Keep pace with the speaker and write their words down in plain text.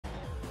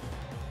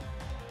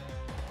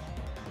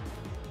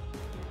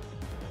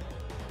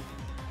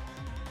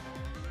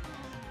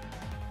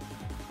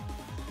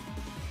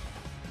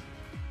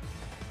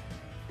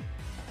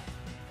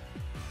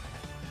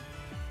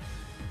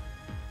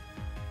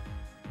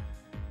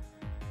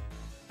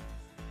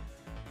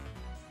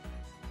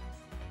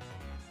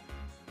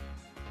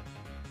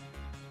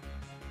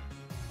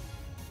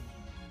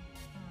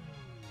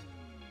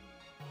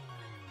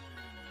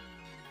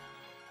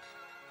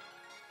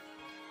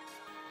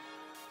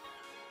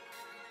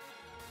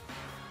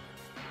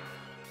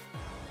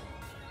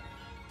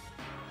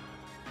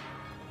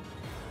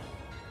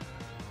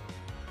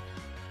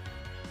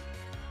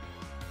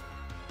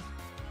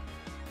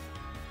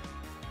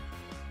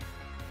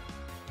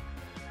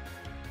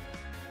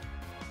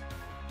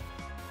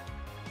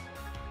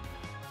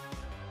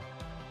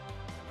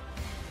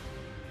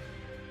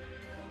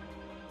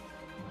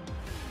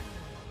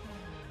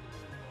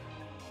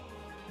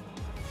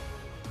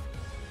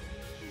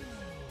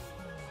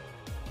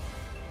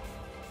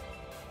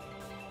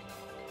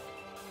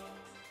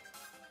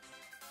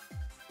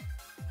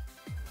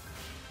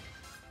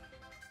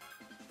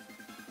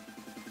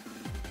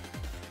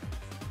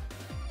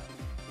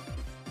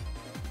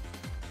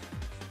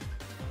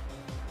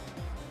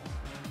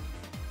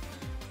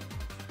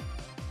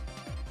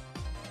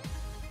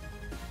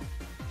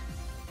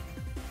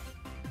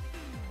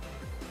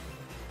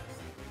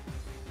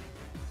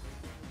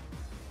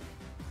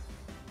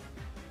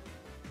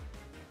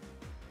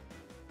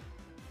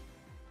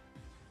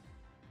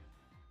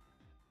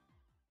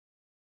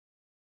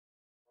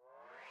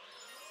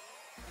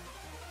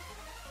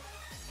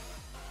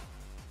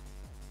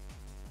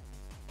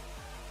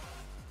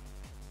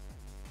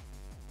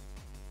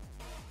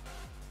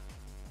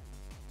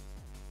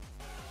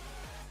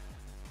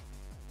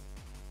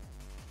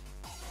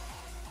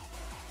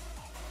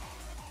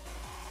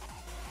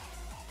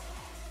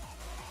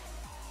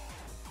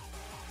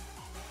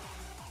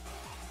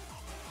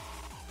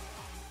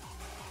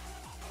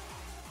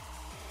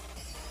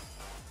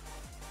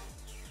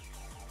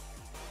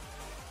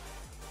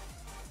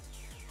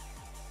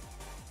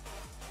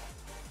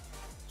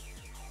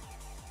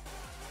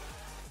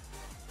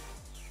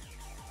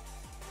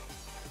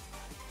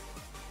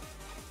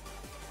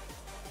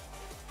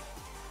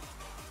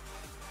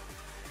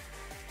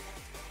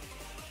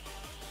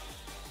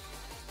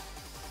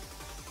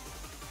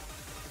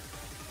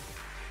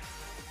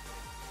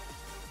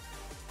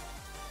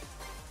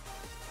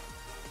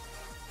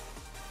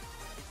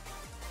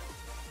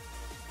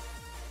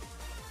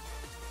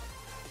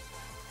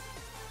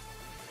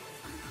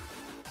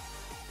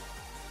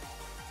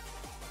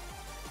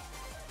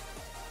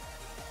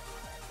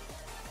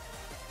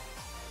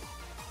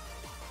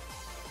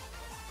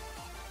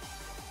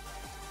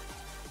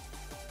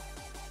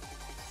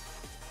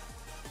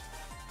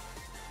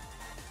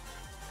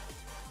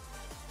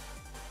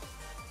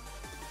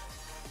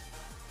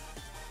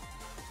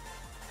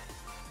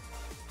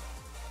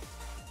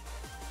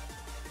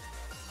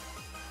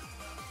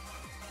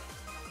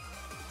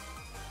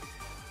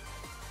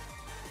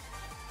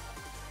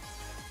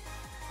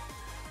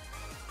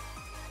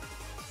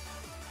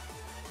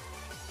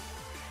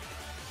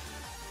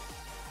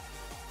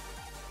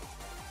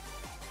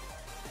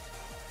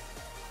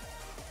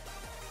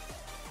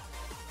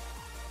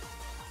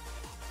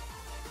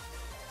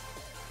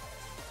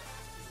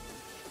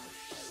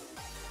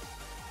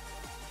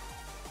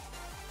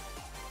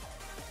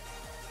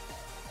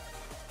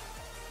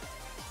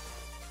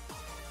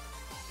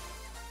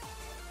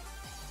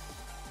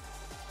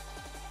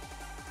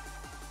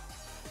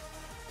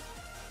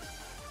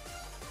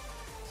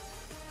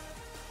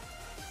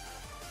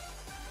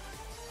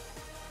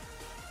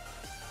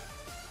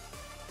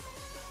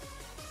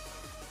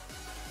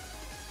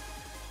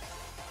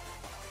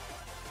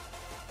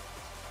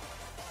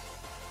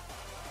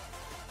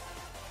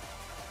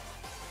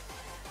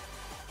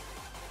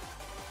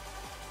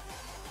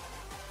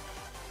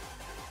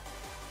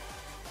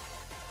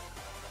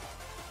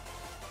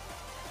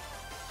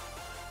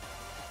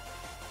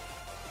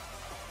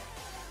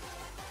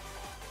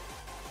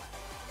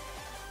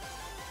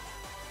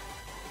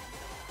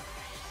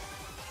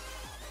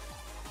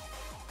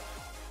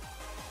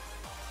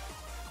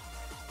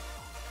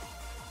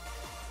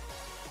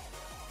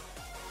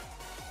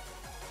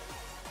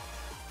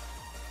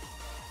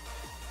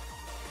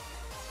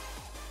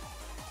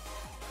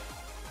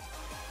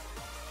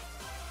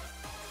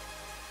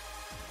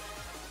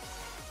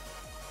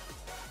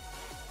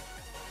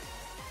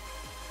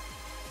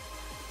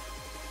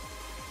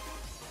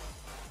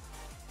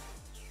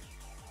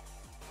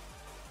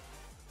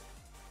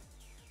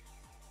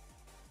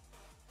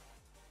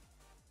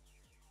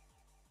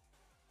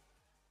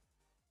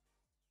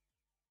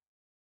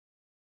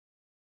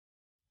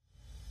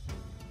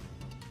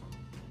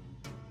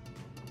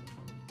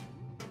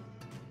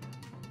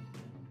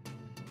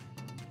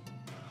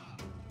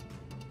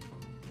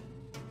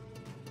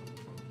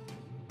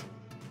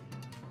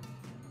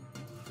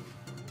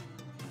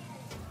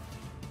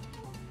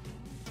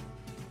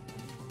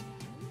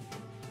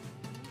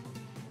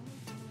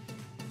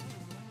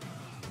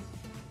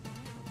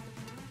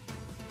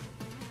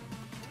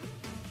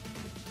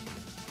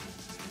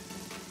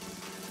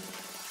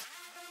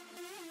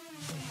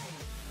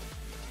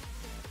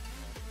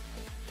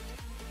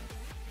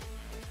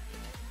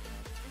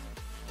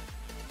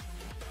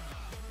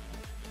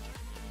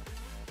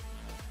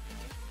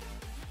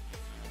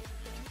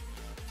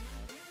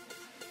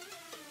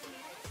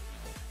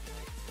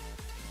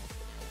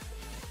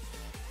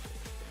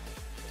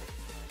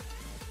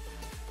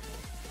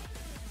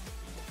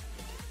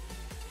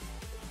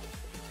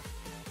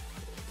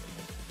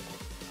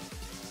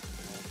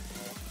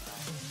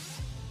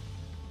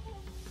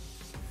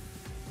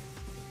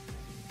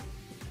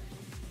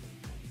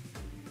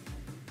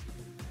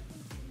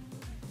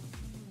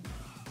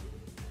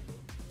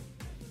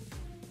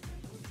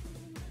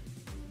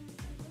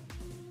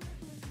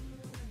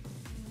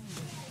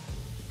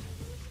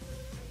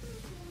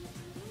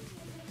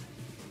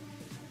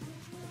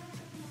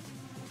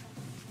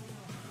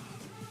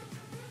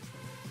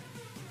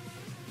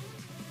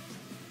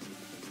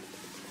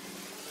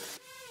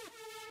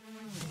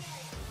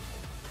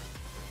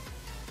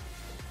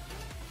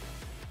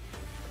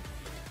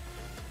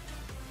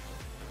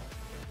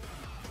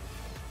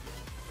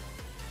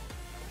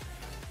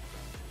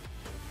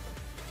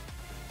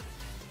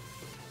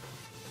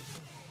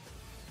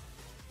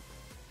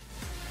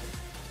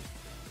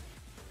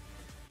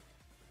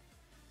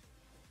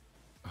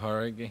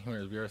Alright,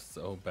 gamers, we are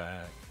so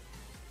back.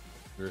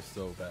 We're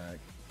so back.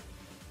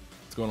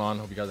 What's going on?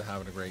 Hope you guys are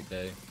having a great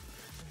day.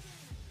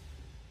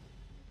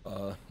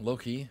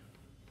 Low-key,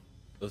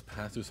 those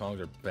past two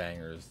songs are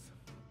bangers.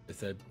 It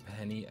said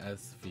Penny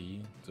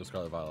SV, so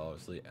Scarlet Violet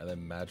obviously, and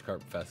then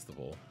Magikarp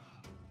Festival.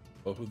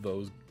 Both of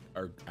those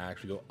are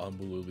actually go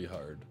unbelievably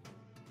hard.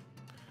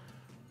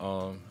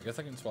 I guess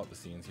I can swap the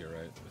scenes here,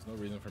 right? There's no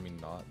reason for me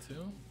not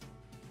to.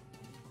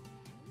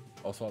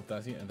 I'll swap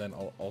that scene, and then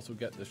I'll also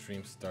get the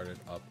stream started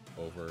up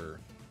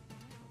over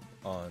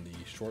on the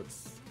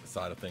shorts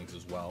side of things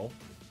as well.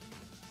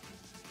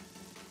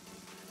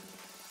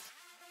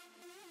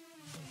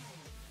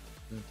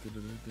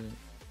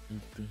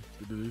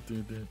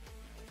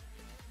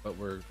 But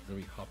we're gonna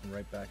be hopping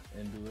right back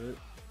into it.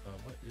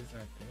 What is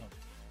that thing?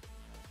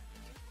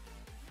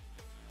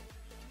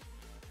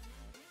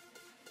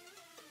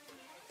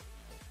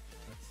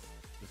 That's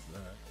just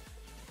that.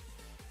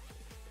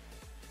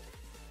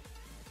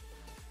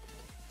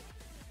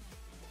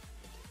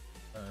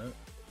 Alright.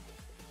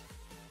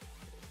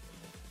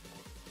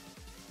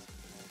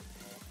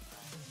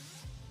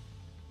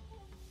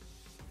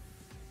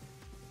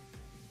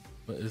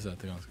 What is that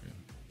thing on screen?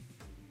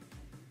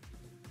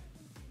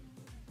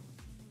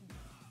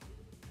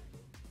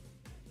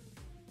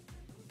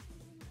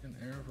 An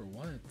error for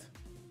what?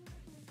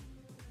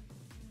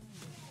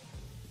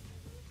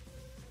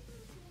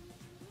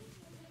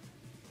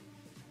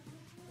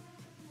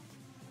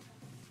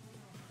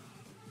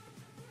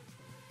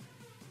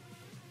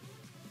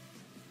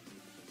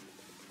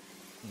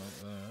 Not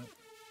that.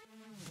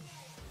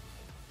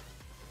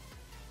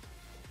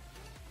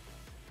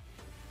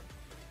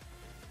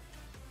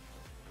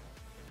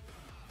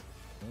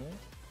 Oh.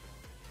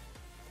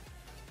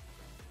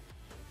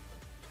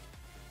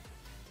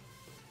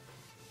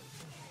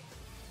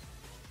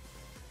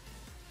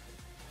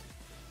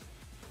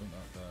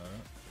 Not that.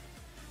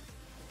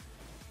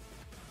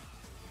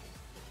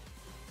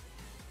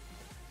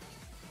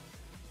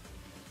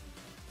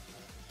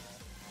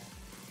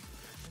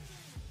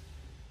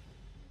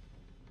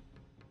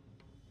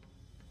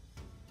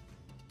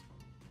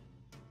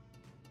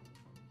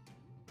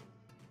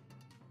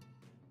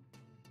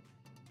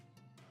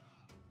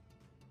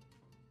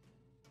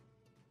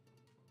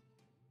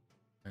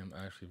 I'm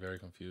actually very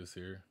confused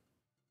here.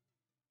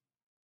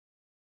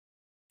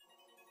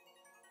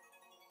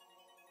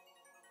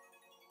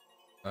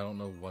 I don't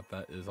know what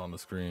that is on the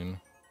screen.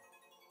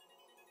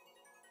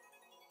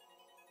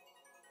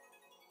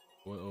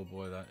 Boy, oh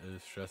boy, that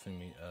is stressing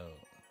me out.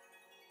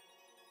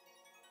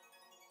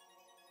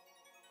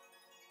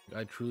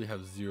 I truly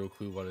have zero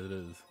clue what it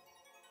is.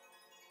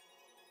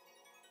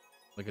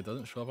 Like, it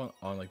doesn't show up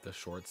on like the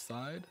short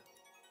side,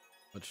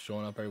 but it's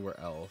showing up everywhere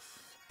else.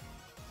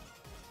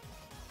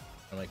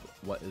 I'm like,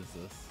 what is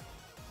this?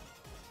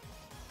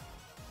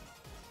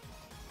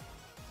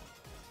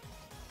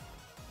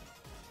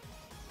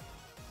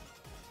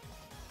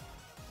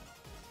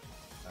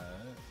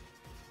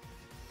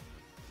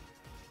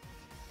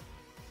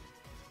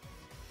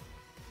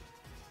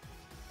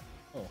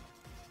 Oh.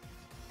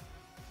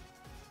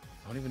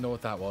 I don't even know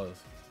what that was.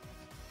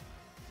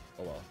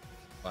 Oh well.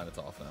 Fine, it's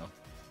off now.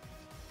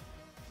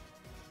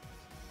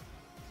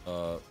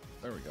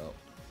 There we go.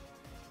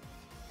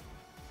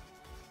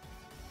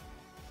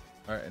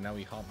 Alright, and now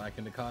we hop back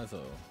into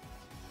Kaizo.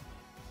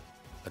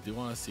 I do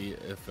want to see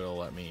if it'll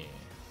let me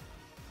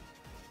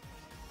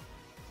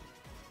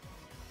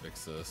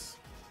fix this.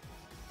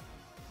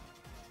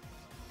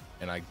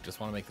 And I just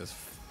want to make this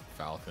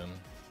Falcon.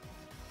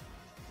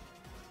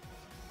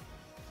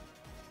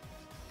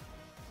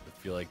 I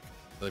feel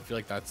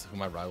like that's who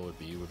my rival would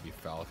be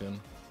Falcon.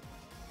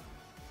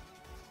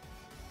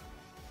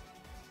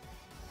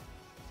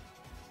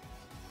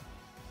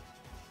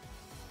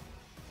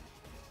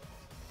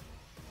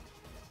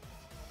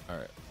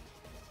 Alright.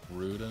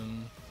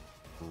 Rudin,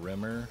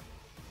 Rimmer.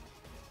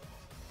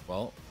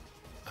 Well,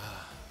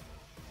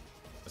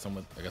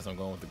 I guess I'm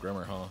going with the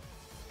Grimmer, huh?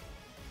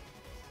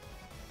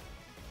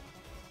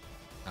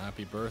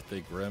 Happy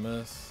birthday,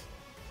 Grimace.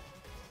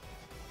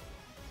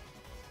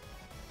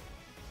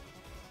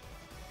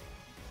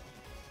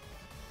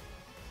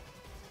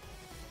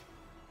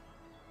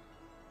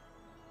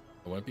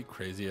 Wouldn't it be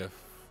crazy if...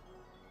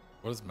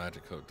 What does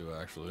Magic Coat do,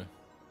 actually?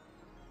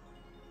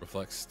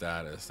 Reflects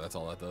status. That's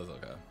all that does?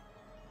 Okay.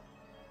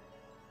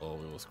 Well,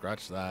 we will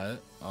scratch that.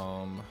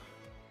 Wow,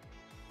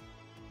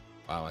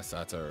 my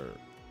stats are...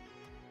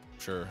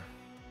 Sure.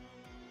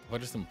 If I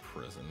just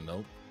imprison?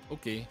 Nope.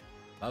 Okay.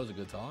 That was a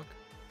good talk.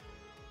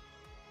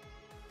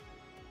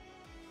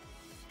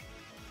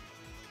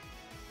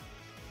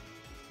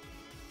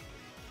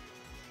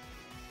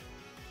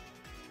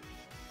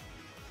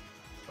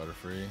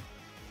 Butterfree.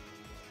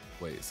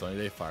 Wait, Sunny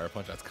Day Fire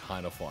Punch? That's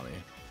kind of funny.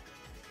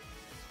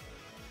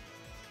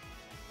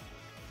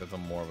 Because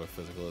I'm more of a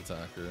physical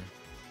attacker.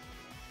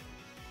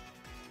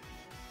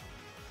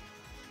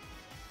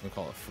 I'm gonna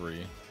call it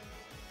free.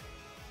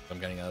 I'm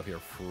getting out of here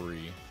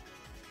free.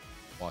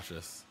 Watch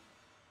this.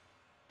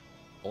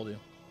 Told you.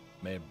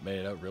 Made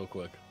it out real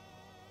quick.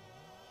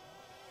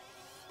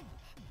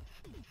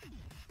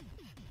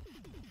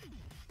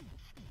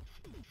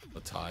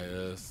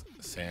 Matthias,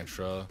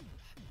 Santra,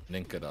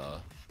 Ninkata.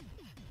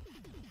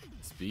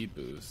 Speed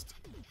boost.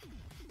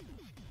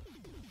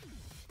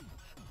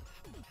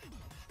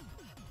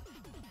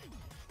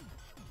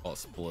 Oh,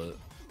 split.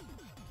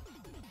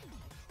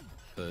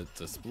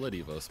 It's a split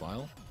Evo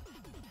Smile.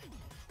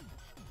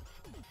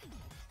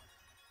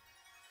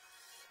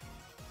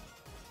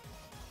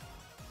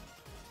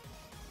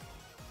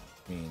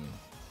 I mean,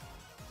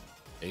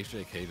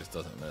 HJK just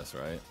doesn't miss,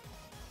 right?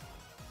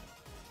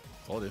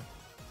 Told you.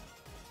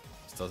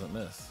 Just doesn't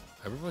miss.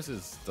 Hyper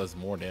Voice does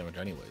more damage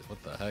anyways.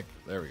 What the heck?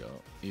 There we go.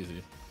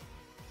 Easy.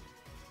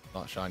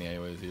 Not shiny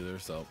anyways either,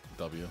 so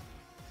W.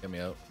 Get me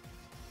out.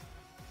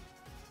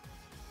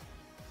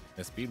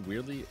 And speed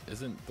weirdly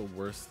isn't the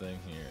worst thing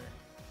here.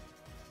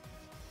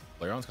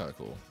 Flareon's kind of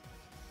cool.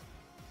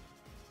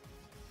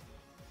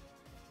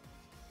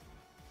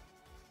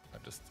 I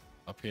just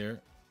up here.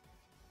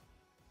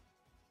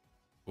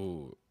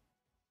 Ooh.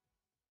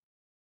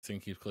 Thing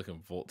keeps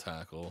clicking Volt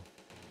Tackle.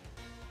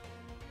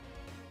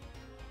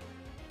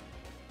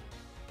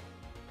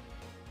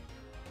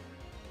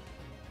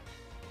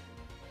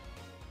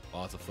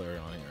 Lots of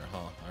Flareon here,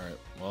 huh? Alright,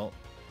 well.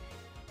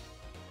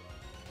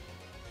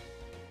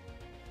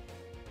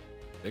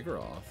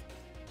 Vigoroth.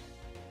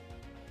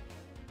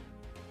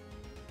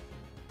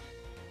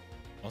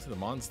 Honestly, the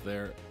mons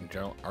there in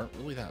general aren't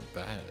really that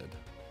bad.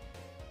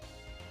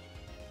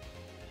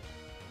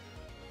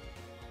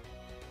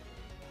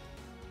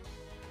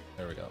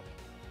 There we go.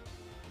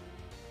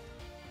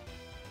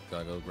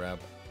 Gotta go grab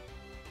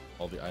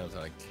all the items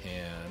that I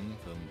can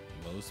for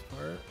the most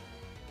part.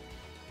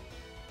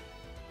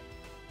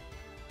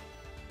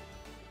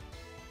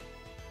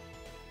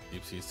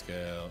 Deep Sea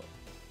Scale.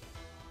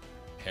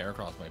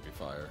 Heracross might be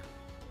fire.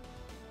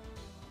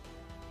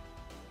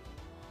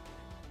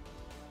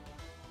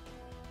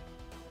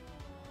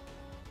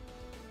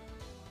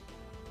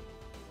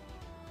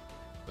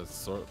 That's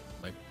sort of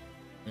like,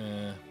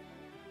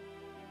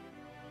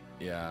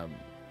 yeah,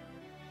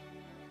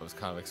 I was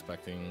kind of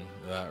expecting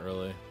that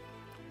really.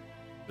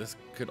 This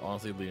could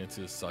honestly lead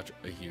into such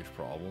a huge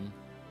problem.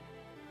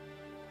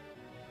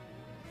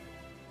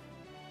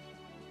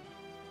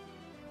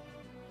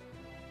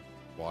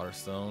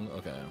 Waterstone,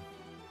 okay.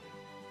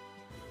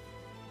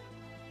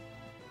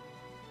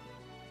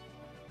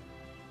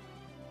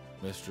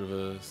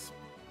 Mischievous.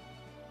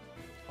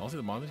 Honestly,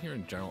 the mons here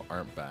in general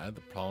aren't bad.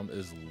 The problem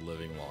is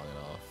living long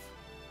enough.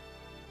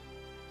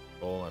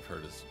 Golem I've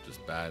heard is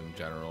just bad in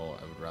general.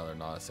 I would rather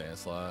not a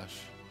SiNxRealize.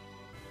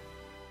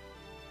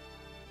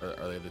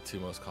 Are they the two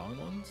most common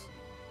ones?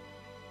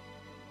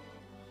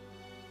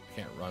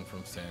 Can't run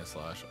from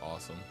SiNxRealize.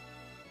 Awesome.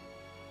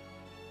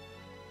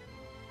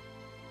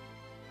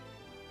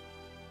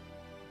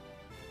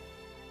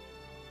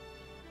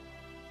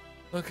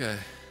 Okay,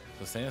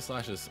 so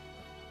SiNxRealize is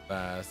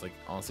fast. Like,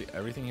 honestly,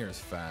 everything here is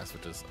fast,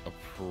 which is a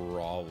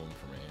problem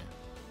for me.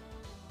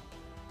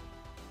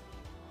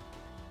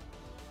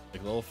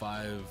 Like, level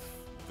 5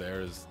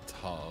 there is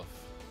tough.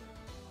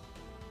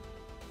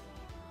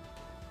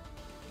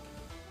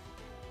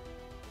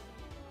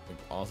 Like,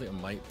 honestly, it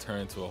might turn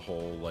into a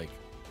whole, like,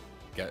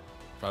 try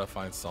to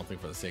find something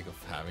for the sake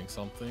of having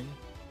something.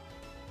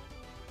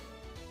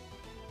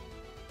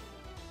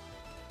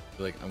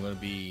 Like, I'm gonna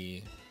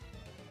be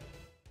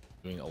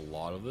doing a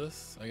lot of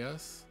this, I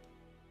guess.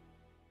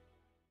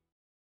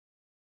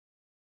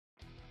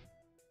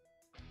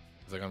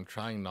 It's like I'm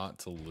trying not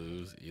to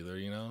lose either,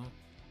 you know?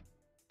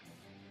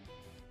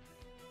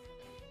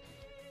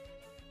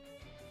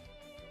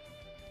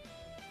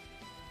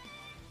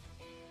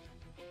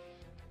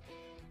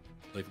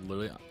 Like,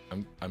 literally,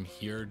 I'm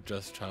here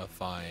just trying to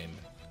find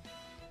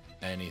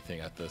anything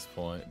at this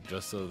point,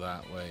 just so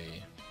that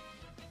way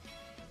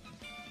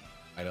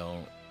I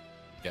don't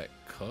get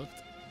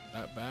cooked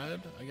that bad,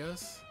 I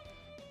guess.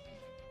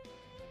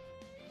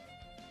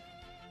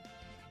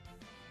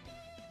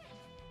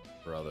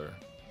 Brother.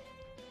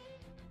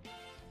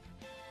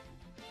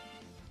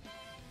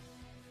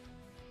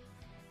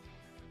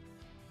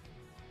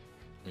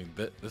 I mean,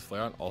 this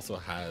Flareon also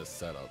has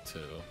setup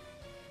too.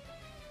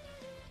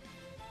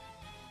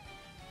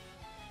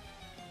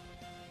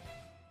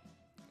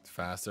 It's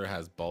faster,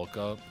 has bulk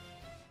up.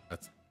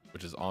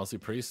 Which is honestly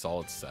pretty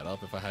solid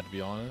setup if I had to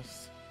be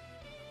honest.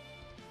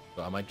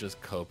 But I might just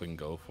cope and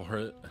go for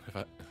it.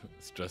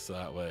 It's just so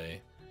that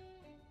way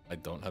I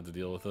don't have to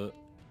deal with it.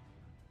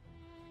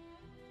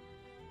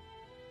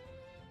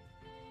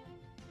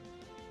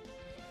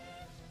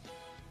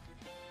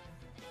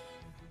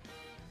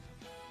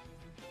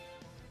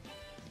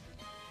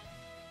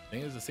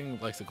 Thing is, this thing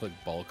likes to click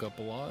bulk up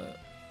a lot.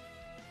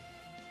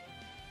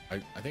 I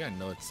think I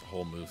know its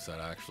whole moveset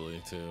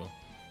actually too.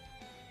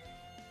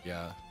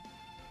 Yeah.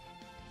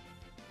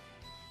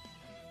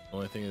 The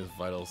only thing is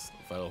Vital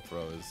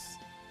Throw is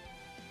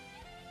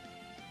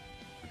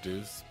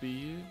reduce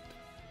speed,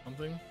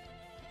 something?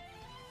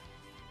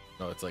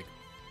 No, it's like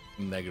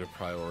negative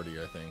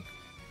priority, I think.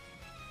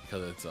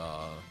 Because it's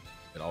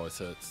it always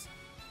hits.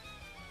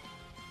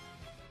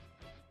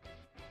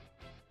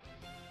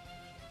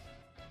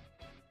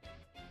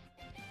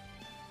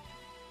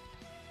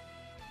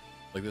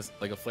 Like this,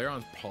 like a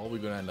Flareon's probably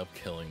gonna end up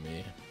killing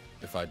me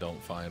if I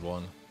don't find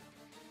one.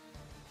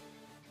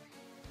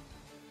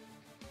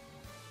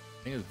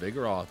 The thing is,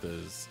 Vigoroth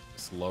is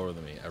slower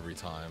than me every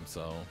time,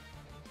 so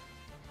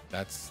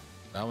that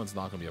one's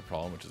not gonna be a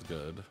problem, which is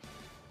good.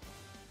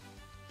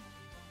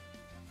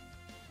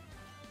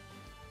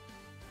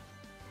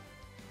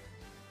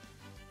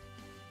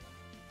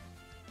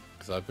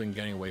 Because I've been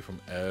getting away from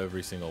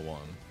every single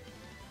one,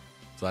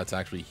 so that's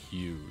actually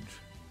huge.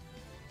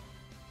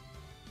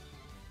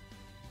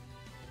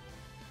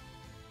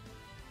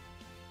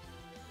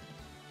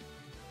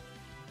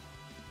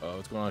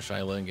 What's going on,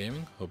 Shiny Lynn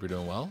Gaming? Hope you're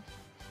doing well.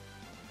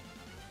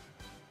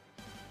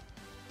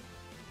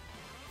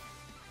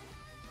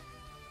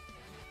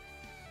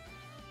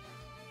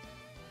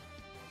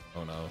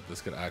 Oh no,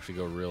 this could actually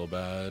go real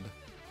bad.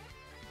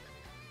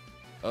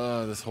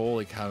 This whole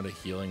like having to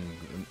healing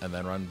and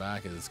then run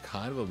back is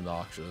kind of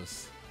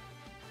obnoxious.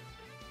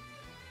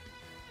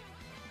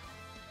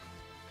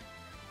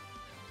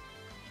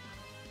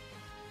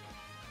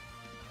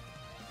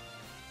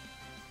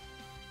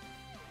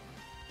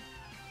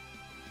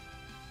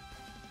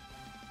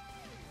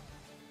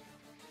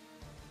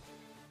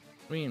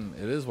 I mean,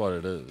 it is what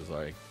it is,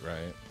 like,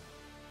 right?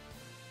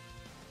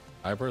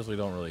 I personally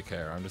don't really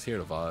care. I'm just here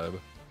to vibe.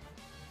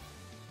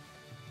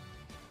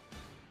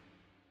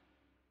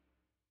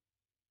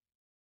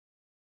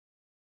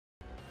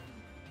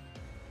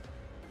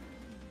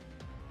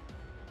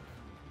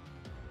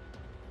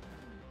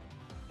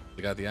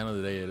 Like, at the end of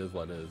the day, it is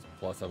what it is.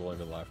 Plus, I've only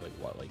been live for, like,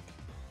 what, like...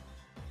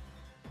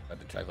 I had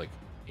to check, like,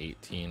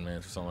 18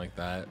 minutes or something like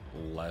that.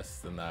 Less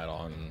than that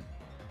on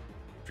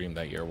stream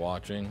that you're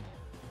watching.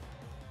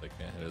 Like,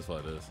 yeah, it is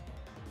what it is.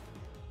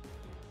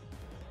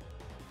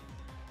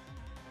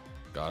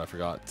 God, I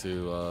forgot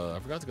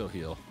to go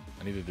heal.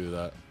 I need to do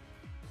that.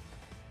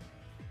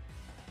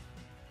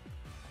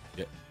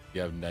 Yeah, you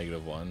have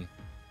 -1.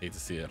 Hate to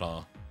see it,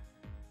 huh?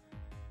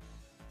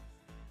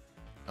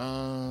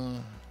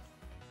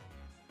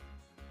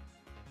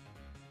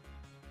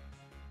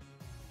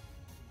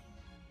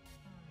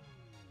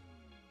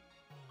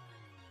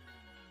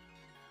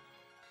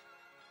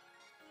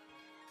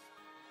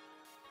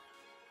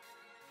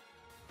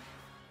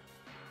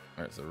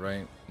 Alright, so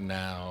right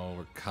now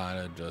we're kind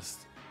of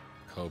just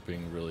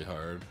coping really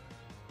hard.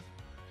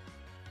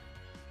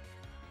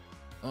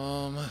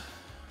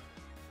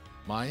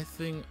 My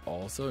thing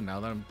also, now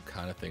that I'm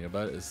kind of thinking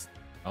about it, is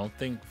I don't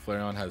think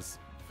Flareon has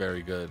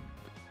very good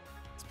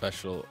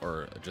special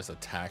or just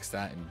attack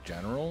stat in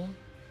general,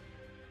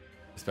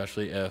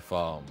 especially if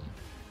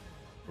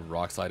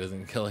Rock Slide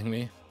isn't killing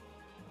me,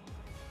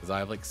 because I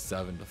have like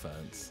 7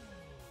 defense.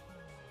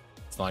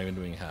 It's not even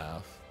doing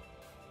half.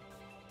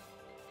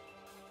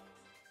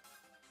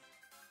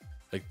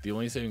 Like, the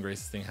only saving grace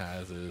this thing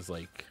has is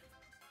like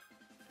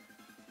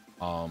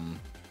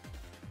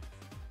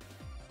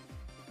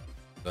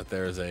that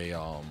there's a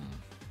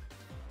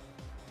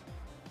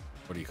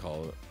what do you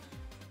call it,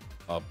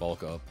 a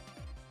bulk up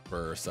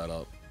for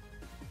setup.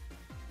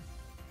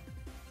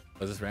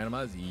 Is this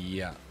randomized?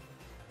 Yeah,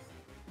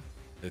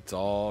 it's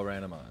all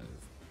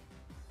randomized.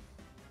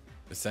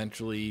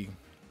 Essentially,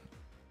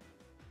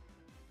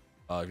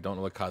 if you don't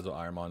know what Kaizo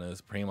IronMON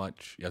is, pretty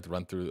much you have to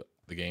run through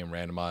the game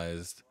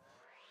randomized.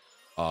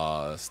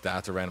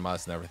 Stats are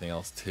randomized and everything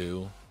else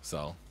too,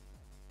 so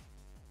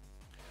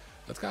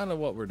that's kind of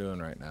what we're doing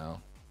right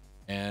now.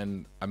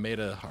 And I made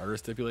a harder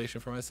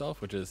stipulation for myself,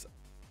 which is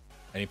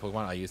any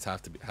Pokemon I use has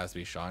to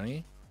be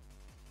shiny.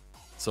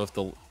 So if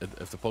the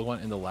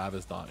Pokemon in the lab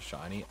is not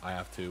shiny, I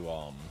have to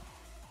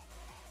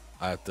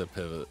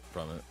pivot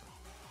from it.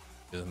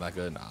 Isn't that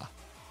good? Nah.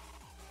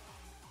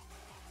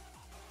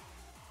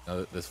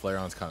 Now, this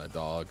Flareon's kind of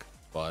dog,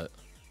 but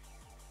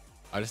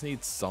I just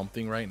need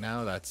something right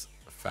now that's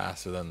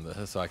faster than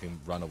this so I can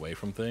run away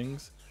from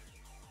things.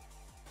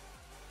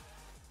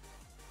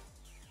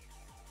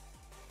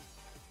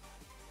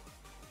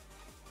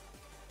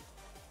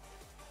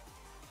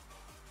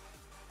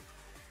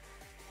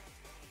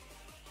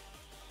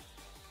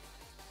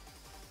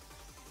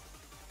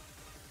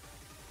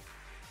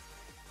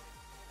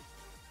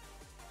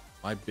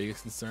 My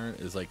biggest concern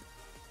is like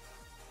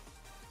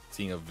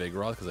seeing a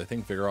Vigoroth, because I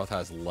think Vigoroth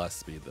has less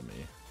speed than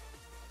me.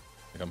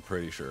 Like, I'm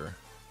pretty sure.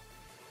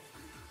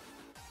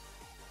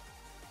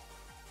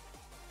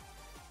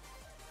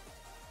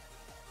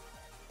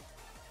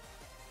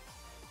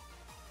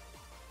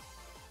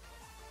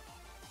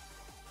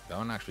 That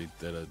one actually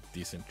did a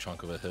decent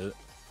chunk of a hit.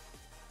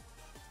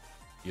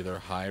 Either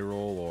high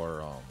roll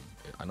or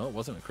I know it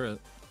wasn't a crit.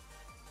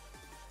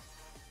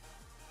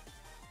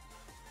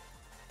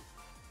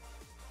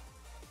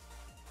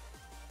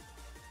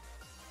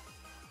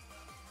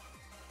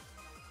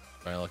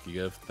 Very lucky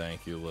gift.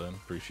 Thank you, Lynn.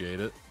 Appreciate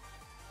it.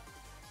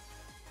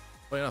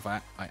 Funny enough,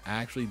 I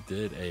actually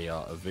did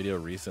a video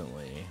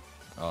recently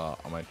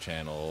on my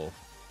channel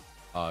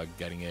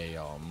getting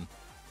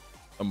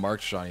a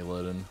March shiny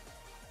Litten.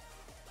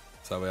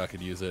 So that way I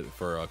could use it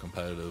for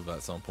competitive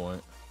at some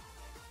point.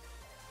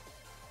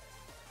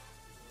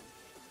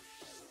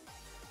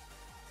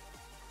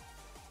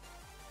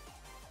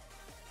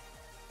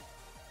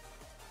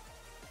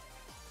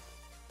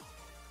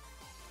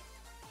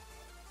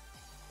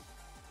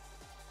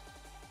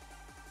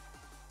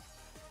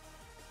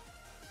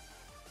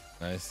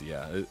 Nice,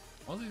 yeah.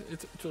 Honestly,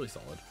 it's really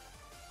solid.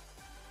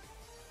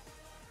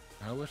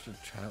 I wish the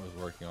chat was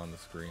working on the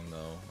screen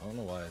though. I don't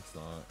know why it's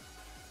not.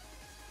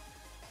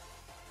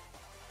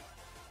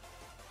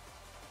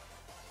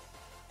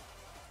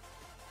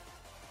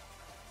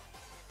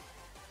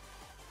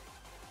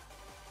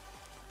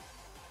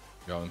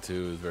 Going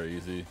 2 is very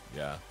easy.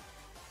 Yeah.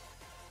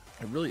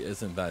 It really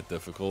isn't that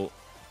difficult.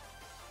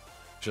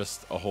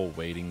 Just a whole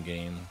waiting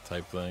game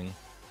type thing.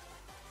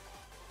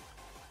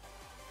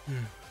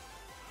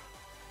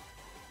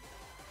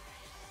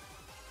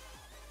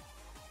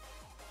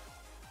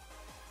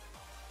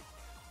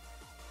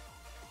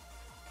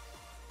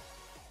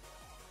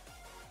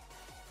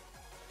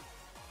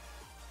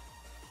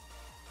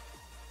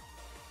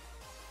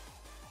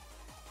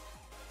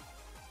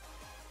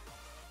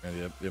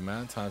 And the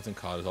amount of times in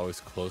COD is always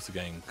close to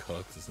getting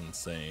cooked is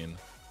insane.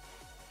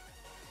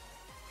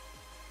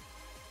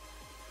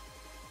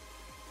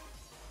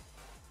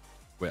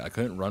 Wait, I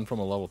couldn't run from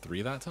a level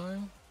 3 that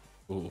time?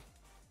 Ooh.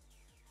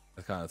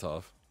 That's kind of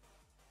tough.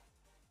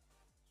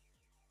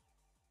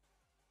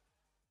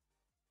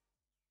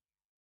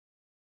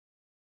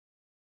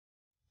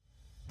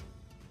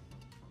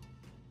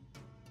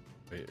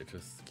 Wait, it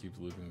just keeps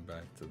looping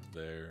back to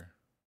there.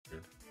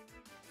 Weird.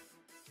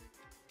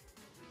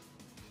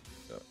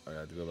 So I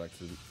had to go back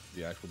to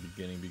the actual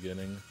beginning.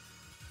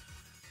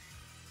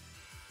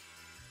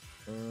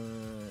 There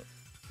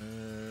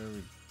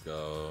we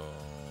go.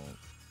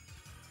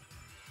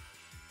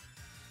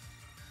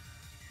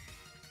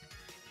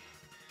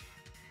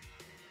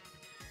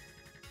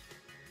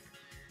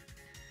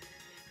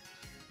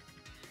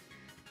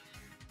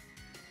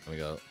 Let me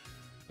go.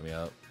 Let me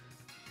out.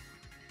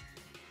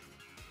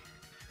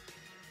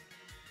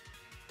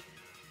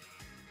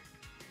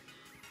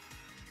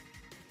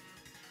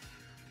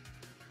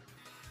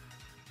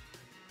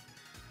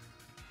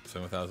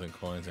 $7,000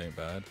 coins ain't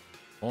bad.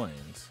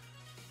 Coins?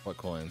 What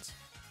coins?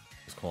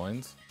 Just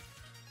coins?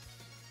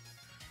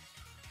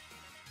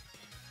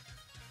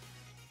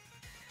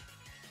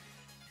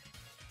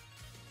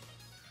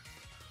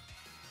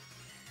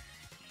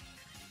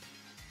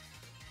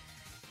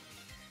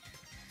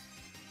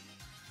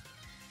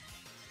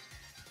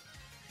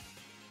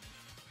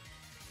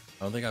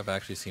 I don't think I've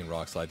actually seen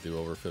Rockslide do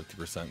over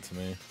 50% to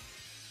me.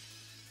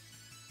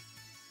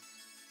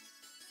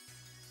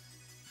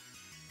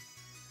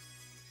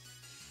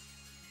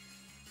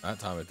 That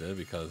time it did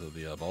because of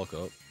the bulk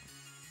up.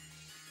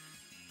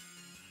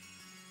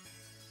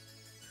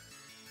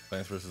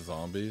 Plants vs.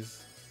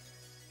 Zombies.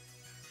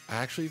 I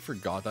actually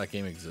forgot that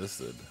game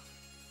existed.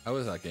 How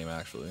is that game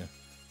actually?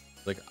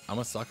 Like, I'm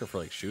a sucker for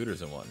like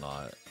shooters and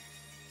whatnot,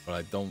 but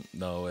I don't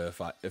know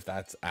if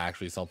that's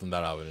actually something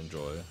that I would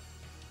enjoy.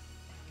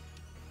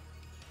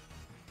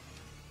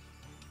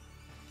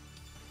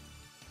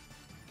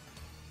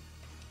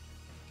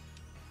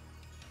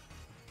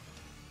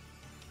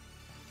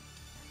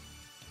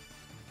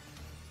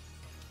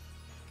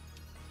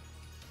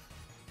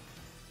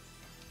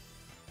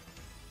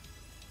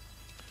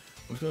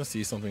 I'm just gonna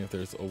see something if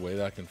there's a way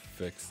that I can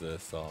fix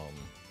this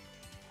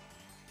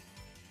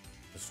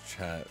this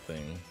chat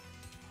thing.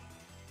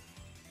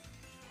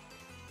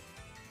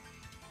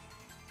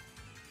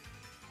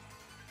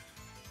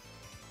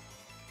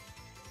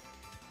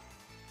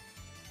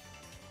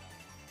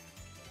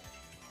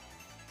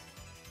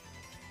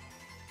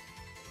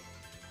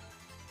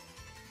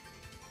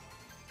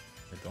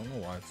 I don't know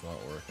why it's not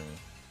working.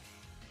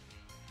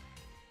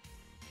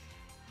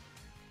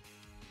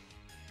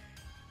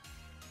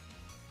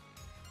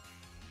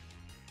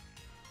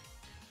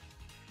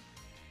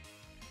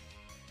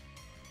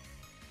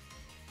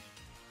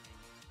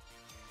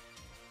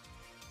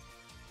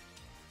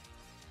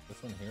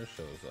 This one here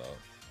shows up.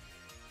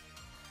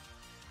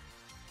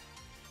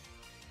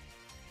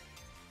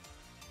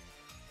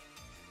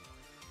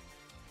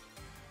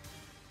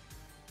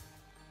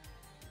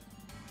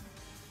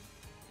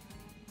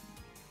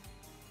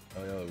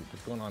 Oh, yo,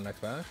 what's going on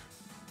next match?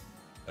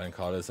 And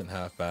COD isn't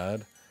half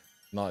bad.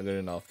 Not good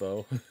enough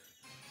though.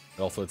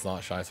 Also, it's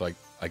not shy, so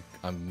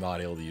I'm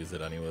not able to use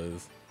it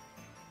anyways.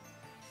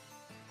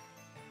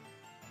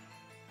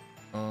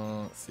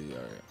 Let's see.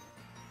 All right.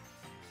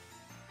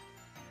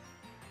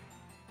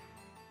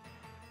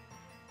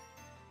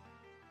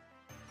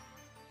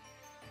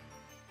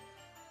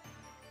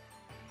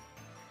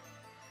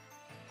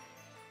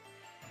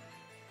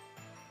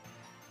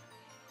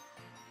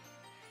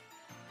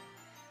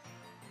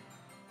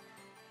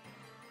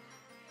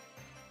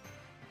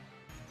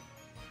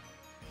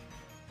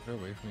 Is there a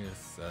way for me to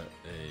set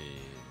a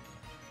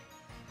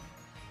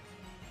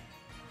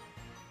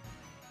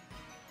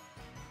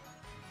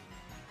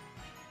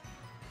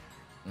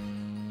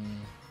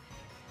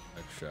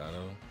like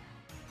shadow?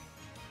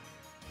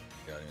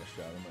 Getting a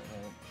shadow might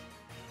help.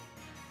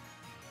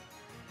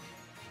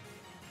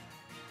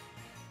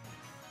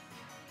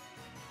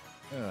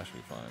 Yeah, that should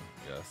be fine,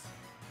 yes.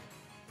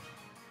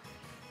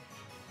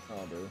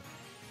 Oh, bro.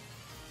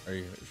 Are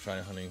you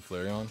trying hunting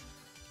Flareon?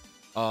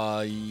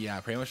 Yeah,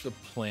 pretty much the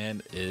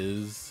plan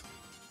is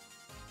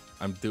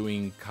I'm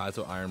doing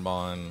Kaizo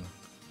IronMON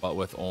but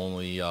with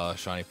only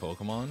shiny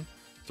Pokemon.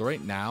 So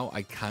right now,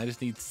 I kind of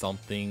just need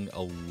something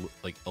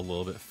like a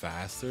little bit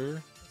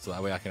faster, so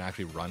that way I can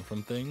actually run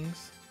from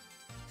things.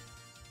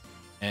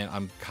 And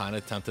I'm kind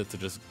of tempted to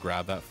just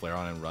grab that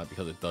Flareon and run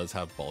because it does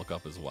have bulk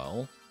up as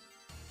well.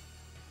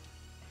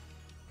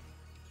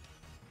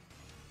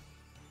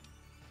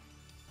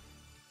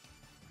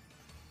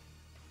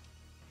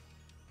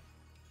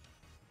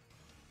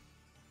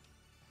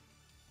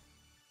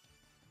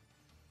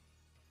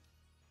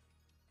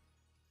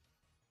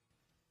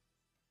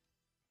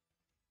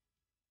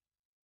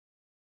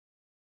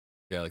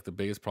 Yeah, like the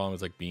biggest problem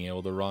is like being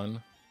able to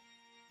run.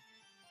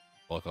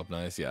 Bulk up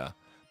nice, yeah.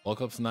 Bulk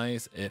up's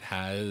nice. It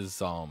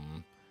has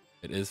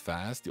it is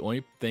fast. The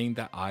only thing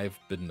that I've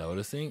been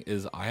noticing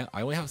is I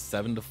only have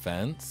 7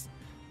 defense,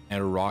 and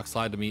a Rock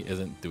Slide to me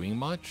isn't doing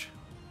much,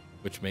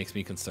 which makes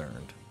me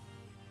concerned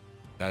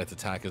that its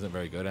attack isn't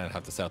very good, and I'd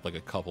have to set up like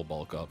a couple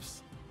bulk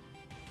ups.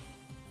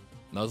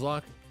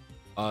 Nuzlocke?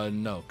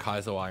 No,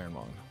 Kaizo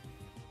IronMON.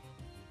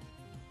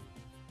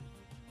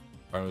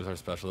 Our moves are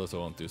specialist, so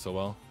it won't do so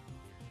well.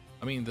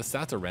 I mean, the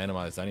stats are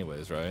randomized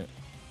anyways, right?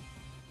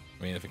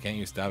 I mean, if it can't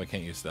use stab, it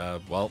can't use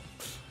stab. Well,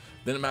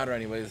 didn't matter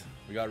anyways.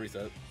 We gotta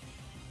reset.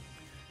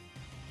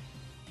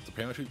 So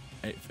pretty much,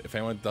 if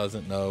anyone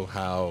doesn't know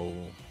how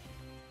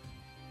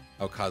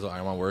Kaizo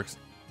IronMON works,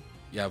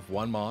 you have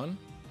one Mon,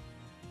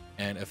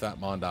 and if that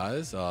Mon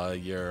dies,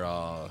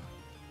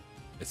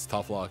 it's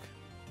tough luck.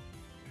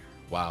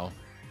 Wow,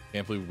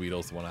 can't believe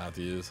Weedle's the one I have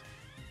to use.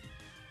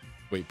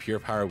 Wait, pure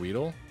power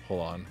Weedle?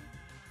 Hold on,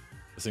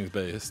 this thing's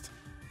based.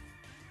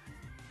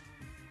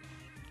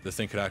 This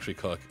thing could actually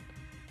cook.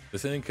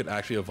 This thing could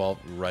actually evolve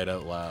right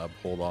out lab.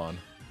 Hold on.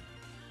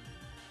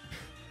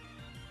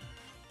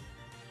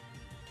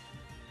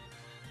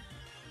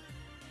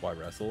 Why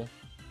wrestle?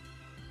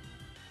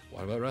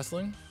 What about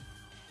wrestling?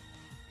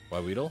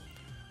 Why Weedle?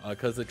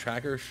 Because the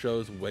tracker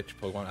shows which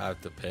Pokemon I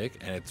have to pick,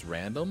 and it's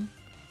random.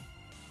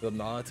 So I'm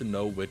not allowed to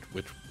know which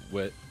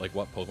like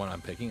what Pokemon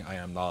I'm picking. I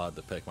am not allowed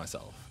to pick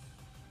myself.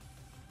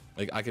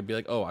 Like I could be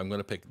like, oh, I'm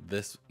gonna pick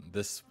this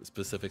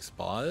specific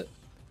spot,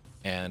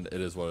 and it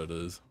is what it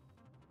is.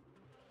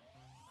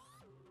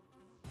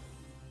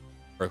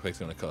 Earthquake's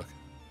gonna cook.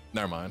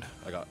 Never mind.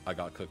 I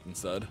got cooked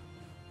instead.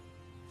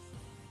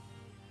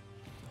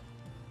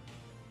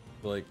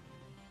 But like,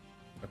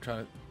 I'm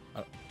trying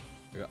to.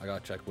 I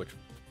gotta check which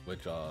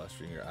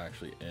stream you're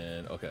actually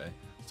in. Okay,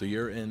 so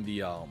you're in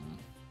the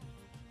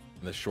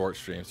short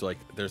stream. So like,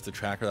 there's the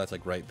tracker that's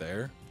like right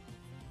there.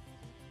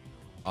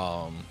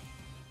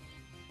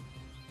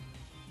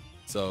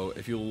 So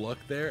if you look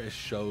there, it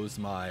shows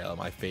my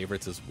my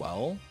favorites as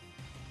well.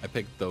 I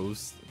picked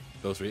those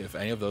three. If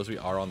any of those three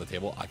are on the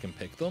table, I can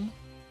pick them.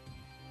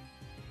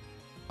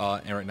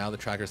 And right now the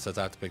tracker says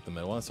I have to pick the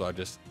middle one, so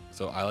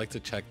I like to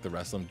check the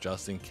rest of them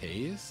just in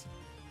case.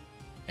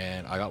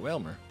 And I got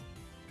Whalmer.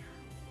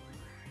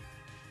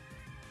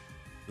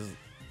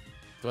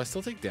 Do I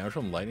still take damage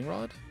from Lightning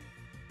Rod?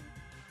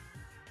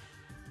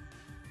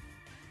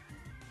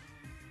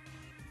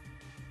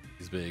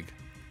 He's big.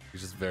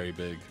 He's just very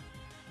big.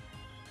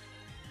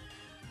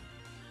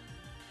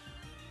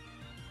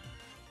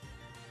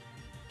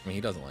 I mean,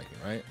 he doesn't like me,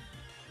 right?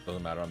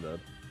 Doesn't matter, I'm dead.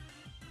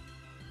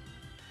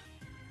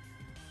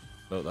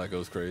 No, that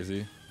goes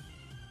crazy.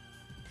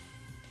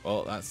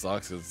 Well, that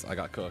sucks because I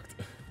got cooked.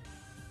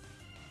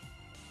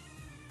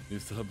 You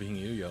still being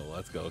you? Yo,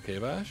 let's go,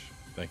 K-Bash.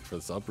 Thank you for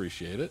the sub,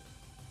 appreciate it.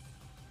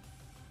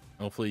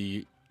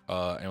 Hopefully,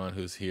 anyone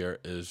who's here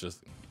is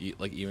just,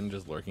 like, even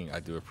just lurking, I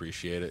do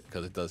appreciate it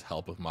because it does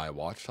help with my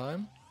watch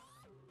time.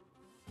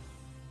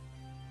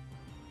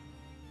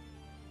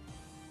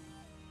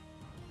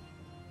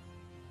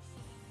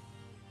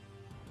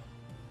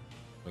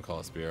 I'm gonna call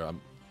it Spear.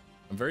 I'm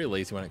very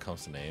lazy when it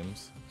comes to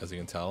names, as you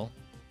can tell.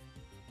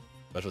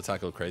 Special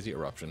attack go crazy.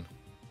 Eruption.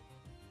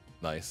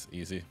 Nice,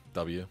 easy.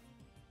 W.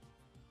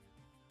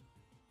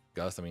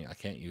 Gust, I mean, I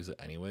can't use it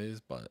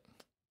anyways, but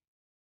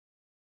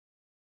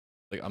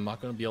like, I'm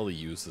not gonna be able to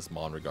use this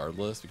Mon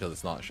regardless because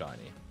it's not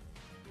shiny.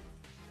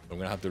 I'm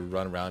gonna have to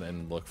run around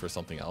and look for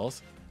something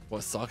else.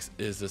 What sucks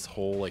is this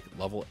whole like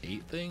level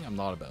 8 thing. I'm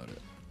not about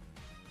it.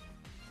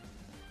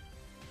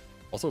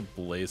 Also,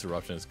 Blaze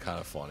Eruption is kind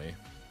of funny.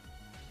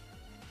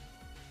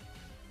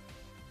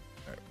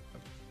 Alright,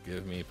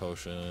 give me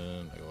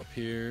potion. I go up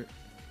here.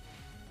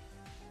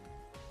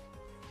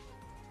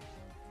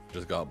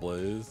 Just got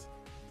Blaze.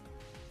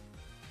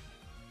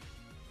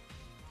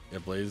 Yeah,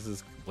 Blaze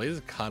is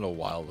kind of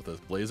wild with this.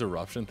 Blaze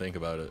Eruption, think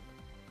about it.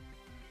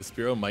 The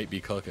Spearow might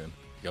be cooking.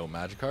 Yo,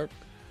 Magikarp.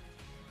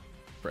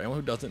 For anyone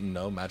who doesn't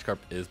know, Magikarp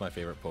is my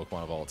favorite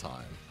Pokemon of all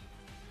time.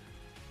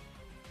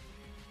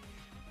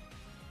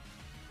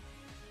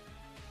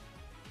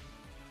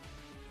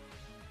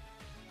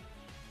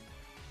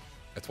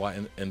 That's why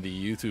in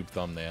the YouTube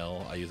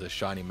thumbnail, I use a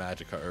shiny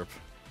Magikarp.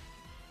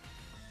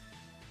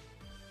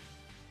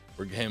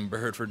 We're getting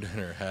bird for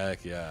dinner.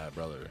 Heck yeah,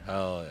 brother.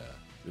 Hell yeah.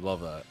 We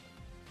love that.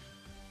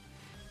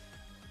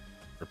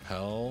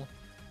 Repel.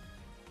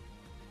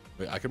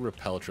 Wait, I could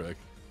repel trick.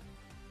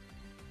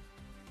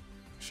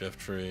 Shift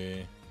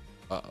tree.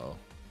 Uh-oh.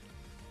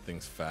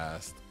 Thing's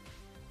fast.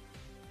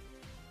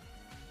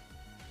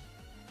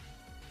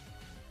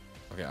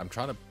 Okay, I'm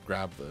trying to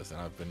grab this and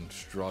I've been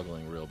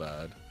struggling real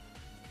bad.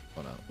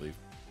 Oh no, leave.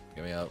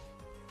 Get me out.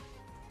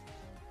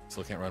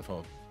 Still can't run from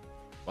him.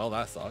 Well,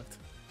 that sucked.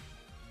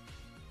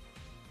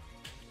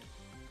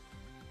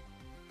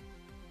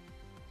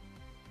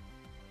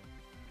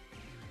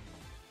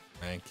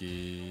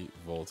 Mankey,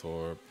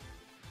 Voltorb.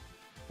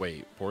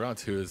 Wait,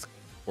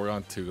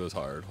 Porygon 2 goes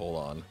hard. Hold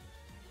on.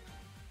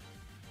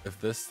 If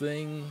this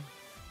thing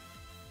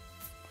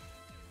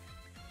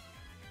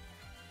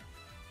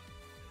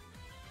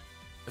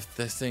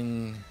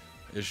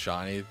is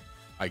shiny,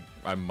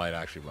 I might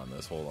actually run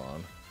this. Hold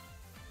on.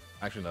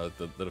 Actually no,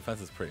 the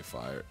defense is pretty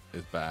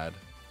bad.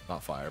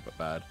 Not fire, but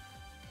bad.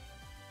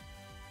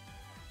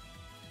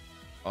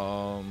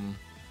 Fire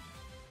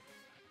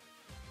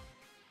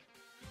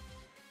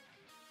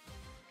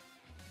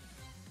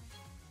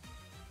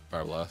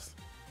Blast.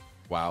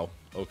 Wow.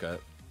 Okay.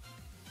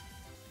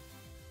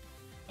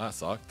 That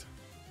sucked.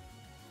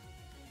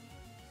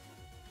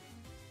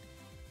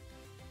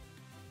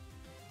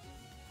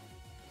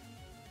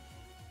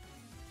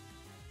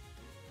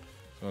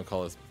 I'm gonna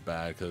call this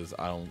bad because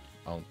I don't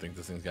think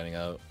this thing's getting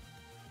out.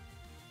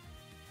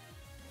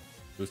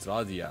 Boosted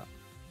odds, yeah.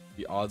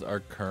 The odds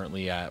are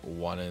currently at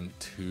 1 in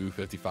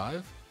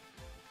 255.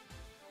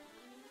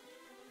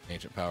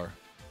 Ancient power.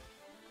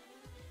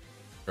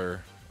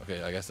 Sure.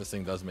 Okay, I guess this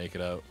thing does make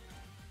it out.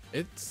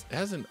 It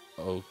has an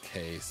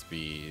okay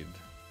speed.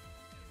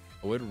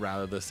 I would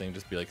rather this thing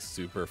just be like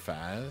super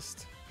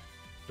fast,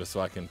 just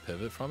so I can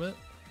pivot from it.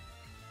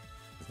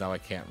 Because now I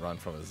can't run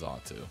from a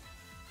Xatu.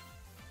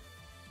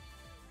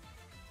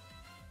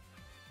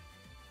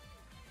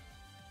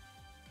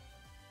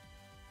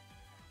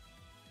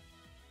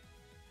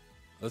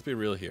 Let's be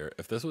real here.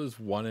 If this was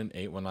 1 in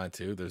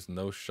 8192, there's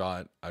no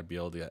shot I'd be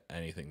able to get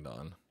anything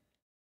done.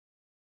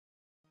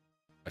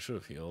 I should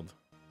have healed.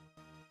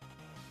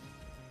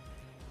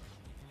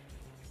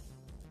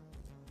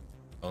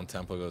 Own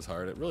tempo goes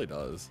hard. It really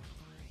does.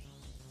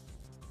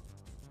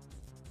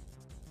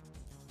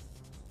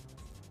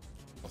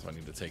 Also, I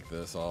need to take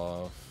this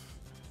off.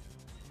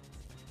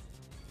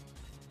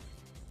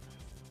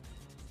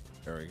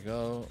 There we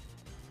go.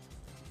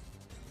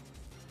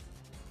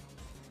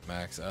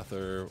 Max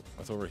Ether.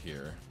 What's over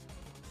here?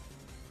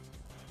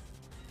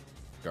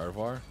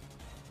 Gardevoir?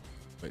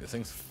 Wait, this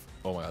thing's...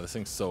 Oh my god, this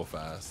thing's so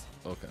fast.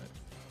 Okay.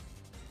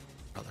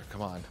 Brother,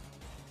 come on.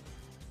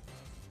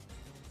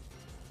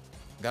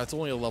 God, it's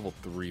only a level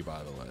 3,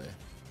 by the way.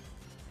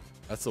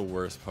 That's the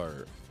worst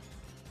part.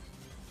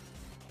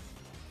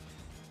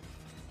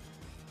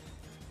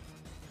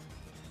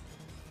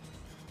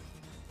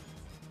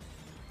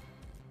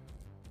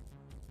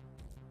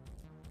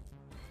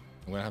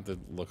 I'm gonna have to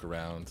look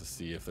around to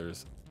see if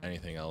there's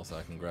anything else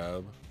I can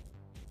grab.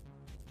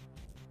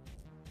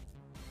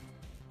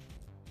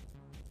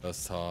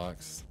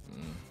 Dustox.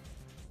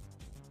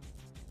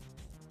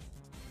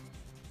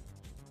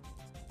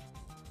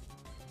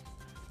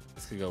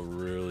 This could go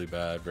really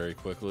bad very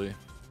quickly.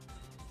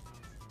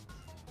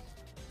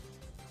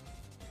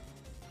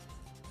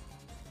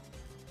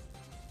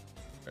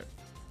 Alright.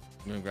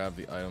 I'm gonna grab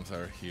the items that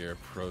are here.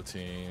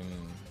 Protein.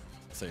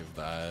 Save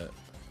that.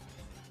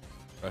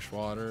 Fresh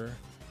water.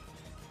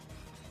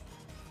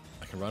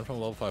 I can run from a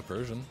level 5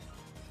 Persian.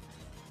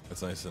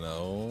 That's nice to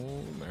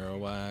know.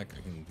 Marowak.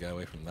 I can get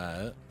away from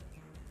that.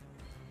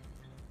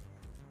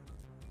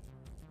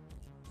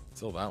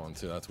 Still that one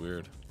too. That's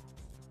weird.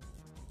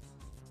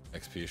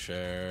 XP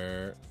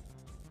share.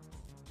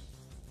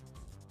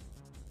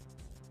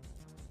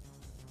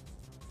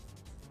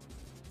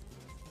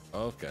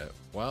 Okay.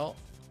 Well,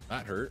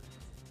 that hurt.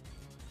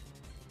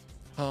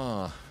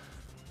 Huh.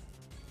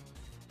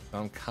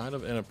 I'm kind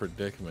of in a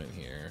predicament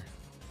here.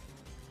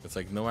 It's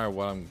like no matter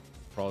what, I'm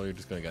probably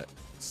just gonna get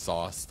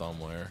sauced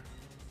somewhere.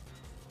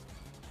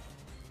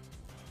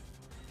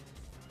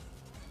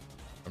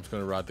 I'm just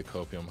gonna ride the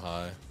copium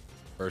high.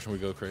 Version we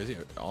go crazy.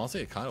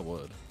 Honestly, it kind of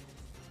would.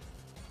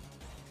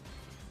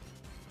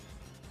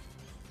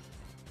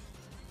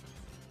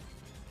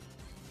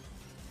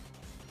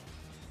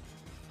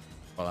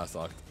 Oh, that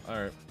sucked.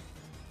 Alright.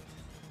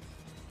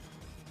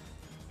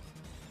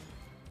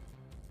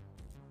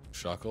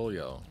 Shuckle,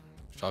 yo.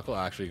 Shuckle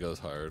actually goes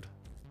hard.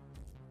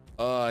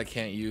 Oh, I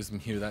can't use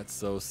Mew. That's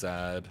so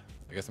sad.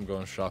 I guess I'm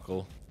going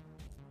Shuckle.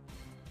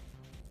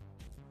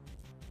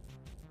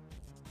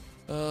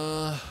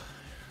 Let's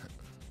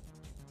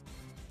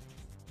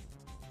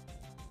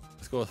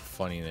go with a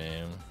funny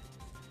name.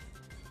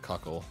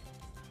 Cuckle.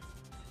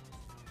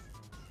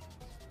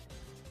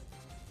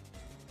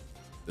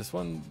 This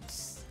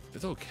one's...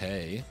 it's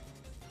okay.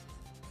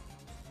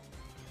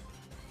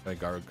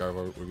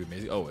 Gardevoir would be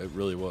amazing. Oh, it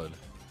really would.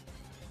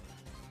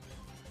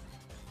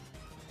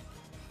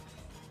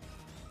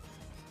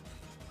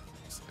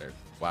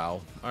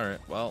 Wow. Alright,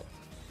 well.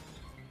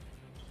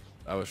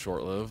 That was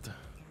short-lived.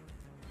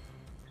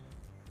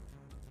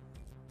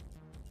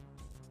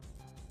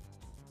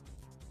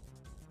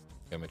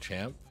 I'm a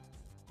champ.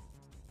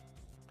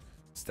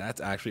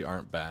 Stats actually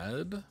aren't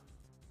bad. This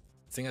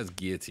thing has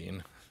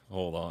guillotine.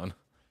 Hold on.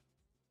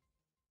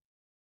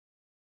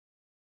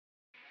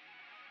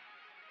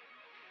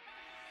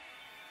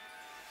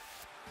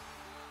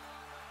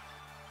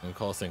 I'm gonna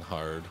call this thing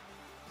hard.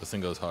 This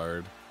thing goes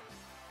hard.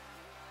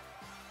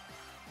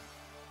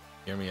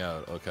 Hear me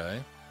out,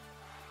 okay?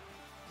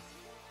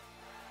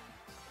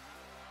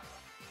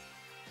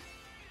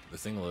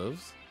 This thing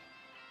lives.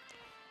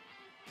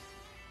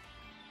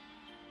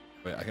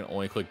 Wait, I can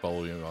only click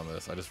bubble beam on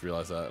this. I just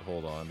realized that.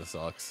 Hold on, this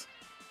sucks.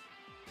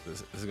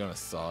 This is gonna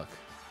suck.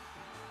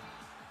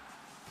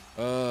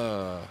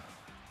 What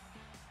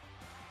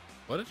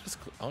it just?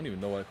 I don't even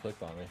know what it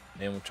clicked on me.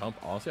 Name of chump.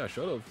 Honestly, I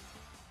should have.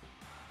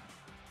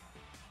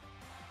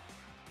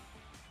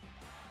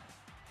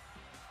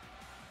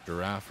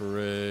 Giraffe.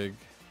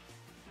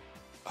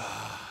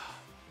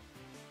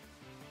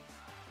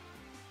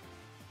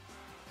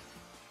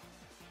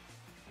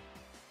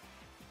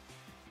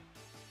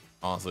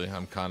 Honestly,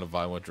 I'm kind of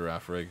vibing with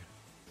Giraffe Rig.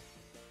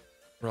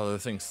 Bro,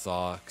 this thing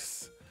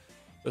sucks.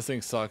 This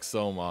thing sucks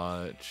so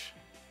much.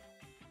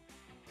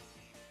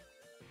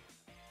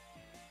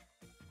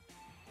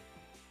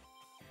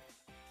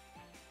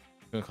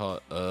 I'm gonna call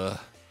it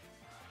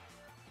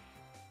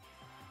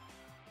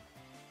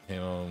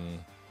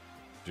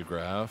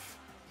Giraffe.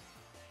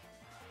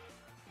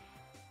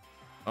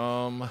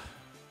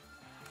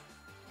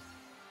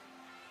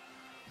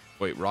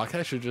 Wait,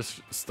 Rockhead should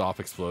just stop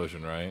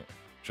explosion, right?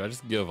 Should I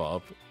just give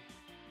up?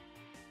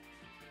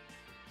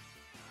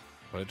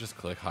 Would I just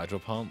click Hydro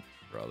Pump?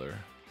 Brother.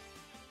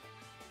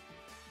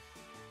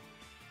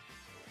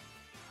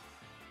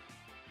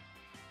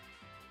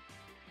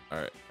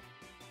 Alright.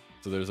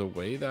 So there's a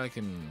way that I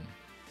can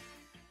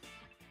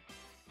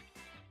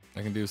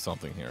do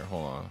something here.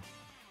 Hold on.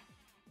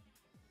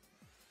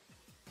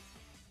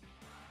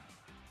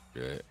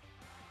 Great.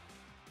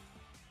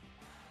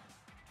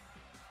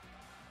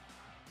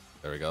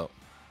 There we go.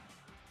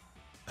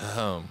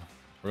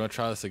 We're gonna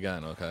try this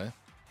again, okay?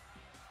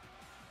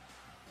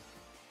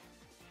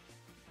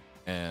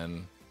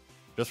 And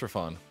just for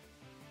fun.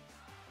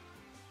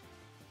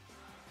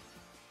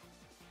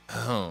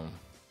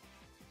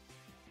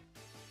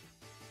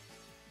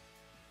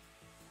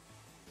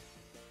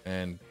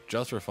 And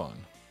just for fun.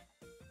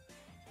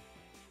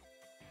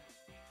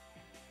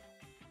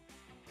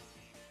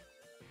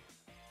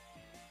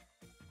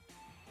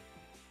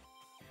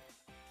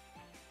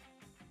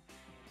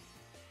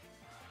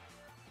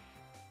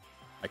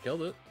 I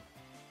killed it.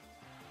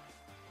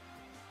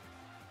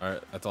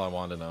 Alright, that's all I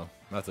wanted to know.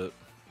 That's it.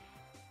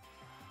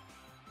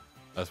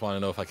 I just want to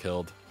know if I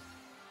killed.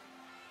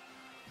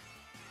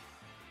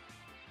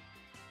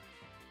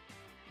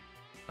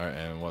 Alright,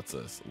 and what's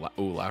this?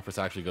 Ooh,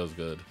 Lapras actually goes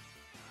good.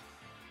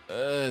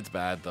 It's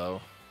bad though.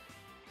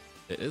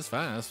 It is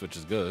fast, which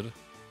is good.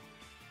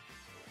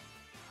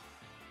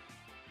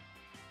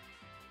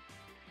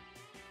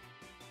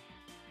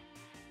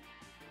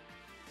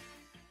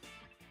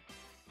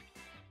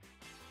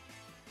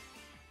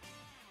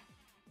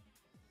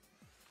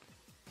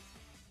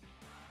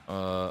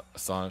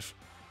 Astonish.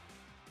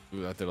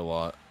 Ooh, that did a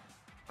lot.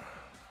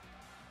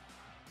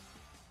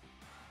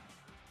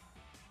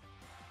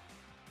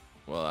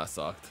 Well, that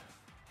sucked.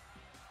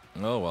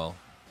 Oh well.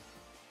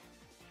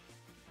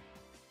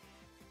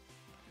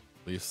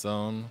 Leaf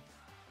Zone,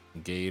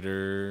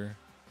 Gator,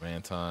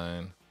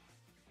 Mantine.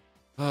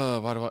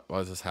 Why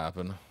does this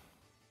happen? I'm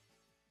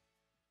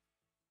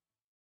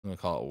gonna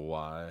call it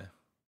Y.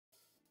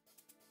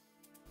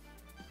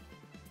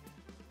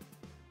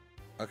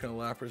 How can a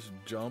Lapras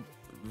jump?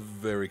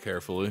 Very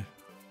carefully.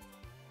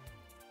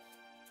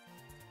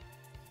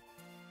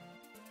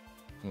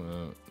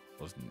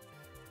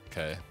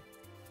 Okay.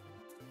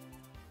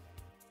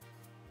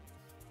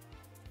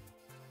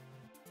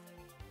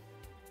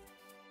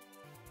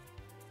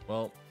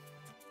 Well,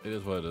 it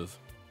is what it is.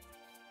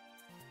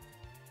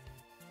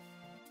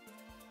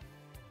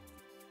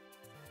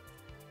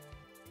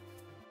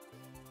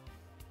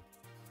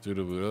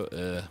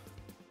 Sudowoodo,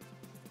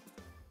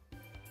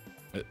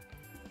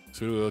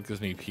 Sudowoodo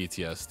gives me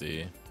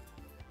PTSD.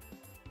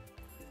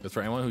 Because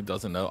for anyone who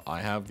doesn't know, I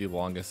have the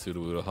longest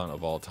Sudowoodo hunt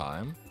of all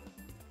time.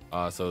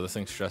 So this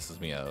thing stresses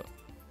me out.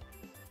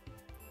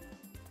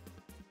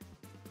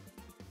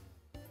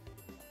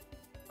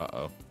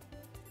 Uh-oh.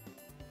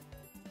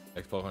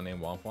 Next Pokemon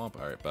named Womp Womp?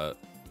 Alright, bet.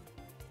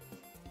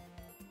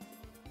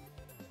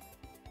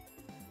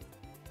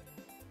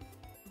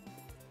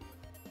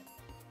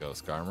 Go,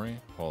 Skarmory?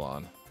 Hold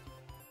on.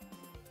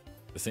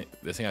 This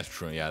thing has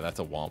True. Yeah, that's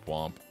a Womp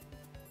Womp.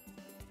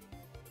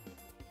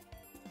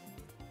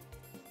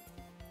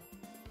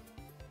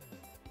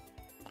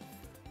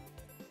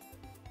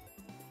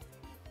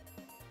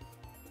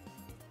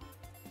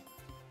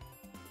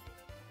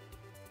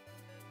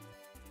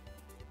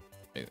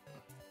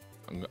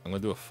 I'm gonna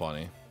do a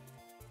funny.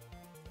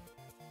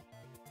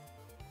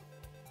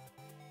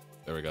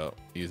 There we go.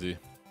 Easy. It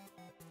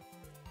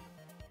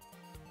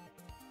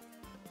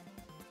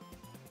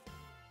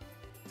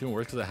even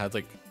works because it has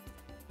like,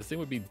 this thing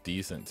would be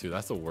decent too.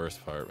 That's the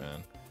worst part,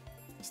 man.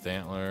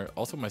 Stantler.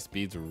 Also, my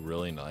speed's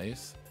really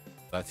nice.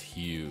 That's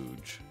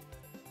huge.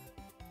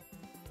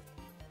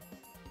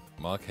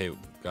 Muck, hey,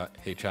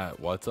 hey chat,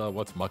 what's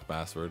Muck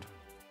password?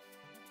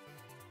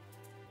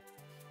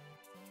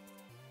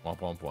 Womp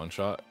womp one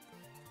shot.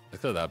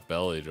 Look at that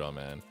belly drum,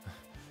 man.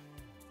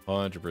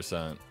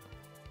 100%.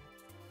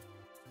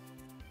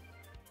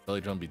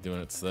 Belly drum be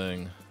doing its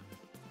thing.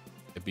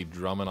 It be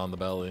drumming on the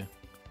belly.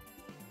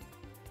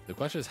 The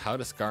question is, how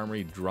does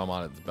Skarmory drum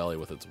on its belly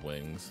with its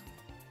wings?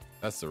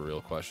 That's the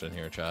real question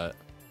here, chat.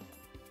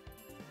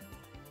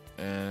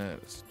 And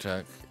let's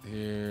check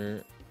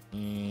here.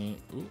 Ooh,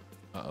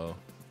 uh-oh.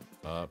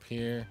 Up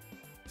here.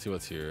 Let's see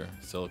what's here.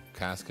 Silk,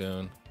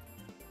 Cascoon,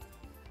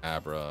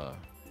 Abra.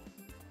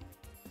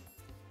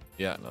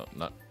 Yeah,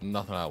 no,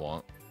 nothing I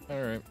want.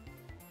 All right.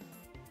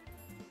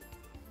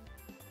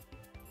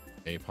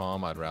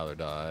 Apom, I'd rather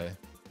die.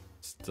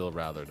 Still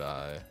rather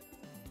die.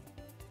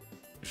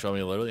 Show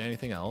me literally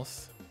anything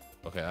else.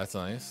 Okay, that's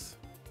nice.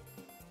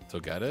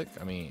 Togetic,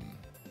 I mean,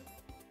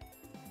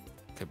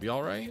 could be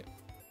all right.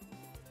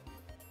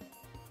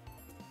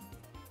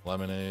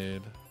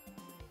 Lemonade.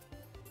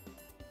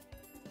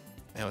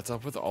 Man, what's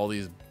up with all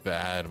these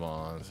bad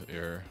mons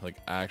here? Like,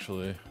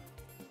 actually.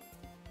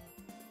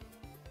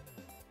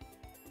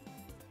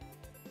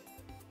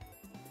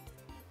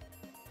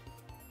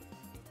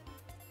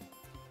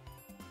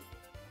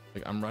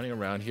 Like, I'm running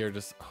around here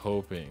just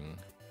hoping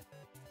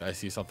that I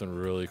see something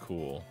really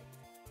cool.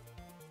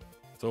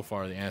 So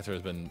far, the answer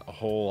has been a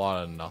whole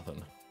lot of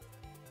nothing.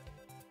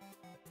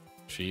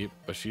 Sheep,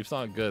 but sheep's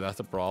not good. That's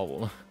a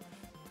problem.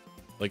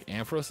 Like,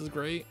 Ampharos is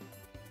great,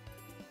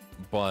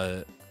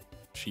 but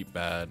sheep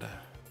bad.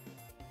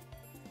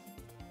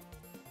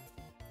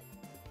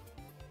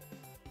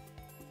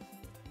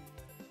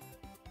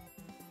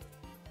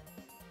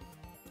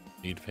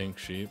 Need pink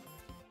sheep.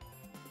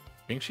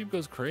 Pink sheep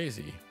goes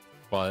crazy,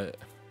 but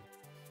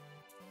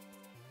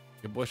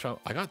your boy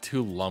shop. I got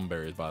 2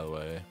 Lumberries, by the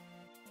way.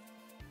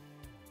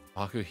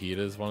 Makuhita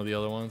is one of the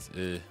other ones.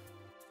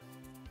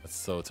 That's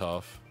so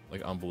tough.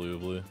 Like,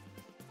 unbelievably.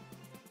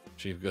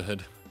 Sheep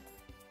good.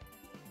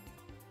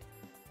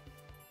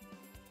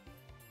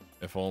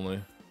 If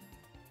only.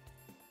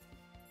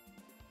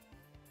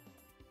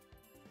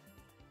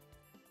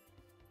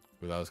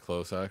 Ooh, that was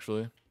close,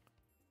 actually.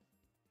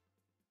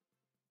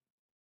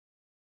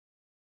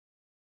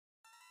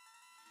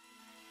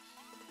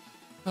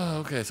 Oh,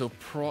 okay, so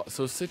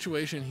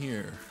situation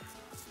here.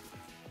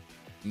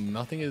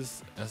 Nothing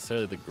is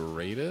necessarily the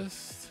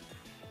greatest.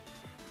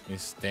 I mean,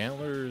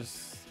 Stantler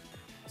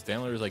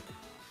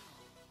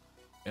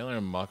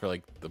and Muck are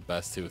like the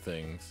best 2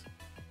 things.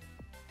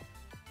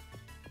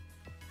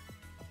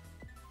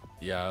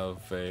 Yeah,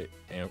 Shiny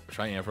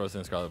Ampharos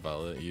and Scarlet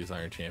Violet use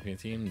Iron Champion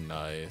team.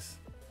 Nice.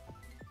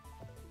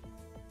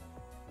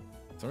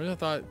 For some reason I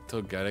thought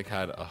Togetic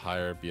had a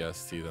higher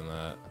BST than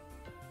that.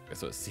 Okay,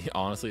 so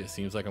honestly, it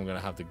seems like I'm gonna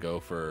have to go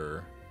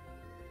for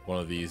one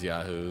of these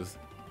Yahoos.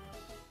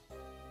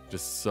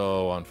 Just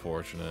so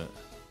unfortunate.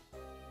 I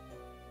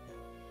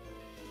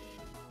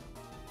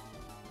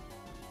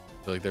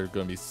feel like they're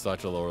gonna be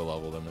such a lower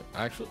level than me.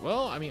 Actually,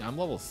 well, I mean, I'm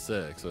level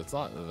 6, so it's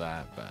not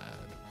that bad.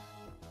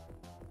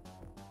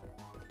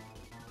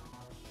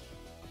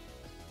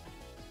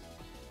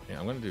 Yeah,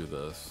 I'm gonna do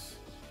this.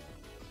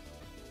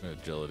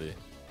 Agility.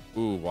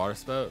 Ooh, water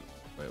spout.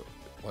 Wait,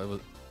 what was?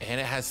 And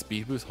it has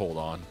speed boost. Hold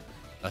on,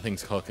 that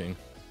thing's cooking.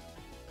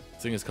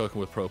 This thing is cooking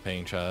with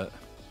propane, chat.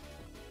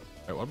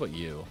 Alright, what about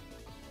you?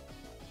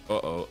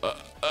 Uh-oh.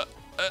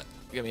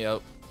 Get me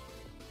out.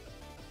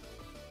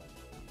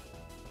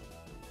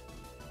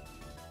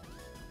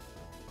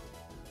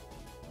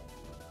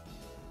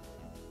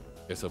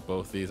 Okay, so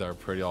both these are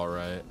pretty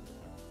alright.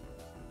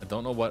 I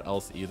don't know what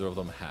else either of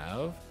them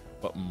have,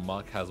 but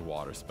Muck has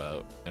water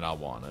spout, and I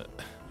want it.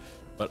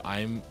 But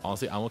I'm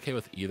okay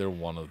with either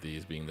one of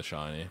these being the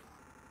shiny.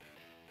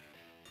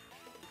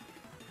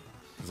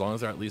 As long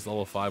as they're at least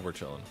level 5, we're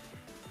chilling.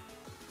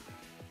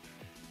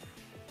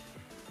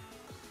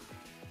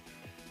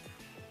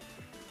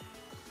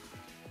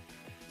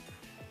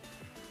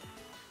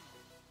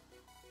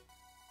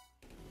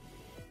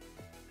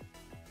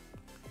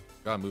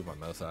 Gotta move my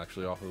mouse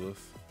actually off of this.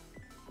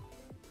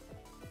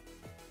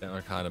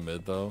 They're kind of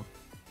mid though.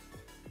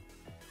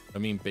 I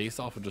mean, based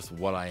off of just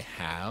what I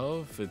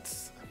have,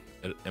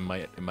 it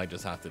might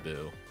just have to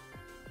do.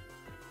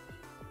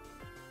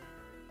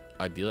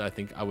 Ideally, I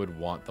think I would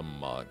want the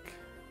Muck.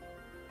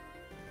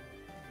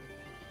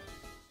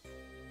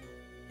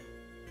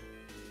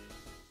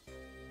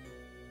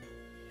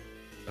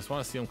 I just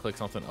want to see him click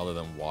something other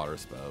than water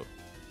spout.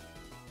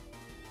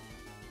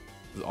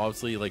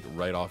 Obviously, like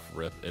right off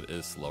rip, it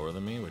is slower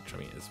than me, which I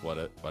mean, is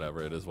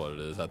whatever it is, what it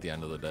is at the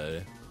end of the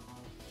day.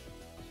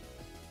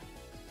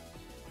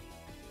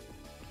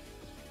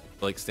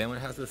 Like Stantler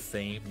has the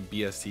same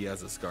BST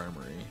as a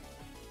Skarmory,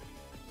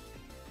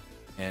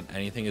 and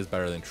anything is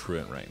better than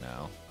Truant right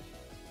now.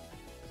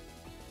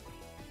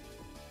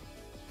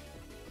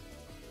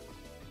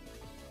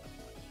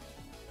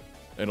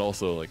 And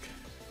also, like,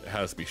 it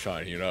has to be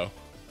shiny, you know.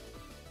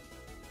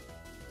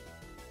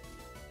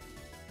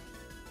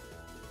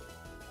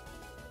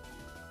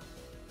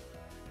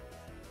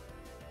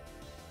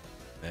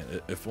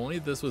 If only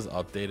this was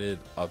updated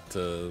up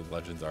to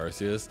Legends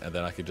Arceus, and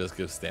then I could just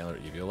give Stantler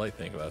Eviolite.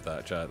 Think about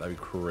that, chat. That'd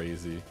be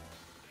crazy.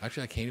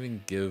 Actually, I can't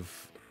even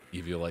give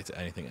Eviolite to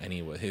anything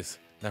anyways.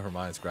 Never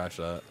mind, scratch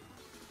that.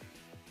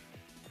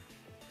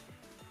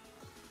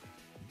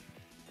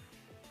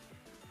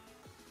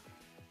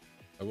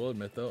 I will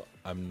admit though,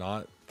 I'm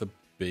not the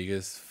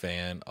biggest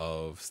fan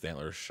of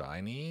Stantler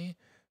Shiny.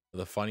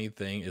 The funny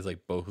thing is,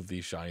 like, both of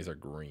these shinies are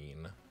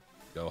green.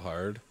 Go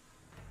hard.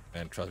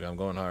 And trust me, I'm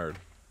going hard.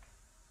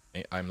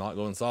 I'm not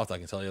going soft, I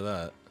can tell you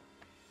that.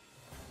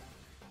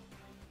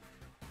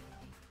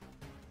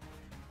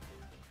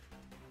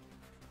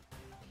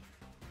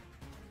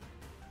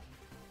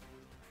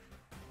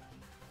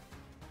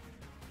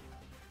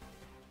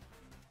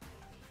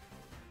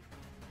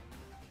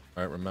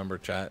 All right, remember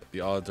chat,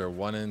 the odds are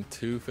 1 in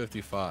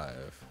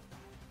 255.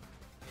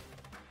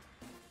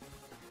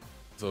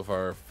 So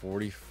far,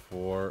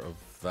 44 of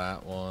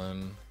that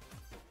one,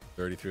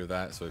 33 of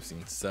that, so I've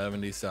seen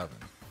 77.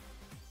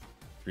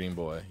 Green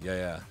boy,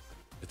 yeah.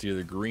 It's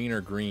either green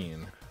or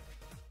green.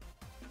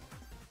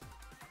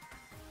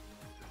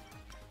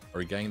 Are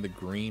we getting the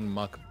green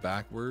muck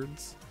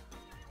backwards?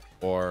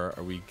 Or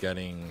are we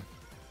getting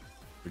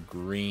the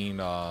green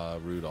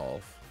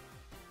Rudolph?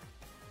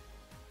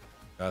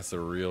 That's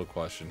the real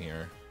question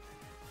here.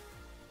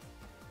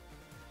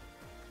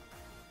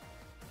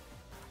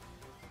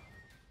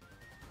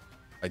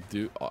 I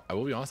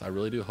will be honest, I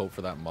really do hope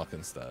for that muck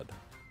instead.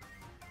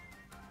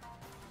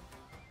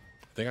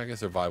 I think I can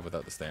survive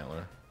without the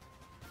Stantler.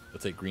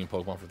 Let's take green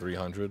Pokemon for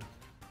 300.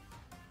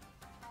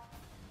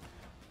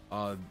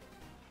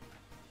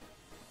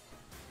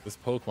 This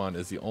Pokemon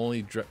is the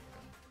only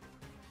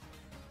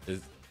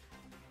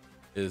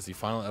is the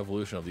final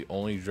evolution of the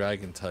only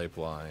dragon type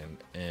line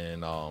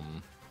in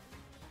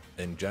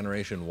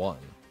Generation 1.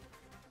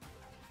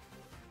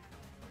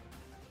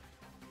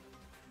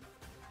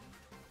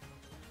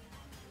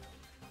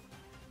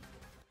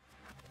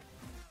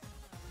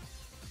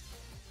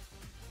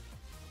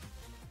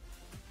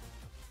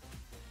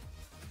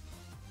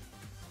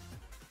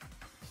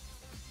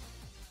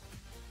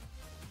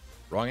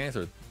 Wrong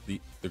answer. The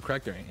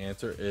correct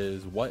answer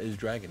is, what is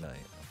Dragonite?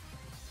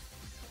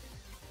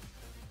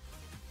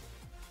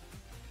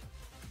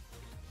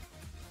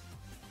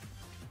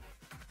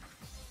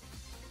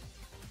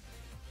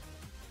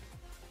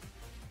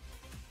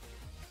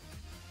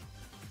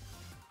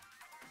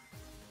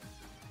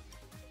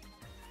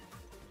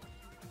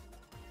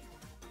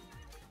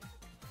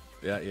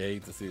 Yeah, you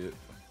hate to see it.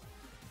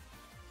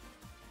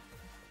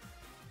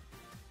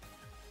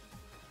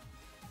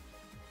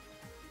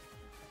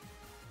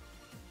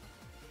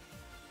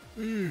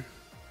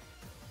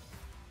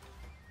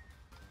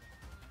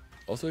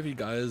 Also, if you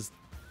guys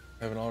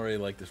haven't already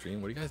liked the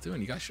stream, what are you guys doing?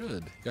 You guys should.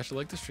 You guys should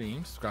like the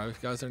stream. Subscribe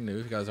if you guys are new.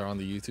 If you guys are on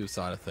the YouTube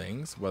side of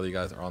things, whether you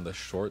guys are on the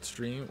short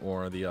stream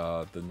or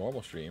the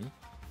normal stream,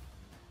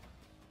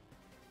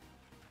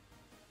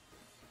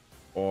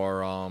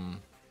 or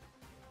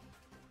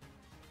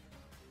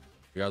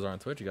if you guys are on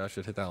Twitch, you guys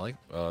should hit that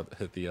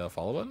hit the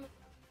follow button.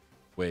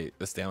 Wait,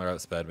 the Stantler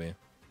outsped me.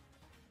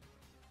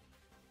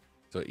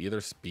 So either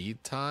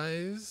speed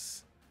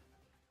ties.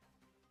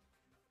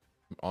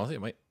 Honestly,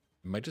 it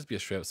might just be a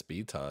straight up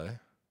speed tie.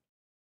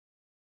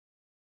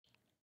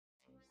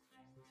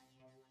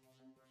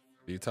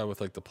 Speed tie with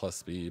like the plus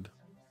speed.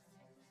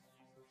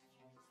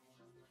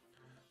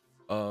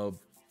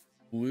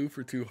 Blue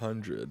for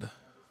 200.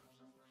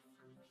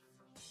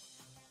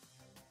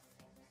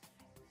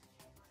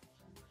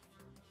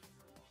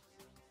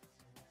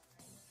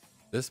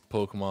 This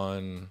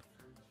Pokemon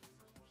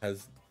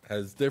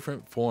has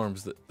different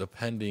forms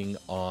depending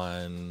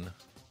on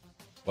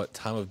what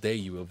time of day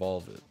you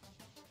evolve it.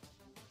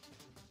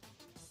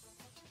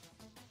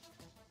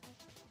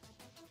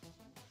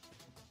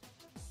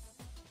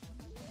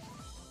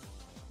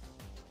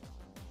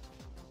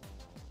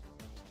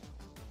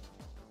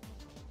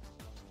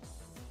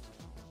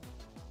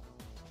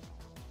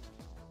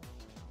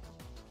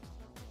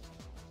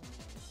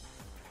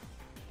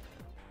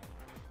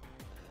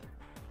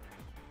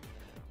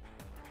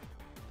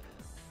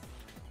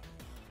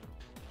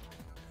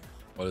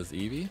 What is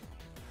Eevee?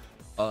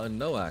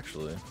 No,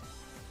 actually.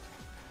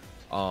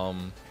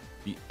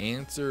 The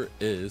answer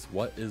is,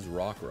 what is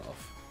Rockruff?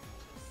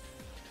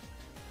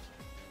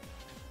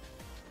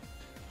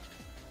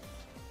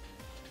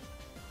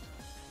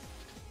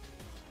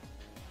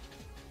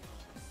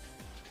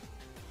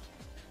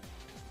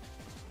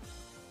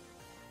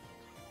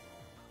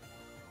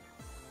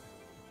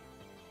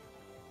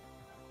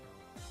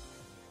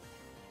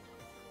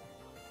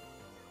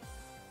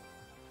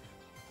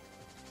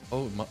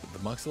 Oh, the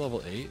Muck's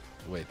level 8?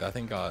 Wait, that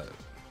thing got... It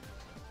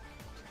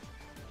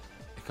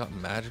got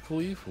Magical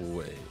Leaf?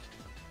 Wait,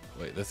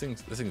 this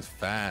thing's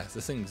fast.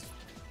 This thing's...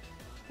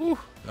 Whew,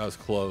 that was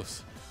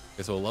close.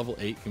 Okay, so a level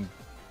 8 can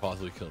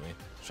possibly kill me.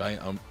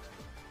 Giant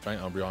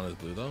Umbreon is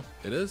blue, though?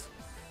 It is?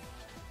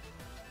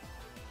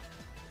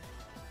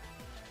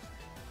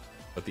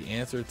 But the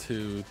answer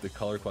to the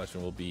color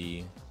question will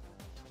be...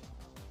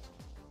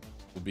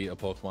 would be a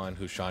Pokemon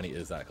whose shiny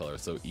is that color.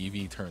 So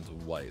EV turns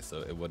white,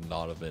 so it would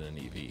not have been an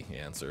EV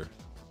answer.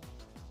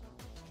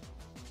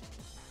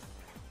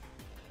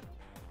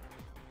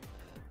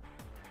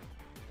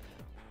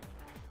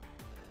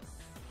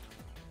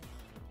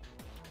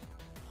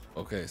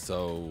 Okay,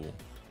 so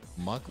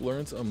Muck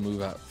learns a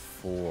move at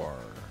 4.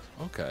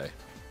 Okay,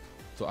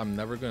 so I'm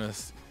never gonna.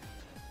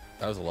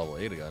 That was a level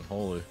 8 again.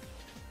 Holy.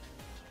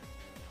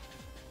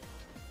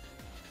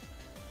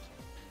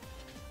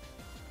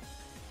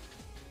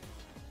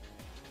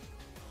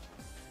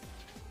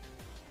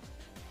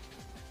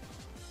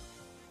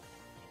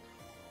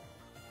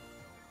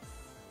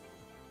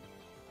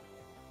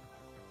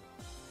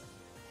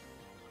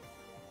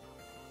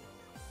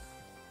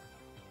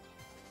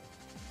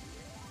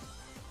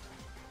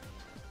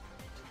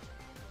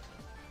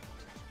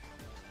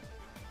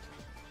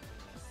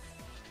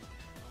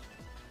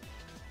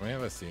 What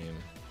have I seen?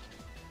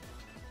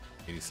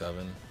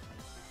 87,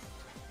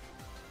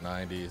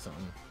 90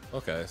 something.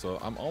 Okay, so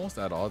I'm almost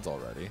at odds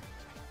already.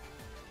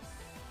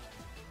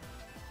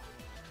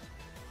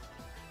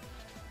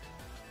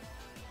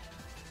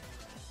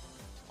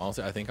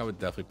 Honestly, I think I would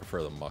definitely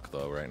prefer the Muck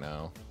though right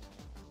now.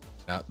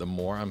 Now, the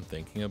more I'm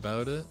thinking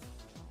about it,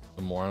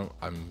 the more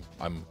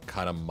I'm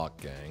kind of Muck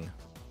gang,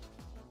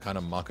 kind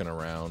of mucking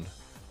around.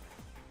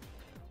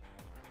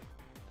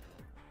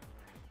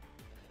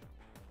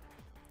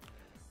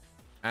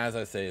 As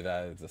I say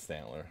that, it's a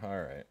Stantler. All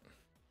right.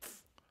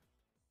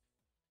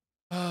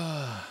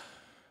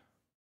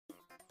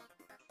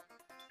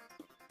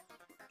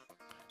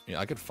 Yeah,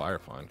 I could Fire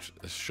Punch.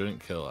 This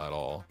shouldn't kill at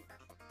all.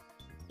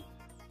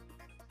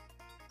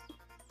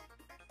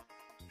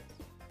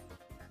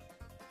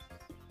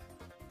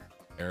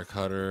 Air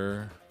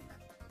Cutter.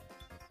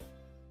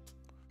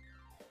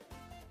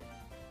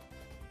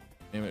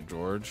 Name it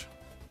George.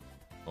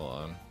 Hold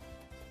on.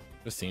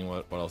 Just seeing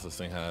what else this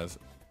thing has.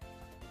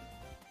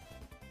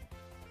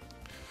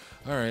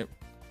 All right.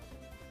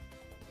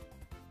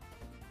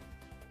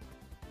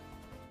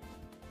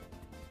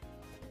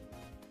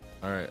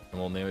 All right, and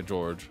we'll name it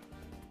George.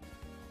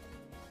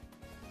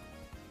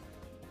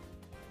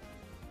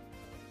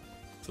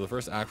 So the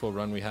first actual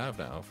run we have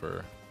now for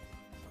a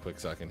quick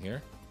second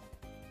here.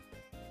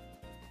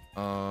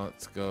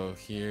 Let's go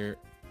here.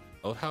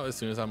 I love how as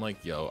soon as I'm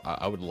like, yo,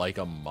 I would like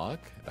a Muck,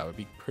 that would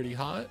be pretty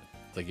hot.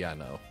 It's like, yeah,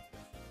 no.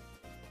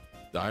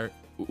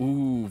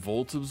 Ooh,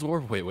 Volt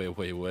Absorb?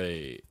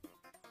 Wait.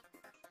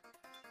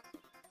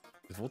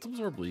 Is Volt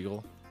Absorb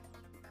legal?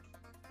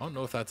 I don't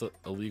know if that's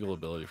a legal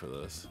ability for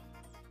this.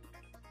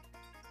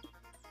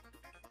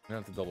 I'm gonna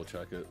have to double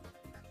check it.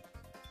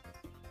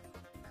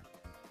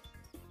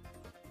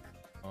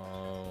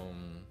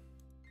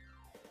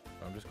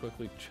 I'm just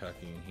quickly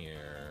checking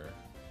here.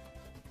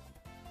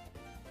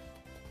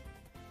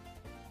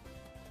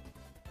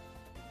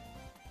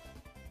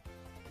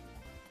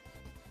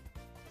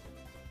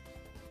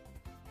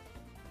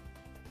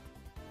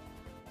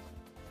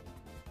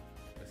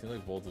 It seems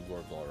like Volt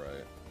Absorb's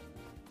alright.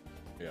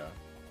 Yeah.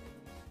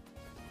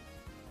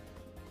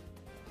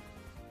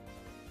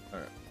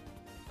 Alright.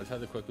 I just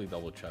had to quickly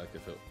double check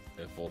if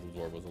Volt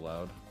Absorb was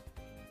allowed.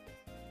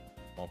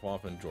 Womp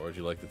Womp and George,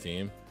 you like the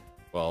team?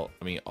 Well,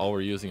 I mean, all we're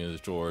using is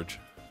George.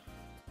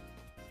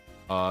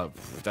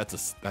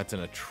 That's an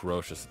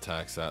atrocious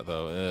attack stat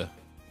though. Eh.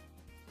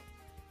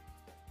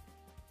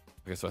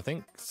 Okay, so I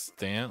think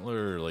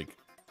Stantler like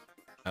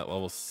at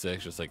level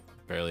 6 just like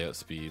barely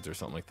outspeeds or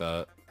something like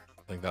that.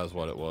 I think that was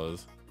what it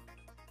was.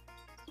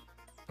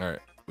 All right,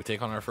 we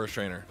take on our first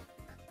trainer.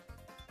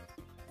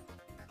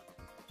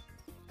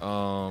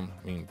 I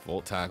mean,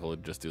 Volt Tackle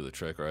would just do the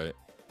trick, right?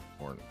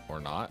 Or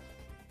not?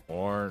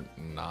 Or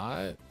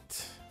not?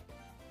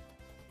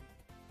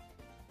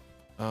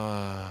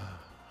 How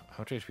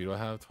much HP do I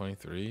have?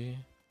 23? I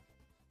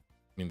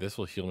mean, this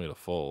will heal me to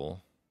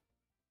full.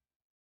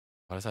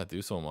 Why does that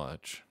do so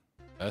much?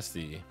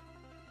 SD.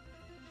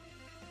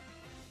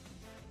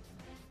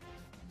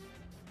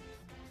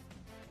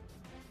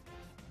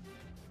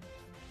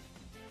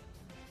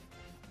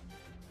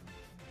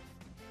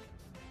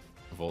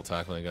 Volt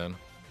Tackling again.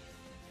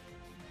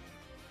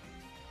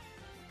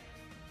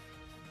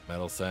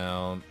 Metal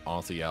Sound.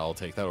 Honestly, yeah, I'll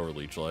take that over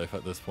Leech Life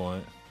at this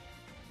point.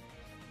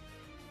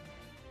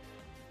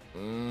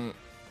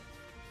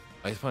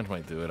 Ice Punch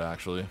might do it,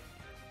 actually.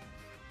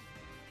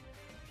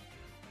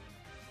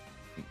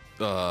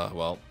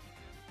 Well,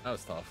 that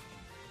was tough.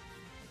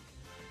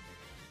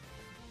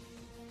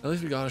 At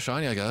least we got a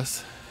shiny, I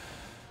guess.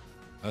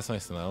 That's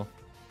nice to know.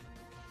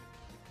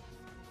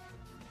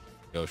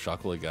 Go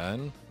Shuckle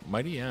again.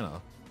 Mighty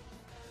Anna.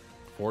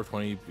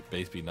 420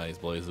 base speed, nice,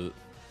 blaze it.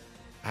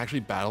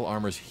 Actually, battle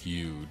armor's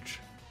huge.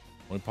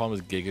 Only problem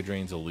is Giga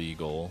Drain's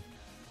illegal.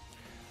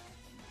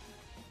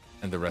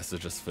 And the rest is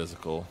just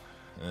physical.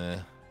 Eh.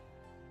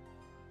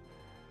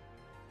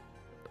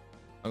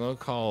 I'm gonna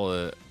call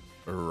it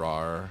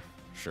Rar,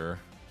 sure.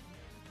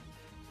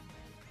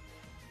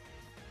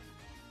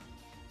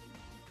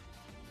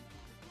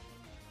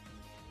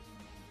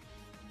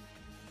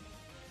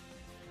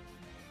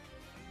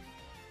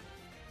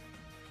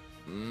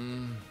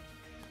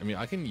 I mean,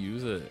 I can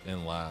use it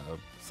in lab,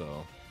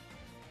 so.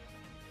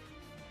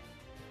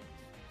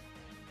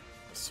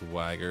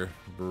 Swagger,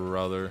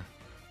 brother.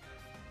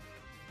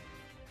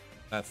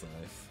 That's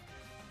nice.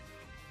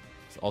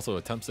 It's also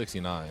a temp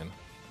 69.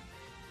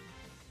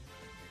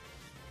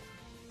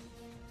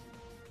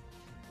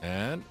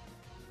 And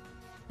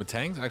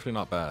Matang's actually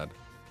not bad.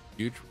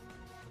 Huge.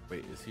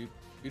 Wait, is huge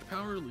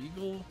power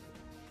legal?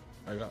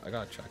 I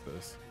gotta check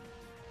this.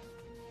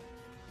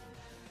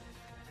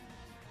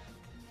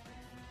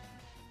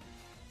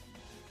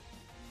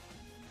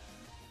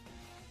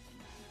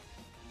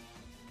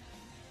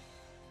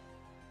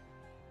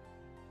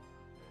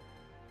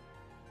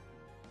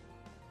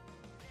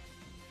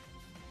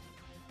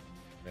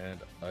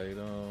 And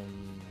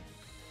items,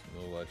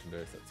 no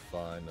legendaries, that's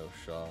fine, no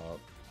shop.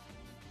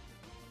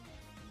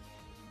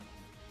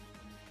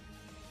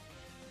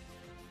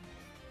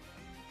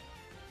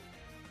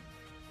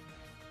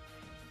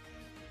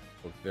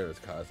 Look, there's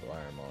Kaizo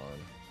IronMON.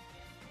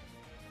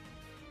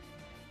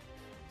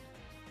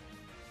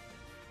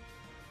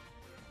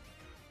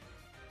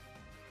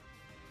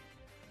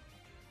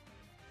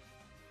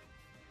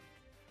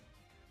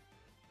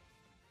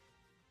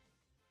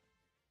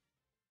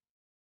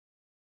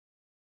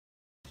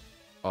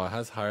 Oh, it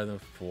has higher than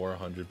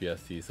 400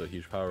 BST, so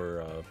huge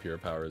power, pure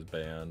power is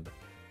banned.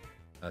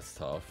 That's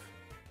tough.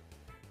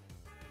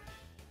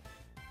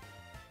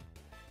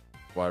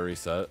 Why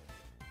reset?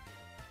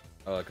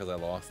 Because I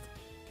lost.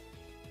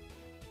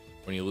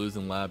 When you lose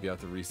in lab, you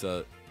have to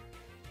reset.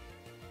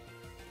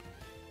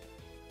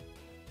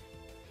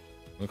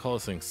 I'm gonna call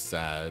this thing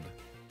sad,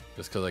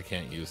 just because I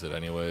can't use it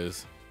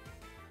anyways.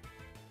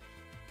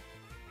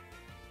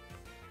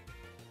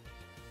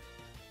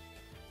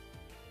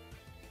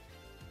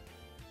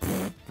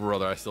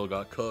 Brother, I still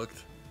got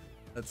cooked.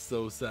 That's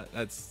so sad.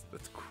 That's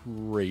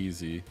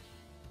crazy.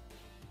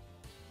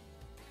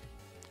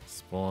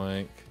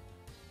 Spoink.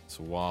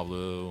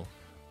 Swablu.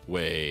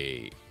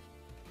 Wait.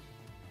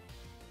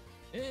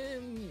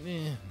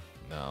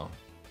 No.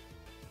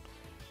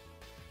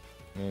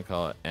 I'm gonna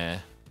call it eh.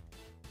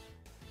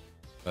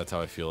 That's how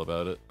I feel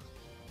about it.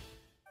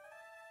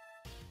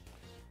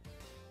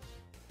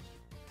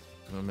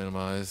 Gonna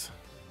minimize.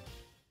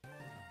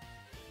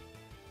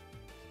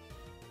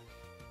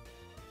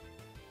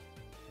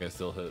 I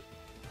still hit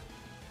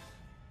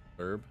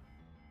herb.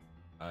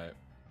 Alright.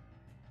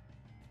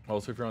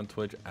 Also, if you're on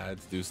Twitch,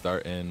 ads do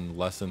start in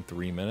less than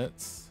 3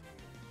 minutes.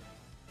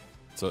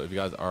 So if you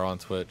guys are on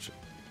Twitch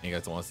and you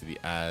guys don't want to see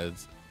the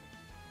ads,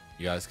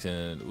 you guys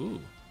can.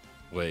 Ooh,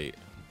 wait.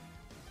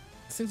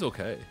 This thing's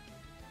okay.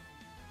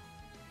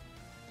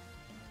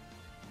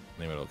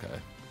 Name it okay.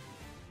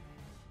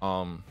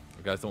 If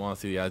you guys don't want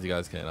to see the ads, you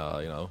guys can,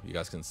 you know, you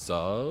guys can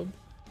sub.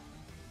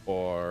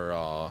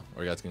 Or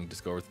you guys can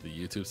just go over to the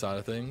YouTube side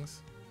of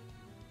things.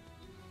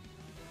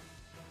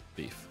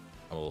 Thief.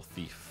 I'm a little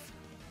thief.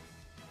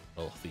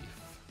 A little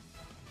thief.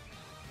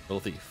 Little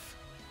thief.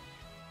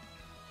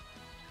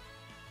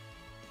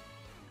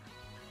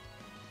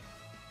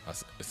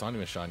 It's not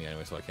even shiny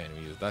anyway, so I can't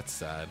even use it. That's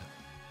sad.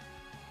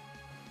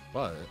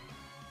 But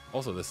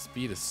also the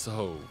speed is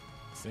so.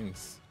 This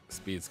thing's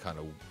speed's kind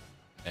of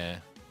eh.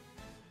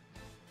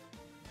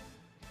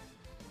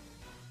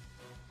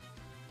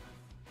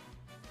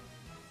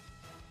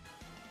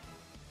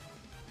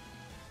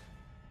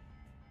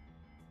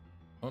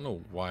 I don't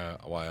know why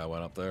I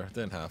went up there.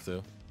 Didn't have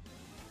to.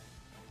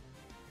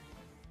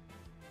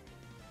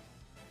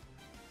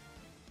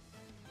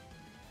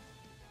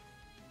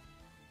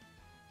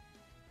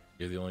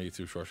 You're the only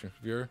YouTube short stream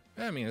viewer?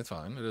 Yeah, I mean, it's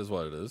fine. It is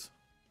what it is.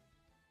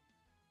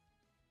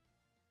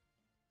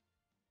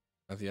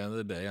 At the end of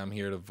the day, I'm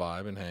here to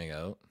vibe and hang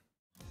out.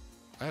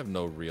 I have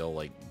no real,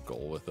 like,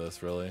 goal with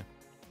this, really.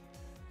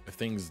 If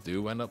things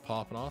do end up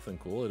popping off, then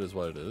cool. It is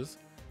what it is.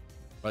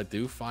 But I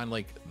do find,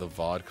 like, the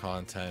VOD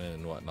content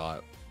and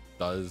whatnot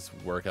does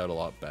work out a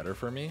lot better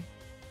for me.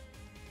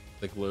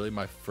 Like, literally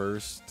my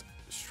first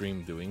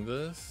stream doing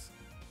this,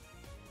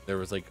 there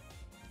was like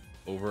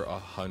over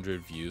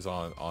 100 views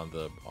on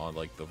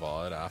like the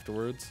VOD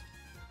afterwards.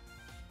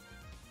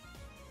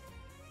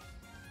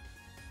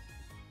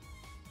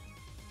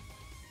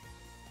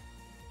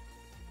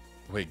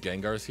 Wait,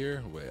 Gengar's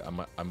here? Wait,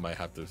 I might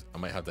have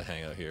to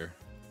hang out here.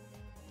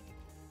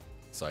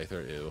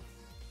 Scyther, ew.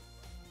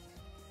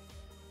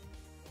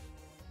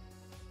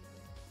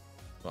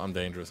 I'm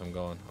dangerous. I'm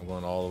going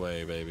all the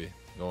way, baby.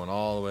 Going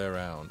all the way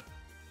around.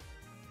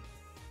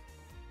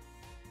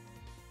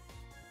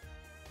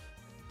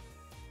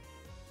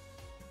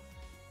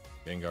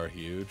 Gengar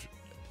huge.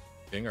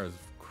 Gengar is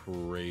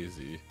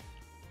crazy.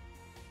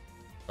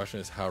 Question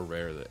is how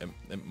rare that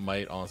it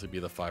might honestly be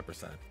the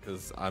 5%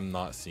 because I'm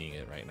not seeing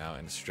it right now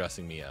and it's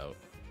stressing me out.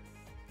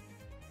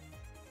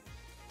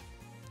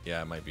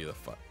 Yeah, it might be the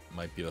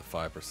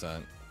 5%.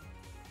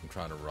 I'm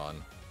trying to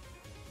run.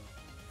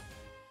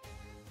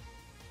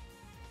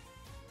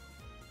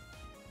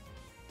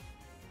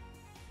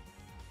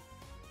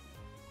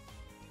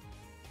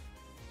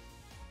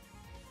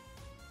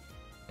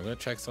 I'm gonna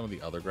check some of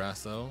the other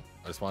grass though.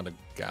 I just wanted to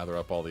gather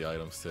up all the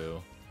items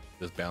too.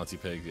 This bouncy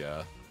pig,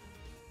 yeah.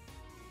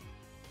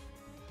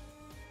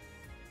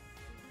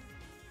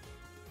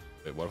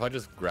 Wait, what if I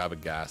just grab a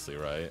Ghastly,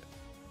 right?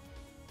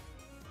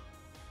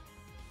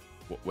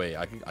 Wait,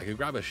 I could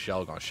grab a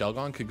Shelgon.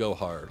 Shelgon could go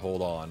hard.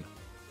 Hold on.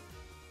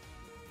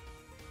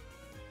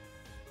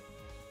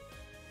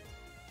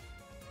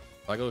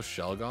 If I go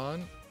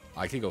Shelgon,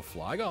 I could go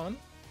Flygon.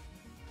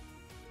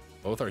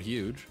 Both are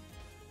huge.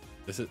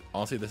 This is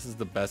honestly, this is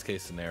the best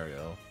case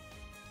scenario.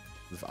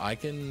 If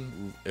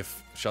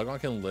Shelgon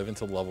can live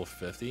until level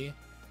 50,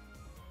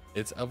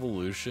 its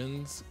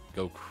evolutions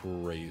go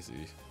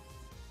crazy.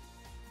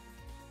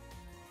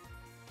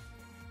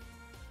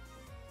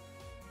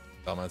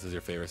 Belmont is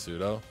your favorite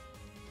pseudo?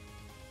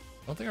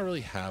 I don't think I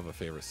really have a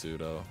favorite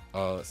pseudo.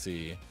 Let's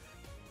see.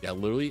 Yeah,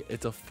 literally,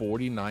 it's a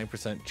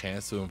 49%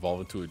 chance to evolve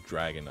into a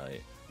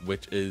Dragonite,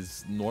 which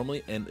is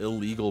normally an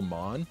illegal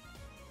mon,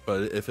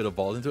 but if it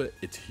evolves into it,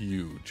 it's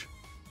huge.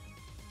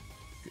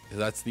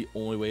 That's the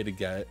only way to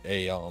get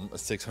a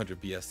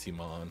 600 BST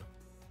mon.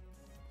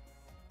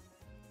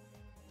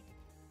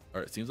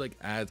 Alright, it seems like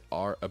ads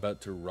are about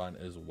to run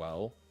as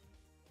well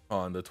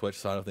on the Twitch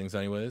side of things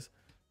anyways.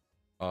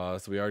 So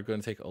we are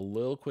going to take a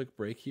little quick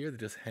break here to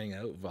just hang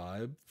out,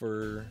 vibe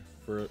for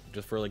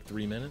like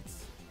 3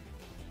 minutes.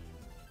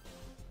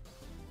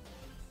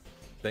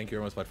 Thank you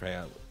very much for hanging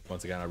out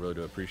once again. I really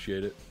do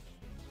appreciate it.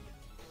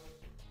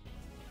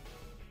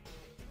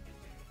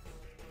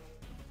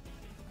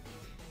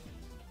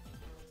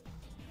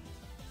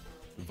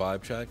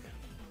 Vibe check.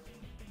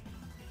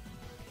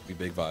 Be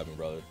big vibing,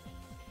 brother.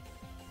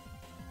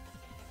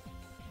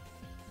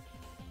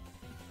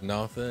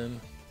 Nothing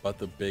but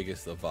the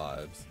biggest of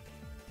vibes.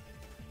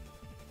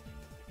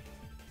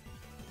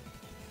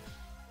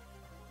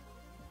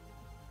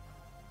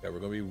 Yeah, we're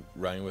gonna be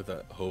running with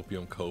that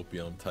hopium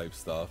copium type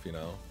stuff, you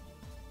know.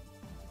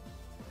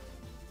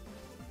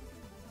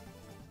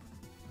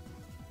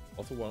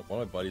 Also, one of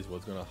my buddies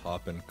was gonna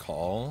hop and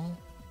call.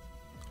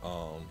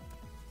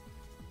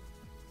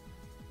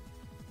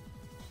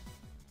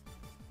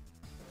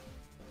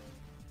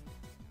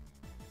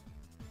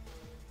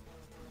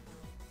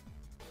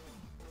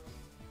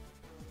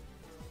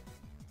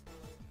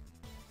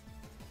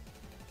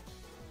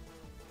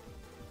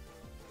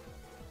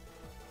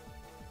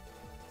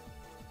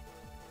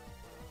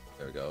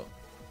 There we go.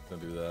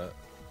 Gonna do that.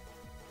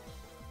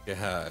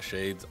 Yeah,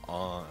 shades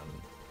on.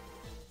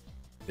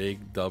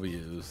 Big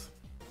W's.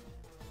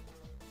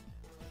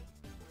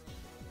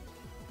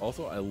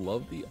 Also, I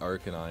love the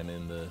Arcanine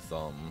in this.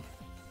 The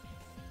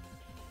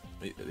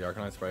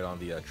Arcanine sprite on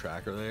the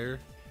tracker there.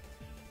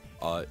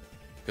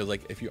 Because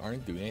like if you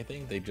aren't doing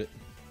anything,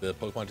 the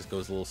Pokemon just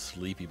goes little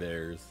sleepy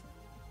bears.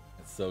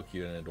 It's so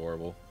cute and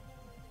adorable.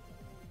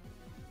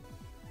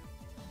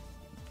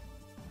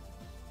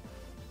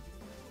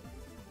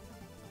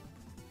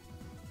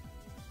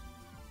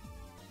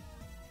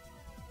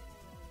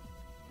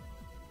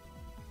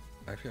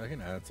 Actually, I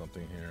can add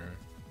something here.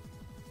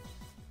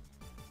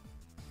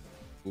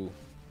 Ooh.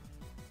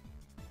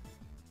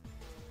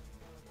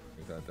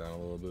 Take that down a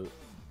little bit.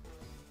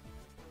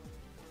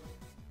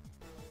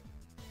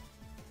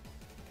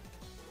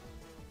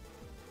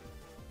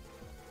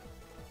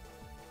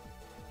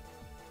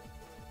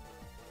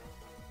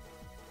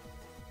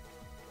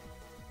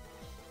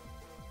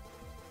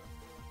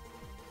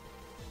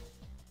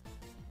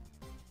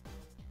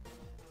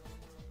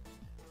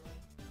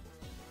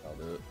 I'll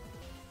do it.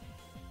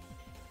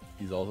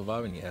 He's also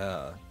vibing,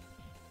 yeah.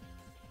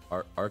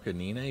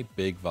 Arcanine,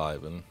 big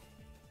vibing.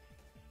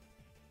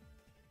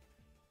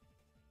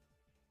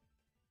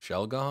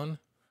 Shelgon,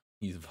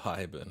 he's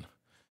vibing.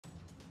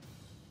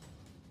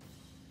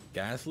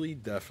 Ghastly,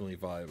 definitely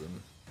vibing.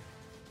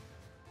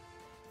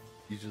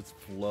 He's just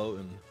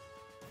floating.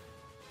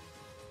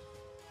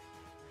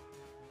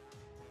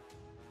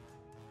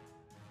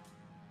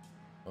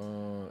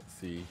 Let's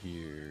see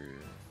here.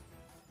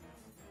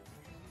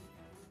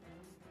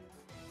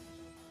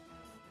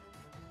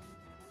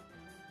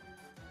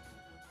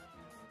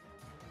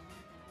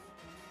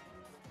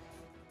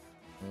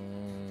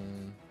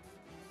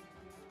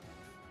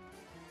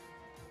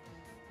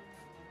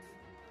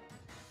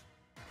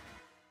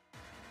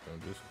 I'm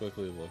just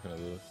quickly looking at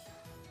this.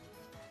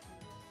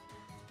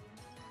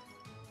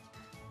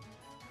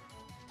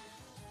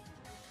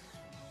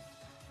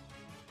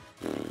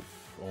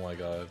 Oh my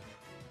god.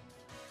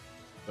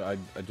 I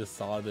just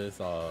saw this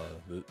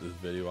this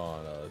video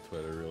on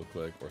Twitter real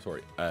quick, or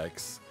sorry,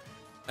 X,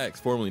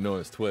 formerly known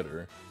as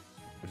Twitter,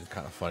 which is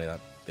kind of funny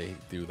that they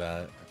do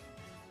that.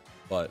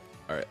 But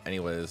all right,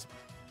 anyways,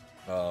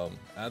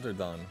 ads are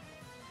done.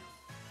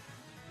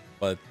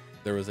 But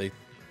there was I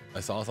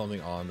saw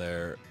something on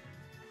there.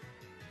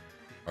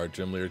 Our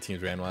gym leader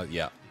teams randomized.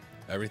 Yeah,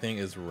 everything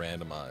is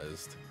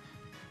randomized.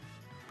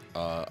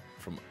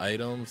 From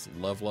items,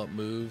 level up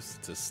moves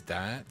to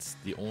stats.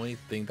 The only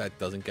thing that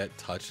doesn't get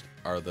touched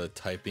are the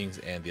typings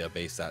and the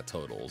base stat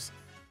totals.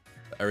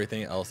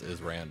 Everything else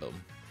is random.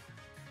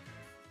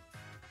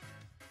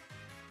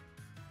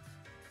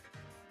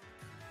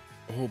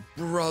 Oh,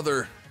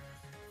 brother.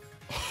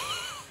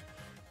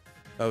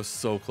 That was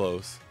so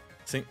close.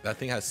 That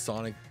thing has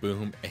Sonic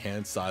Boom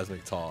and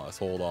Seismic Toss.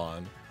 Hold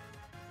on.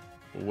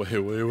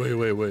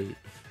 Wait.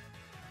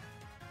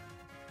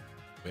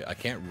 Wait, I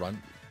can't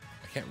run.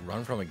 I can't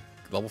run from a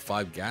level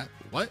 5 gat.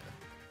 What?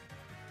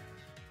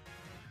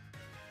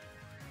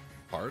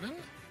 Pardon?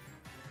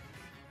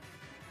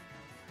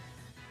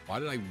 Why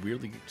did I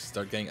weirdly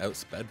start getting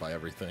outsped by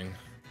everything?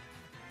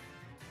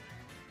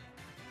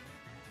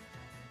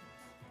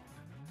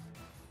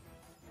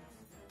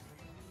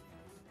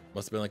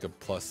 Must have been like a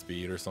plus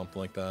speed or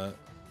something like that.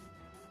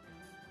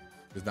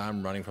 Because now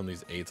I'm running from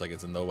these 8s like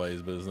it's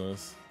nobody's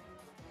business.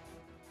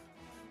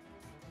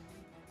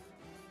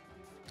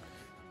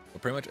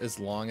 But pretty much as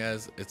long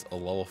as it's a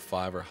level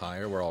 5 or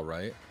higher, we're all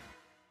right.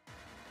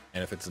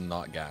 And if it's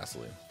not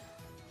ghastly.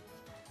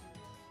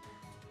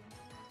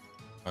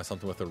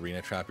 Something with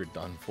Arena Trap, you're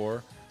done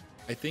for.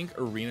 I think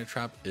Arena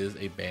Trap is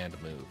a banned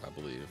move, I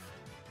believe.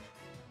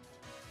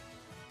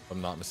 If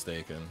I'm not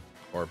mistaken.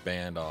 Or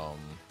banned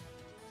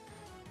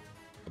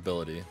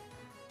ability.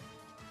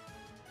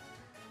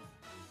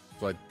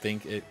 So I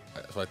think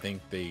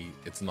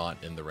it's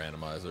not in the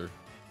randomizer.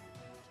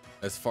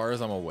 As far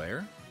as I'm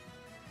aware.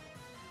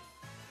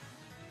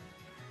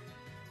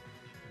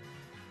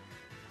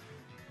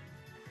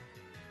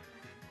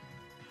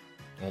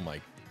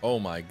 Oh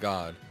my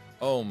god.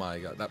 Oh my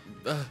god.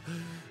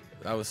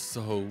 That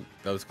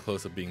was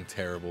close to being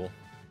terrible.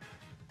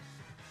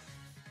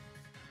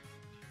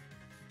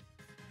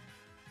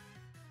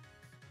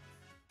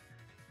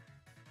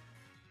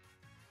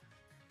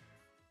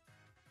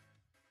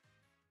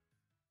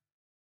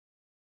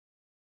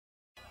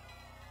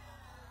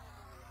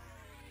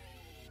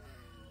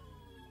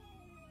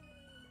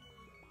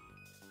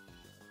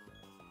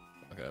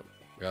 Okay,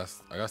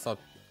 I gotta stop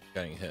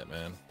getting hit,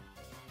 man.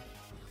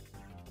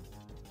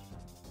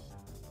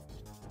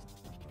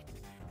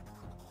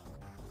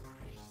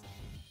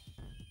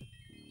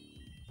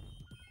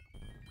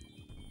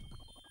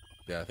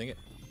 Yeah, I think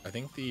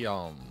the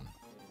what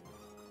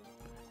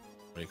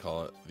do you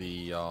call it?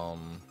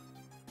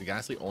 The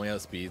ghastly only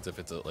has speeds if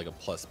it's like a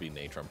plus speed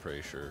nature, I'm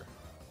pretty sure.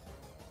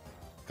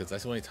 Because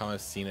that's the only time I've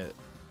seen it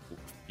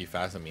be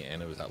faster than me,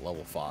 and it was at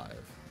level 5.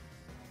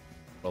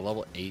 But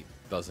level 8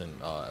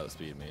 doesn't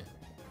outspeed me.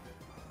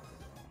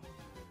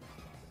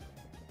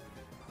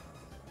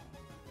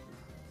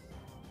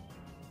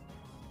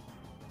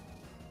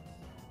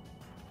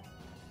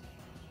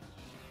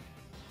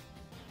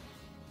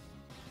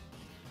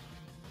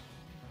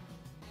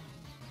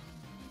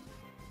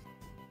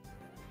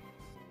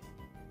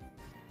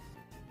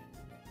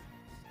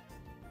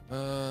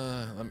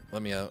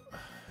 Let me out.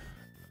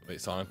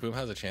 Wait, Sonic Boom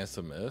has a chance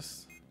to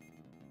miss?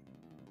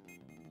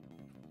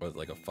 Was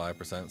like a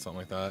 5%, something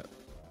like that?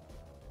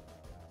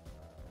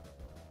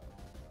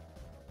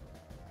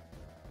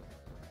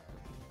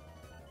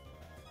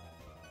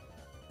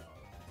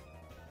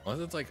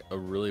 Unless it's like a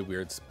really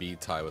weird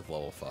speed tie with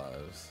level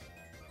 5s.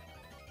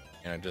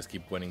 And I just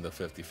keep winning the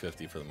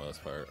 50-50 for the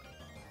most part.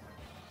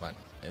 Fine.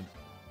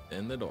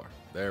 In the door.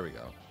 There we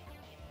go.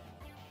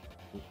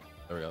 Ooh,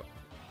 there we go.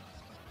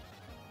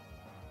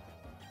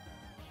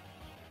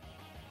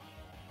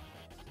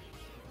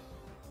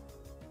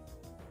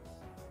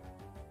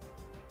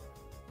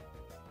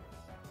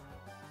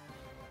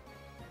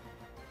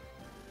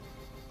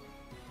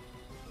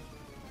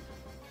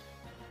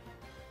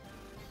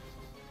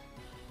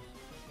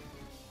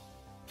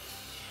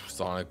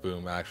 Sonic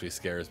Boom actually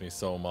scares me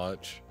so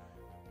much.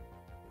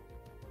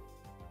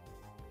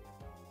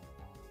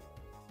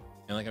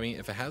 And like, I mean,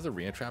 if it has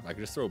Arena Trap, I could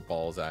just throw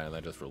balls at it and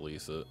then just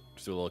release it.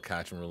 Just do a little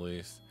catch and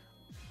release.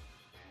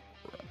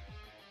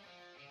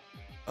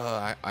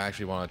 I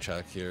actually want to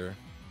check here.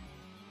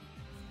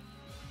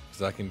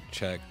 Because I can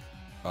check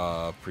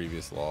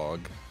previous log.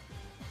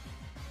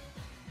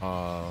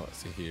 Let's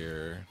see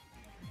here.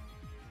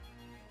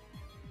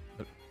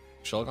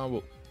 Shelgon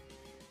will...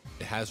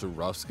 It has a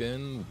rough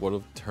skin, would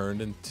have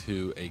turned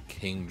into a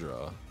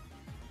Kingdra.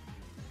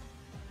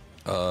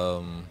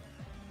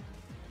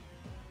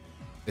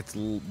 Its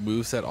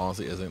moveset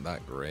honestly isn't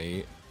that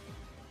great.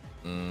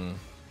 I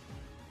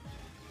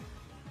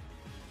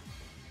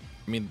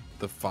mean,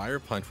 the Fire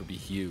Punch would be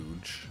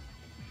huge.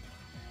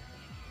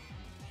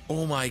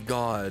 Oh my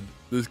god,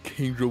 this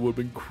Kingdra would have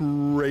been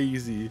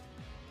crazy.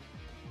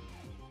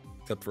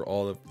 Except for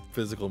all the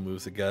physical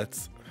moves it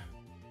gets.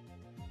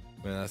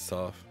 Man, that's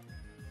tough.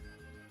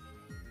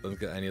 Doesn't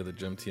get any of the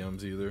gym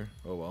TMs either.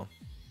 Oh well.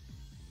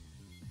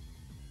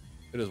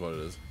 It is what it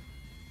is.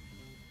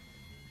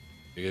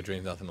 Giga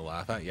Drain's nothing to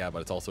laugh at. Yeah,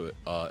 but it's also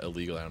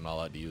illegal and I'm not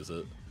allowed to use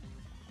it.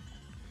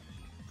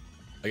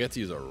 I get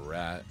to use a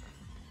rat.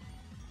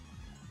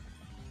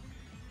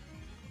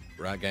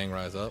 Rat gang,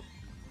 rise up.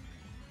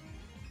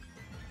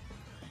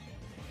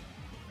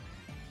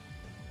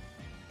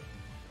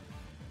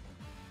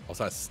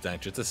 Also that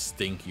stench. It's a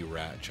stinky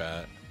rat,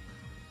 chat.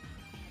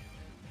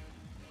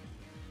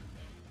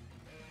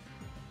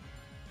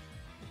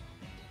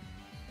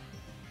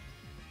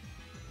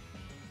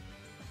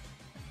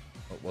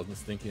 Wasn't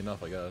stinky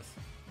enough, I guess.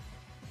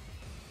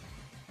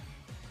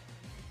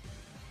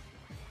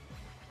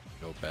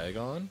 Go bag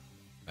on?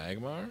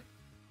 Magmar?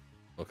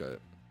 Okay.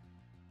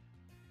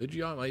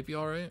 Pidgeot might be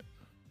alright.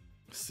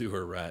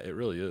 Sewer rat, it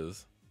really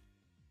is.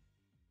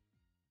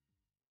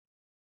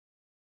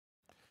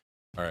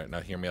 Alright,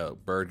 now hear me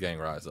out. Bird Gang,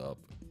 rise up.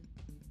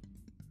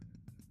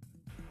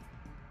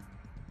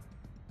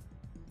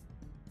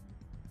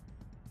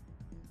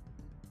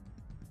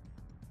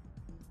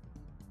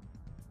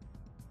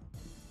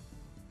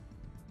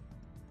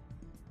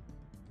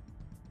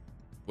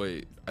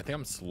 Wait, I think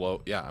I'm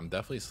slow. Yeah, I'm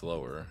definitely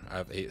slower. I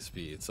have 8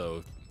 speed,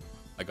 so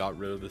I got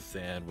rid of the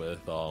sand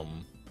with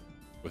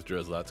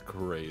Drizzle. That's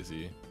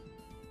crazy.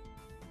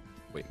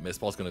 Wait,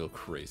 Mist Ball's gonna go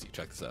crazy.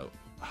 Check this out.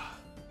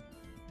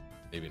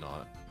 Maybe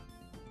not.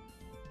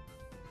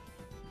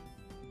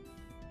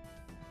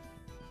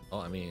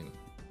 Well, I mean,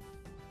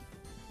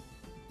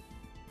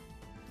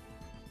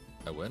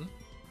 I win.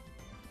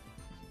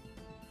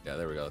 Yeah,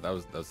 there we go. That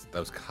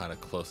was kind of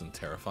close and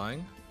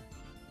terrifying.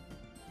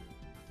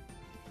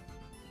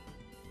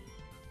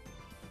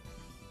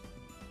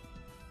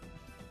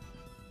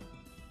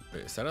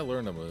 Wait, it said I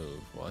learned a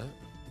move. What?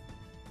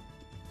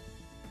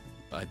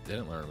 I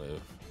didn't learn a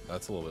move.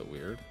 That's a little bit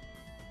weird.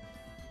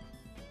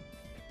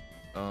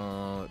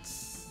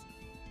 It's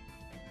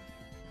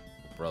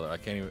brother. I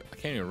can't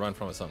even run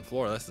from a sun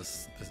floor. That's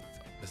this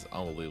is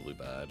unbelievably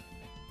bad.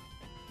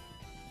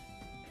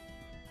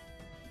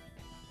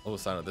 Oh,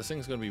 side note, this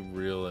thing's gonna be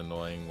real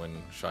annoying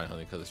when shine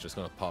hunting because it's just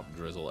gonna pop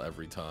Drizzle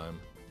every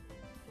time.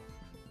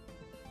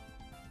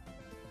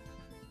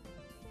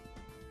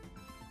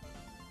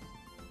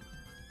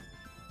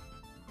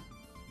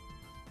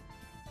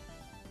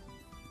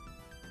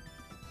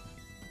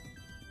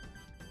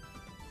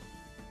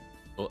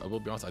 Well, I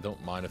will be honest, I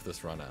don't mind if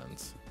this run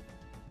ends.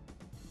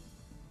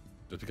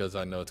 Just because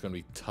I know it's gonna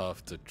be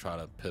tough to try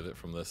to pivot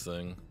from this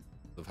thing,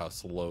 of how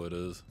slow it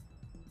is.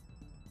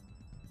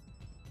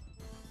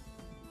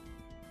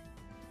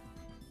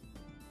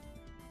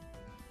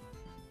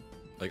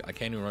 Like, I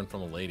can't even run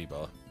from a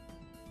ladybug.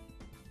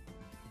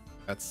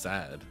 That's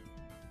sad.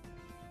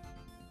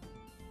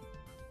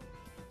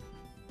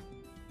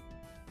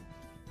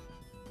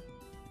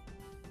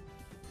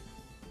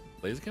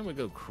 Blaziken would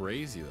go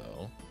crazy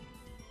though.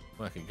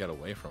 I could get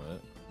away from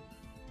it.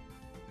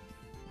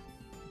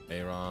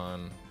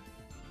 Aron.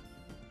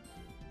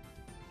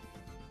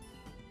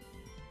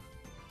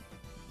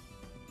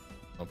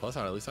 Well, plus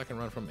at least I can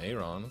run from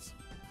Arons.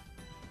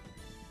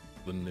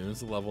 The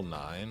Noon's level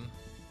 9,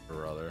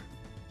 or other.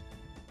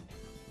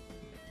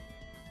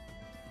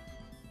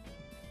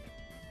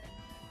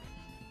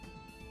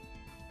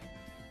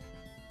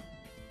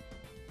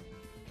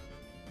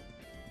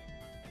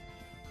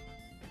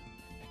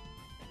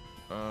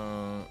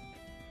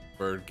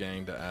 Bird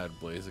Gang to add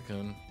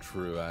Blaziken.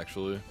 True,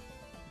 actually.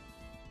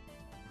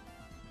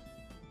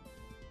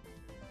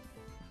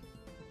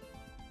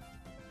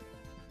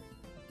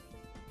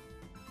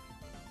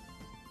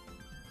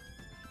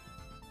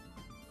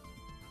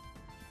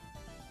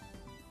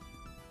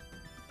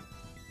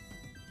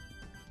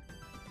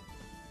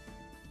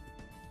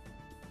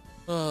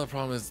 The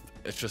problem is,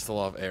 it's just a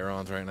lot of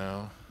Arons right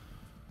now.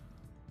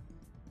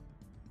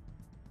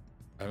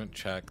 I haven't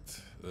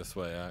checked this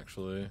way,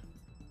 actually.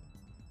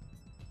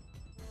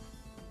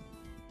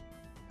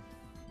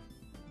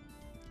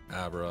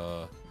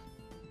 Abra.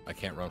 I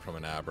can't run from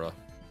an Abra.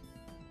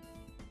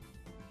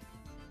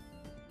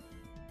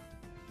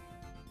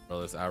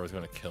 Bro, this Abra's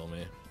gonna kill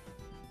me.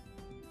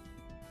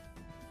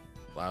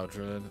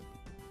 Loudred.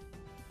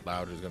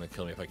 Loudred's gonna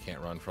kill me if I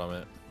can't run from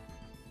it.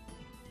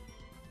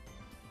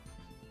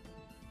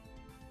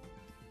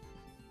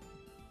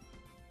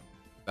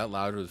 That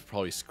Loudred is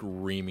probably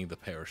screaming the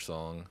Perish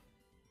song.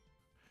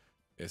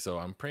 Okay, so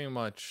I'm pretty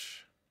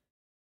much...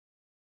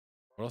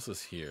 What else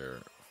is here?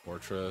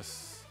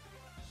 Fortress.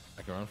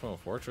 I can run from a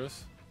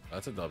fortress.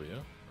 That's a W,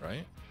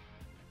 right?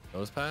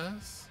 Nose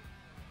pass.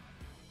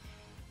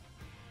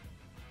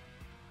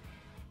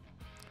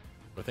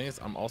 The thing is,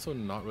 I'm also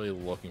not really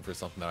looking for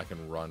something that I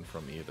can run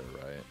from either,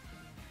 right?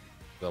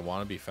 But I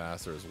want to be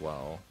faster as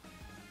well.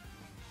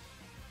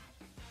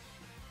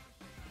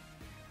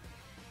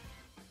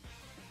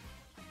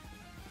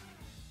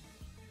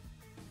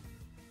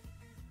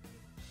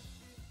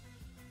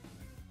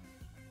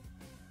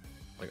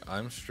 Like,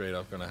 I'm straight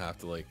up gonna have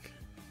to, like...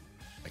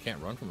 I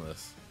can't run from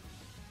this.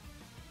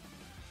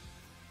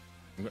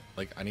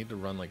 Like, I need to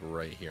run, like,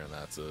 right here, and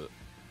that's it.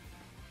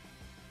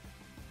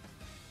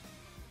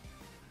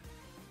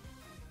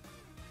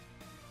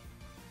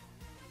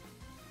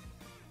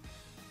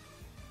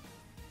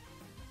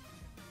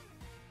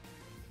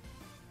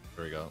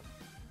 There we go.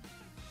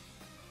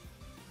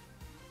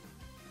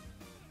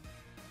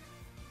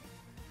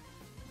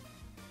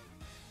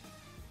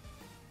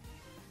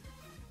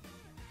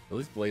 At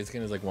least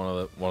Blaziken is, like, one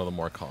of the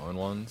more common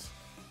ones.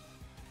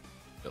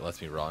 It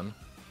lets me run.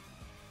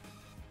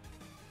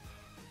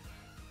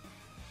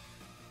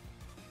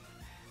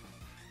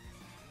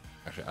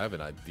 Actually, I have an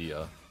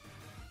idea.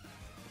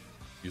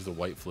 Use the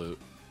White Flute.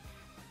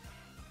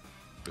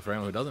 For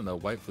anyone who doesn't know,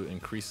 White Flute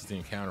increases the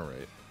encounter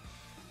rate.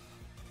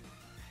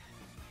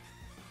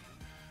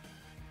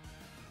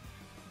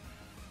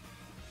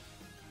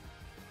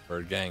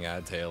 Bird Gang,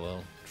 add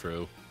Tailo.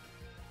 True.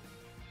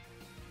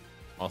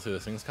 Honestly,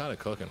 this thing's kind of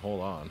cooking.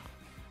 Hold on.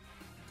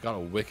 It's got a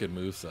wicked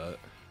moveset.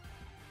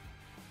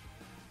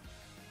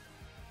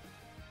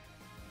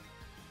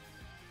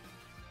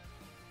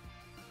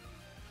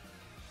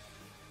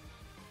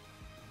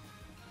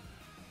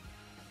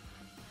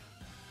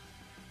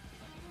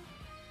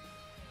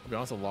 be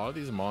honest, a lot of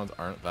these mons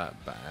aren't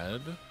that bad,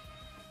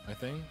 I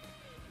think.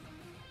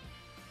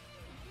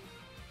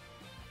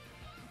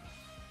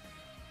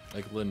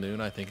 Like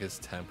Linoon, I think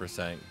is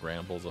 10%.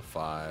 Gramble's a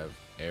 5.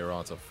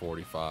 Aeron's a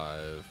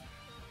 45.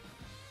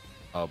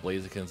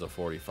 Blaziken's a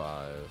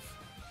 45.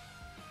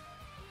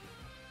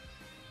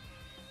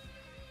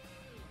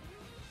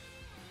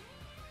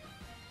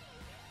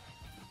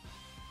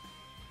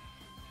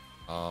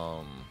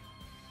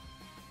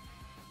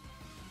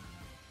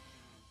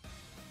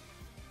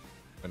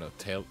 I know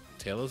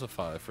Taylor's a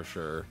 5 for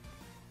sure.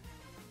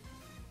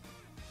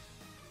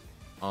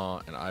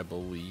 And I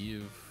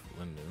believe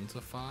Linoon's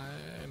a 5.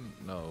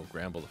 No,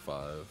 Gramble's a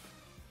 5.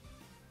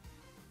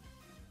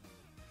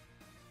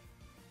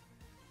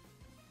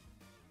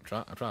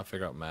 I'm trying to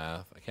figure out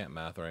math. I can't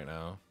math right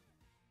now.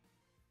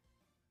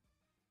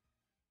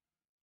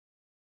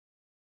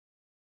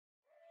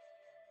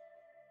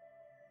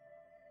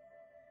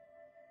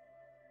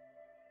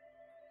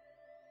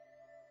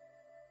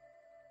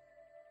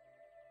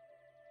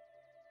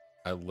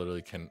 I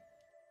literally can.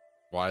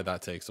 Why did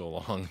that take so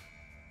long?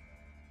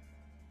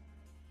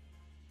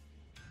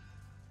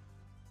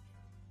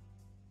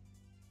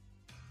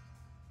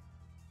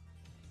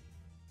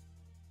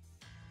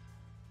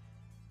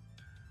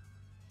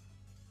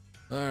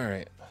 All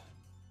right.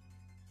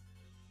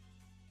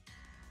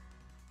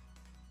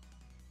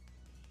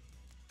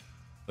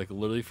 Like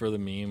literally for the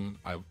meme,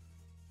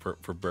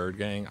 for Bird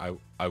Gang,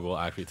 I will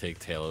actually take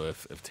Talo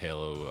if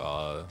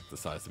Talo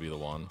decides to be the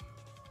one.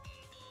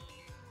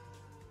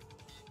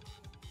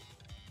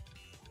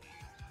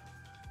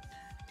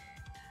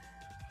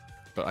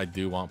 But I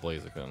do want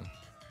Blaziken.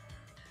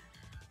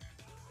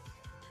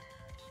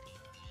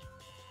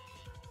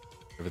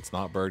 If it's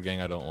not Bird Gang,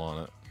 I don't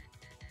want it.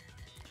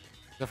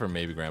 Except for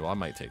maybe Gramble. I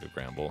might take a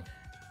Gramble.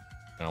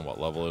 Depending on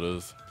what level it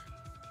is.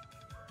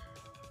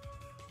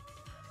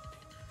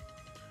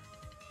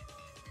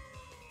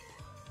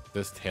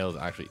 This tail is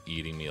actually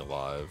eating me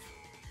alive.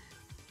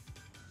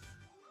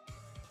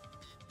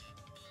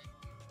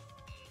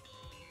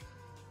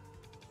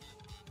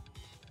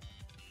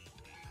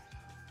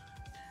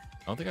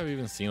 I don't think I've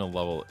even seen a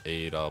level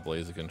 8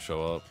 Blaziken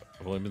show up.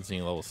 I've only been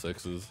seeing level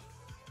 6s.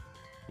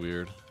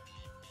 Weird.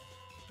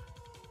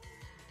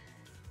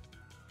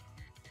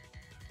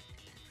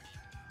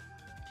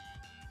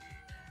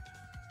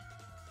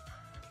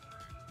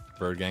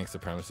 Bird Gang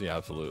Supremacy,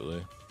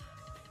 absolutely.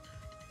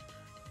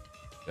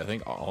 I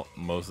think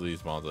most of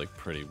these mods are like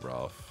pretty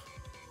rough.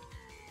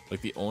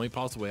 Like the only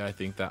possible way I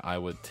think that I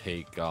would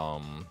take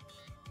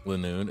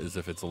Linoon is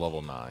if it's a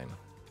level 9. I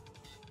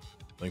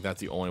think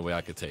that's the only way I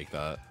could take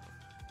that.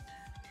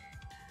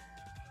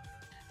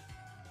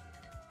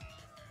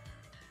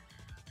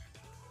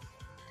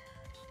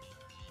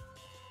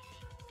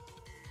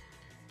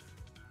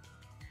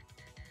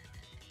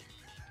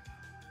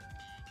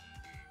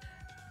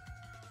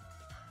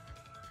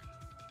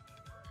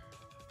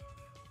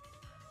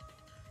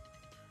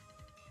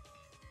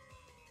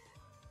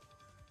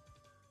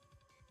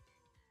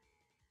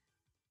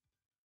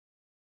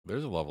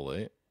 There's a level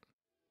 8.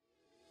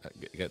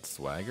 Get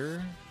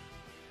Swagger.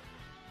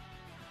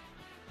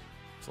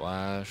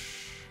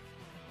 Slash.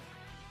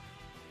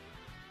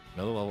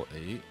 Another level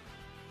 8.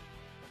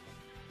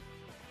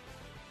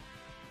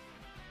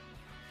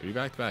 3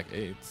 back-to-back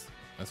 8s.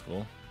 That's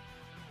cool.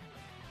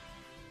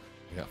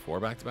 We got 4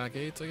 back-to-back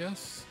 8s, I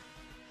guess.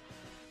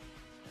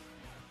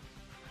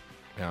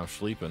 Yeah, I'm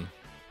sleeping.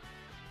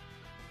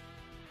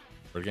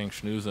 We're getting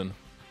schnoozing.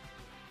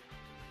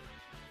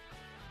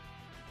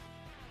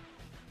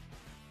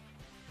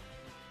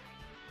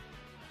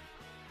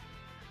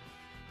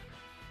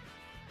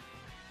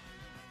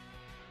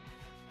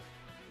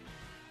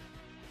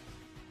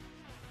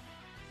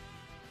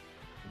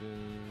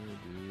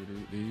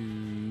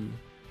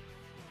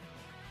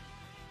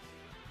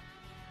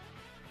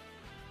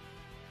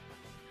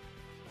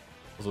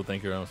 Also,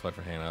 thank you very much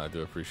for hanging out. I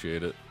do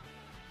appreciate it.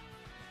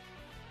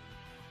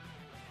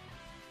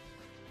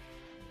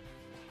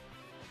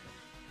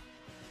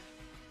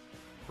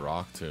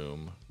 Rock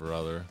Tomb,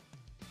 brother.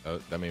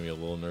 That made me a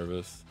little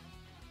nervous.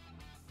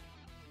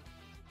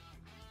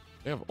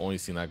 I think I've only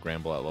seen that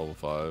Gramble at level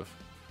 5.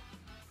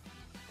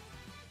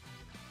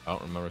 I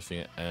don't remember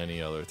seeing it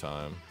any other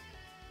time.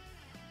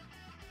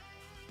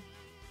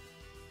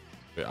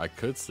 But I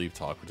could sleep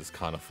talk, which is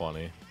kind of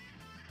funny.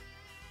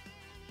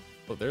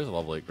 Oh, there's a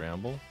level 8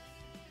 Gramble.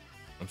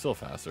 I'm still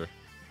faster.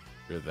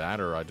 Either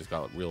that or I just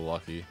got real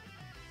lucky.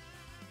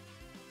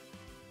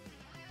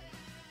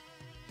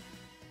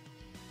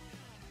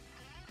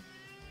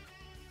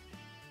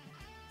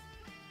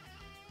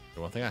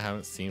 The one thing I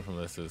haven't seen from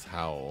this is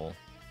Howl.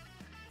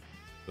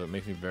 So it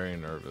makes me very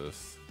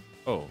nervous.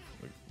 Oh,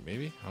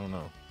 maybe? I don't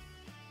know.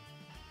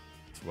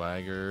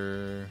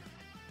 Swagger.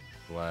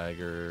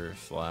 Swagger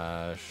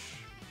slash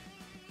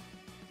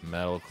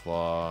Metal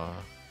Claw.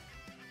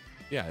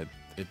 Yeah,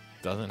 it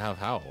doesn't have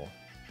Howl.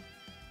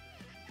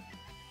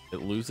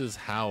 It loses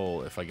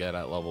Howl if I get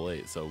at level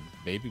 8, so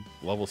maybe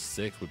level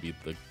 6 would be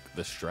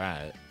the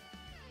strat.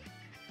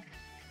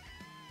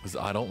 Because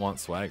I don't want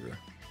Swagger.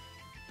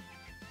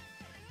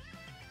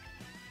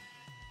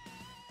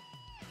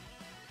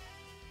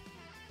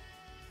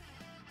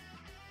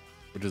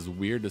 which is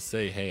weird to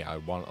say, hey, I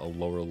want a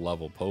lower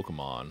level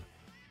Pokemon.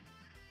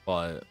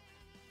 But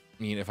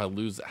I mean, if I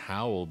lose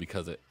Howl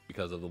because of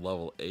the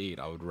level 8,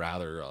 I would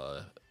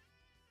rather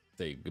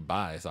say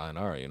goodbye,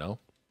 sayonara, you know?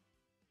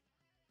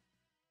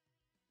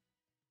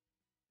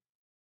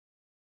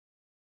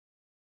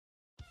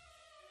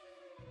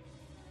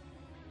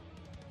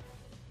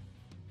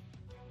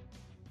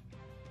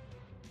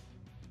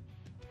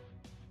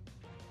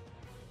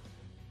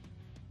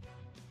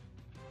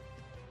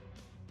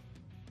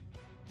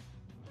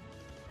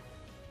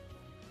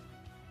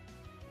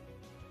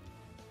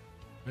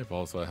 How many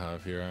balls do I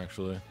have here,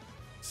 actually?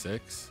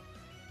 6?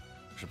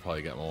 I should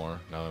probably get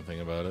more, now that I'm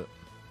thinking about it.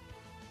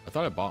 I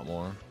thought I bought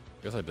more.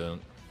 Guess I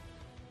didn't.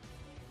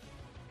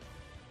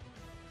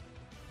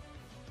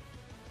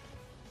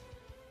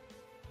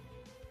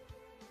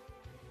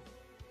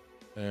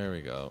 There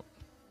we go.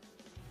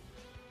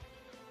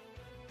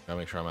 Gotta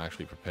make sure I'm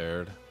actually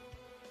prepared.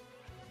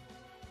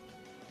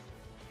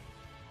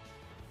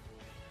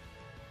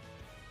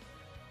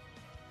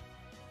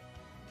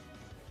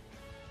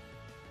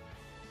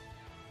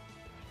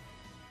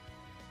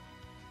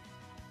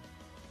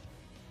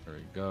 There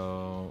we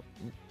go.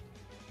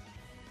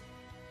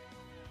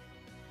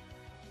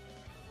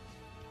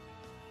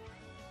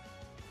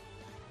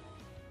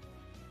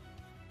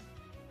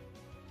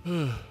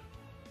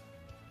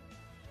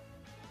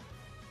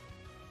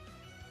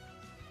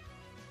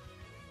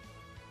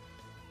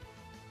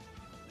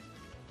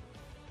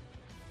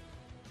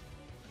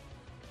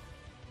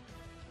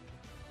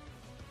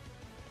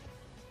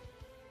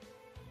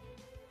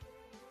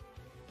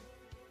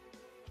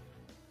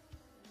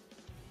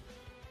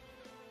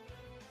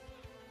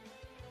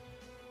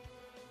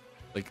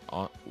 Like,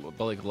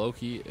 but like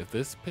Loki, if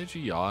this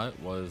Pidgeot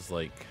was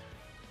like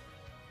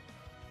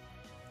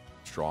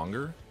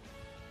stronger,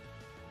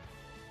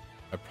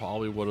 I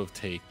probably would have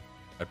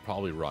I'd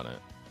probably run it.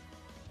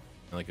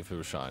 And like if it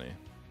was shiny.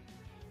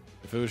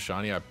 If it was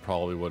shiny, I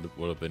probably would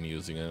have been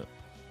using it.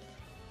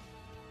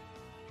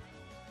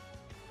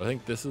 I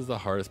think this is the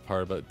hardest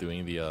part about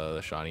doing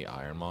the shiny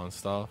IronMON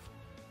stuff,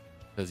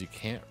 because you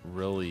can't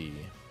really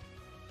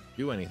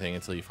do anything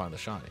until you find the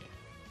shiny.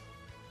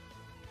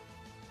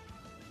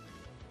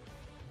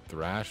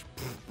 Thrash,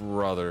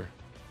 brother.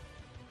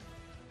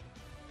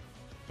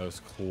 That was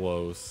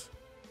close.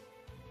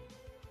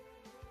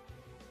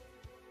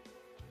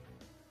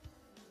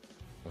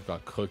 I've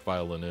got cooked by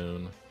a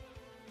Lanoon.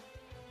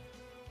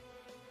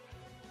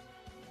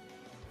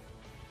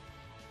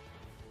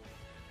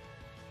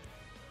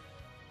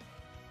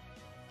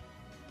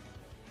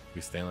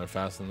 We stand there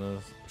fast in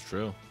this. It's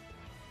true.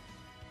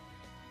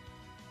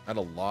 I had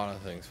a lot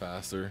of things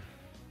faster.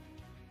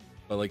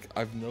 But like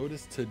I've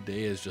noticed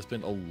today has just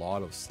been a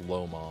lot of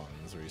slow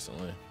mons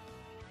recently.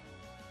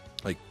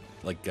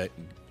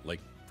 Like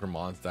for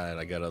mons that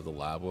I get out of the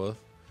lab with,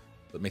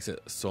 that makes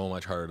it so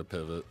much harder to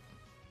pivot.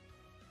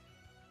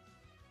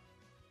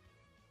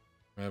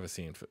 I haven't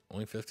seen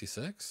only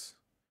 56.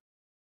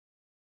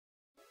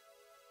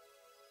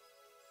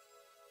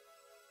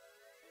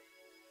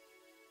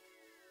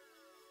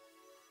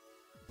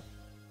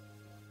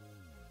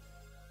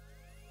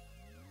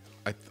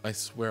 I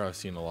swear I've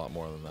seen a lot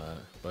more than that,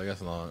 but I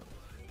guess not.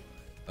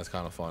 That's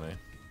kind of funny.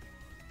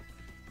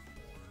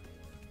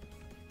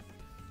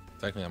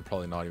 Technically, I'm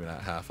probably not even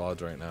at half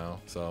odds right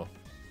now, so.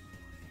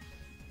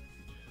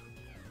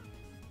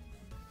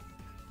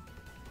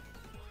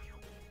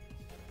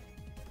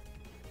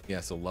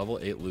 Yeah, so level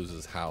 8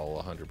 loses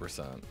Howl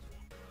 100%.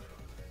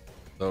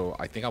 So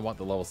I think I want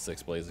the level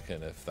 6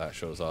 Blaziken if that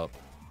shows up.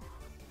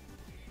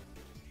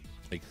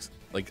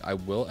 Like I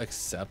will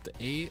accept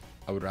 8.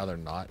 I would rather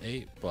not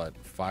 8, but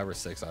 5 or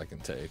 6 I can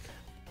take.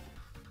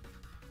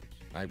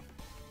 Can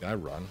I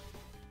run?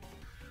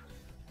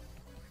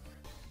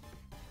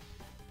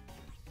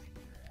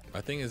 My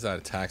thing is that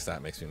attack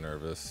stat makes me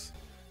nervous.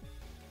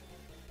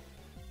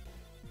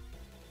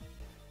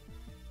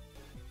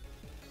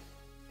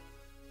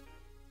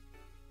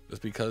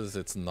 Just because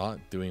it's not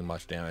doing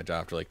much damage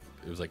after, like,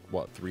 it was like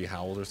what, 3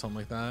 howls or something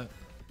like that.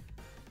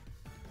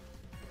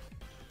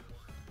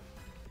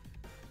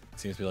 It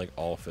seems to be like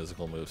all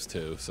physical moves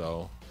too,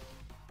 so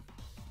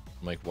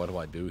I'm like, what do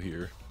I do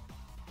here?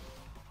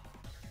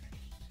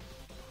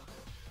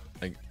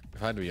 Like,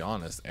 if I had to be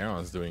honest,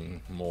 Aron's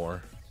doing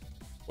more.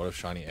 What if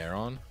shiny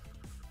Aron?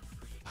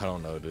 I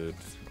don't know, dude.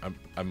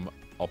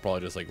 I'll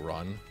probably just like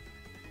run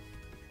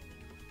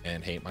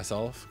and hate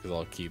myself because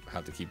I'll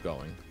have to keep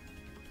going.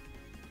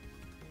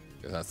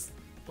 Because that's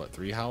what,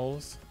 3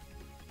 howls?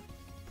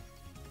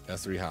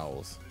 That's 3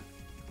 howls.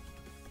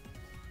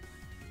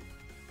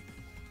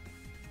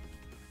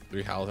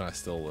 3 howls and I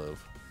still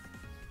live.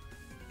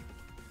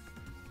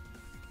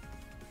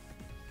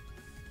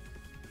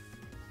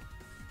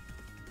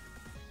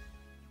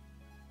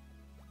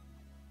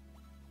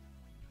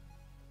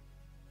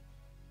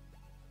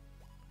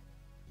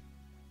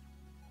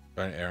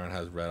 Aaron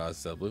has red eyes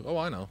instead of blue. Oh,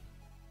 I know.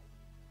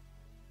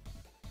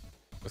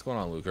 What's going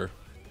on, Luker?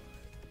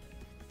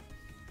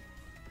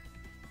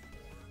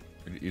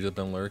 You just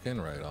been lurking?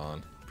 Right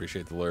on.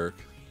 Appreciate the lurk.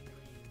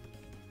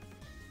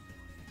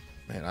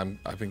 Man,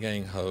 I've been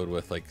getting hoed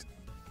with like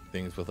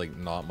things with like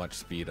not much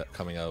speed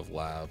coming out of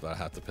lab that I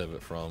have to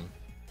pivot from.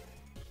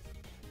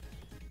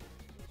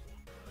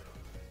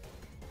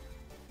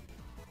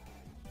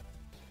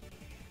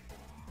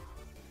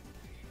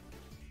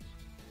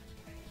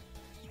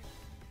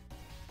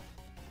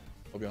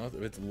 I'll be honest,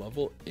 if it's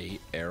level 8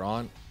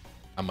 Aeron,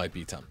 I might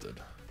be tempted.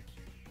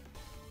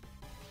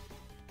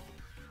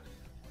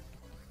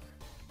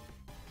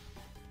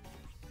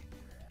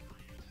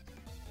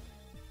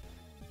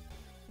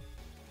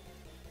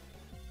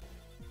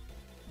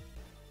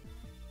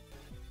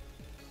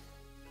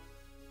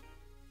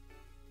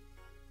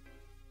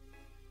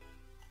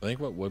 I think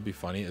what would be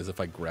funny is if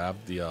I grab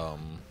the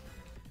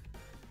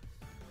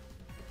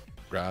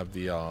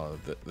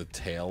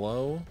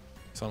Tailo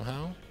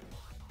somehow,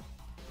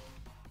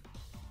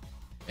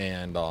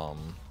 and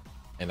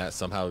that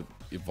somehow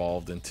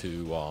evolved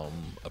into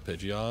a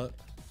Pidgeot.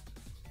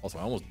 Also,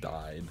 I almost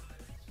died.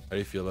 How do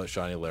you feel about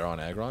shiny Lairon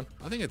Aggron?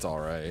 I think it's all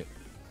right.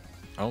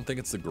 I don't think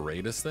it's the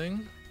greatest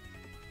thing.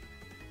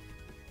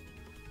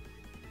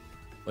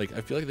 Like, I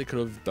feel like they could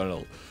have done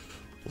it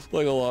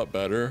like a lot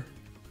better.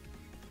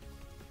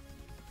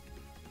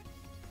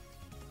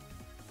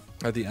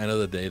 At the end of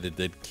the day, they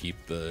did keep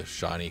the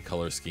shiny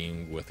color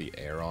scheme with the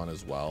Aeron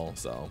as well,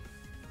 so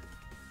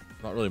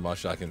not really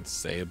much I can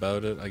say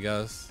about it, I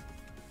guess.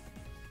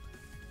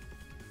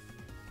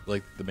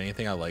 Like, the main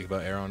thing I like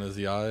about Aeron is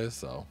the eyes,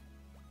 so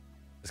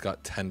it's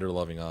got tender,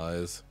 loving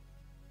eyes.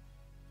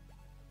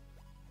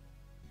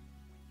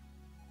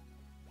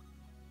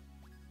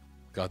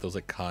 Got those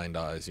like kind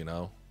eyes, you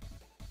know?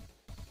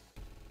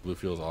 Blue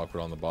feels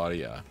awkward on the body,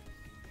 yeah.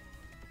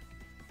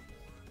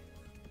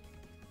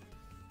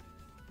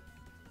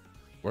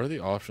 What are the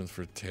options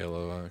for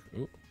Tailo?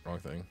 Ooh, wrong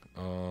thing.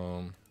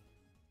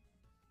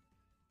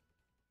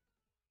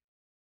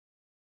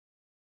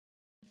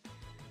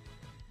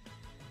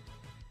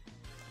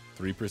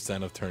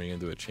 3% of turning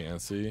into a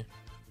Chansey.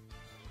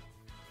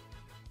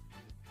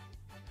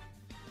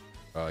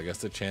 I guess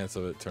the chance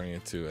of it turning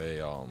into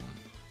a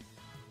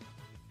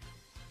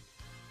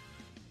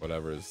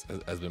whatever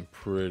has been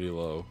pretty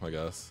low, I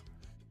guess.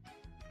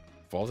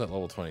 Falls at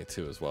level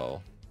 22 as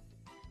well.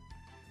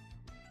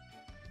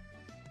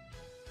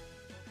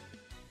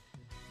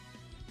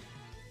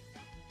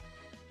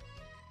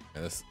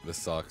 And this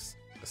sucks.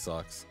 This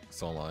sucks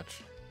so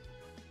much.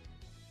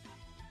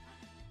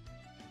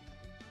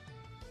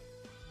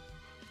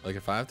 Like,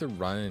 if I have to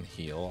run and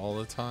heal all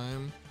the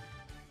time,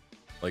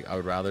 like, I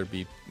would rather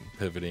be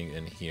pivoting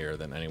in here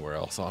than anywhere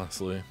else,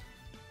 honestly.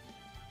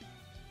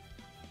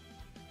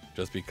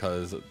 Just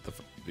because of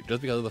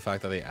the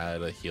fact that they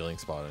added a healing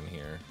spot in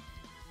here.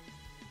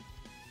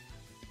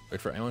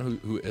 Like, for anyone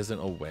who isn't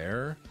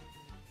aware,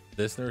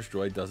 this Nurse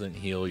Droid doesn't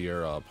heal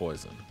your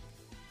poison.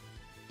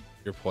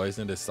 You're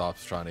poisoned, it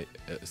stops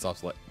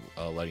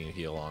letting you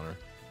heal on her,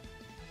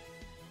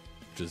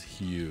 which is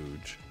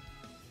huge.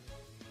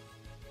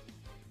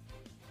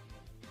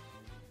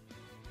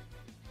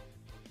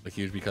 Like,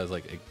 huge because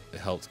like it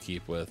helps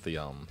keep with the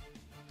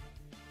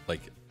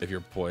like, if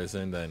you're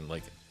poisoned, then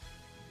like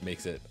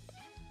makes it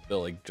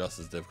feel like just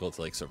as difficult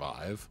to like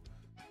survive.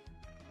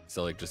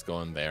 So like, just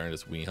go in there and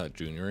just Weenie Hut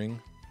junioring.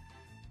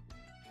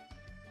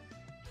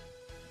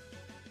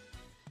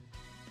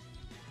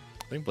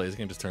 I think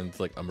Blaziken just turns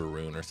like a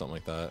maroon or something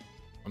like that.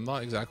 I'm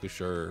not exactly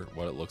sure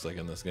what it looks like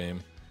in this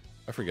game.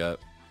 I forget.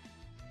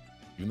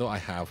 Even though I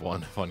have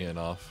one, funny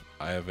enough,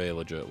 I have a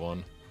legit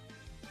one.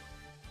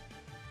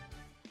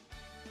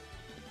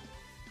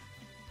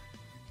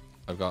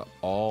 I've got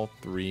all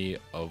 3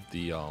 of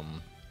the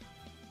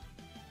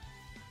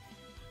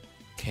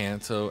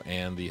Kanto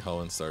and the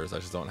Hoenn Stars. I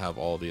just don't have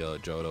all the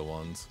Johto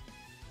ones.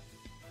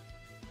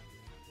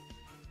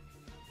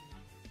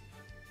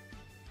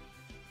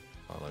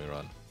 Oh, let me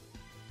run.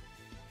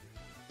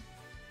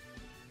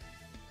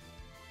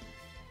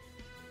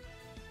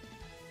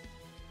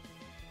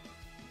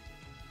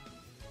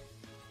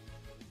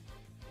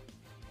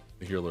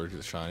 If you're allergic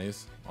to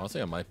shinies,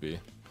 honestly, I might be.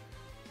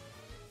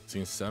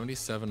 Seen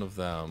 77 of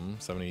them,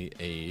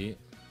 78,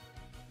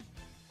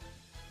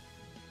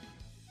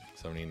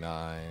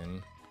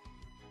 79.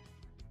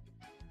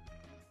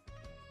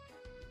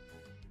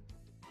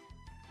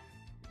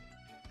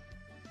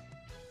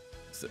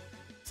 So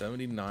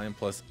 79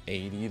 plus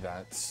 80,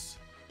 that's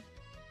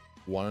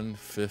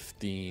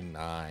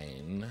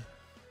 159.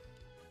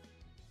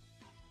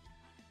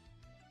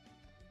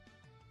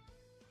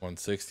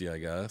 160, I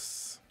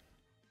guess.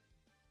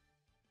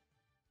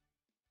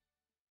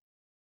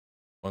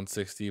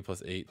 160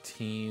 plus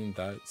 18,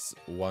 that's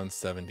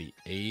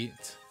 178.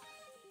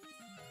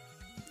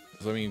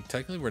 So I mean,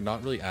 technically we're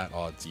not really at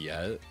odds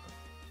yet,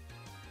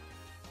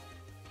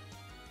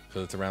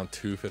 because it's around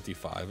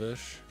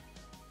 255-ish.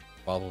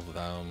 All of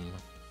them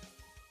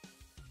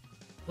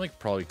like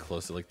probably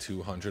close to like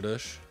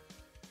 200-ish.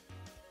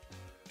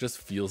 Just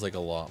feels like a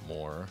lot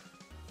more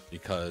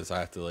because I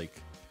have to like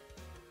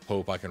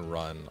hope I can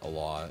run a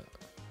lot.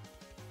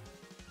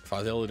 If I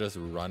was able to just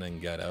run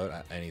and get out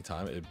at any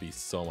time, it'd be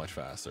so much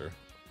faster.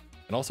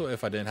 And also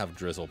if I didn't have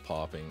Drizzle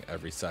popping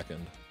every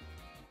second.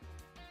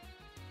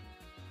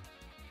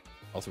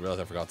 Also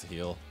realized I forgot to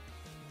heal.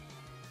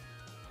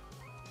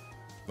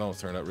 That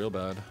almost turned out real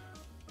bad.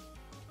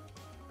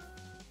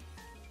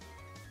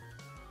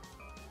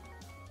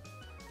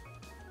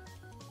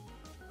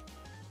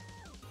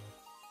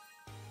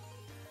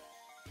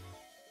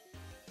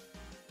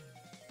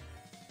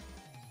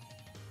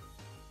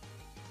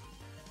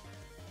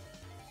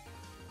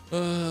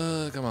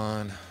 Come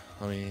on.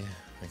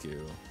 Thank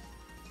you.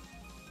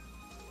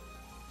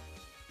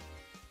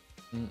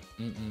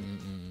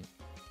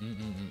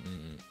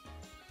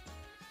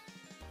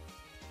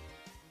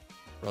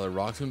 Brother,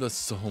 Rock Tomb does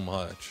so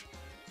much.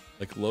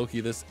 Like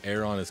Loki, this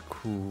Aeron is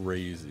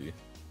crazy.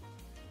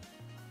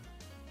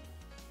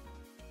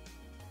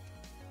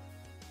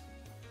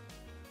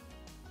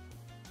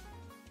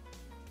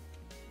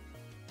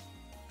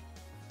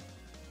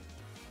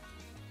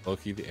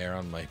 Loki, the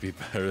Aeron might be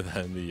better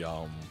than the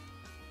what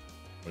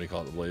do you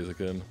call it, the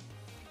Blaziken?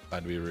 If I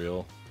had to be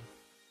real.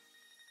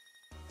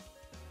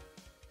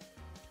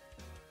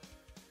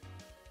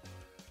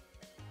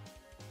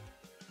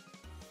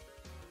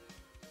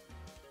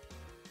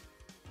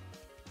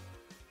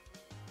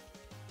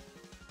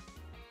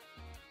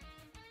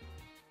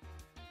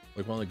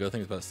 Like one of the good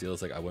things about Steel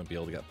is like I wouldn't be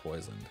able to get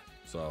poisoned.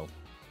 So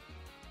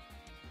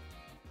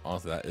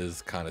honestly, that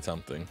is kind of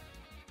tempting.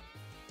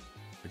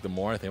 Like the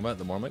more I think about it,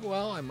 the more I'm like,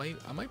 well, I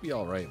might be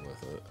all right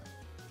with it.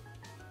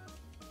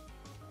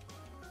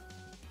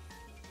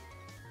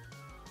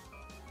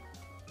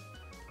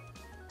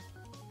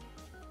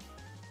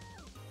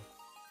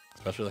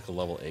 Especially like a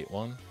level 8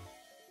 one.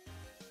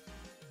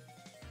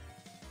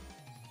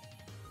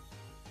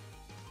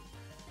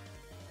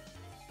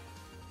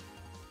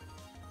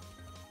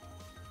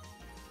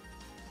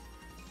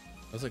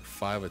 That was like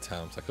 5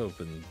 attempts. I could have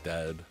been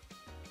dead.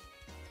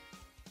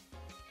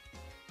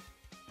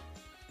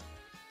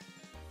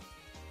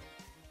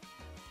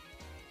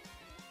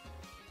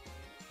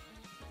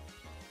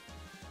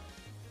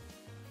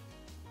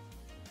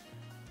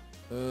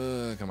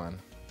 Come on.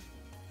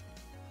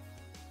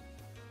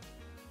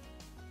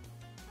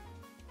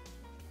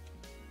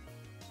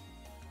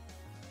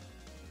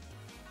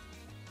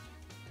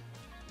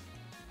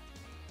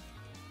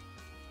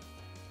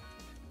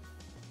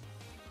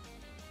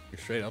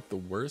 Straight up, the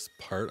worst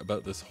part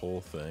about this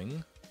whole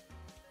thing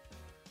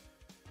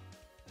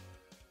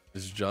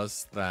is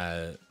just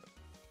that,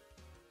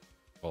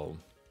 well,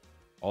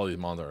 all these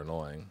mons are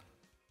annoying.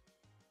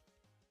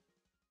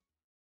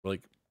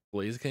 Like,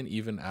 Blaziken,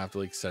 even after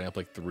like setting up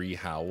like 3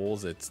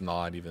 howls, it's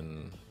not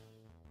even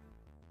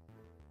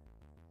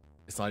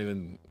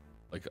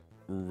like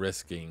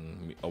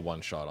risking a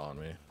one-shot on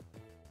me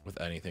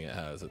with anything it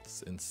has.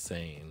 It's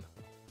insane.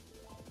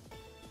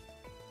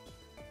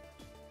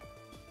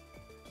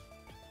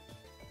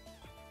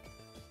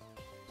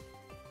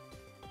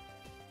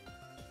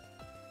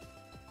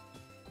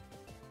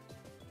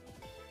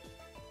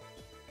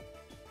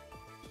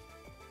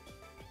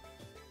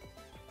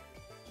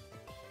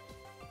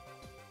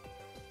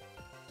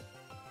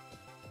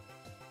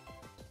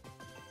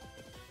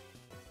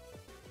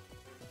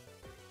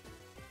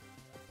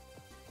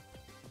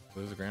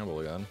 There's a Gramble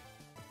again.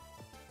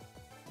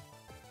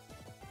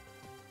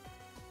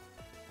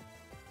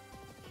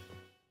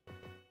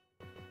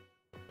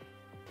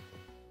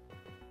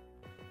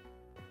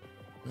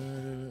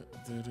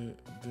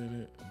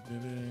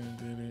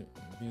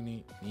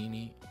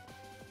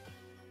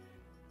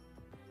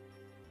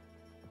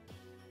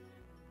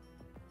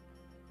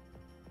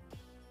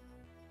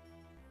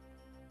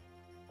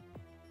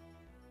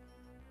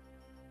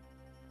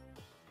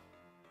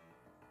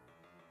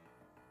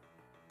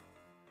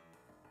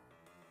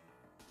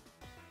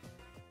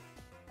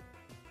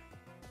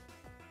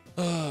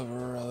 Oh,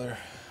 brother.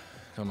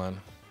 Come on.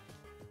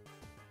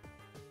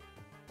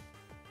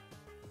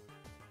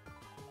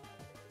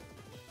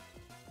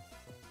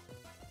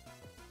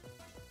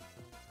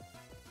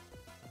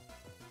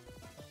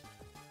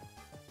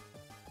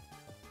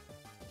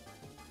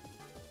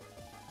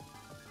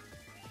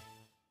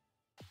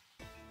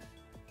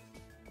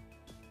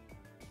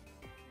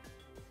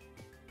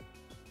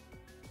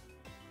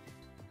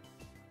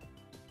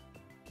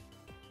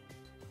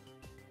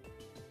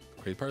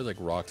 Crazy part is like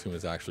Rock Tomb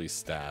is actually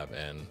stab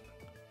and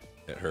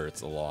it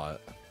hurts a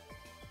lot.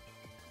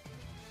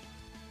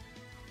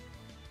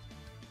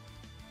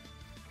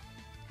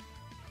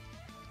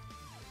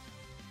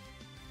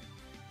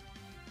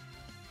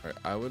 Alright,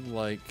 I would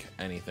like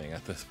anything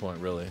at this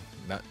point, really.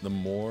 Not the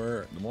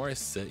more I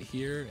sit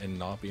here and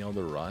not being able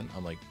to run,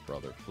 I'm like,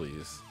 brother,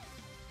 please.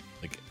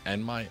 Like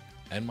end my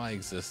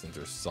existence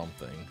or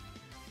something.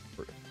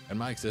 End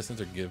my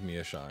existence or give me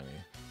a shiny.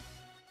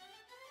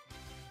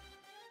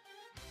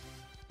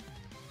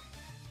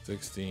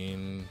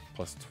 16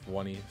 plus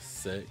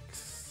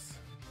 26.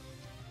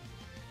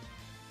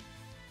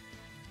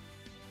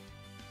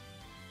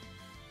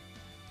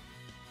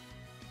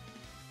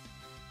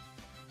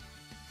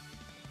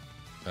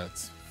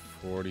 That's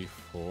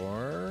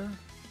 44.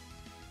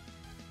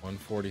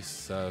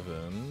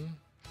 147.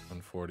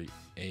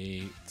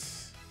 148.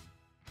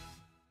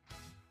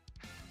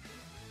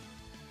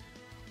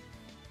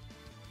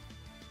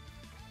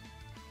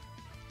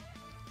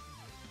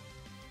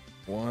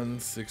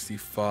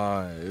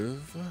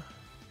 165.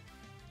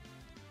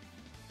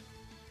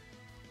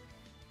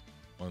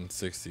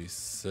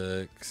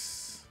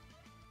 166.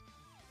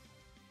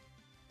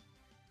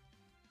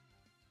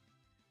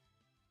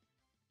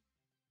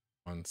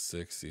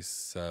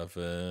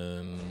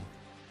 167.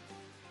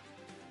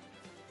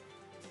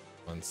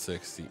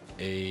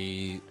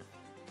 168.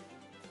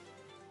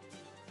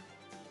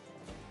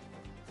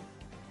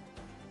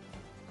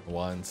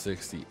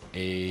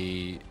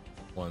 168.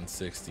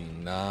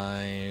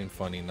 169.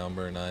 Funny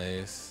number,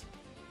 nice.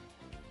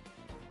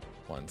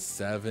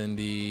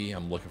 170.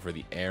 I'm looking for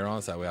the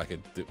Aeron so that way I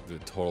could do the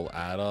total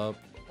add up.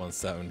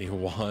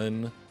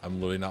 171. I'm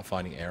literally not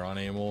finding Aeron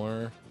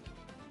anymore.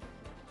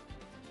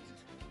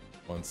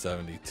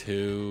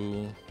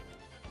 172.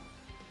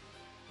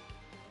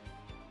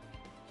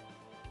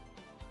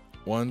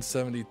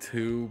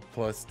 172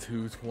 plus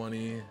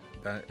 220.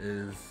 That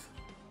is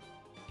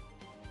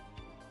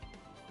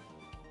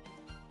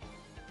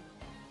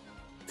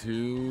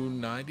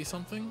 290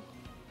 something.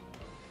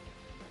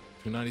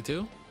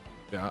 292.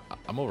 Yeah,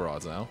 I'm over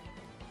odds now.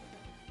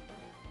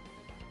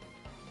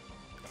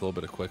 A little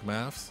bit of quick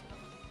maths.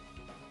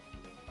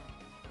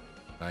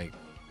 Run,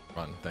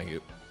 thank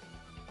you.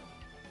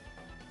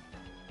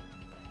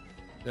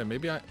 Yeah,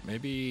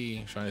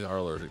 maybe shinies are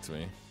allergic to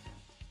me,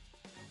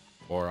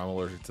 or I'm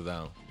allergic to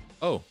them.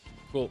 Oh,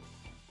 cool.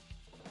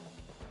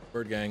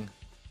 Bird gang,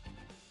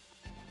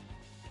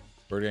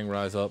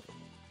 rise up.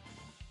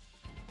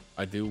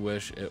 I do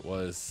wish it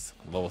was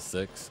level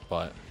 6,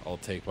 but I'll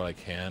take what I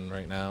can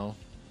right now.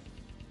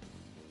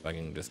 If I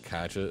can just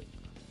catch it.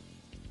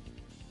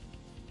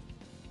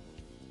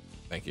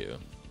 Thank you.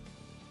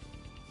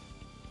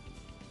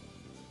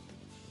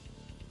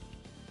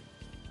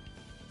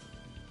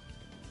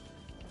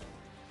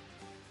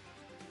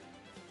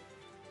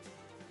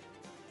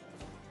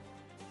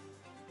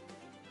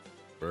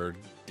 Bird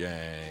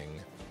gang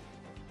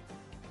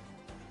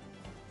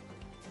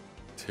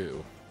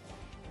 2.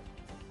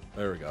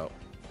 There we go.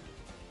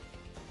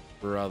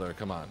 Brother,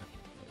 come on.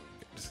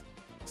 Just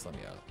let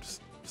me out.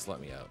 Just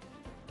let me out.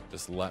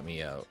 Just let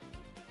me out.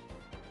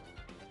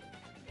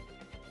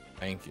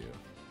 Thank you.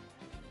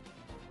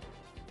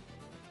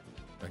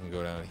 I can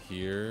go down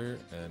here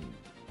and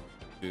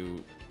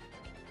do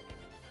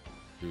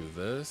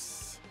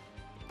this.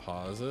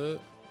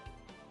 Deposit.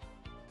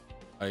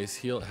 Ice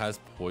heal. It has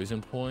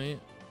poison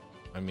point.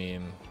 I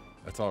mean,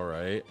 that's all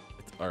right.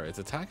 It's all right. Its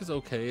attack is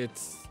okay.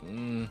 It's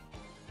an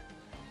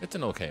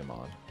okay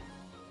mon.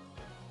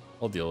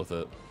 I'll deal with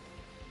it.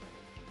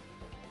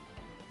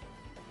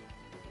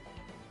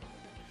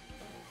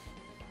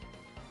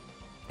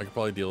 I could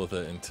probably deal with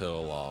it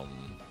until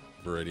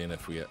Viridian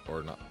if we get,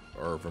 or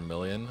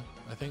Vermilion,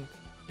 I think.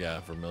 Yeah,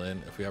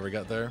 Vermilion if we ever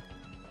get there.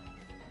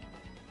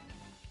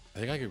 I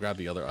think I could grab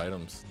the other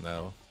items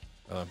now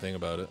that I'm thinking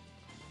about it.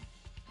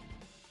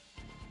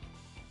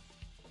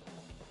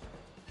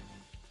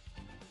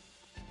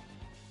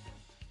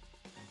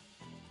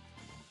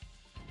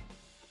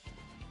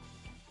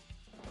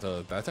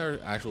 So that's our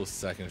actual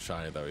second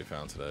shiny that we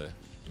found today.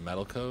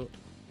 Metal Coat.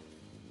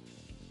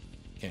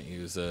 Can't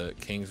use it.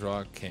 King's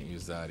Rock, can't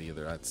use that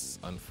either. That's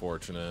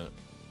unfortunate.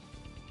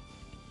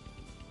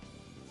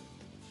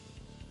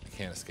 I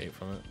can't escape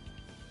from it.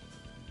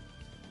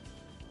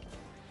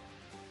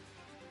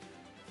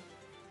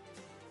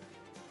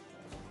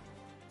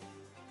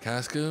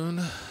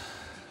 Cascoon.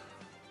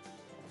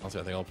 Also,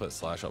 I think I'll put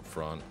Slash up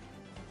front.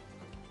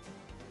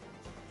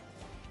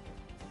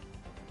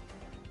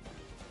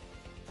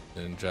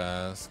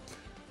 Ninjask.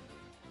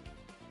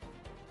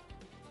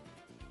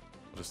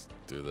 I'll just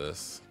do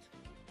this.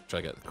 Try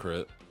to get the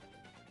crit.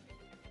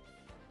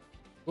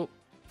 Oh,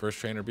 first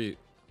trainer beat.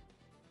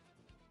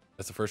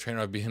 That's the first trainer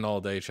I've beaten all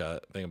day,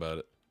 chat. Think about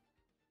it.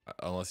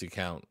 Unless you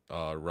count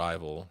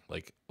rival,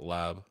 like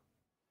lab.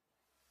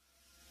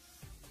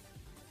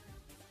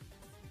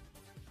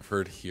 I've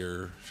heard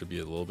here should be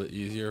a little bit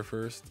easier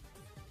first.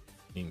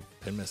 I mean,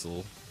 pin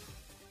missile.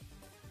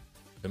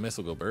 Pin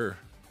missile go burr.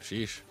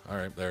 Sheesh.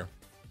 Alright, there.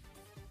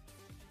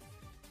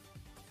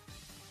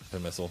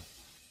 Pin missile.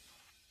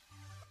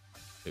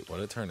 Wait, what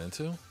did it turn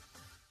into?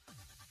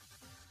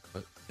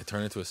 What? It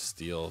turned into a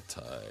steel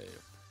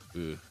type.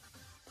 Ooh.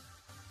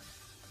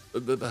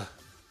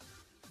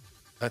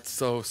 That's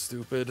so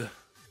stupid.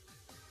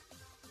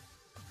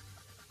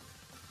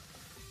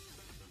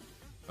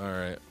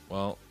 Alright,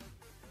 well.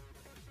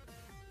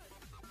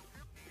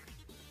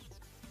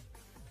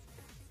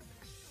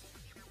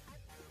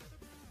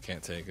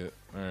 Can't take it.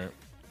 Alright.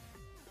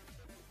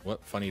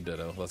 What? Funny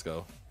ditto. Let's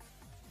go.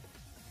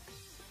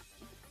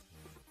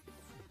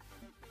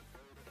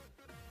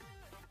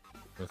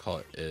 I'm gonna call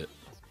it it.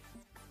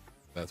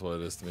 That's what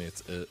it is to me.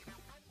 It's it.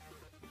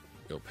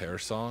 Go Pear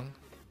Song.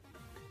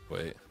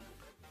 Wait.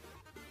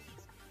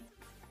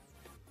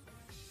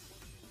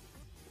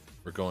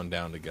 We're going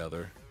down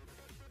together.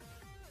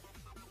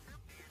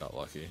 Got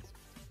lucky.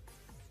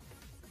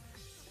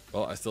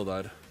 Well, I still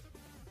died.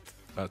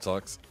 That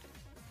sucks.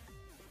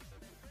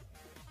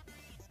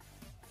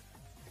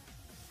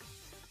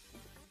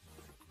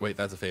 Wait,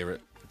 that's a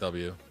favorite.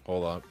 W.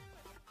 Hold on.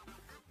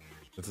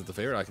 This is the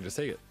favorite. I can just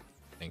take it.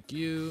 Thank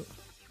you.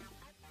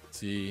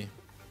 C.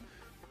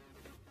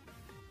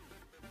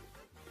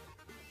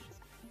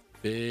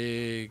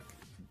 Big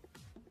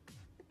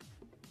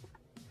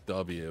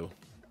W.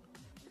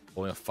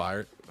 Only a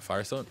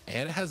firestone,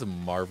 and it has a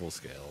marvel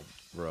scale,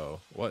 bro.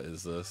 What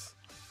is this?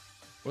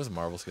 What does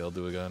marvel scale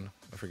do again?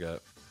 I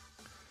forget.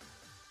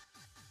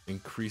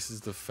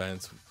 Increases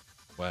defense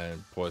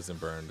when poison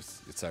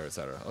burns, etc.,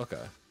 etc.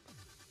 Okay.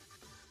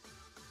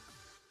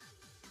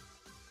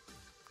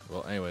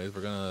 Well, anyways,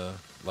 we're gonna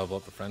level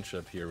up the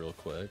friendship here real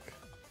quick.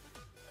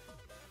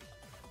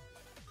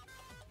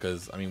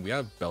 Because, I mean, we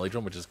have belly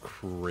drum, which is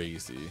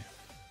crazy.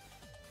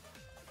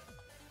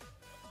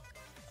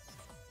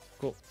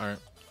 Cool. Alright.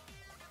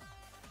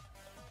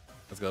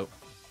 Let's go.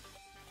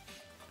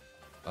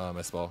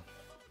 Miss ball.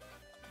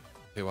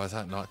 Hey, why does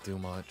that not do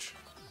much?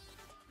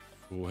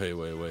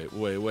 Wait.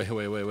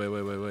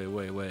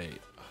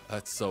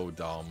 That's so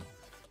dumb.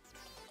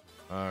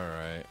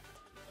 Alright.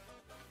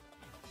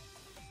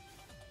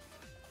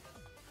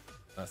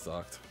 That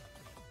sucked.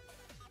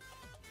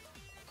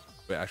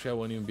 Wait, actually I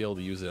wouldn't even be able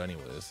to use it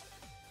anyways.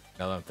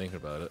 Now that I'm thinking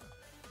about it.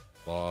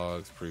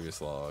 Logs,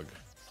 previous log.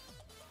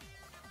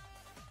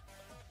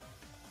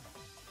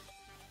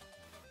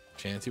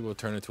 Chansey will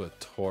turn into a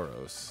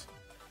Tauros.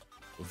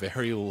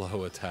 Very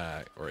low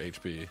attack or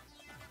HP.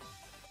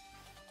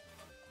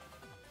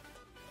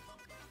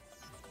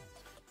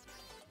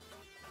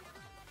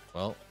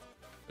 Well,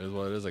 it is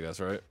what it is, I guess,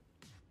 right?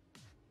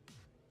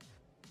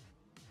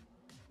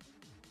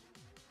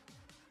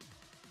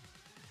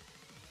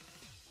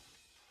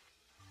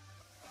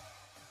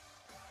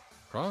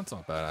 Crawling's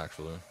not bad,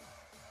 actually.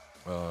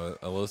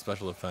 A low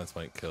special defense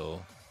might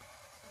kill.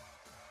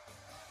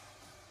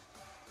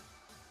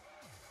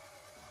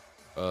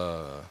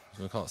 I'm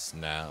gonna call it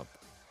Snap.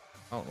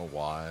 I don't know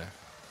why.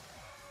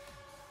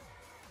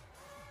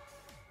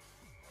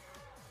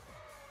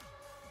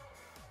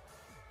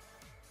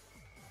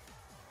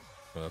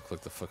 I'm gonna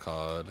click the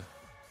facade,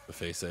 the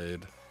face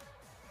aid,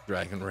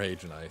 Dragon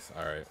Rage, nice.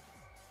 Alright.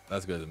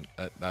 That's good.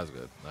 That's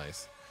good.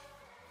 Nice.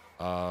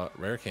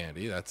 Rare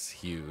candy, that's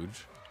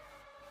huge.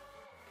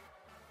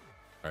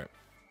 Alright.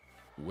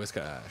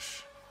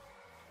 Whiskash.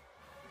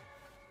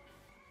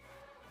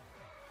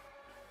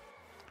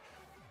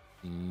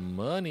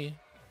 Money.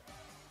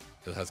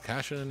 It has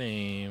cash in a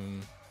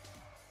name.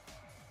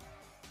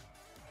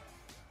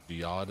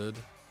 Geodded.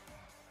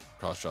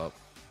 Cross shop.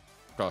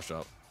 Cross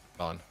shop.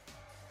 On.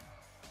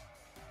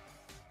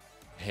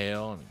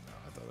 Hail. I mean, no,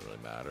 that doesn't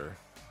really matter.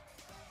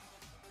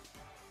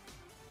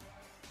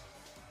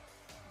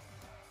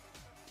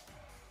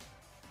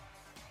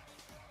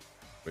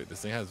 Wait,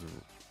 this thing has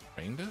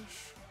rain dish?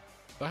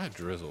 I thought I had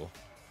drizzle.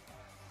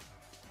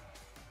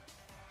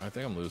 I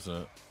think I'm losing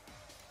it.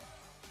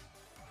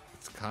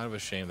 It's kind of a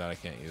shame that I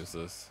can't use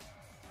this.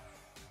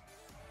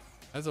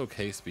 It has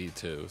okay speed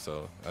too,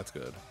 so that's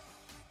good.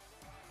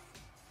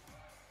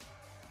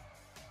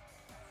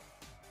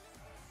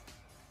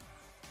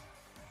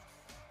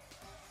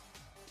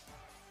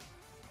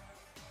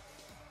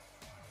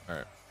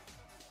 Alright.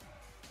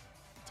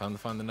 Time to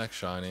find the next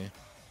shiny.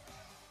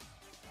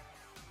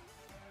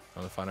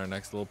 Time to find our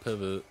next little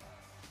pivot.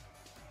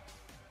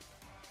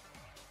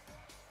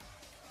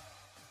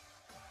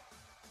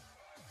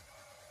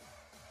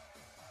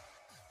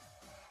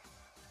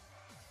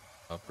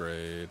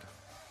 Upgrade.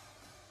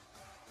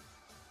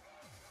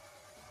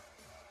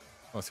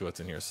 Let's see what's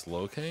in here.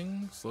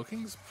 Slowking?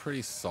 Slowking's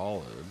pretty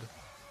solid.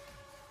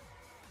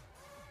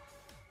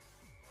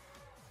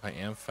 I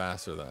am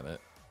faster than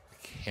it. I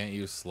can't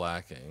use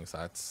slacking, so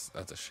that's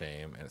a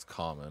shame, and it's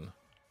common.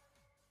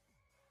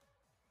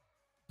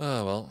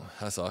 Oh well,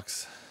 that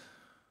sucks.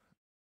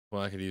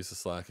 Well, I could use the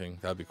slacking.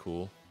 That'd be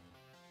cool.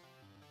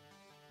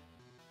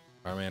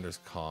 Charmander's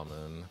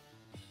common.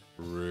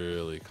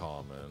 Really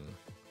common.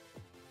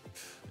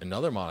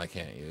 Another mod I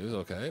can't use.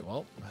 Okay,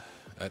 well,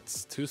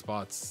 that's two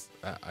spots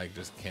that I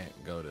just can't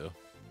go to.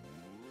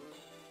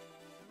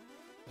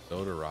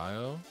 Go to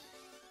Ryo.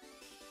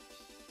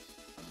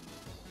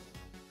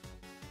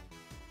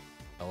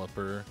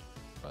 Pelipper.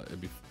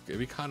 It'd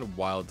be kind of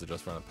wild to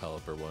just run a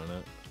Pelipper, wouldn't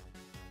it?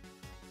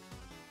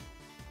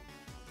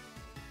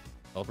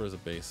 Pelipper is a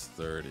base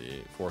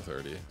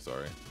 430.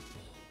 Sorry.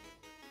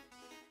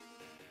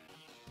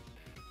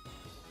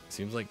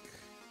 Seems like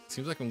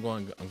I'm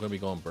gonna be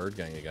going Bird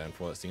Gang again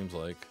for what it seems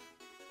like.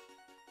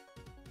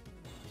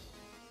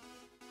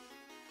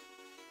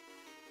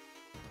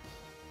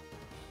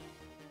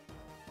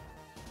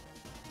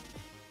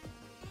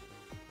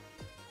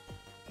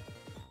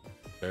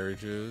 Berry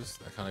juice,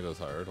 that kind of goes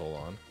hard. Hold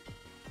on.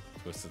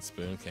 Twisted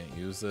spoon, can't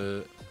use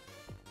it.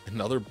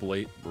 Another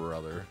Blade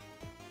brother.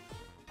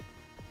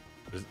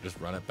 Just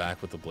run it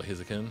back with the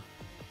Blaziken.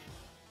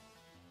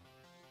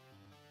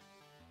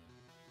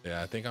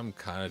 Yeah, I think I'm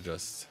kind of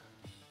just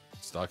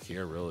stuck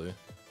here, really.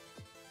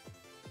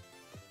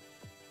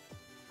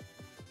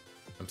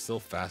 I'm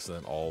still faster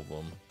than all of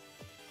them.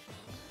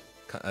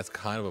 That's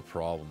kind of a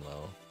problem,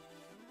 though.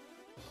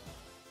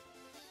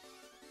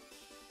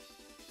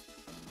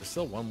 There's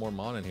still one more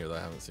mon in here that I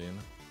haven't seen.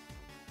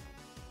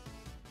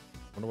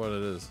 Wonder what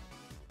it is.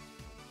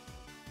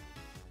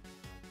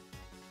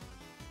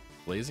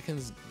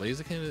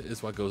 Blaziken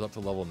is what goes up to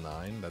level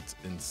 9. That's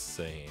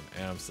insane.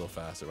 And I'm still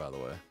faster, by the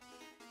way.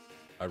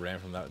 I ran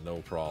from that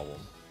no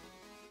problem.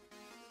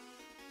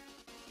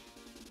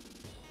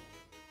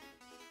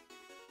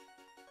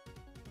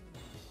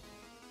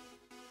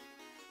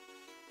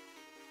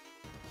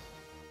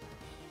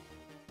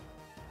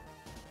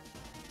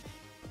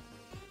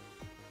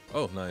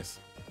 Oh, nice.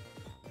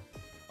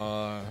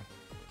 I'll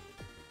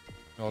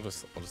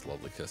just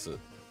lovely kiss it.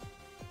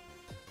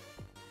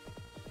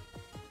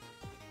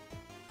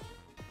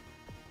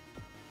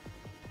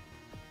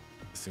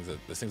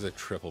 This thing's a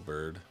triple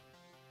bird.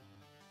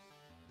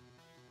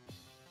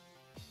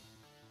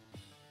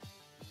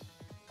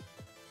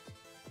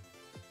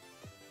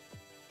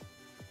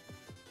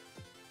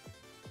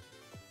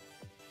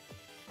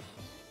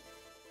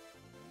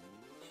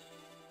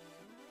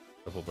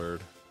 Triple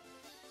bird.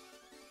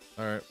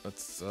 All right,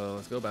 let's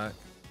go back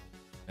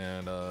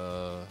and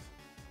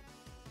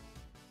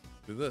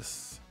do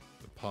this.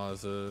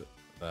 Deposit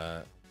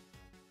that.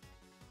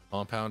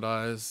 Compound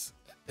eyes.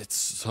 It's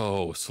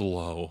so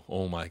slow.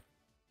 Oh my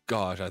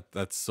gosh,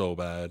 that's so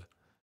bad.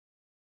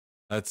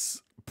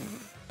 That's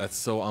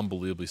so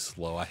unbelievably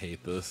slow. I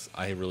hate this.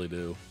 I really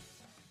do.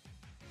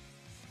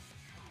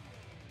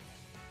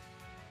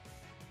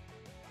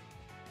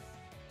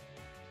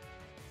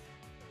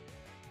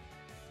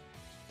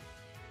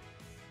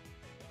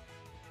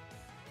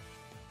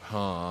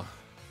 Huh.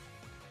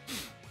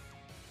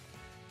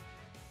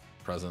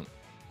 Present.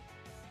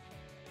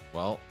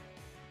 Well,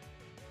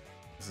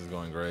 this is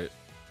going great.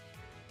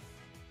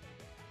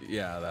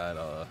 Yeah, that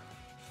I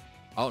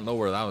don't know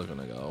where that was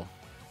gonna go.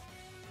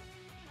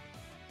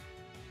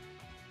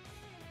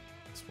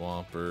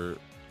 Swampert,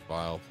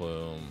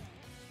 Vileplume.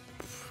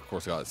 Of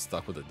course, I got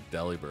stuck with a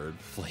Delibird.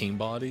 Flame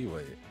Body?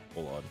 Wait,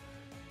 hold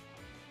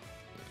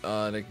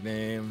on.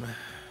 Nickname.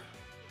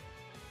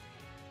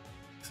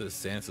 This is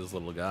Sansa's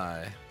little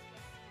guy.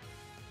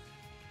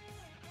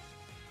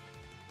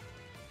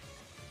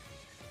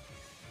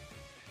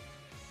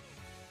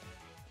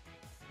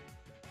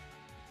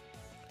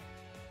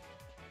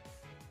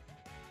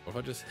 What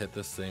if I just hit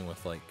this thing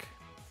with, like,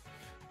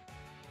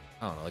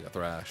 I don't know, like a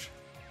Thrash?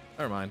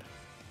 Never mind.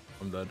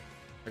 I'm dead.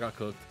 I got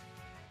cooked.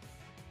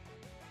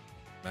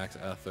 Max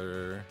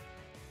Ether,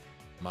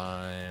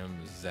 Mime,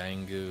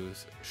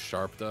 Zangoose,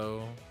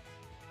 Sharpdo.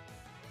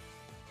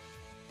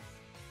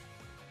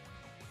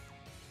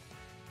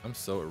 I'm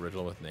so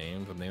original with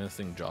names. I'm naming this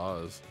thing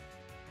Jaws.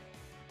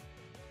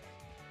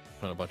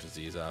 Putting a bunch of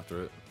Z's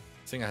after it.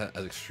 This thing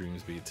has extreme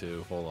speed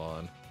too. Hold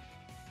on.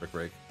 Brick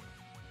break.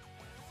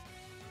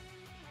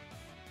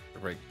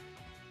 Brick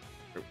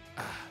break.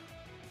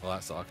 Well,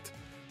 that sucked.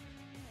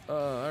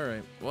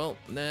 Alright. Well,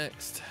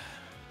 next.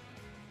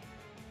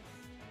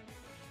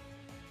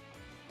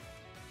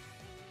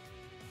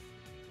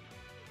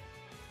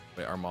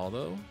 Wait,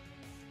 Armaldo?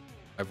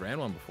 I've ran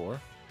one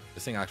before.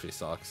 This thing actually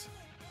sucks.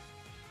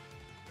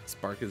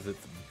 Spark is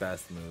its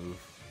best move.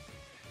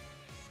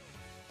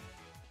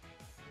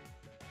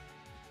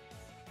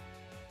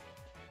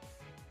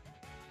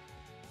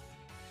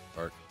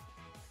 Spark.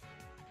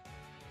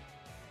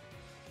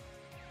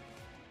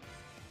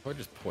 Or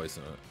just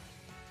poison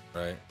it,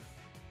 right?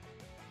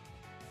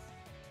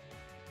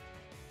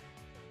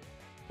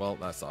 Well,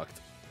 that sucked.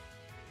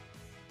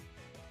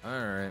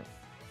 Alright.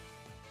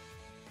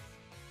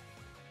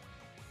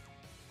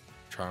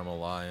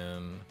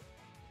 Charmeleon.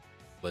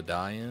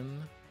 Ledian.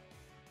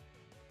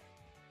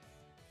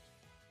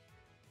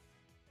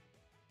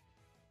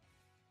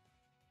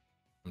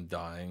 I'm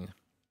dying.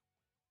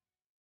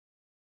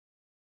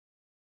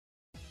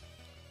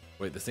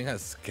 Wait, this thing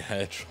has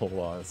Sketch. Hold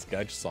on.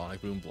 Sketch,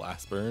 Sonic Boom,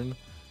 Blast Burn.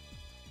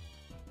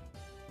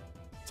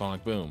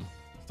 Sonic Boom.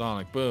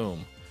 Sonic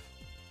Boom.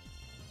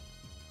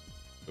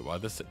 Wait, why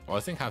does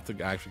this thing have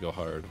to actually go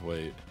hard?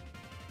 Wait.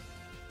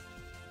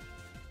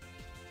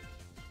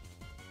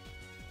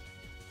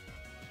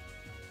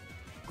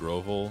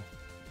 Grovel.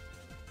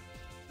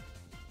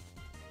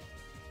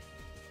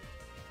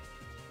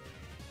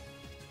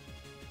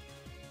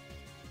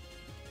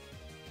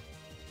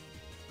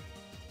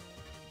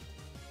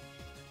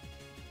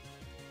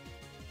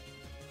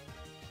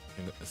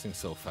 This thing's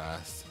so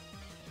fast.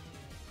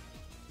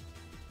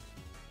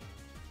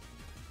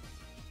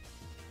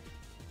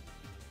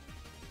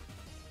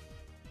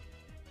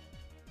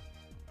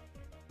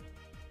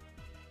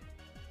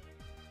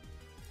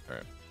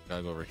 Alright,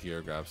 gotta go over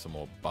here, grab some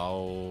more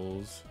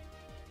balls.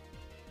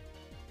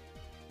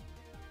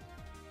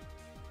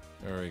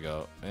 There we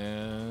go.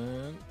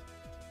 And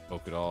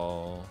poke it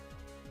all.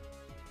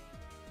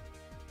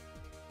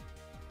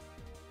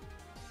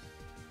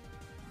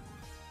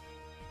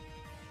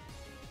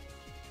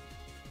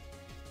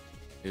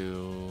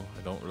 Ew,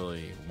 I don't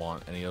really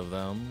want any of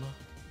them.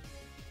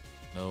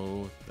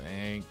 No,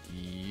 thank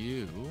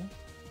you.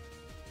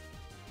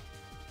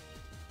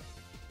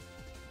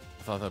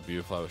 I thought that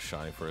Beautifly was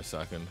shiny for a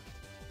second.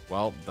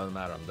 Well, doesn't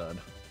matter, I'm dead.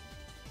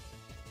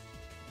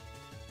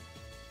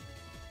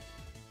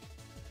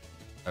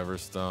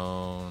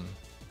 Everstone.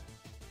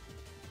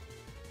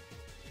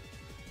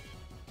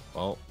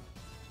 Well,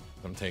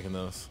 I'm taking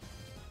this.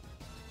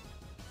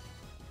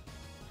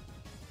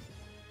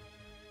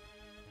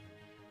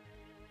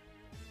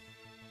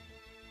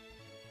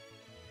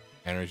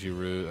 Energy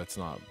root, that's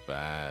not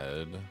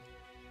bad.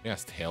 Yeah,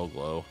 it's Tail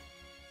Glow.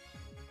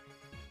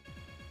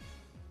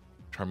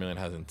 Charmeleon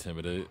has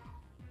Intimidate.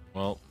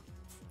 Well,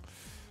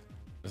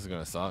 this is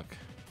gonna suck.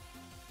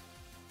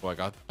 Oh, I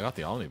got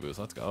the Omni Boost.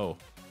 Let's go.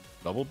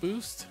 Double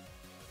boost?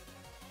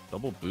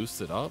 Double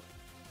boost it up?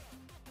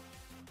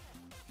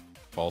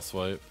 False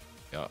Swipe.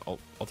 Yeah,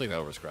 I'll take that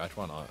over Scratch.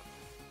 Why not?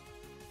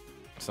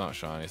 It's not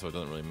shiny, so it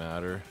doesn't really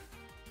matter.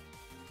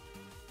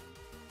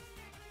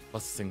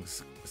 Plus,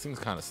 this thing's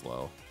kind of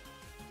slow.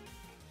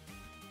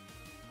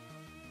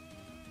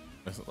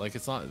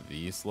 It's not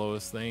the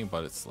slowest thing,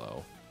 but it's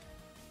slow.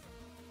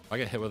 If I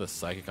get hit with a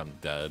Psychic, I'm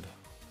dead.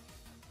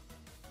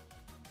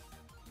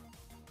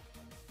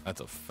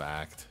 That's a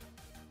fact.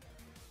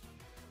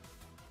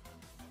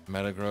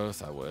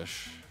 Metagross, I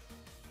wish.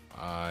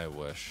 I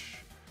wish.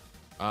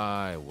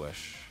 I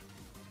wish.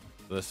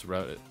 This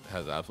route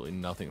has absolutely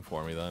nothing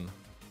for me then.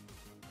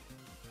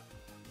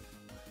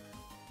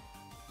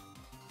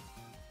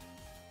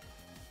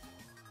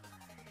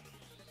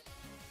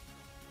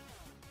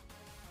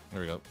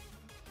 There we go.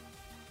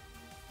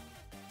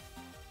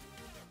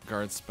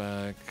 Guard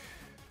spec.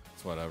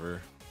 It's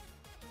whatever.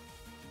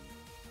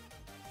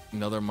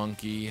 Another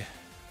monkey.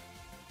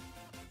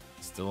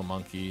 Still a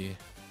monkey.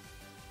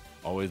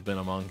 Always been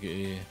a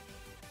monkey.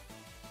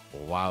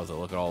 Wowza,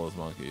 look at all those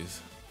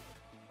monkeys.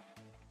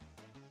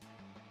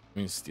 I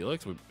mean,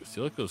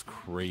 Steelix goes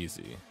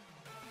crazy.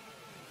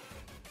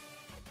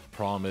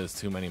 Problem is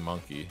too many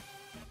monkey.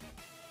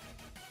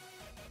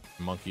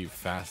 Monkey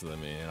faster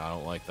than me, and I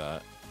don't like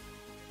that.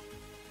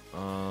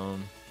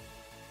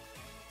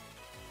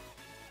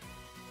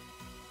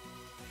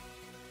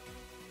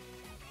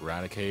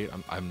 Eradicate.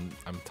 I'm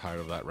tired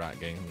of that rat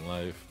gaining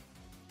life.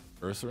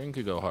 Ursaring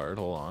could go hard.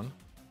 Hold on.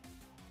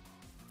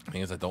 The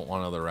thing is, I don't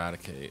want another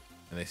Eradicate,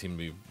 and they seem to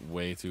be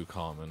way too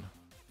common.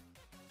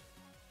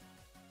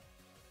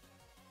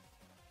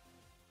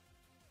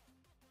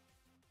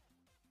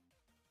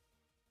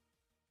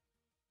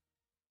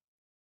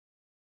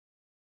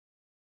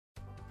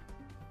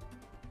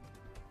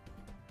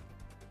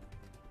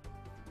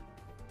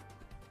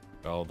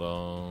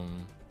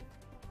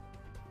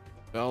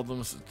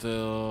 Beldum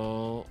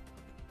still.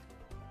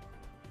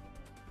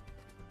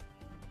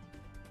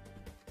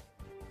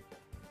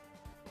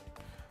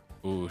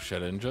 Ooh,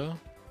 Shedinja?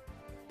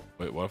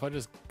 Wait, what if I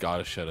just got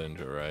a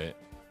Shedinja, right?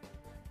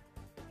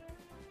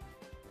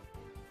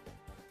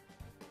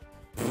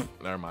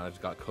 Never mind, I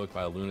just got cooked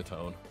by a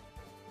Lunatone.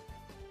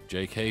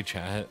 JK,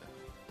 chat.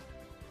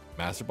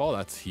 Master Ball?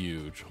 That's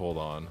huge. Hold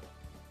on.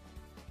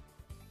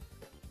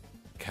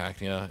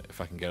 Cacnea,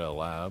 if I can get a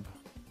lab.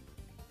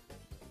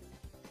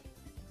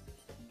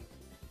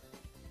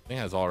 I think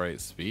it has alright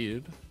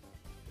speed.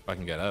 If I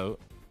can get out.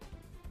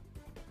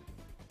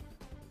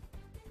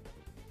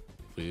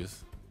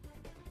 Please.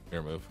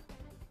 Here, move.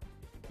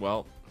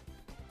 Well.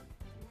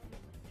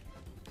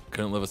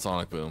 Couldn't live a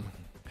Sonic Boom.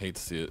 Hate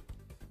to see it.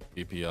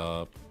 BP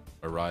up.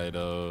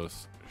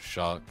 Ariados.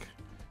 Shuck.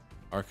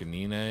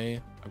 Arcanine.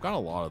 I've got a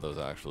lot of those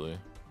actually.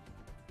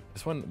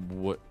 This one,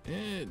 what?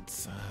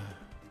 It's.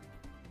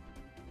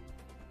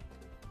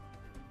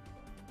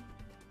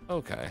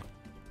 Okay.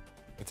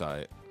 It's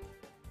alright.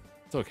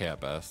 It's okay at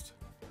best.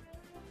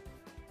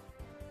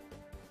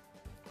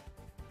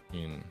 I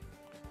mean,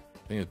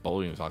 I think this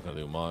Bulbape's not gonna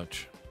do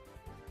much.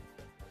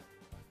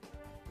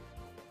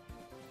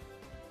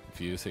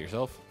 Confuse, hit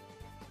yourself.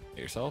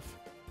 Hit yourself.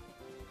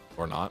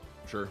 Or not.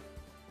 Sure.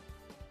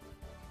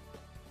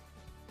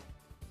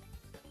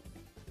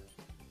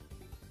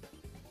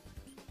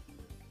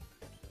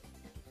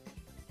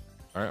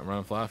 Alright, I'm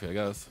running Flaffy, I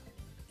guess.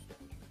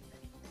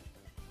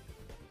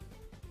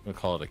 I'm gonna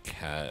call it a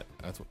cat.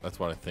 That's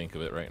what I think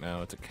of it right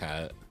now. It's a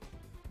cat.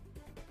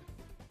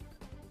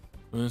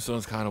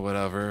 Moonstone's kind of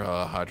whatever.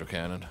 Hydro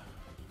Cannon.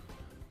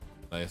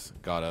 Nice.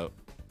 Got out.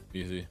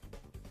 Easy.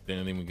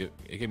 Didn't even get.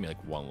 It gave me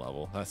like 1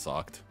 level. That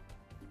sucked.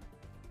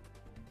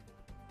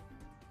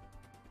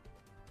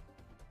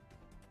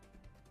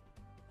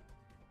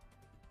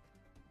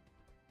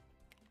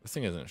 This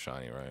thing isn't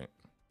shiny, right?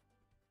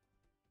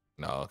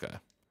 No. Okay.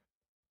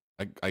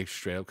 I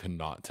straight up could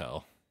not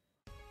tell.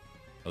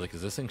 I was like,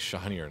 is this thing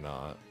shiny or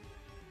not?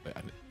 Wait,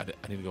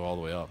 I need to go all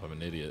the way up. I'm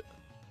an idiot.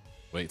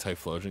 Wait,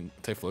 Typhlosion.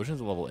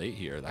 Typhlosion's a level 8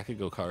 here. That could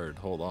go card.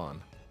 Hold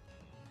on.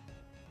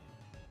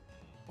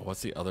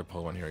 What's the other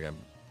Pokemon here again?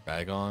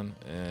 Bagon?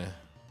 Eh.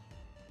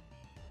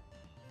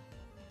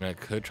 I mean, I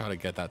could try to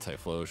get that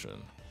Typhlosion.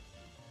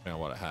 Depending on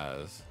what it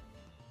has.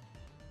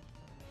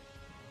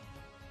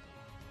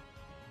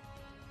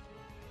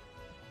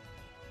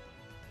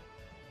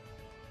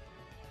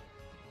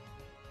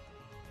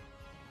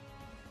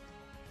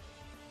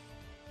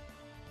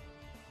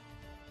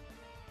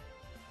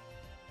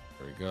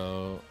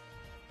 go.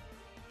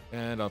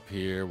 And up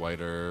here,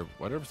 white herb.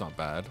 White herb's not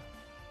bad.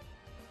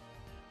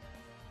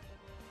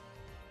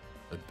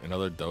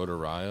 Another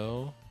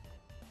Dodorio.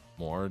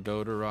 More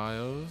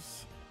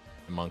Dodorios.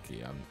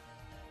 Monkey.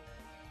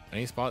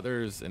 Any spot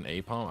there's an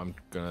Apom, I'm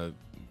gonna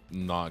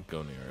not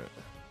go near it.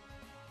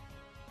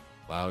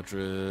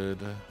 Loudred.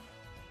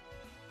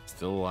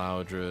 Still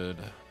Loudred.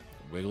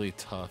 Wiggly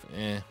Tough.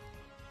 Eh.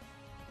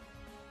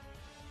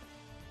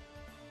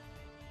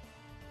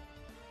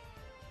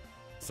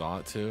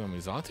 Xatu. I mean,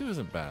 Xatu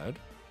isn't bad,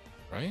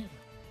 right?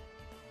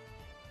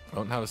 I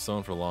don't have a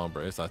stone for Long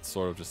Brace. That's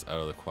sort of just out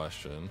of the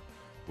question.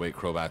 Wait,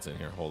 Crobat's in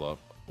here. Hold up.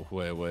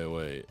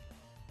 Wait.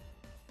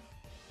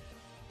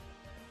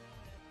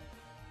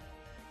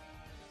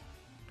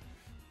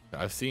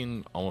 I've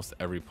seen almost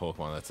every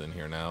Pokemon that's in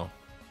here now.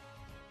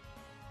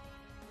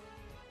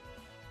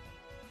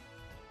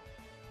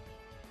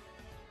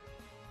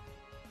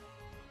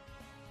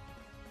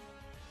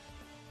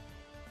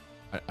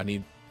 I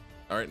need...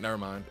 Alright, never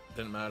mind.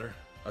 Didn't matter.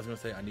 I was gonna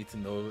say I need to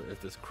know if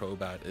this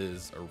Crobat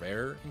is a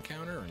rare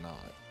encounter or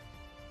not.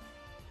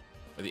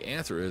 But the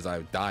answer is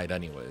I've died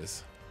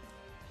anyways.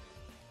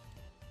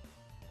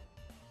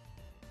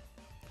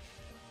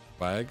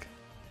 Flag.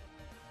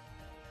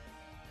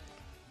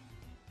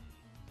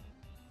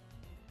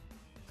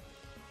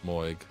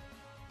 Moig.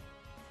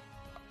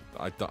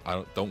 I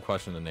don't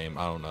question the name.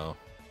 I don't know.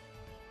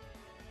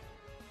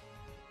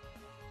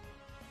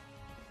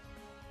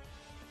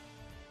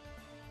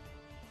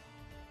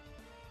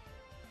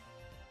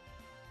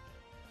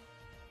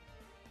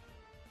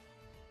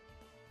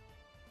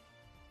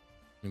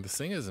 I mean, this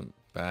thing isn't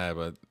bad,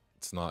 but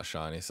it's not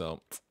shiny,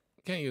 so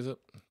can't use it.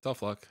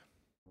 Tough luck.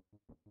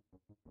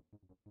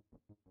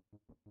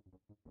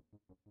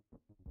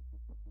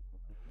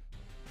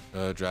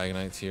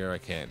 Dragonite's here. I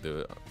can't do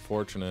it.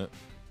 Unfortunate.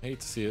 Hate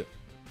to see it.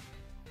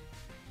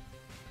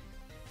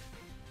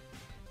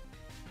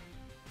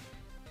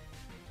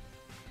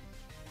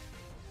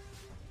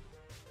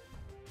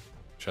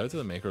 Shout out to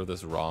the maker of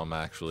this ROM,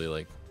 actually,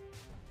 like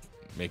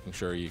making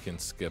sure you can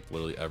skip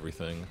literally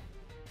everything.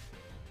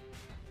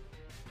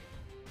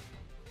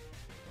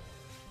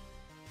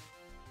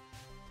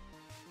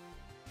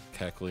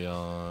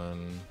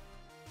 Kecleon.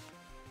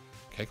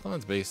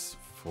 Kecleon's base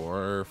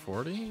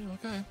 440?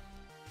 Okay.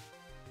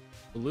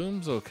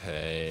 Balloon's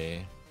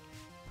okay.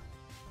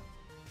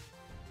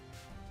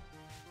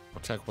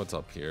 I'll check what's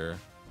up here.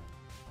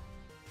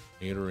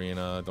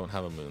 Arena, don't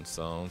have a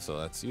Moonstone, so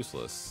that's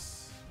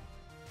useless.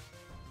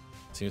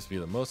 Seems to be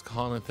the most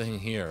common thing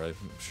here. I'm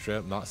straight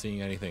up not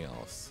seeing anything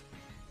else.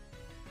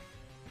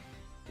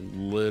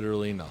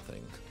 Literally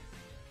nothing.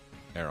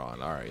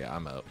 Aeron, alright, yeah,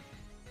 I'm out.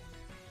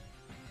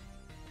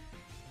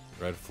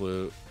 Red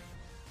Flute.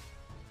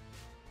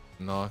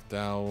 Knocked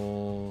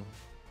Owl.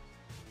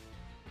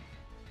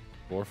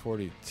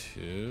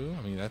 442?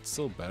 I mean, that's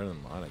still better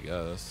than mine, I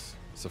guess.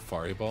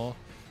 Safari Ball.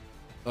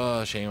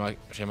 Shame I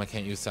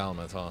can't use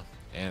Salamence, huh?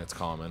 And it's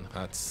common.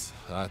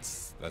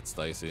 That's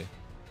dicey.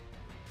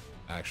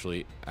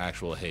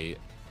 Actual hate.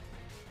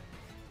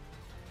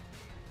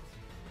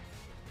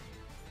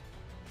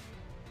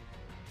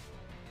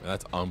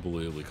 That's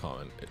unbelievably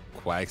common.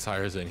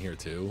 Quagsire's in here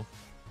too.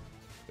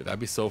 Dude, that'd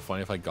be so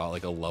funny if I got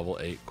like a level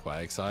 8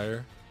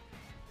 Quagsire.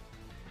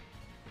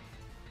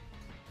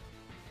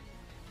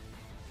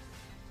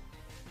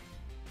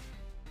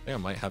 I think I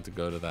might have to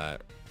go to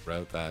that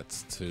route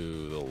that's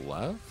to the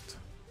left.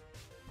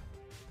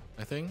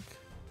 I think.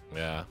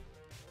 Yeah.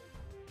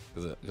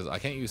 Because I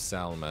can't use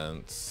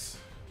Salamence.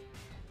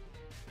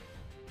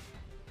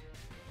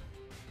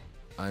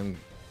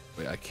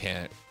 Wait, I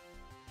can't.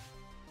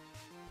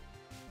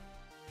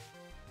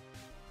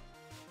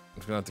 I'm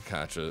just gonna have to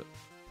catch it.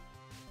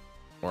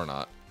 Or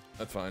not.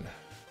 That's fine.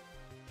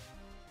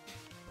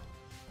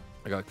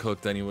 I got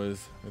cooked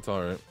anyways. It's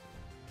alright.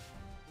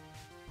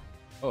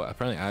 Oh,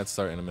 apparently ads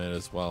start in a minute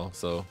as well,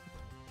 so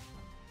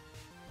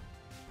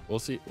we'll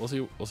see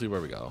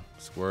where we go.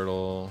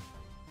 Squirtle. I'm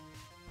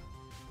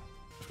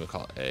just gonna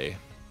call it A.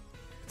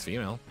 It's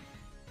female.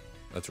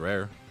 That's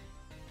rare.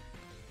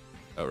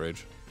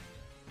 Outrage.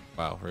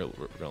 Wow, we're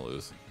gonna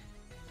lose.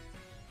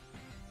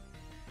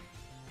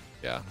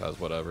 Yeah, that was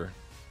whatever.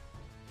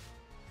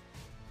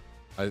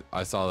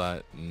 I saw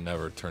that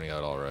never turning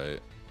out all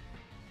right.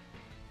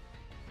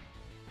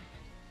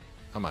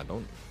 Come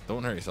on,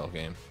 don't hurt yourself,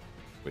 game.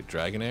 Wait,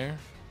 Dragonair?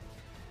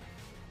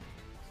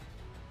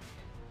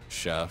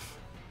 Chef,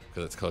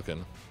 because it's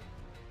cooking.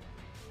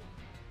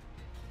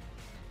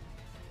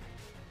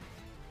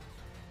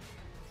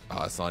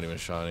 Oh, it's not even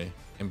shiny.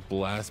 And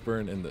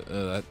Blastburn in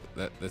the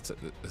this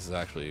is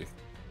actually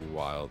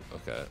wild.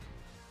 Okay.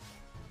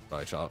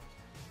 Right, chop.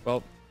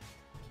 Well,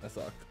 that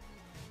sucked.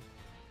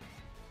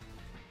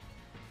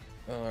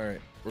 Alright,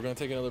 we're gonna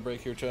take another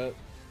break here, chat.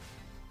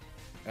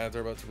 Ads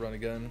are about to run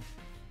again.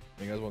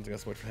 Thank you guys once again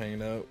so much for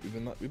hanging out. We've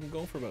been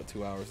going for about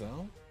 2 hours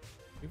now.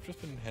 We've just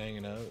been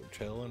hanging out,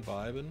 chilling,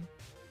 vibing.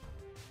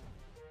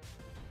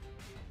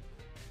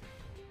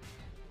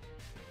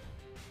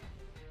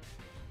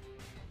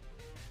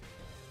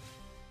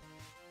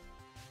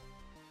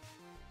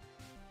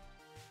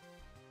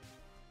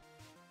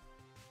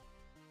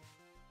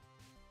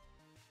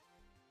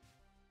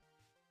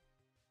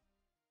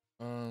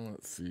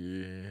 Let's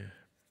see.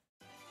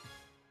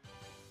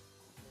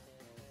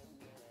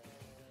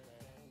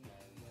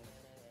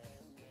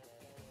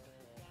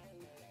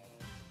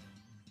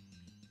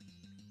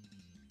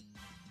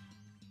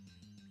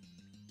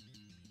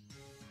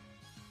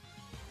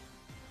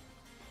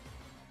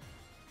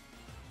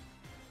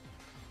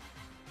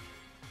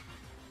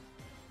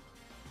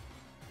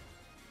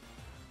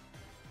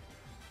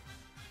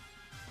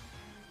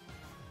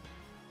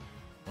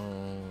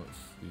 Let's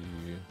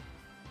see.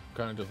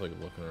 Kind of just like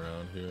looking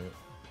around here.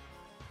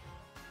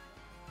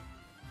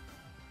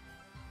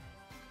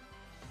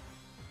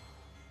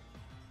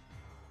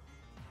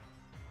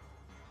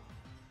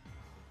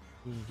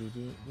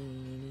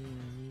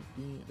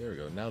 There we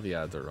go. Now the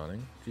ads are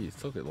running. Geez,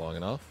 took it long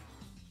enough.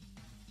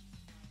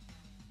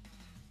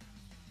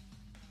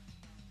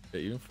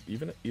 Yeah,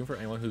 even for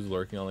anyone who's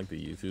lurking on like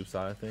the YouTube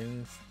side of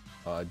things,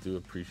 I do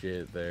appreciate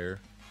it there,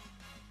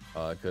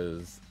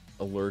 because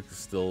a lurk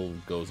still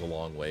goes a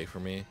long way for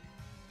me.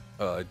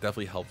 It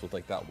definitely helps with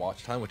like that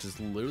watch time, which is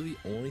literally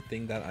the only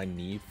thing that I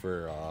need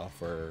for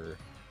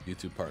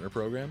YouTube partner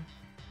program.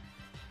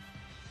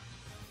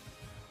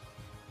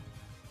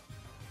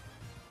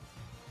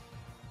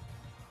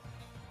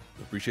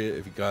 Appreciate it.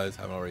 If you guys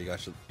haven't already, you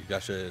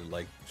guys should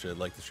like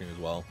the stream as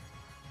well,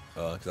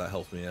 because that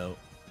helps me out.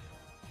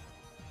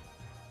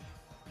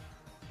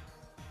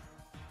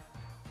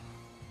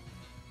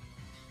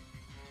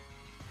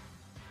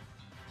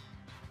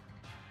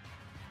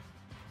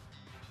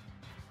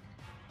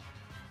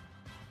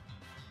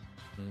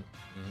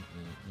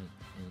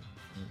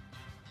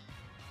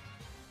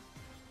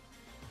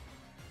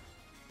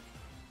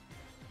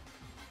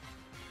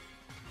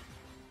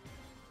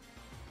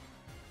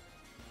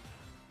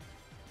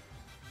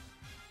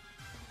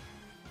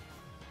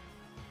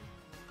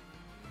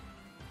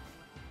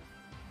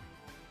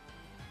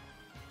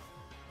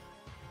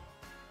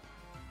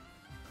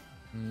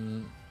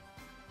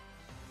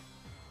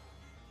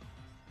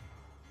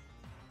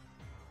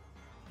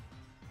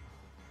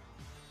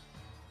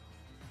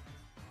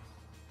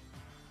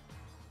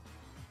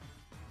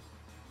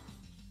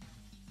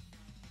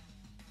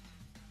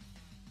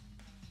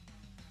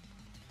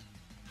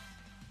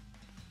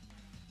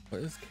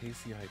 What is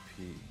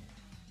KCIP?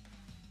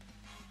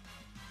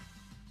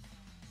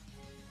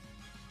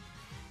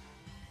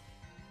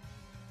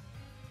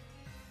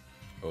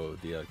 Oh,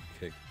 the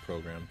kick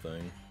program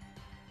thing.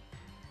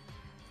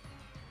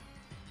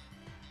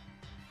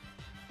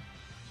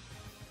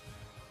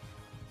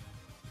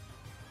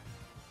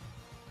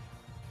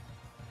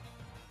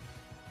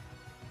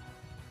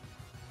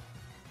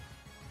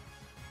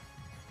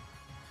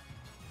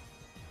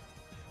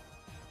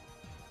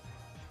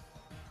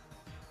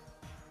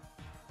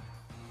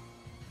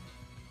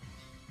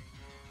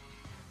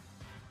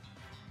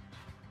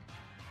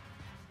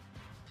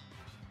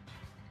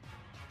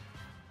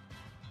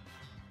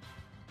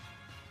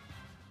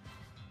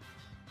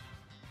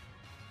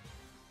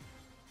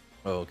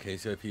 Oh,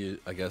 KCIP,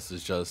 I guess,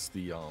 is just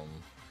the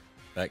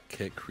that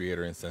kick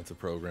creator incentive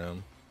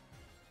program.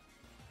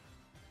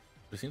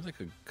 It seems like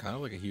a kind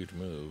of like a huge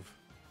move.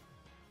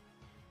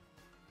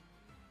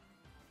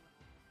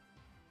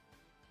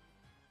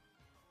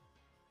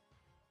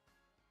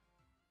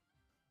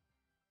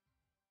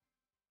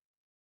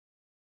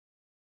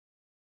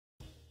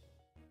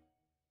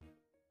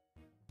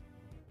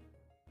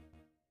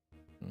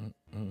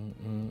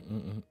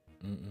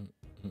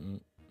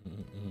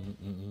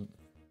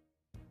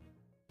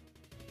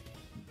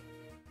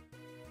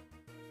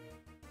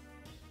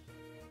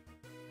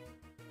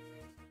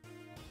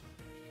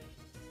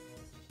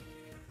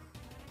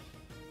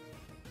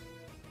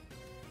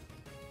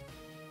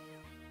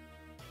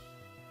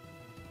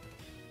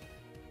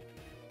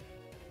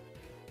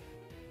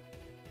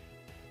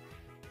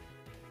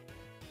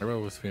 I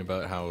remember speaking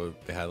about how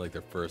they had like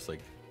their first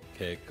like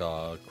kick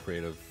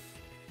creative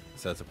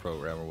sets of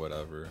program or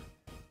whatever.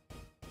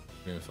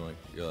 Maybe something like,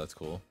 yeah, that's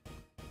cool.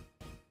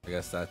 I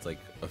guess that's like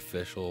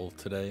official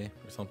today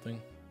or something.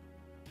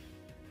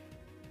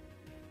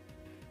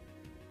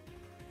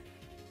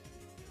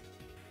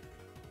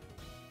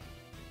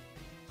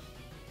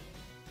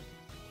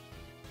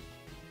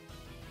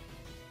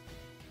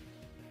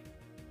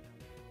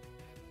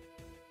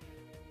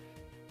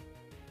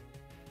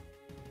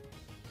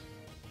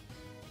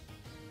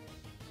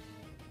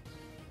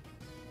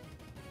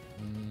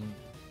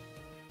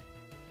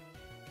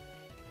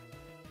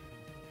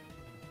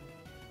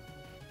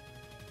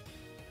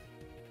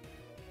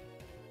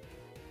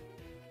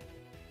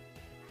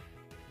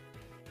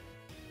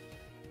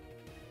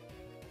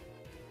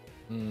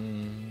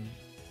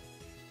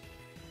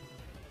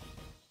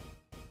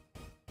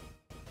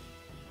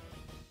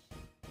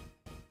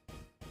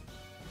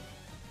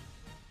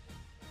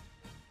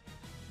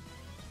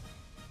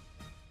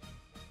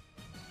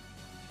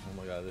 Oh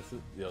my god, this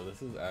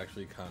is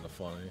actually kind of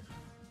funny.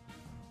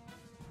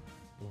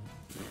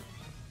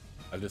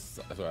 I just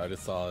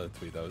saw a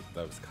tweet that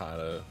was kind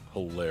of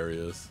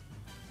hilarious.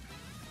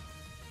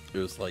 It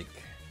was like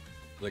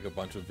a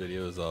bunch of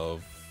videos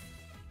of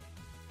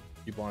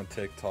people on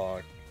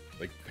TikTok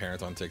like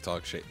parents on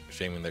TikTok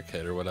shaming their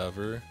kid or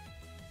whatever,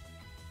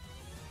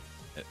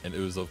 and it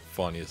was the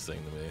funniest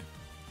thing to me.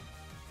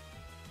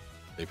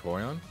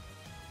 Vaporeon?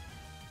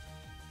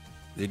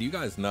 Did you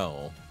guys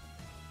know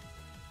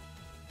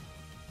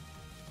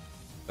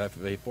that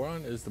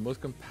Vaporeon is the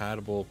most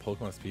compatible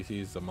Pokemon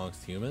species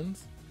amongst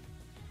humans?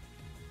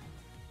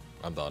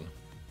 I'm done.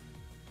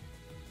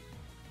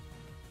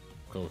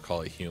 I'm gonna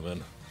call it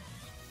human.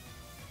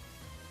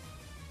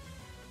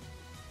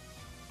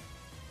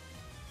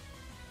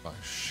 Oh,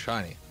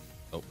 shiny.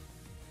 Oh.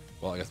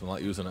 Well, I guess I'm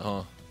not using it,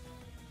 huh?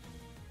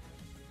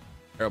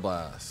 Air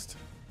Blast.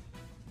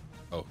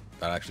 Oh,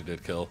 that actually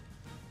did kill.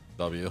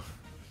 W.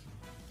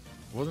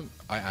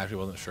 I actually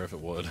wasn't sure if it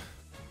would.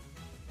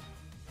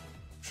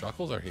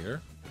 Shuckles are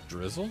here.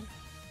 Drizzle?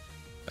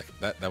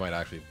 That might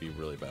actually be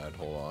really bad.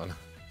 Hold on.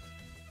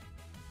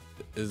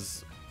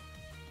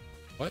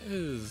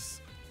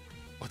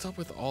 What's up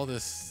with all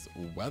this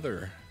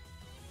weather?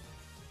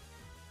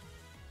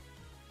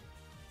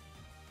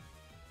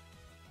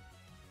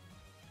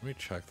 Let me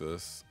check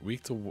this.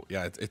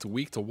 Yeah, it's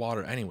weak to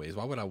water anyways.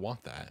 Why would I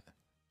want that?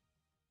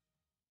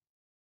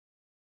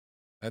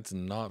 That's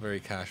not very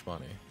cash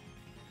money.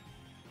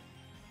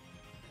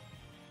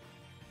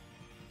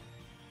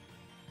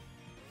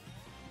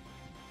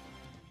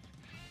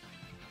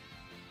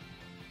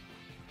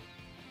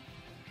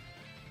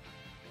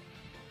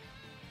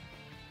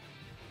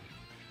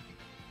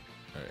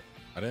 Alright,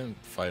 I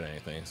didn't fight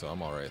anything, so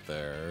I'm alright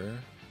there.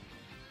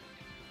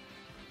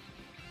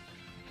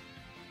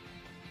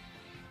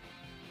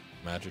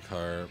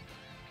 Magikarp,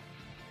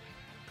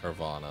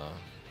 Carvana.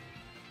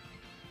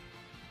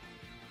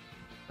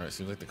 Alright,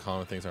 seems like the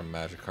common things are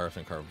Magikarps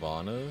and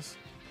Carvanas.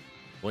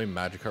 The way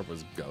Magikarp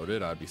was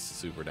goated, I'd be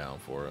super down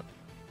for it.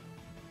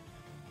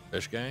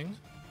 Fish Gang?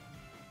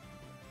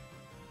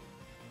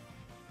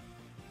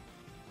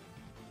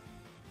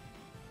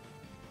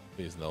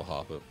 Please no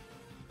hop it.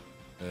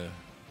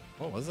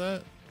 What was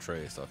that?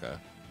 Trace, okay.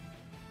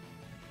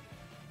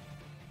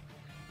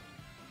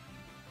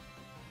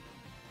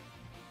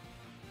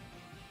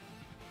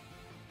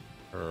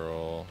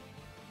 Pearl.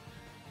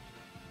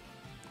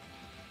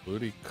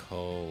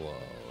 Ludicolo.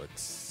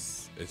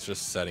 It's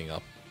just setting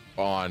up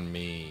on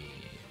me.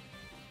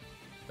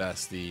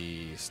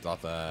 Bestie,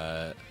 stop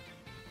that.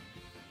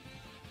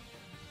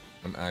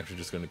 I'm actually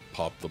just gonna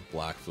pop the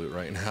Black Flute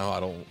right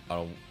now.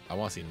 I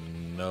want to see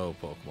no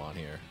Pokemon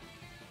here.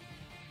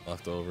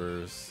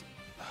 Leftovers.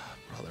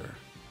 Brother.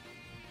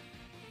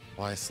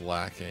 Why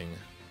slacking?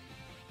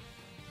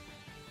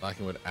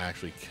 Slacking would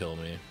actually kill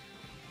me.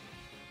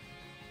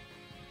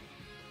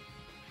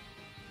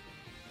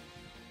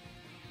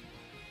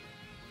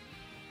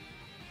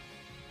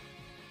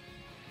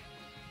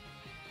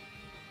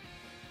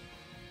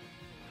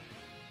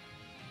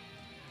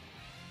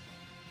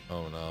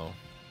 Oh no.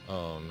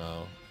 Oh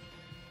no.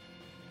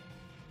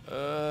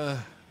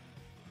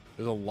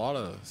 There's a lot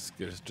of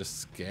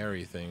just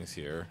scary things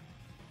here,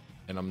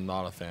 and I'm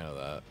not a fan of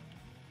that.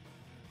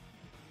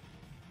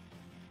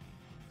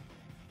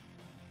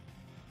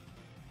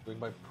 Like,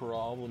 my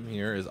problem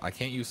here is I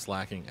can't use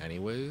slacking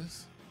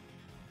anyways.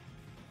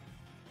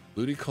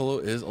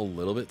 Ludicolo is a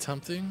little bit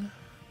tempting.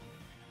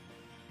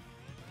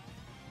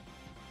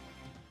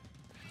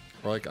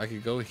 Or like I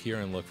could go here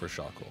and look for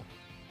Shuckle.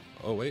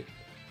 Oh wait.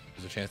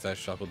 There's a chance that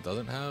Shuckle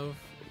doesn't have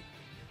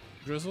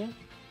Drizzle?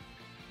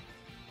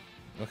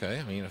 Okay,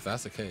 I mean, if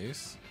that's the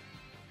case,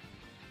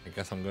 I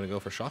guess I'm gonna go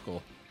for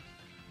Shuckle.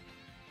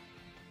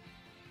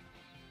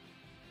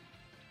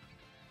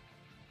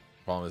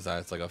 Problem is that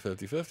it's like a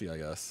 50-50, I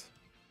guess.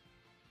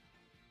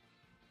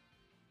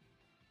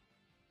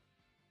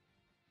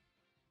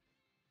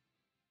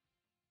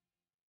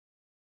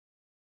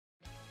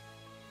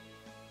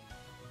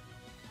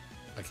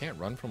 I can't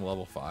run from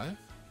level 5?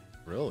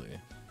 Really?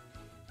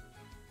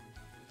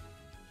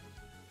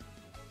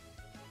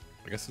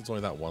 I guess it's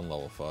only that one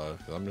level 5,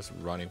 because I'm just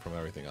running from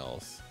everything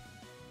else.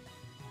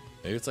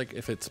 Maybe it's like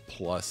if it's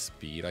plus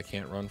speed, I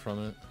can't run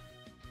from it.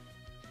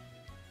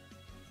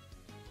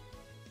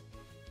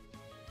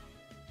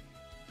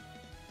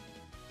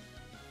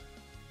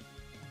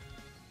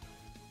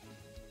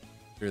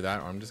 Either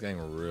that, or I'm just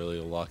getting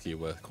really lucky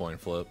with coin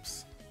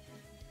flips.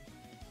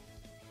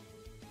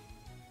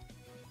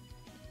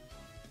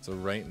 So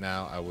right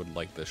now, I would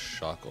like the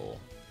Shuckle.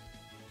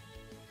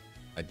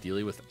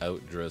 Ideally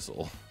without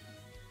Drizzle.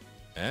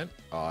 And,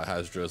 oh, it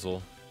has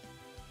Drizzle.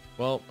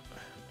 Well,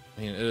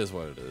 I mean, it is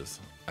what it is.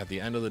 At the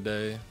end of the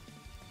day,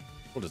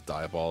 we'll just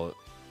Dive-Ball it.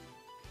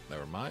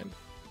 Never mind.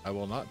 I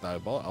will not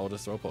Dive-Ball it. I will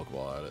just throw a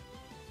Pokeball at it.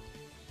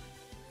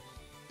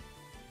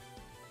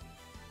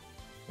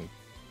 I'm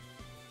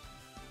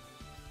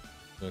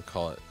gonna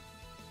call it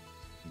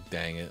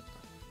Dang It.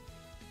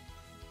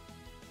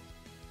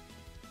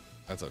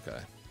 That's okay.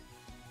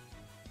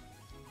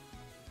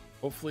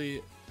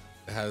 Hopefully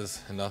it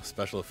has enough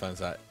special defense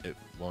that it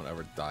won't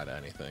ever die to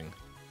anything.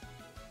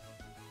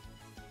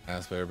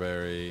 Asperberry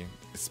Berry.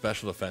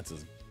 Special defense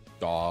is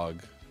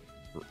dog.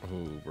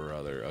 Ooh,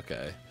 brother.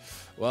 Okay.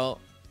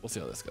 Well, we'll see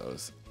how this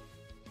goes.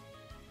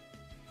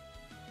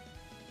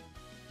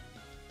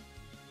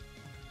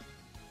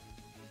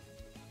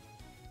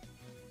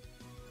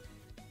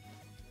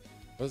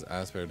 What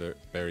does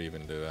Asperberry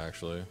even do,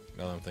 actually?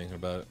 Now that I'm thinking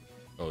about it.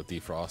 Oh,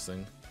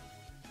 defrosting.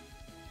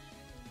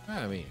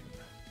 I mean,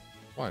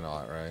 why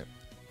not, right?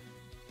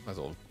 Might as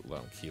well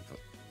let him keep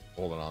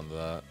holding on to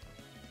that.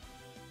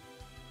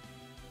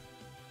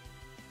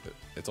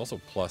 It's also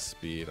plus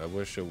speed. I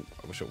wish it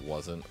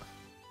wasn't.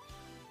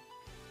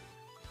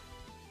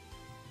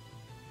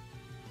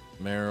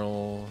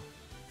 Meryl.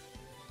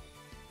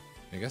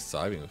 I guess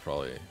Psybeam is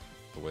probably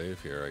the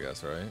wave here, I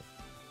guess, right?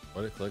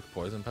 What did it click?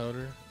 Poison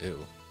powder? Ew.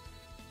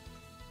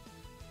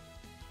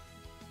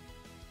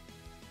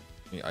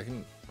 I mean,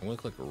 I'm gonna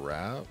click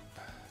wrap,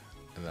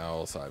 and now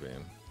I'll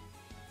Psybeam.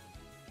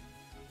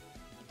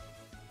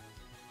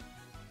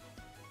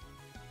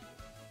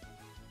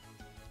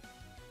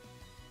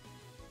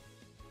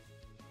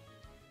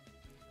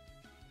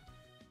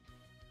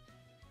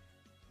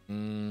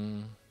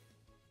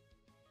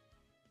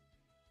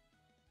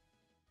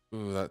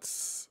 Ooh,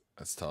 that's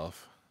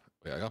tough.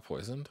 Wait, I got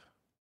poisoned?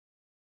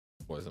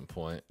 Poison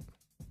point.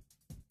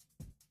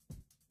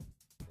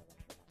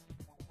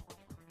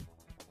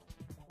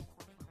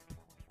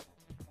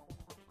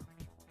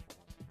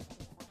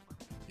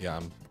 Yeah,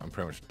 I'm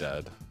pretty much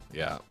dead.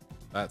 Yeah,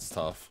 that's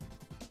tough.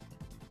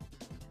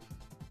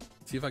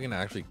 See if I can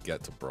actually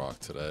get to Brock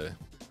today.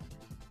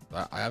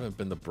 I haven't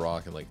been to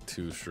Brock in like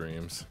 2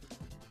 streams.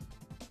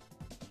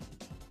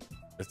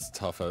 It's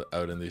tough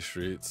out in these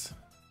streets.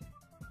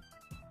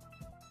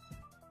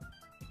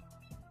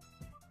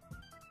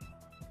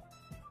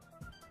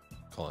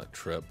 Calling it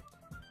trip.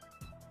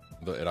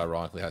 Though it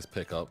ironically has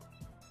pickup.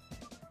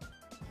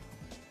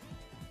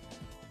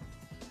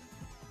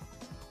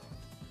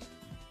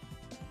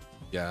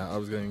 Yeah,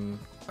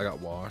 I got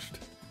washed.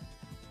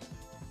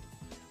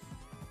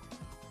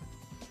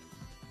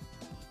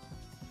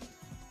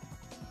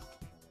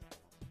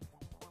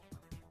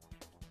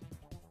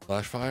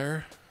 Flash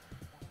fire.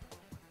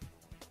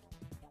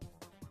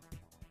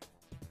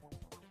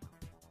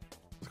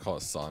 Let's call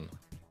it sun.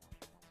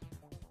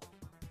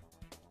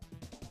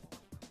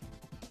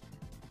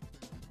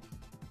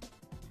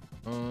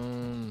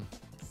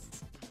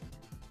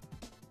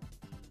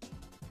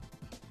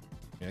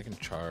 Yeah, I can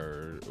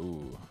charge.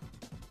 Ooh.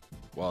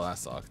 Well, that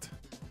sucked.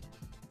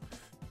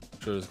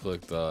 Should've just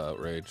clicked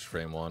Outrage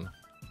frame 1.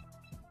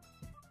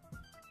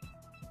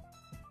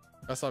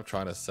 I stopped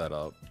trying to set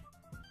up.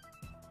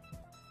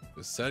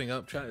 The setting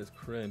up chat is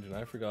cringe, and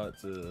I forgot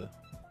to.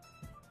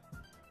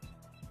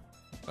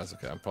 That's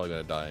okay. I'm probably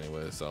gonna die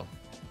anyway, so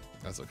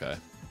that's okay.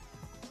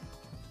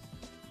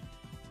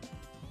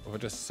 If I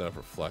just set up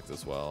reflect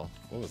as well.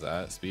 What was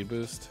that? Speed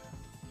boost?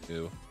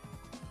 Ew.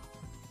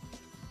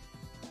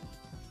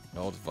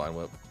 I'll just vine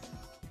whip.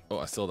 Oh,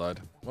 I still died.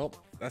 Well,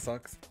 that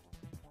sucks.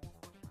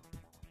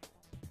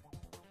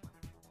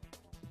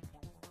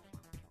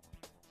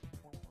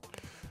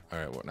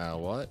 Alright, well, now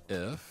what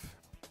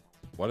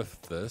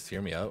if this,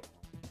 hear me out,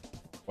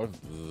 what if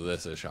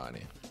this is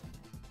shiny?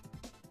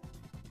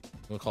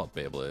 We'll call it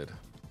Beyblade.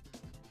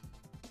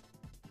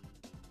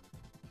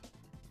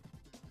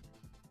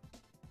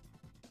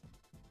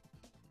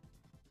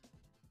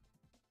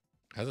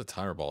 Has a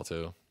timer ball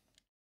too.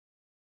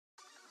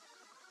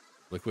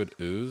 Liquid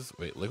Ooze?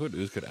 Wait, Liquid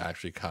Ooze could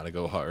actually kind of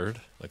go hard,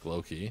 like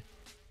low key.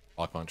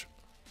 Block punch.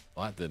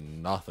 Well, that did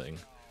nothing.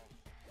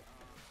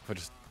 If I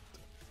just.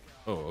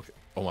 Oh, okay.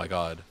 Oh my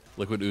god.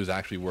 Liquid Ooze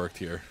actually worked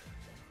here.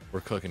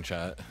 We're cooking,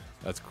 chat.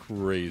 That's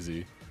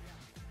crazy.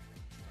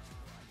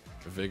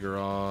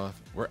 Vigoroth.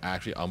 We're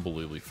actually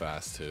unbelievably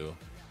fast too.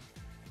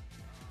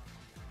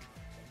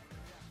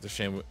 It's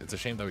a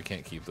shame that we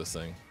can't keep this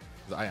thing.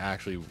 I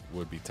actually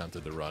would be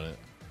tempted to run it.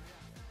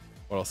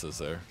 What else is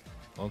there?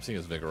 All I'm seeing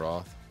is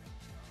Vigoroth.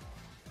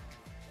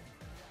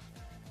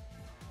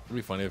 It'd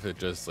be funny if it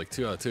just like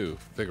 2 out of 2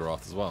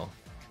 Vigoroth as well.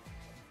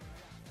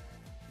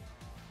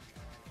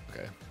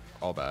 Okay,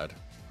 all bad.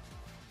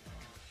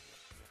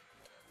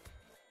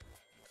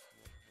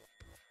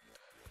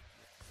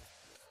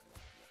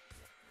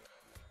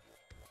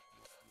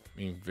 I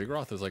mean,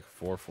 Vigoroth is like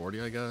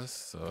 440, I guess.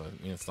 So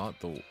I mean, it's not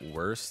the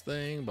worst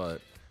thing,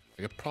 but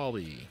I could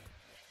probably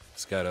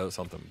scout out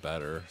something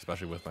better,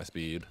 especially with my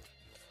speed.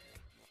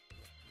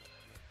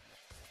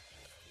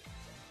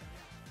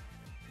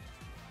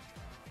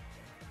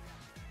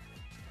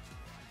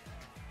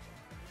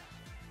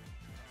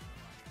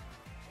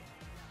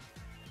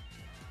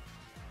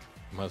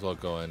 Might as well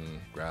go and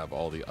grab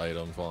all the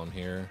items while I'm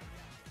here,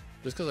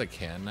 just because I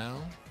can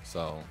now.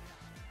 So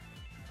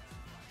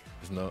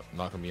there's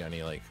not gonna be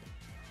any like,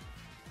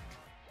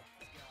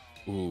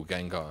 ooh,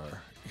 Gengar,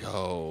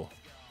 yo.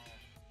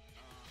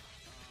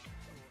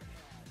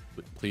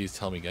 Please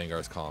tell me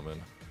Gengar's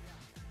common.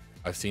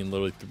 I've seen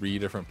literally 3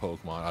 different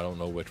Pokemon. I don't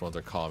know which ones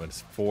are common.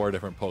 It's 4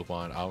 different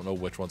Pokemon. I don't know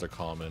which ones are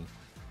common.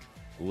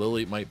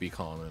 Lily might be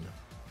common.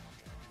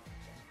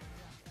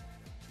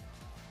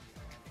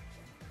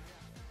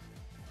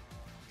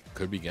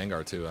 Could be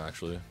Gengar too,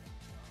 actually.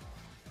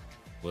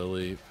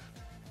 Lily,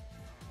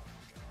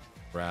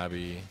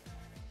 Rabby,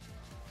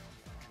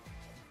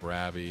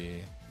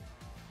 Rabby.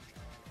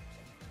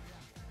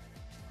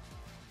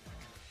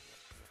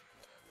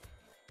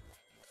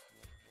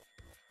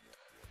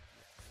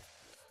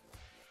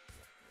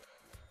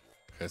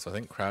 Okay, so I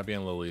think Krabby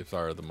and Lilies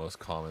are the most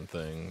common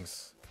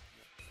things.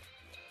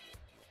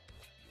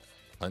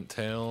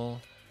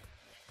 Huntail.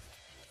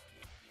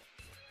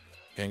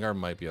 Gengar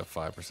might be a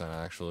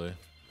 5% actually.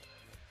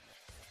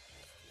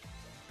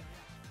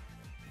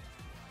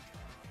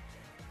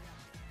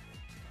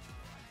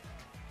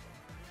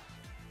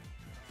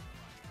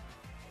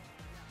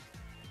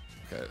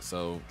 Okay,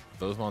 so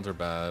those ones are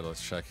bad.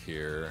 Let's check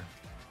here.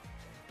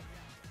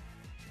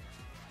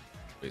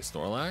 Wait,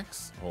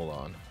 Snorlax? Hold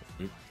on.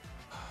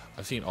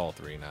 I've seen all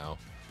three now.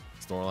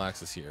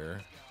 Snorlax is here.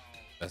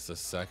 That's the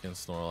second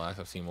Snorlax.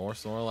 I've seen more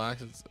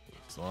Snorlaxes.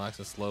 Snorlax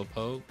is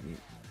Slowpoke.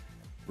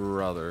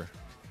 Brother.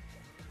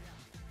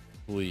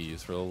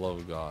 Please, for the love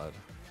of God.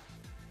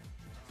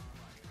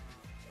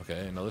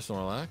 Okay, another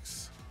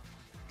Snorlax.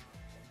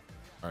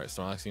 Alright,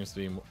 Snorlax seems to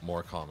be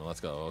more common.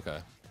 Let's go. Okay.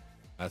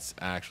 That's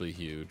actually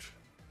huge.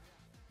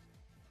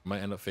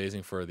 Might end up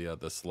phasing for the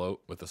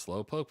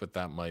Slowpoke, but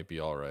that might be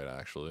alright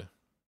actually.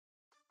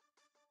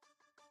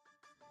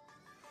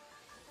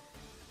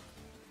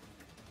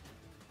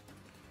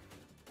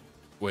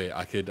 Wait,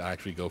 I could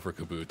actually go for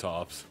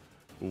Kabutops.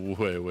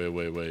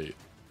 Wait.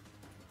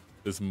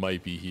 This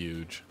might be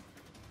huge.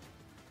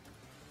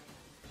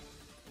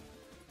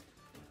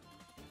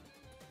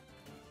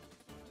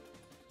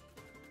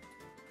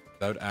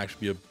 That would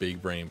actually be a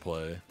big brain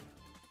play.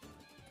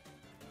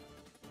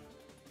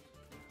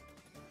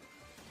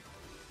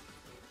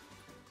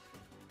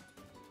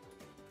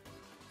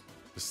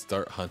 Just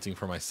start hunting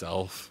for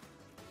myself.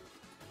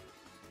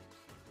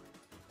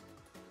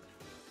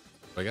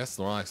 I guess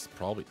Snorlax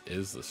probably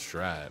is the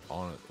strat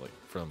on it, like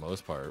for the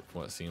most part,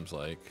 from what it seems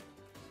like.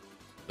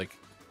 Like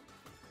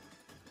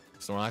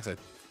Snorlax,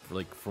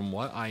 like from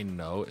what I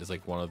know, is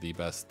like one of the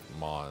best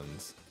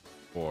mons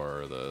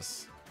for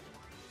this.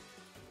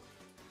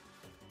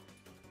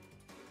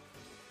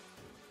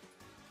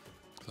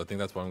 So I think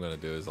that's what I'm gonna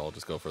do is I'll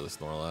just go for the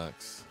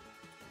Snorlax.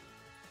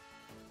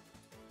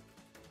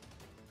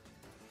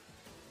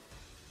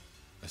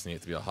 I just need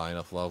it to be a high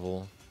enough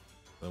level,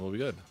 then we'll be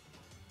good.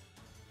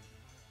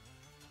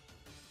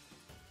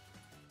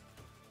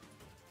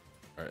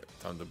 Alright,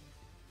 time to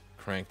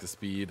crank the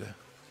speed.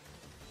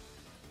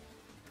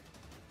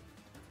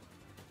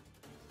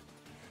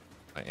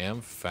 I am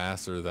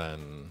faster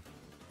than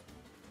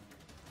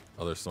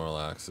other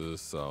Snorlaxes,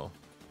 so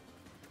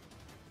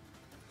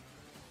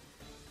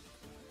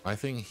my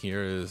thing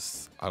here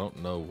is I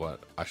don't know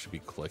what I should be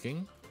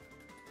clicking,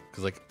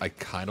 because like I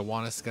kind of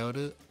want to scout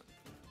it.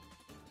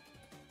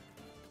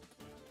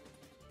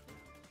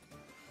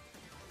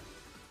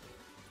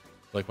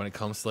 Like when it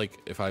comes to like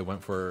if I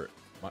went for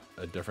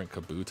a different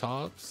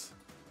Kabutops,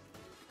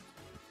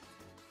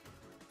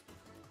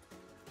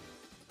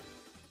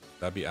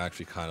 that'd be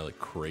actually kind of like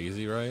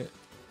crazy, right?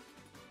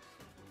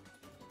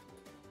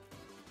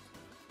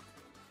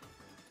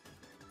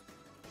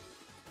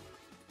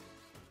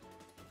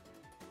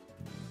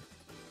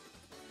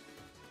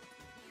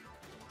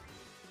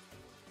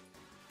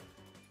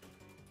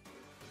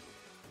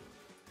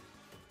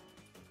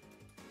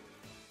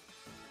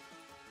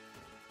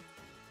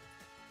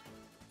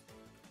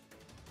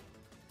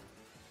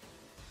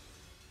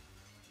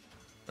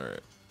 All right.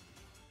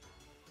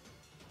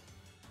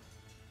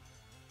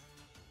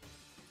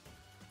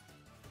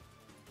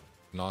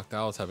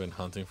 Noctowls have been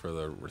hunting for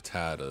the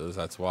Rattatas.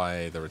 That's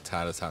why the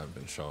Rattatas haven't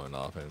been showing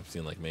up. I've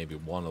seen like maybe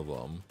one of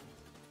them.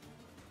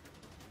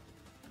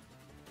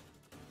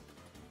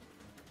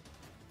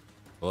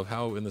 I love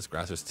how in this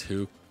grass there's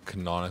two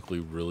canonically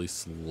really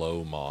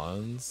slow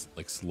mons,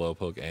 like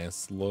Slowpoke and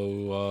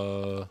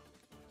Snorlax.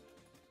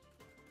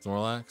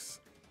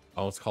 I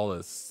almost call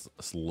it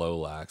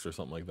Slowlax or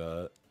something like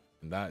that.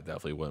 And that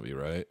definitely wouldn't be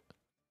right.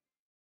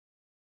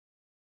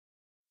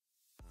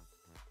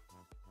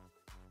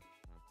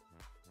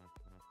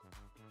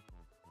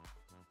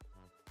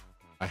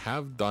 I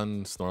have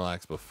done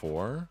Snorlax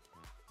before,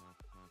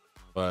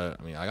 but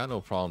I mean, I got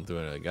no problem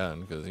doing it again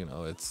because you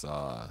know it's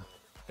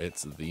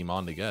the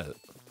mon to get.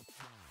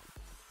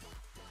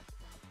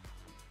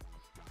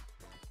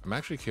 I'm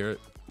actually curious,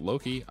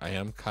 Loki. I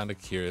am kind of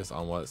curious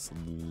on what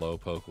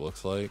Slowpoke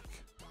looks like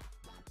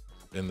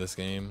in this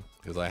game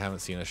because I haven't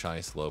seen a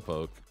shiny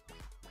Slowpoke.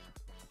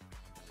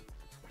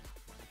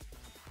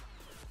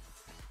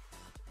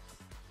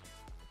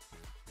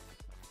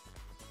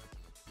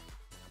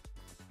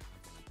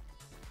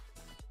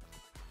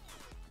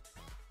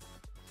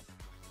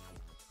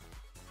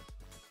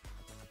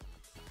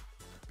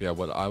 Yeah,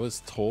 what I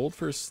was told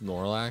for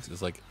Snorlax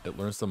is like it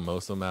learns the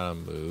most amount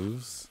of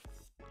moves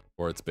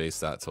for its base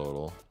stat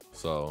total.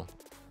 So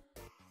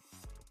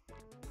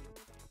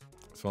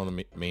it's one of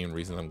the main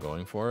reasons I'm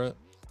going for it.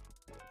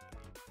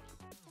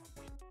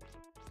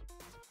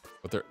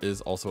 But there is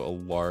also a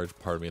large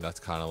part of me that's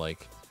kind of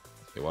like,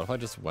 okay, what if I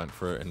just went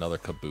for another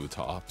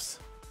Kabutops?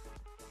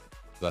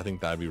 So I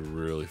think that'd be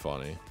really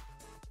funny.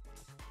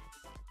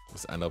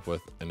 Just end up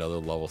with another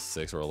level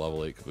 6 or a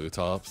level 8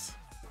 Kabutops.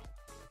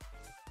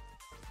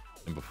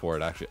 And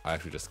before I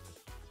actually just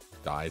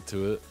died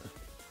to it,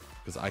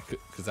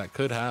 because that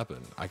could happen.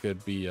 I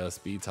could be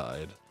speed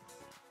tied.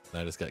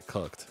 and I just get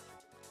cooked.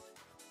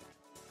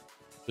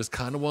 Just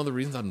kind of one of the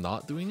reasons I'm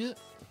not doing it.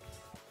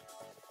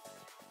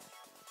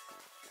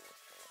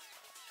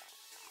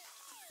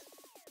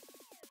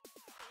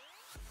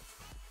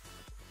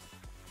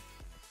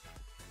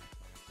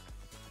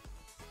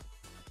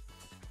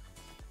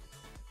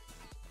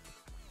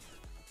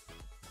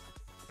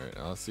 All right,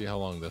 now let's see how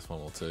long this one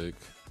will take.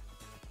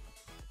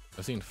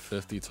 I've seen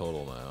 50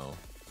 total now.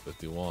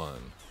 51.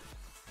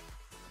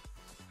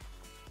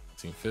 I've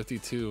seen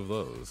 52 of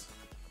those.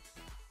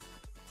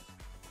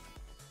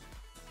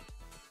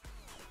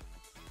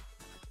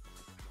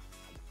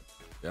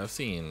 Yeah,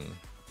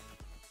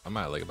 I'm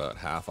at like about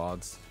half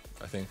odds,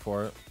 I think,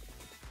 for it.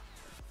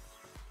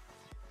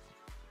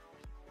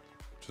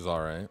 Which is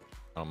alright.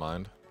 I don't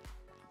mind.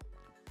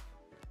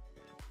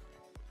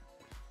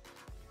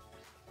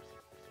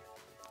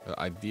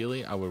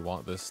 Ideally, I would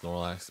want this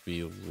Snorlax to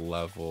be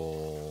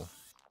level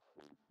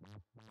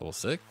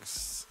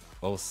 6?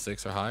 Level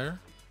 6 or higher?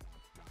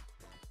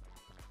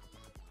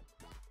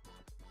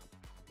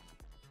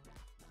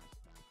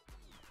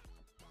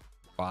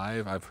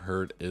 Five, I've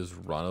heard, is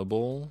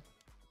runnable,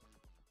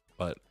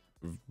 but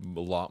a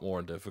lot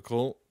more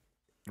difficult.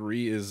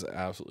 3 is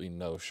absolutely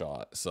no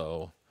shot.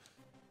 So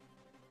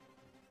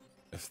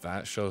if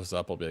that shows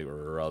up, I'll be like,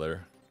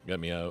 brother, get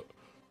me out.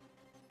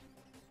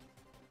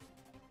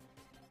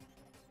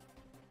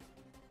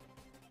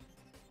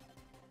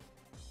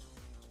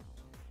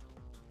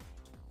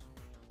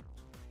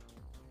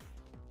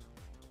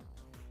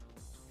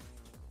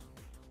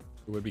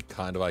 It would be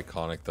kind of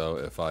iconic though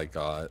if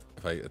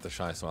the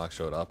shiny Snorlax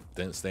showed up,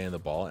 didn't stay in the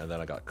ball, and then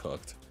I got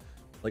cooked.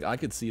 Like, I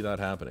could see that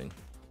happening.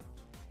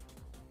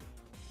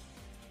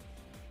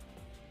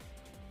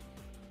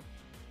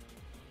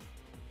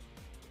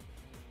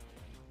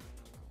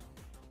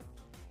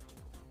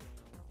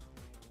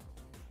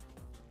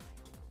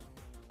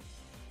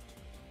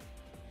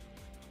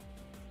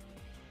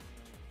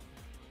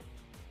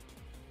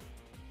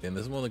 And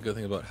this is one of the good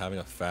things about having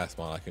a fast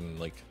mod. I can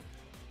like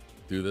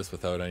do this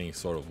without any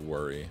sort of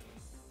worry.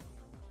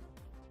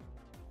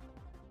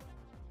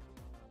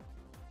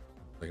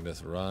 I can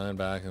just run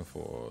back and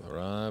forth,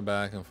 run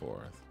back and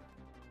forth.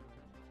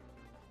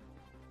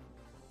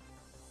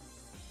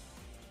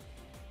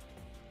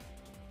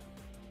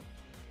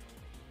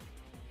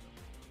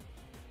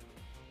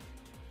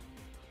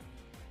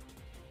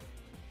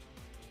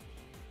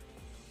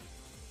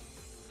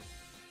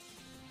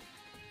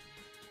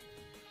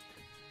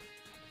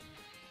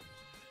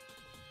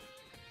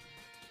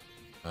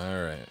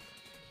 All right,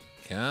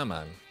 come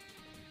on.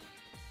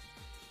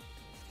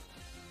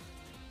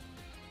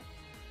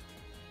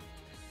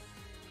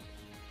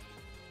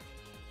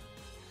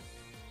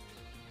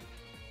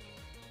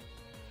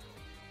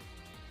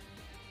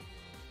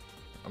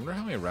 I wonder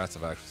how many rats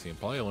I've actually seen.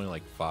 Probably only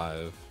like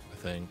 5, I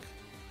think.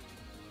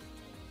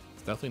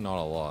 It's definitely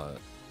not a lot.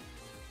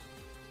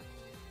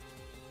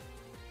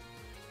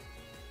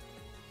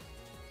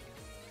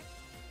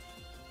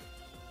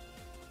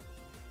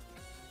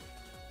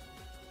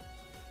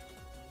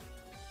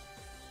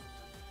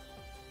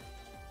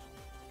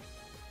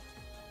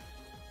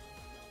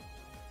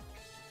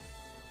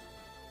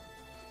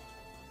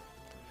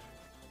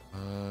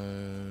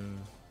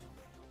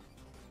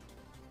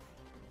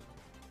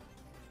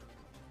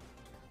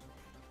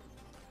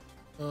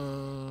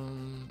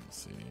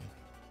 Let's see.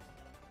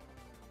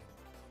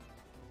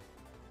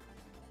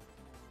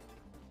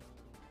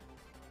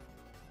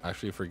 I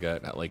actually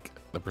forget like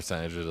the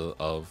percentages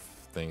of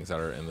things that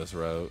are in this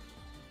route.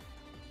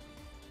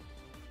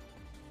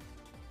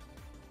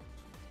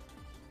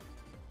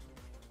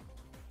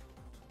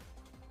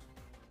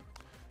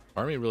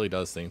 Part of me really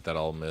does think that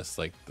I'll miss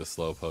like the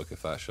Slowpoke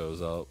if that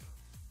shows up.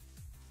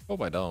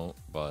 Hope I don't,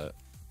 but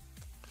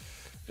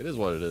it is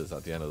what it is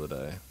at the end of the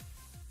day.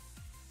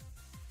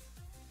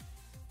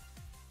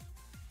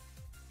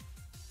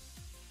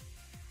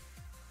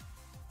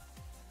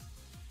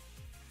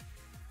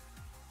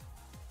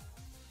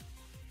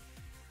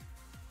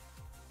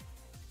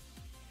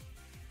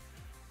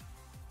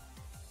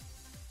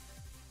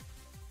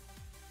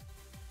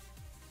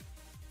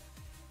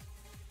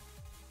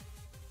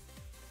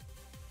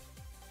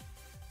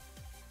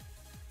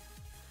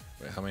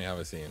 Wait, how many have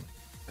I seen?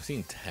 I've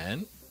seen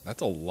 10?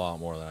 That's a lot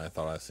more than I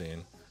thought I've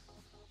seen.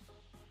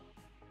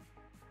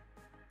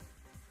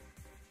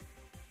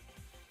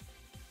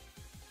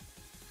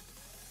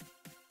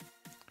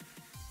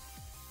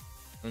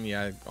 I mean,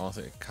 yeah,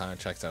 honestly, it kind of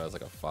checks out as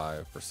like a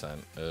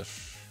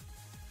 5%-ish.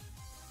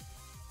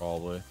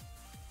 Probably.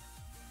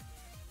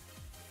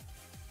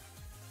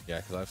 Yeah,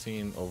 because I've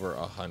seen over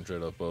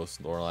 100 of both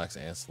Snorlax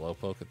and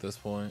Slowpoke at this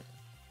point.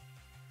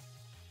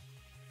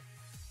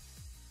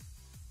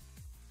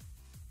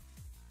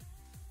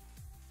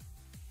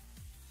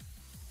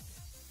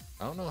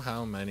 I don't know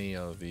how many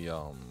of the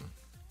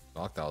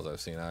Noctowls I've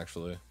seen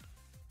actually. I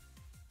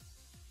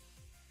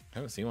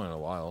haven't seen one in a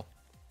while.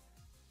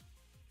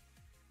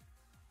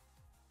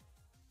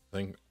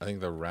 I think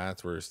the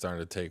rats were starting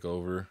to take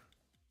over.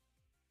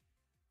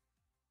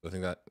 I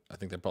think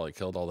they probably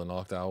killed all the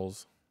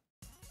Noctowls.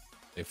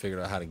 They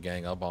figured out how to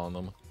gang up on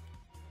them.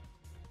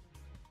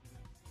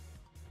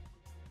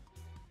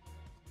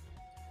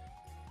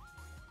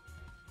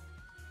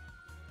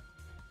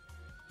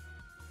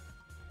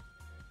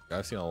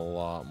 I've seen a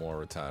lot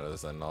more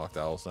Rattatas than knocked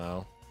owls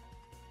now.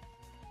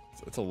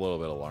 So it's a little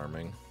bit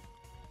alarming.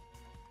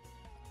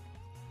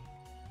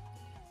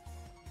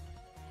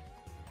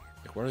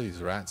 Like, what are these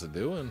rats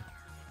doing?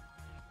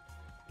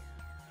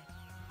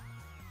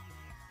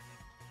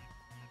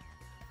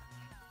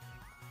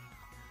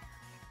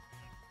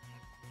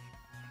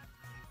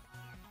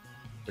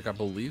 Like, I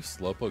believe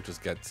Slowpoke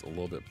just gets a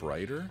little bit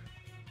brighter.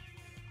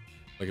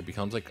 Like, it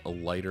becomes like a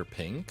lighter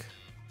pink.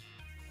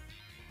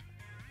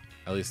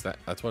 At least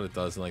that's what it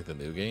does in like the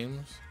new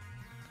games.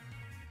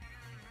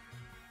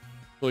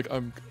 Like,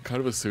 I'm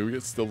kind of assuming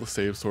it's still the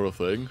same sort of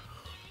thing.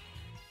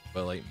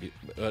 But like,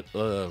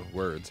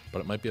 words. But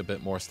it might be a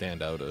bit more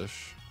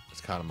standout-ish.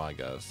 It's kind of my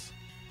guess.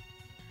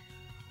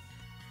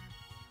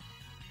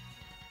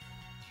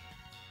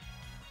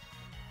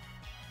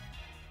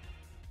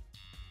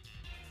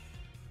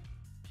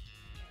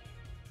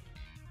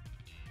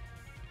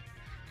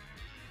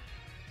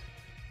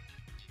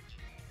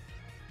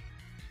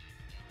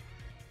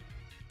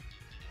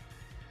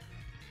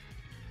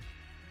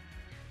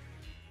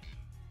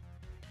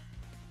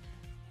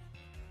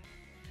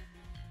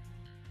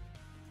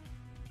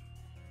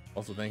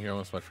 Also, thank you very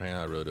much for hanging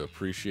out. I really do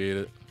appreciate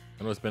it.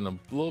 I know it's been a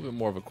little bit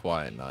more of a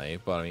quiet night,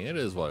 but I mean, it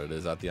is what it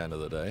is at the end of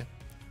the day.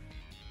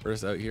 We're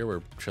just out here,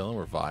 we're chilling,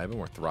 we're vibing,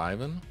 we're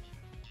thriving.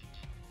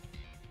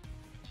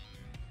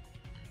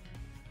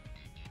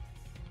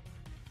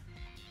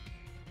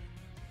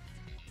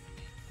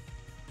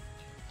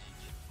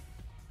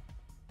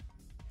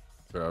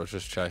 So I was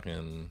just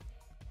checking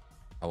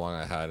how long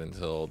I had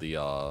until the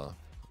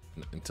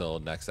until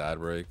next ad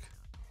break,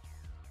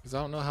 because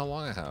I don't know how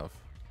long I have.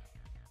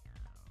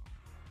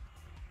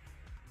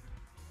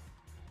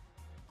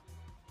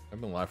 I've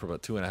been live for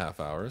about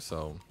 2.5 hours,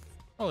 so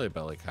probably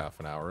about like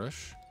half an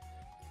hour-ish.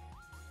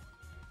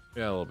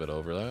 Yeah, a little bit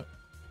over that.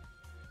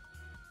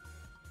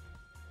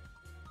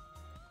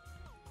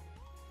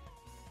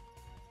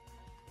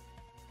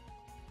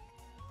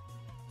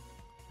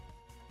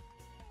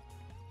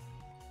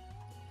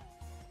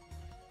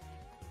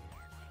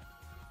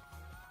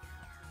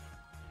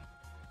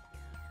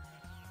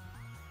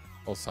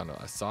 Also,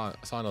 I saw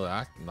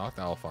another knocked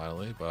owl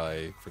finally, but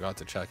I forgot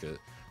to check it.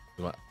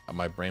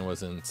 My brain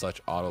was in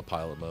such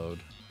autopilot mode.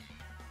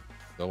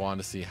 So I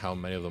wanted to see how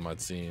many of them I'd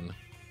seen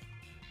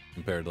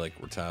compared to like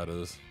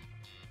Rattatas.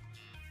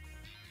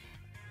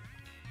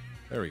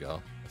 There we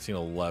go. I've seen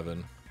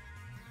 11.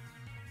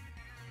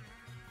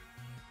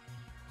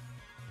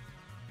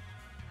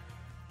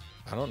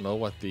 I don't know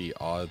what the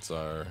odds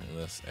are in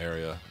this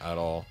area at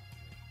all,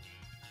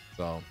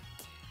 so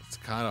it's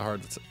kind of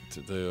hard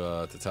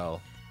to tell.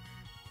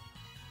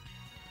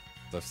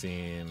 I've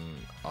seen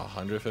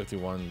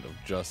 151 of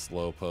just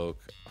Slowpoke,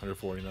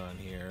 149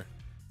 here.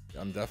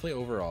 I'm definitely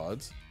over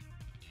odds,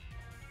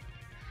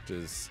 which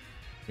is,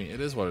 I mean, it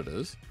is what it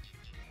is.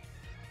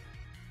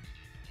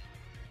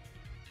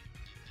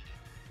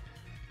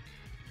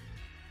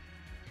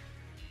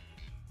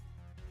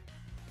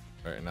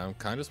 All right, now I'm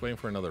kind of just waiting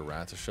for another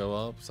rat to show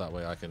up, so that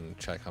way I can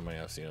check how many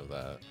I've seen of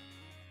that.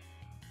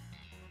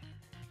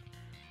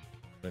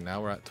 But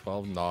now we're at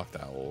 12 knocked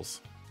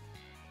owls.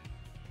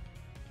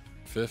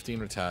 15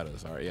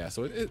 Rattatas. All right, yeah.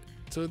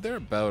 So they're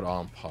about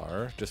on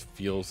par. Just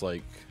feels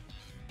like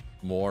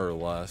more or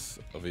less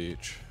of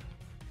each.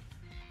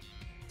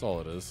 That's all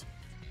it is.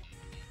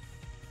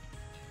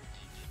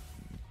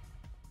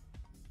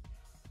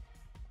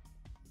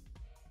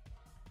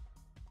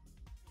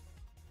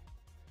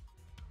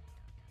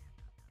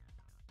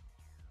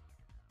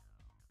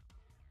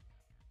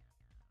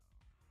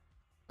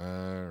 All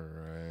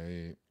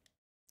right.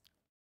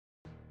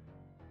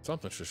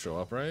 Something should show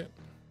up, right?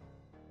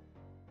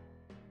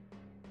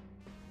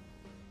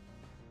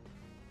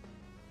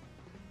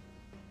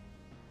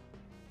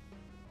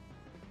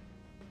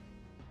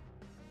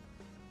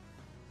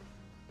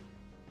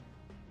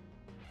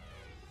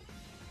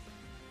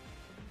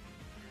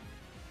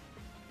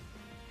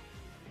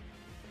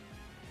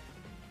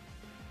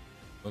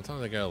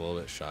 Sometimes I get a little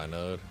bit shy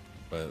node,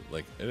 but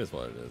like it is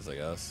what it is, I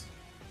guess.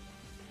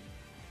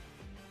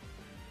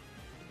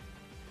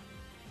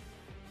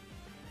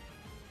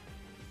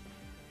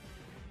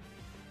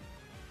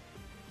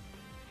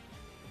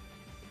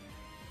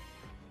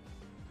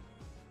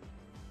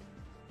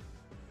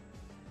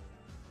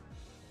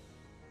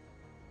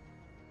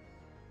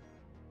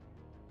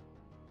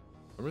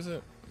 What is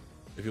it?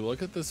 If you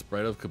look at the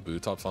spread of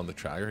Kabutops on the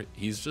tracker,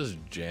 he's just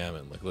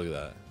jamming. Like, look at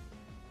that.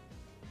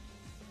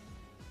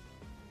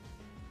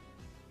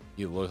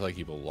 He looks like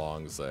he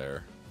belongs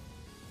there.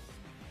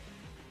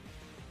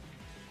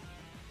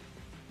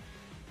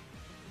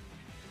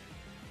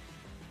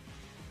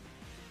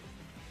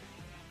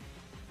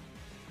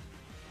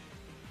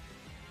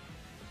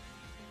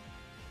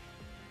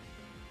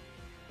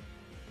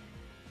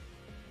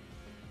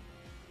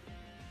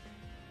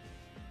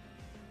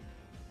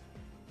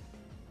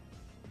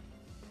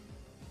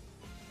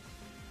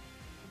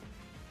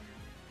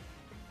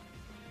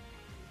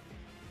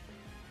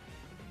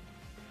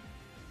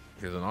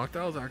 Okay, the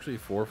Noctowl is actually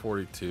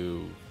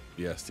 442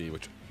 BST,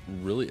 which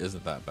really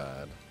isn't that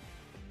bad.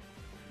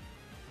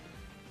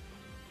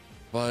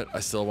 But I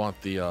still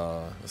want the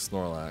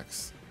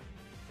Snorlax.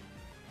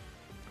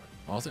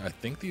 Honestly, I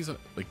think these are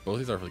like both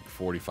these are like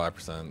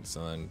 45%,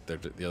 and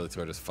then the other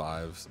two are just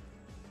 5s.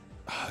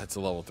 It's a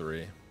level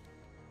 3.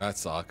 That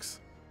sucks.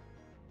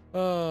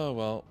 Oh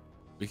well,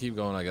 we keep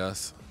going, I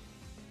guess.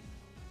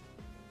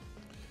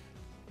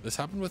 This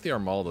happened with the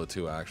Armaldo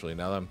too, actually.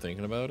 Now that I'm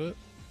thinking about it,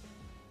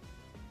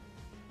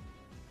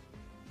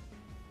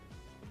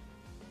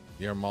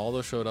 the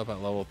Armaldo showed up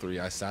at level 3.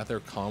 I sat there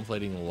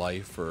contemplating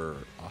life for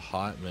a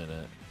hot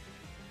minute,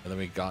 and then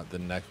we got the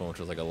next one, which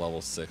was like a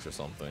level 6 or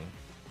something.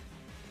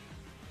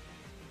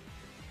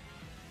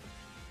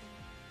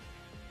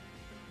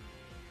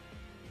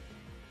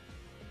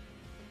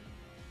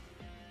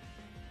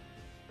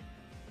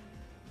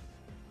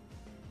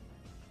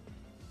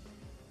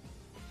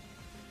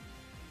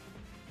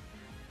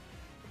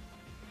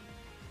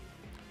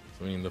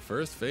 I mean, the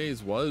first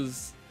phase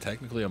was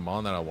technically a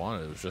mon that I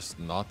wanted. It was just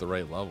not the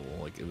right level.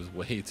 Like, it was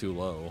way too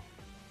low.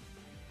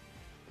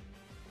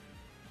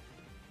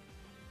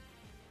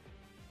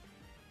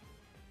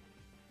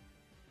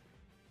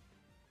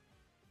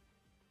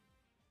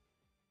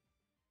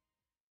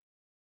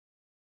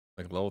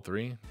 Like, level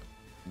 3?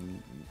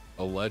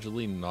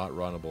 Allegedly not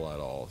runnable at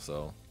all,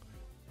 so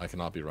I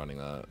cannot be running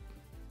that.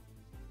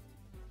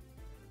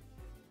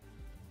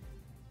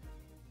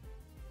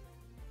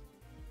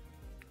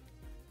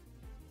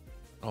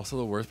 Also,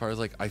 the worst part is,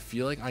 like, I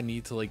feel like I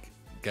need to, like,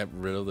 get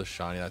rid of the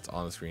shiny that's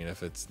on the screen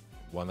if it's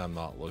one I'm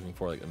not looking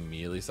for, like,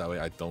 immediately, so that way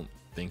I don't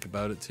think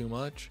about it too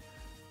much.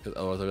 Because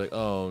otherwise I'll be like,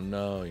 oh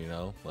no, you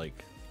know, like,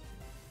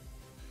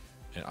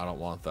 and I don't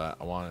want that.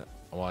 I want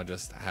to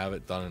just have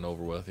it done and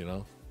over with, you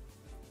know?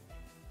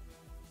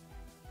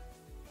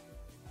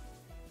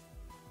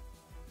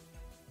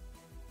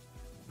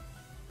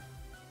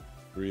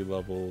 Three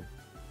level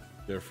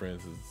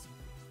difference is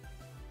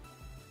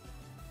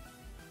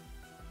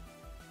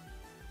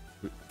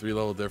 3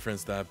 level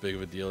difference, that big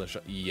of a deal?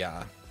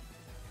 Yeah.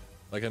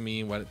 Like, I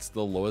mean, when it's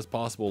the lowest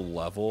possible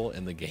level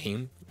in the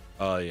game,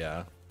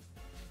 yeah.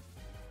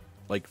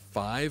 Like,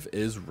 5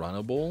 is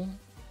runnable,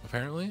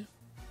 apparently.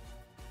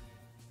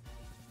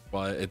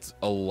 But it's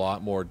a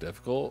lot more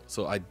difficult.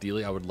 So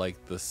ideally, I would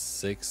like the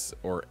 6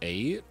 or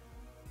 8.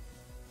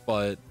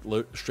 But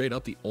straight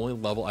up, the only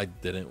level I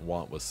didn't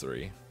want was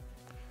 3.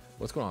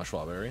 What's going on,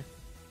 Schwabberry?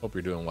 Hope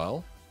you're doing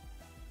well.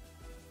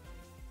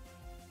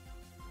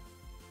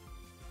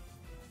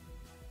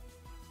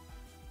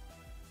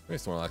 How many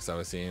Snorlax have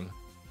I seen?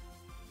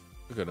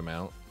 A good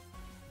amount.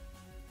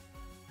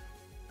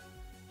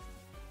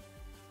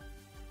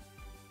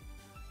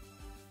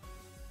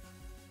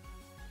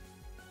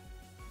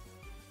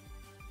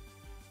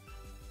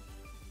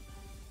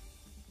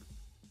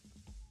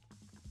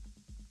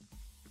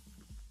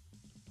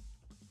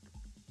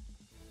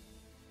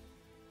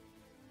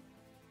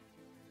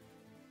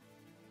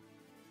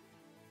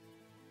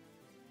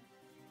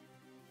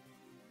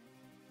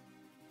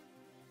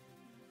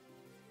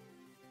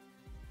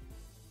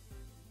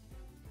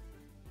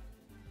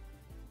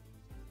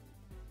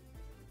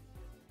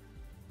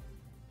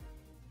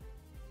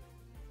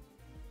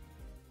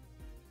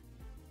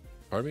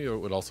 Part of me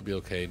would also be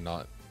okay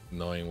not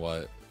knowing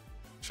what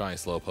Shiny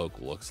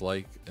Slowpoke looks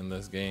like in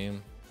this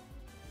game,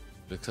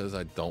 because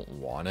I don't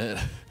want it.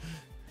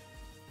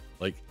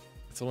 Like,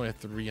 it's only a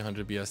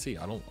 300 BSC.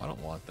 I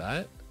don't want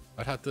that.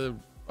 I'd have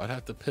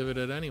to pivot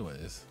it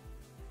anyways.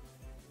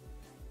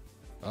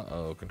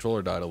 Uh-oh,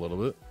 controller died a little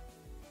bit.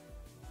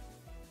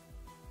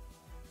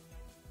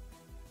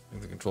 I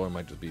think the controller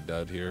might just be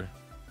dead here.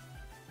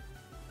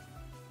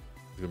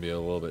 It's gonna be a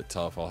little bit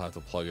tough. I'll have to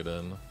plug it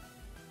in.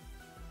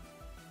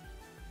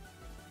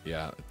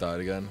 Yeah, it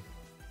died again.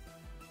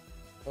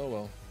 Oh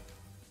well.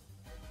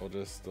 I'll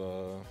just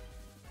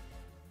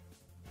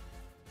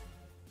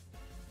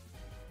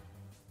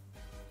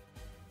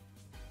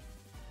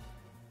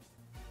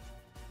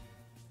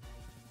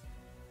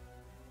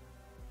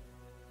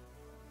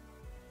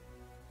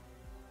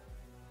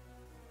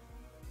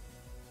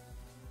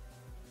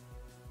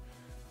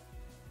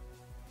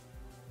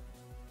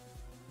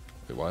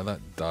Wait, why did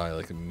that die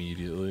like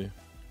immediately?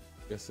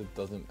 Guess it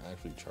doesn't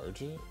actually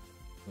charge it?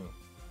 Huh.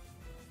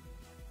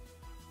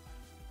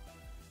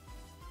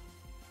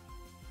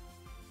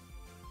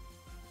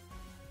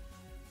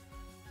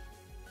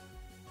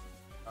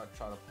 I'm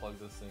trying to plug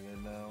this thing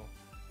in now.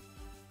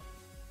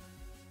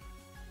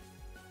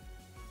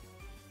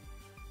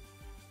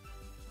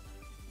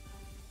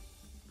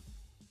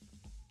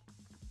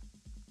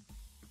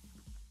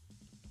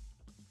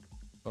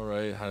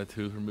 Alright, had a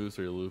tooth removed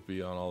so you're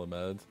loopy on all the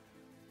meds.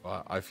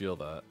 I feel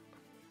that.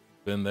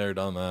 Been there,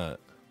 done that.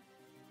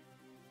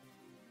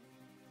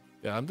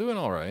 Yeah, I'm doing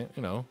alright,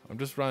 you know. I'm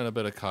just running a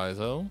bit of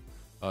Kaizo,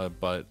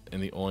 but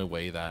in the only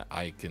way that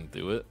I can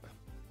do it.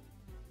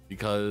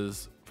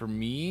 Because for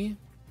me,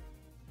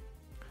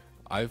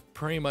 I've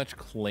pretty much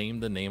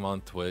claimed the name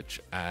on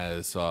Twitch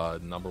as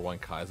 #1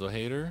 Kaizo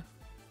hater.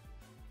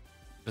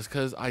 Just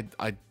because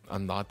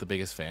I'm not the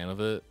biggest fan of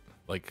it.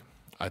 Like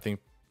I think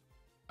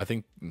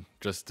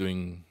just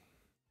doing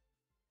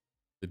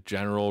the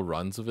general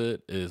runs of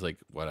it is like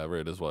whatever,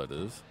 it is what it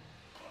is.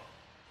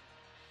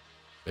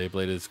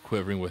 Beyblade is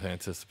quivering with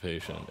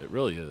anticipation. It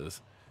really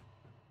is.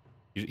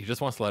 He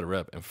just wants to let it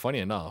rip. And funny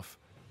enough,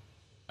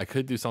 I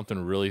could do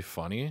something really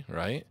funny,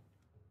 right?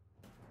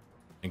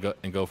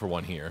 And go for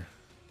one here.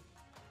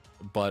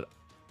 But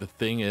the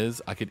thing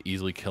is, I could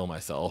easily kill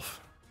myself.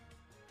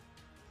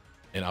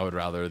 And I would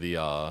rather the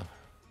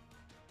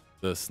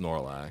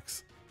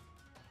Snorlax,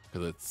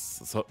 because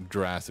it's so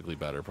drastically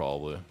better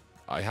probably.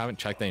 I haven't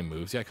checked any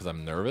moves yet because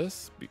I'm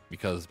nervous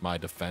because my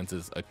defense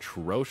is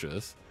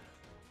atrocious.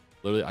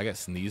 Literally, I get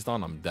sneezed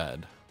on, I'm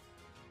dead.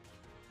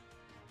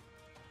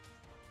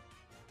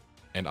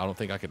 And I don't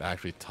think I could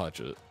actually touch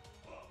it.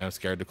 And I'm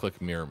scared to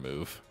click mirror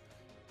move.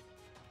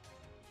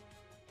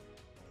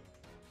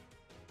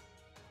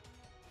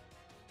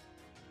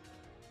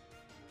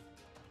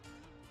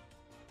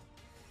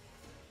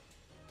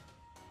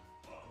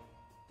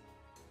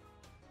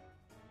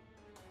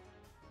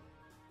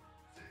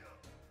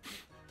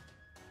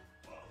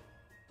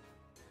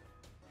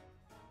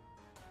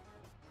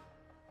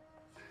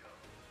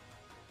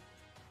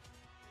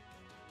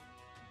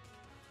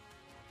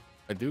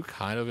 I do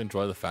kind of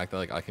enjoy the fact that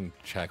like I can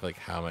check like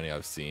how many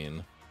I've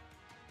seen.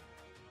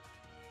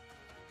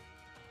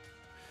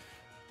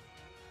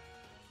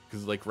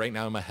 Because like right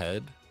now in my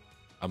head,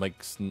 I'm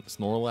like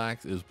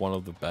Snorlax is one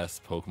of the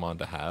best Pokemon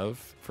to have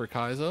for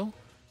Kaizo.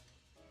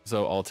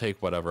 So I'll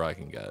take whatever I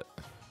can get.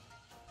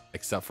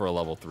 Except for a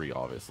level 3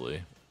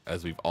 obviously,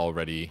 as we've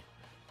already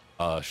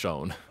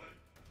shown.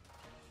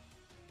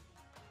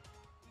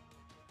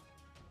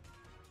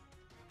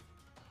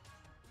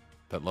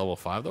 That level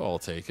 5 though, I'll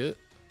take it.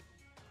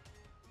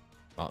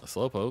 Not a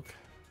Slowpoke.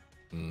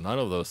 None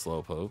of those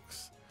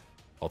Slowpokes.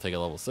 I'll take a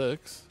level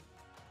 6.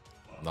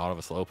 Not of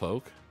a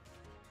Slowpoke.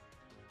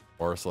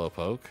 Or a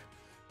Slowpoke.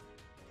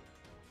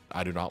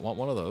 I do not want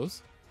one of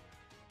those.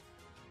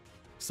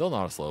 Still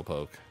not a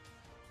Slowpoke.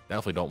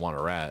 Definitely don't want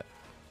a rat.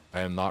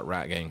 I am not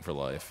rat gang for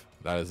life.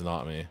 That is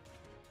not me.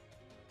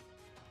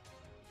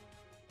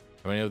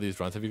 How many of these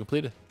runs have you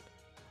completed?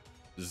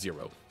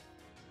 0.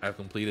 I've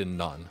completed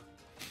none.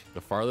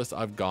 The farthest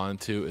I've gone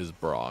to is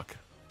Brock.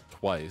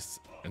 Twice.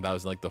 And that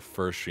was like the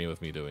first stream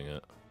of me doing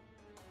it.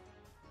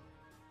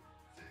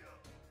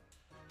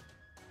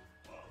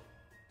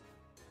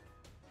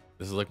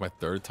 This is like my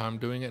 3rd time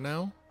doing it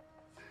now.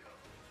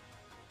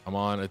 I'm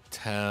on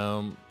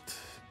attempt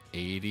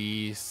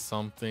 80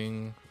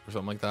 something or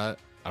something like that.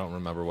 I don't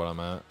remember what I'm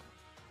at.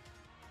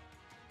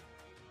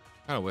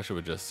 I kind of wish it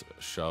would just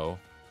show.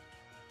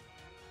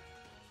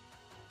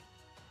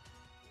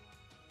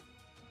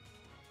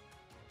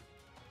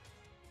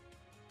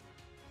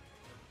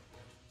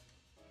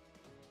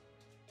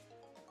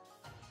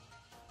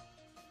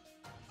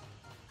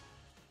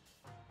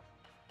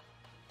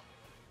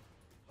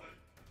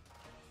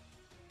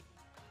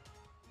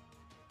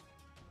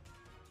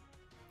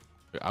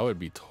 I would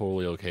be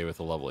totally okay with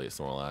a level 8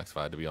 Snorlax if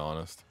I had to be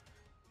honest.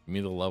 Give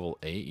me the level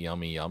 8,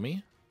 yummy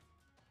yummy.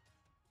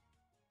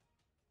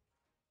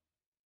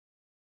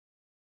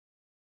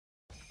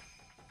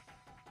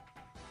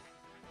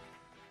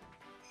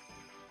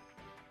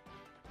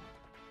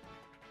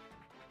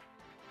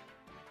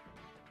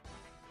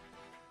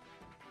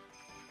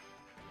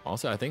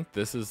 Also, I think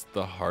this is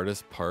the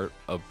hardest part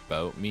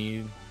about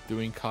me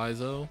doing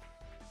Kaizo.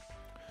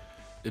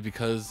 Is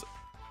because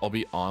I'll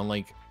be on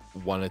like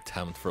one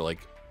attempt for like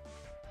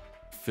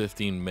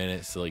 15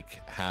 minutes to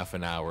like half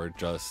an hour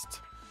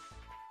just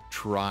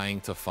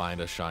trying to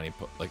find a shiny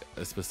like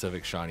a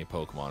specific shiny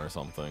Pokemon or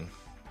something.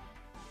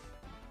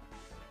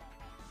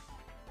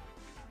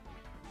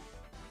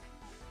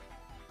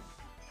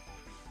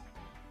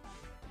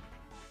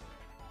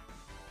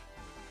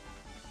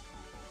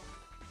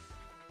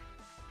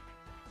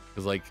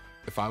 Because like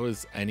if I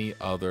was any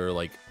other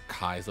like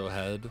Kaizo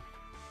head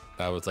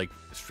that was like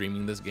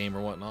streaming this game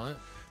or whatnot,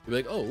 they'd be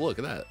like, oh look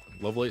at that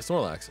level 8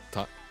 Snorlax,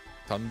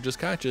 time to just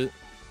catch it,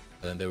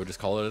 and then they would just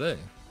call it a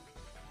day.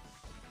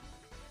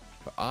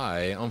 But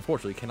I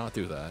unfortunately cannot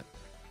do that.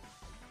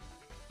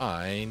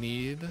 I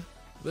need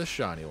the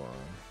shiny one.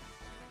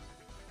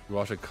 We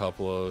watch a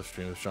couple of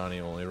streams of shiny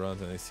only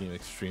runs and they seem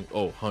extreme.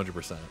 Oh,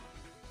 100%.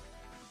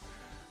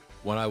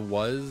 When I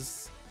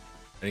was,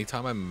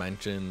 anytime I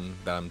mention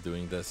that I'm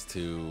doing this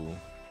to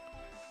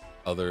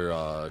other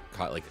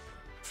like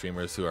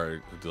streamers who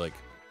do like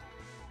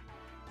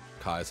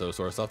Kaizo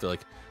sort of stuff, they're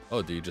like,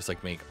 oh, do you just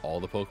like make all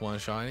the Pokemon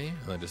shiny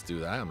and then just do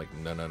that? I'm like,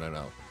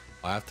 no.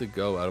 I have to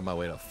go out of my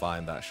way to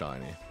find that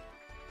shiny.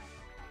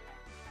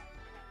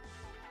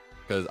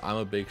 Because I'm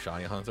a big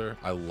shiny hunter.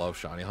 I love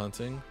shiny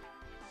hunting.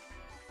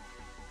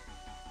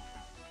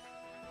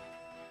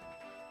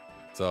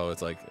 So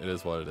it's like, it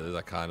is what it is.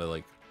 I kind of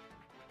like,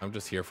 I'm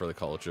just here for the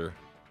culture.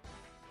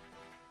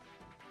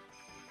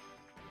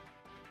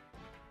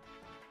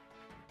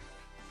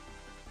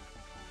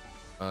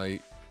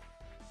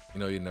 You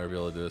know you'd never be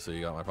able to do it, so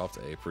you got my props.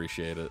 I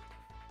appreciate it.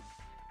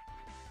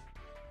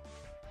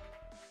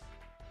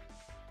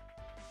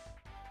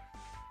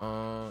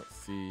 Let's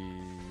see.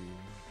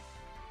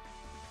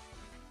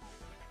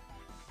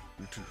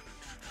 I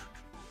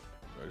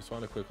just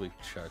want to quickly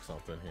check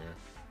something here.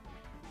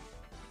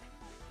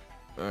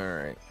 All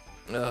right.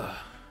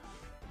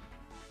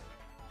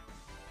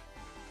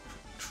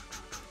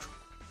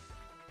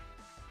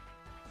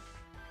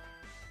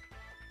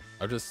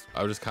 I was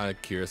just kind of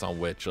curious on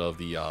which of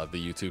the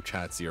YouTube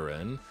chats you're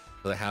in.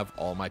 But I have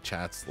all my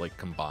chats like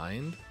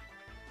combined,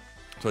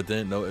 so I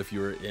didn't know if you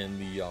were in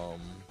the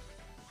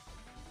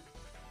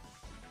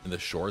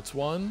shorts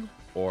one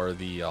or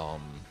the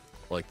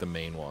like the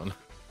main one.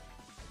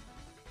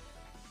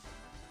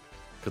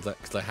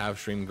 Because I have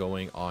stream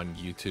going on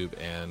YouTube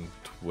and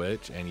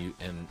Twitch and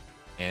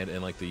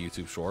in like the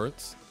YouTube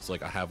shorts. So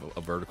like I have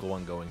a vertical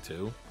one going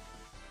too.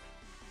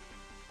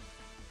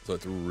 So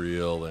it's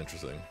real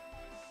interesting.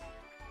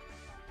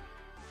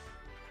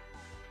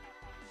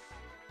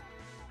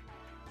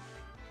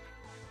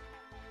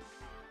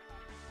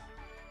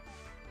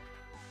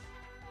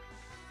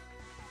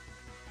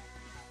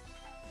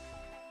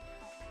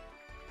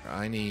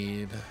 I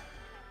need.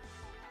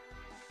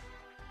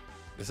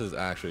 This is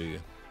actually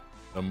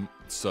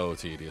so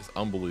tedious,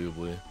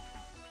 unbelievably.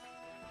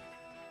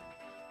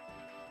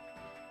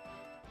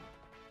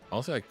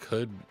 Honestly, I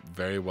could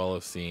very well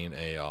have seen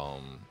a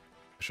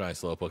shiny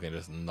Slowpoke and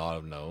just not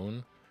have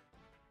known,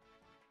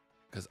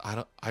 because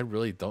I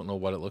really don't know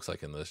what it looks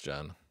like in this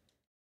gen.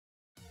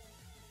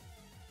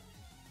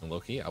 And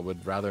low-key, I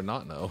would rather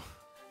not know.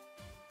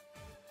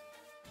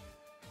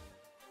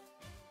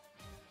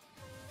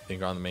 I think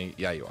you're on the main.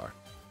 Yeah, you are.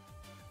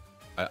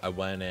 I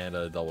went and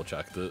double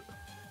checked it.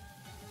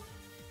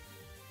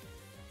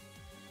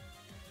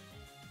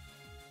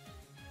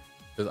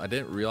 Because I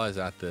didn't realize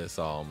that this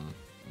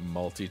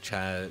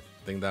multi-chat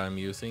thing that I'm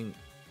using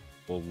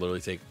will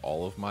literally take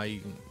all of my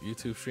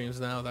YouTube streams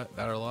now that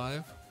are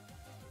live.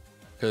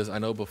 Because I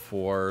know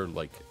before it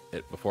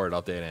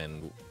updated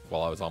and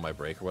while I was on my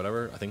break or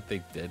whatever, I think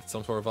they did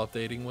some sort of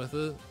updating with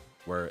it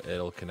where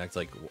it'll connect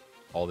like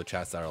all the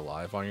chats that are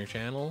live on your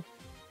channel.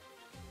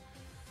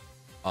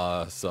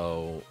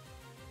 So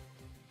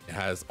it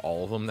has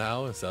all of them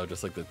now instead of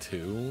just like the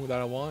 2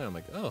 that I want. I'm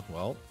like, oh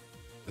well,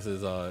 this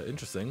is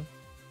interesting.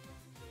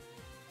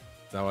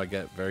 Now I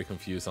get very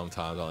confused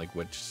sometimes on like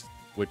which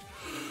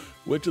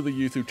of the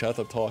YouTube chats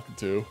I'm talking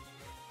to.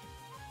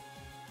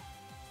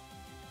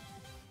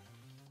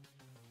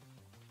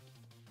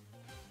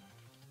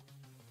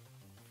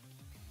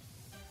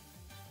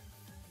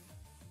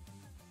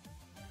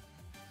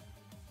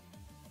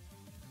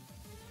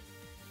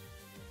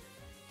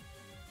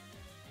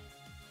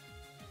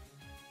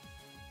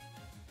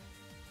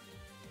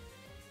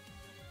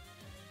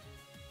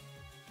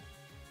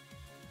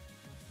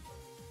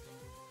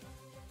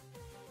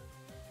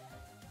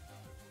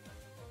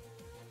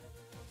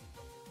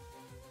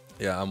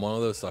 Yeah, I'm one of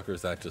those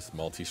suckers that just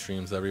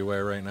multi-streams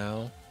everywhere right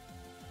now.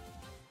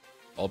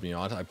 I'll be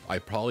honest, I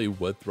probably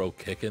would throw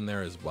Kick in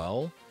there as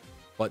well,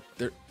 but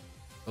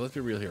let's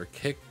be real here.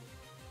 Kick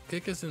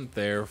isn't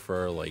there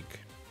for like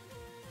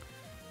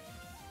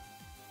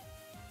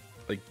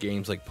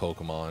games like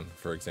Pokemon,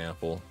 for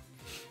example.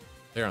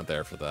 They aren't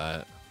there for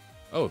that.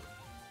 Oh,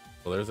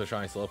 well, there's a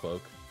shiny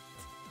Slowpoke.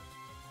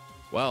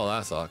 Well,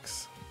 that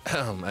sucks.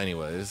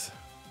 Anyways,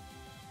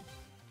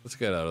 let's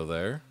get out of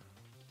there.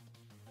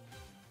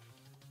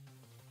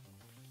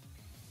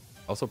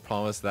 Also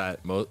promise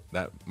that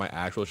my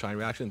actual shiny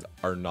reactions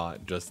are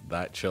not just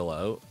that chill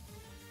out.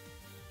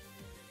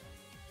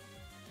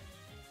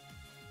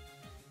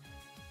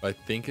 But I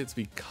think it's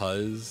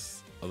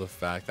because of the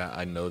fact that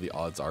I know the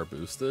odds are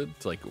boosted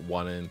to like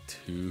 1 in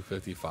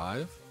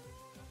 255.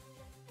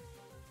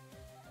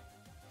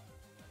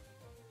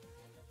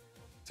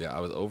 So yeah, I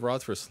was over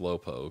odds for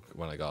Slowpoke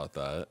when I got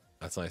that.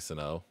 That's nice to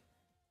know.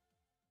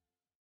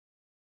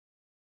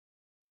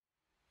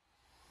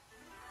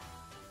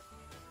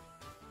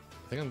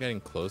 I think I'm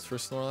getting close for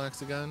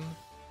Snorlax again.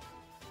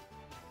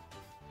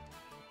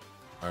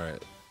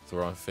 Alright, so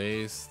we're on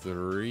phase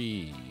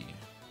 3.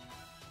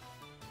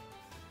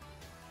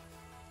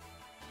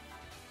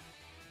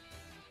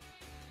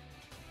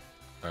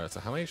 Alright,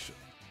 so how many...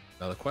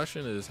 now the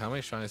question is, how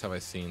many shinies have I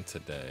seen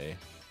today?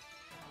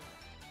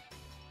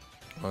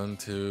 1,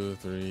 2,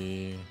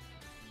 3...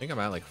 I think I'm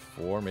at like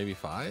 4, maybe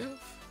 5?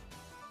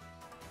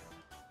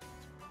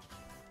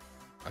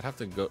 I'd have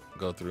to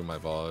go through my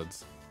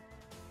VODs.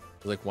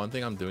 Like one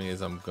thing I'm doing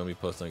is I'm gonna be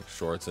posting like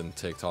shorts and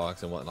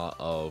TikToks and whatnot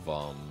of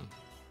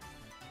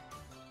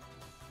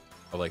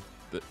like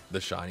the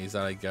shinies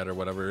that I get or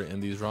whatever in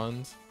these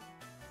runs.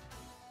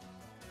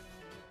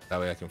 That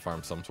way I can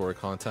farm some sort of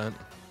content.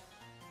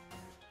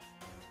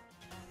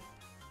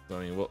 So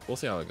I mean, we'll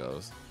see how it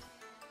goes.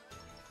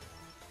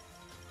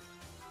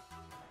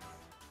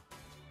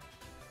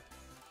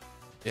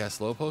 Yeah,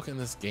 Slowpoke in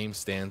this game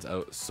stands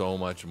out so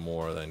much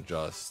more than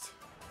just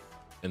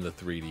in the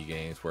 3D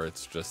games where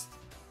it's just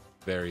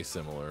very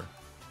similar.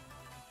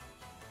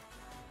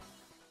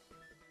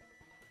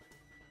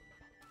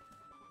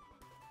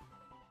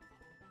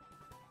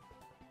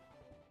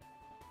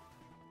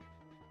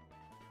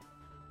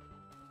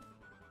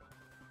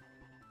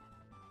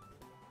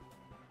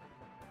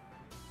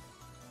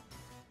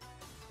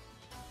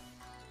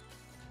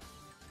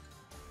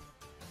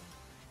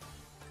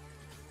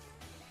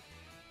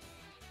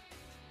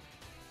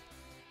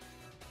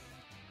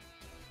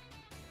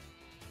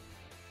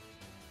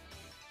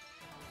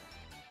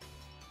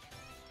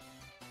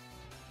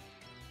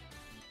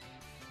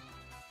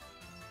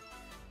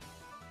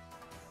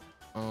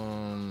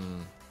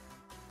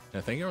 Yeah,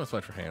 thank you so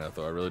much for hanging out,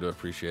 though. I really do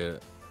appreciate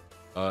it.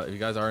 If you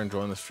guys are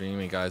enjoying the stream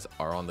and you guys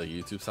are on the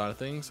YouTube side of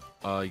things,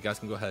 you guys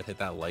can go ahead and hit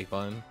that like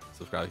button.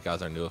 Subscribe if you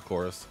guys are new, of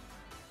course.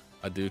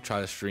 I do try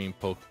to stream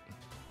Pokemon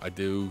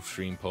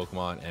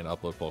and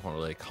upload Pokemon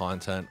related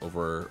content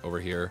over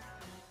here.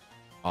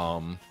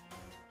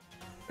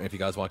 If you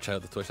guys want to check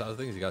out the Twitch side of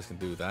things, you guys can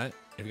do that.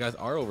 If you guys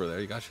are over there,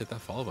 you guys should hit that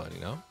follow button,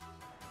 you know?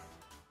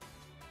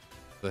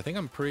 I think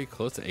I'm pretty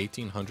close to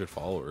 1,800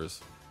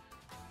 followers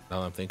now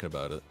that I'm thinking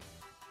about it.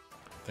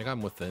 I think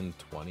I'm within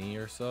 20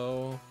 or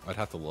so. I'd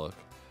have to look.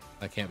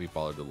 I can't be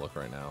bothered to look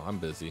right now. I'm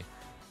busy.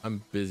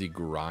 I'm busy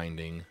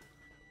grinding.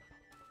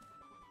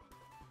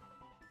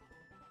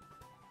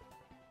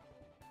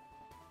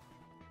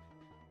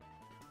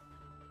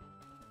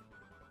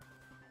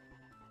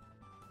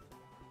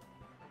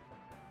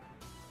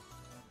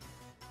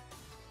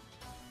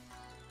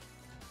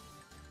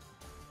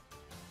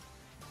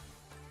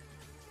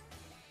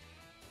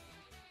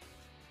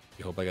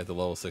 You hope I get the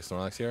level 6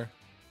 Snorlax here?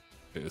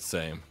 It's the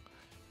same.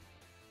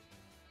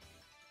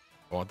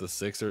 I want the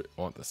 6 or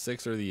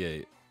the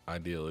 8,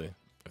 ideally.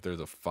 If there's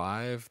a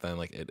 5, then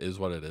like it is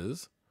what it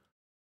is,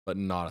 but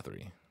not a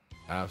 3.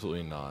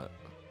 Absolutely not.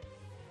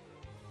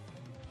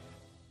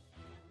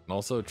 And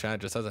also, chat,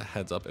 just as a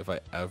heads up, if I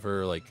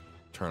ever like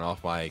turn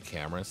off my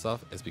camera and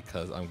stuff, it's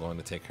because I'm going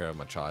to take care of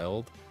my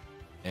child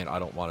and I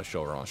don't want to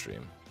show her on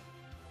stream.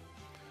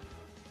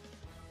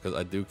 Because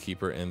I do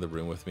keep her in the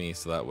room with me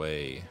so that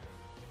way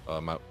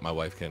my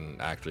wife can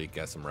actually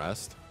get some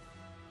rest.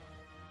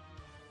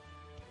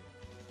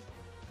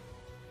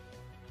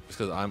 Just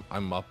because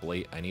I'm up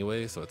late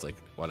anyway, so it's like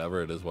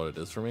whatever it is, what it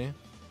is for me.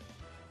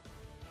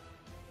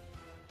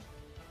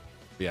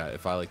 But yeah,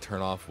 if I like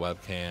turn off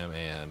webcam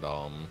and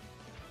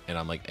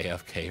I'm like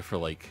AFK for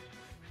like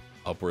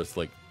upwards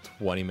like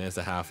 20 minutes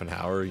to half an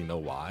hour, you know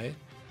why?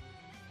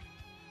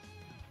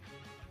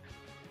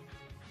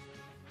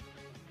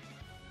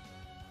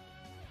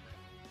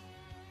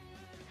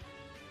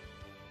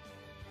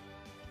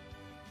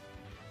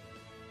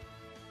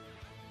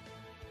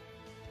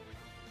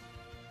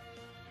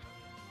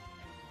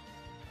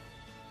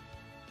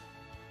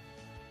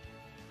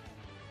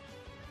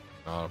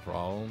 Not a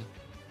problem.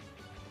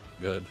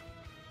 Good.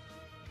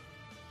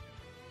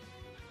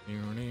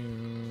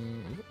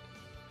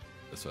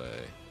 This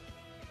way.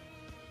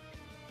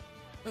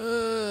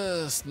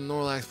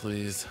 Snorlax,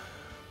 please.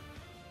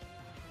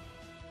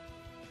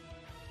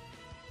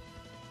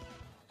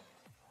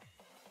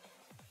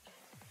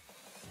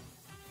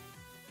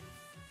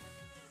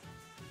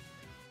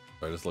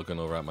 I'm just looking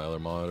over at my other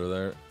monitor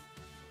there.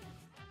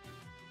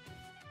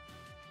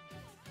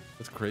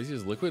 What's crazy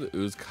is Liquid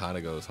Ooze kind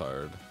of goes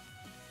hard.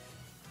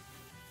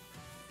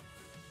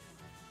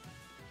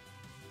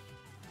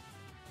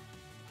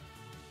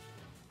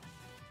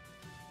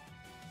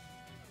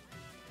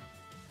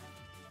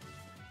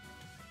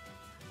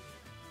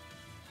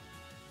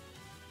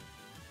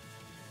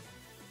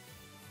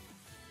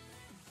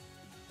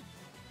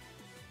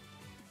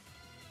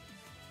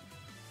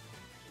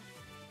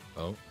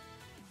 Oh.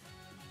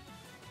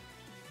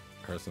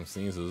 Heard some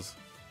sneezes.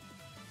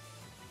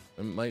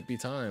 It might be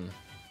time.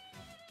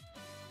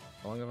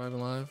 How long have I been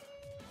live?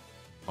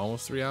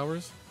 Almost 3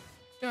 hours?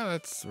 Yeah,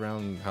 that's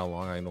around how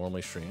long I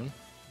normally stream.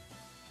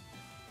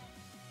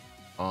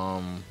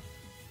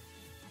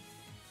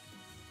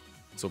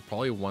 So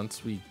probably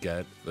once we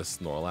get the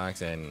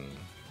Snorlax and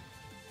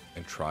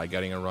try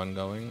getting a run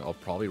going, I'll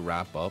probably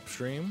wrap up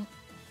stream.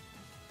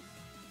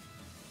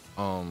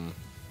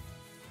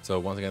 So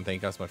once again,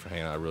 thank you guys so much for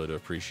hanging out. I really do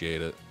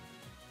appreciate it.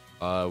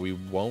 I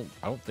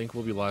don't think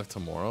we'll be live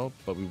tomorrow,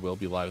 but we will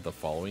be live the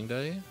following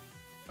day.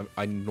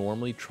 I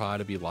normally try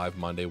to be live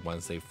Monday,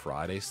 Wednesday,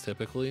 Fridays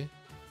typically.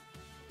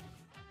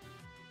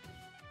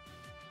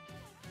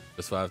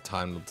 Just so I have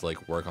time to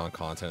like work on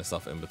content and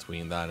stuff in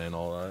between that and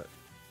all that.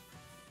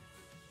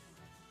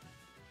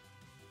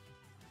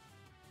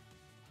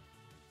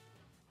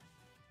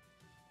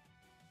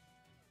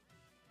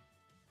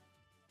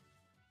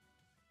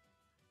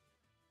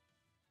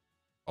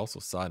 Also,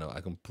 side note,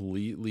 I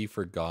completely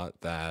forgot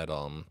that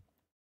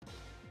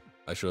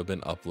I should have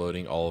been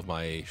uploading all of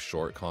my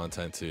short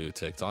content to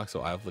TikTok,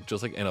 so I have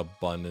just like an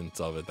abundance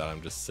of it that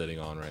I'm just sitting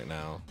on right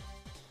now.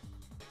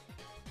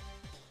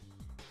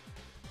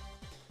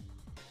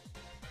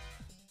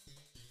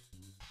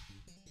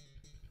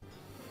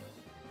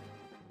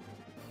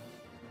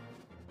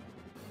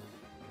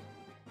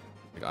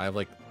 Like, I have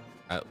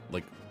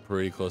like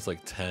pretty close like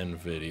 10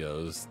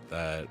 videos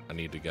that I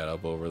need to get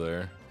up over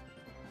there.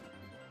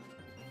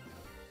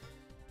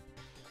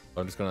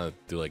 I'm just gonna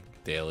do like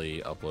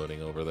daily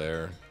uploading over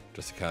there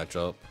just to catch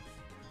up.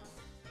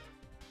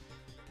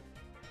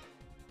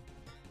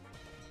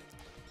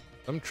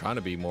 I'm trying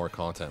to be more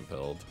content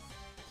build.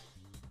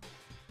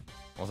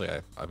 Honestly,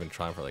 I've been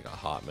trying for like a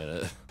hot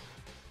minute.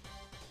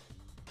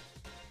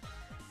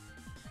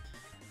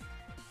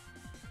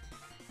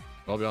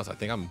 I'll be honest, I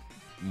think I'm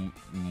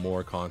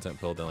more content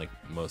build than like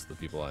most of the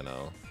people I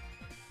know.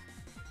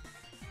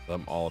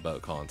 I'm all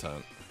about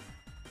content.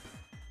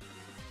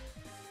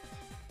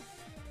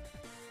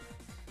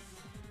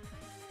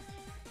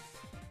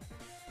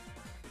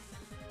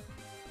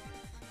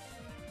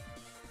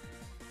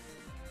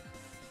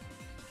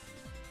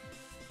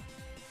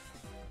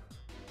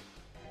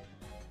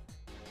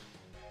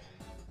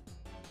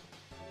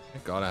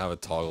 Thank God I have a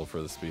toggle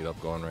for the speed up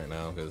going right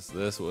now, because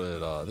this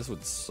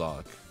would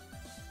suck.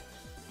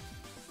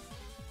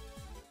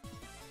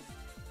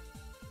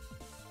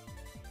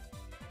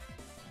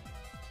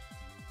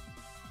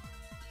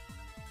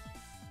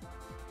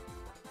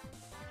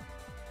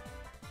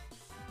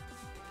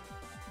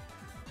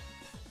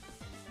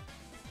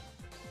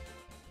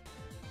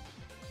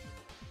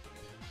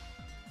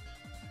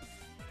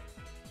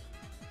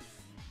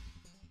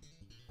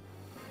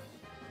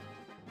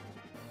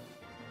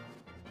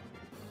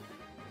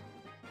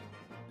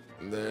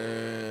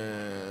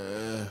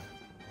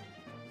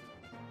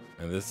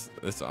 And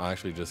this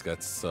actually just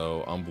gets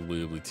so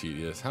unbelievably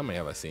tedious. How many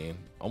have I seen?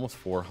 Almost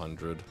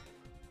 400.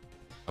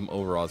 I'm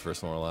over odds for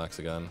Snorlax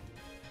again.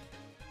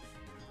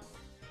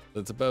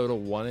 It's about a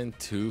 1 in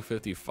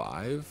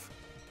 255.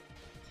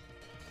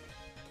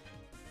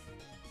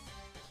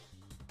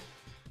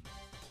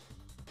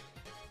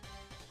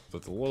 So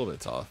it's a little bit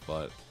tough,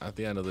 but at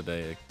the end of the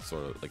day, it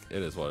sort of like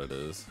it is what it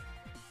is.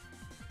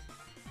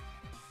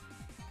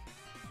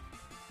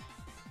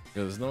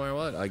 Because no matter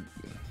what,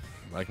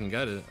 I can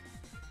get it.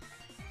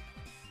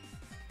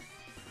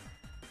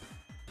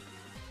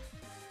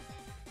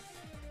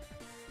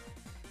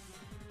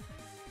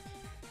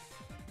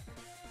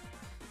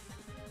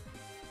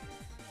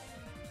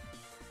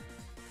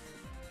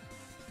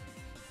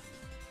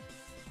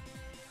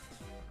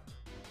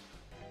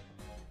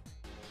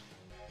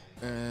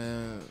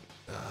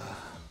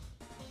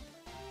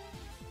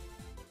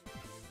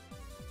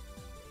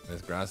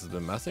 This grass has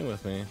been messing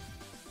with me.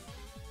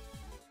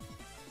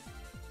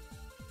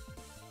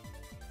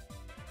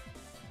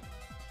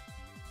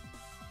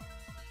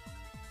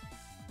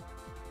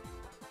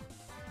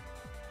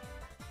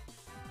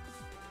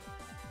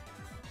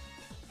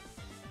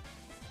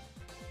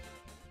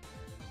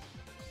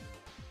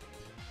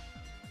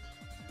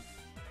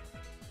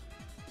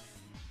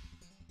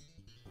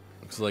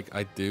 So like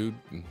I do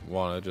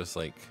want to just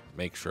like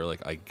make sure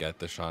like I get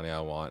the shiny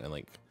I want and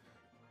like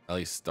at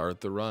least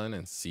start the run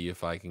and see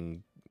if I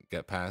can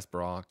get past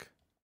Brock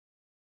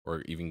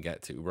or even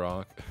get to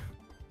Brock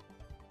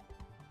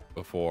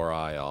before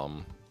I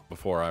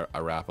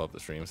wrap up the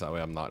stream, so that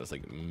way I'm not just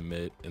like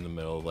in the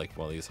middle of like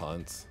one of these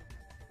hunts,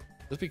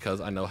 just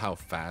because I know how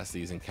fast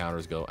these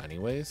encounters go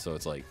anyway. So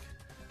it's like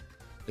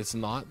it's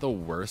not the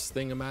worst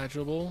thing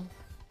imaginable,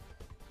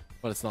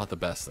 but it's not the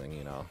best thing,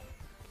 you know.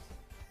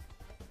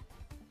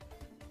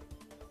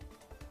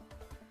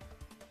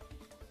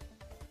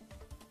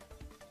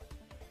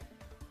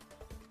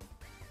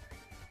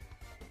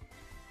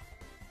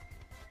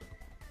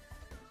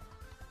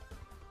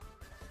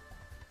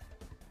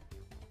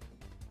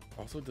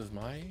 Also, does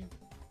my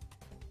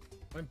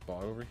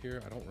bot over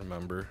here? I don't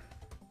remember.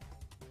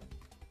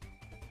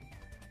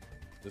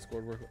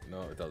 Discord work?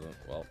 No, it doesn't.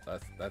 Well,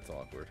 that's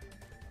awkward.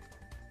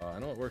 I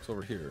know it works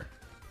over here.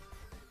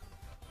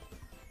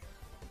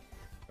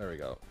 There we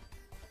go.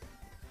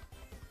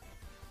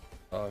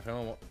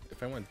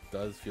 If anyone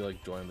does feel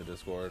like joining the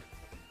Discord,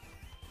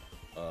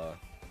 there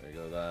you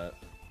go. That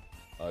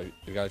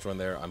you guys join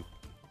there.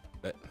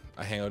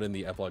 I hang out in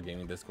the Epilogue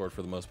Gaming Discord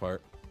for the most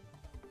part.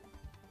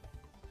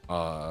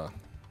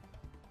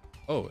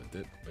 Oh, it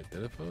did. Wait,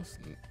 did it post?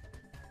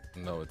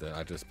 No, it didn't.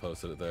 I just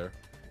posted it there.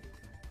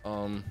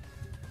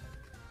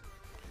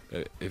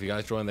 If you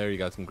guys join there, you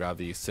guys can grab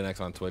the SiNx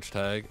on Twitch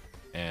tag,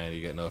 and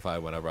you get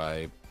notified whenever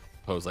I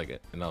post like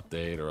an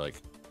update or like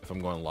if I'm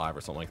going live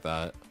or something like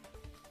that.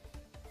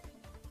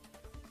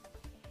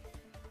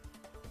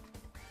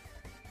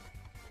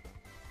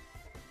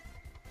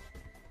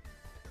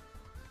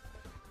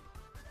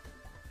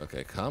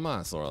 Okay, come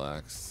on,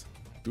 Snorlax.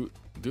 Do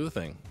the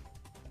thing.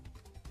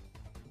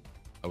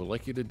 I would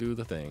like you to do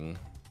the thing.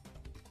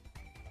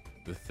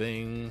 The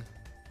thing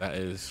that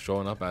is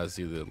showing up as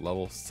either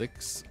level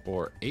 6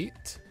 or 8.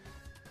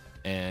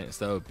 And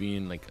instead of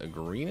being like a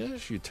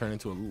greenish, you turn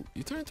into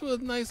a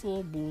nice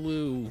little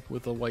blue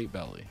with a white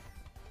belly.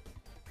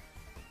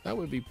 That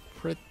would be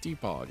pretty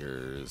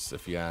poggers,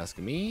 if you ask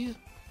me.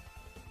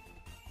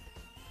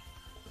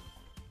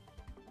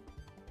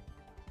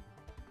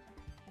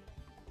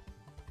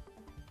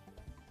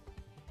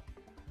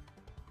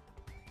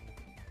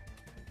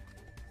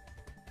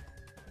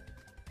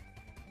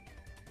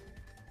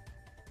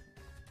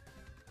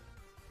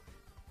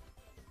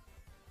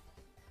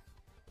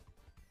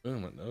 Oh,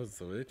 my nose is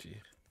so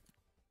itchy.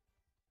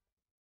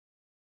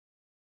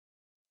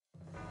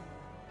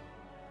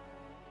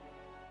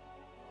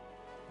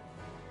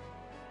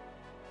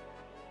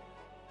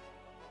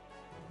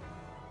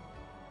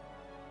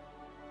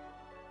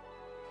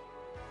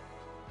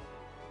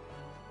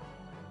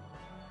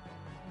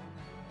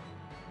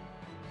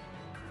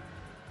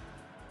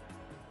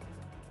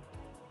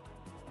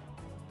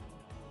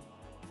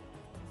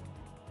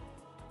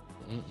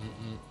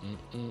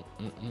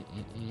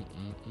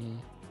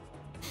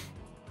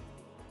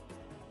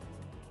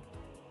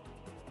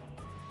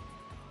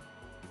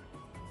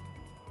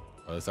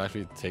 Oh, this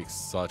actually takes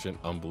such an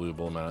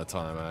unbelievable amount of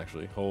time,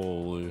 actually.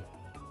 Holy.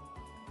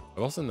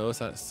 I've also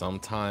noticed that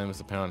sometimes,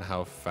 depending on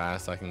how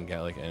fast I can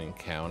get like an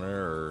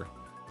encounter or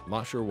I'm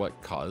not sure what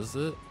causes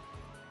it,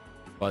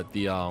 but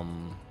the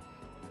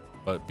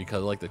but because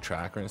of, like, the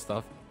tracker and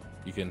stuff,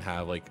 you can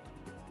have like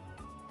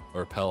a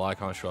repel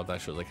icon show up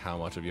that shows like how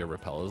much of your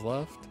repel is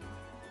left.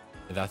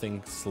 And that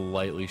thing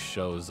slightly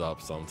shows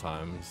up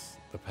sometimes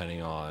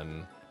depending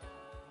on,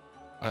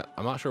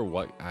 I'm not sure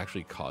what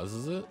actually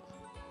causes it.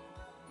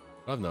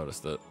 I've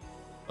noticed it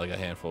like a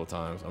handful of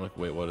times. I'm like,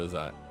 wait, what is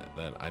that? And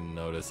then I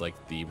notice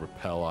like the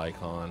repel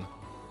icon.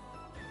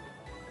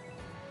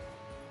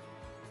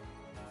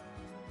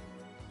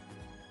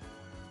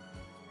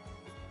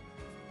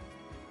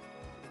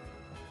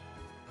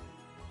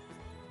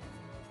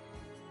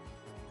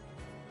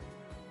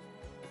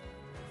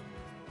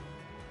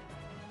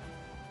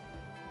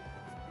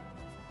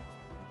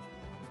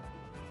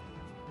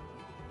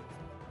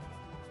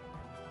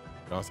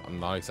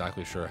 I'm not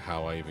exactly sure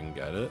how I even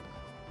get it,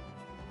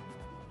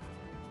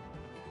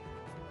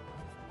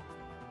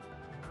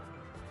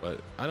 but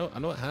I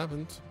know it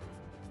happens,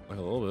 like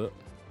a little bit.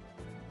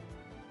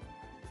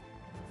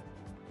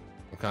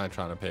 I'm kind of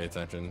trying to pay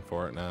attention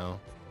for it now.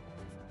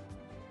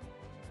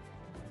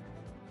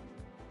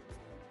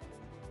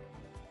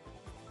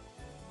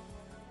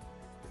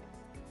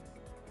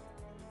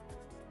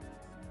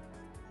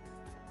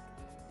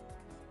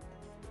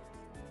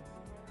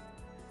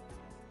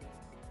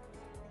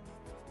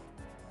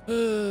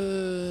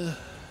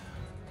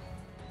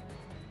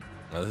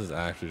 Now, this is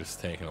actually just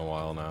taking a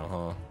while now,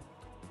 huh?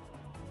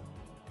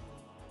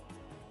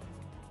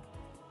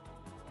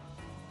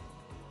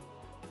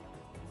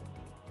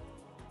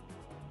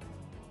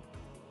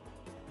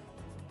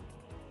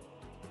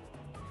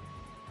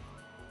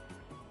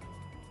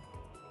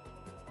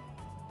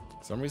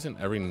 For some reason,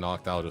 every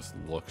knocked out just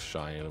looks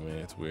shiny to me.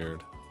 It's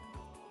weird.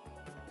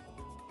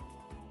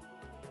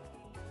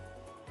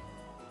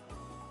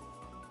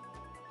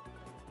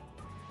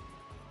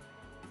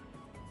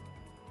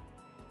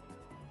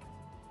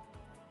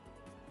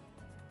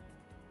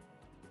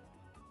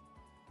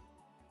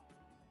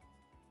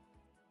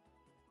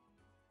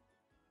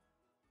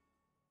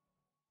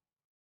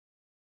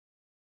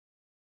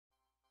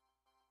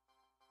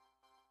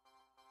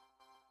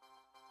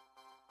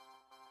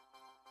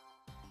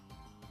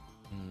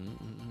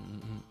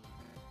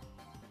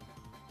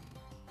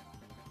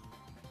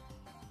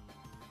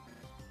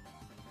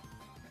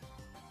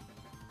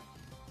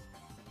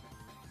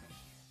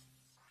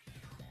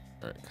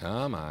 All right,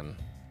 come on.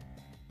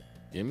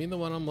 Give me the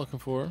one I'm looking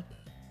for. All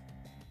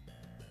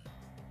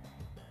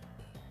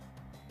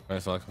right,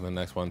 so the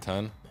next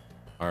 110.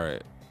 All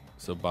right,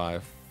 so by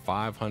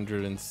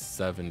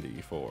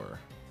 574.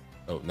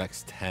 Oh,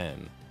 next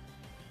 10.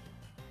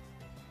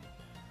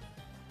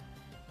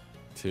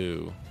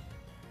 2,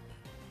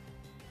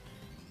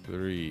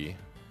 3,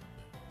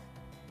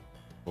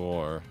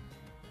 4,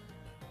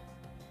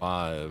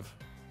 5,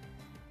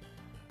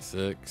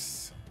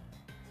 6,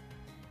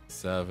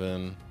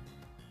 7,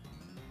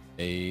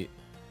 8,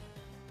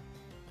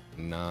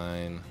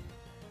 9,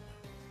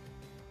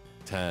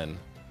 10.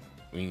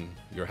 I mean,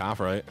 you're half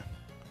right.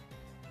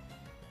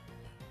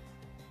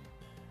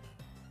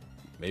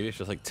 Maybe it's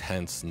just like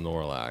 10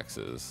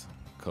 Snorlaxes.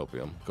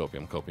 Copium,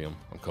 copium, copium.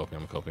 I'm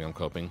copium, copium, I'm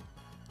coping.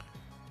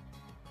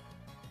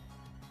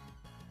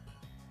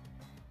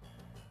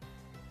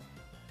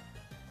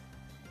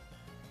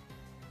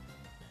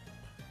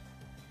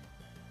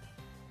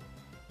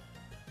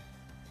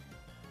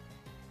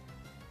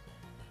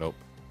 Nope.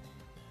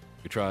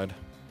 You tried.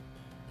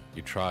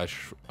 You tried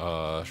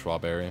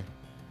Strawberry.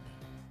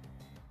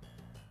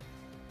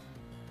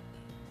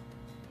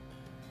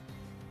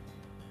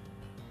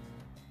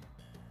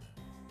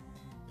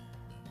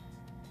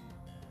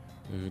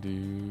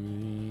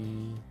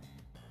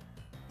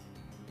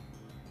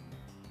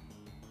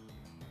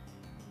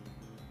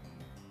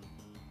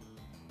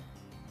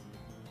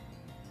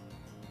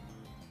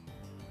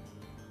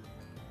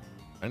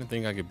 I didn't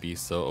think I could be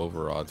so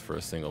over odds for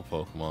a single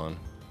Pokemon.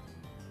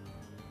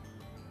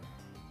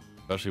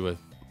 Especially with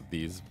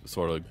these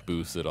sort of like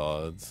boosted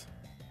odds.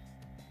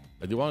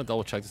 I do want to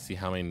double check to see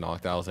how many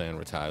knockdowns and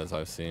Rattatas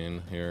I've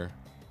seen here.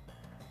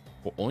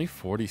 Well, only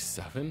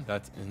 47?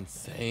 That's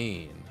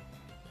insane.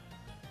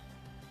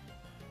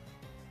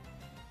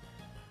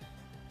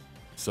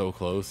 So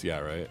close, yeah,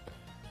 right?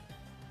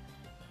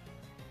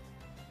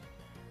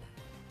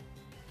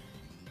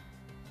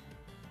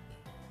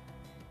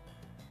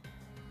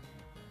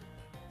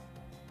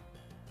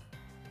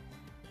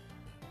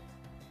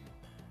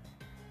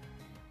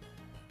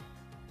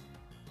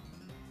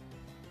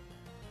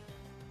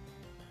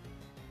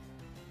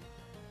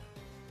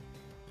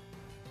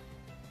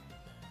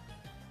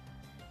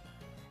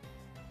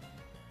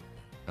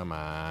 Come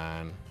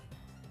on.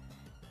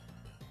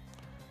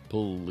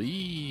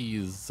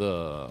 Please.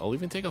 I'll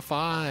even take a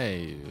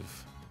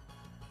 5.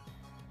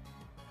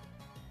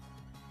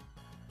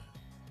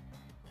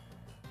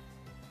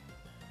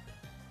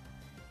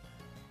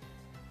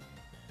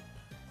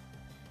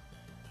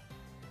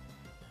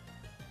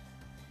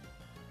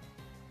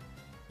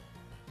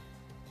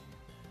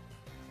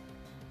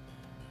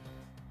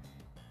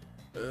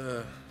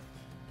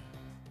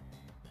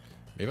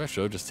 Maybe I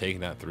should have just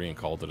taken that 3 and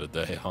called it a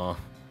day, huh?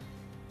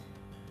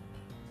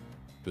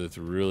 Because it's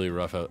really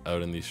rough out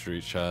in these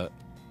streets, chat.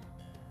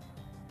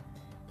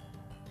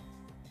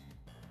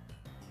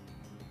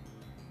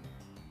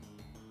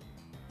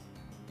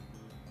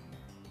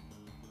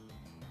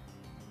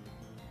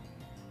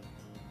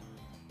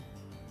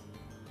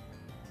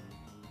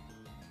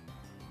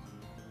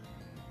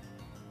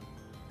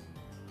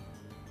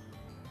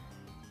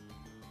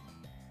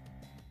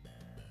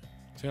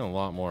 Seen a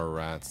lot more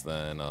rats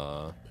than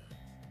the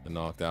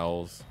knocked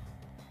owls.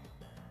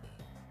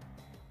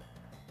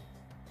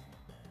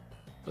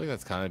 I feel like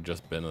that's kind of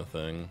just been a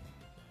thing.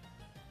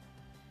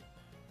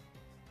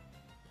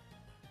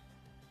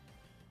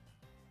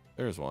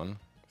 There's one.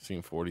 I've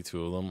seen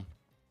 42 of them.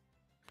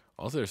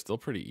 Also, they're still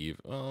pretty even.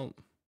 Well,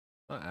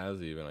 not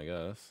as even, I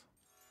guess.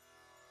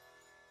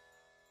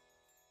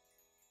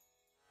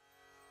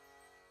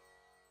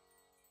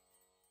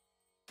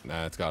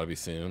 Nah, it's gotta be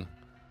soon.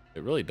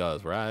 It really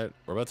does. We're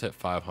about to hit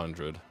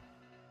 500.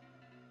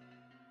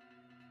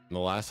 And the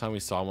last time we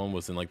saw one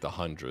was in like the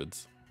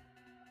hundreds.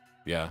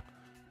 Yeah.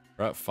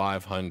 We're at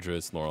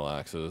 500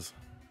 Snorlaxes.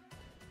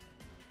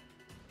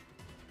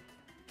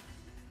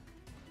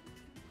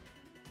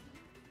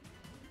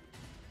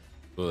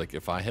 So like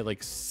if I hit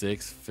like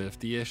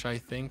 650-ish, I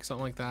think,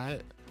 something like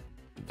that,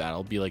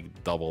 that'll be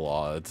like double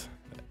odds,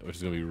 which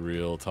is gonna be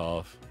real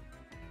tough.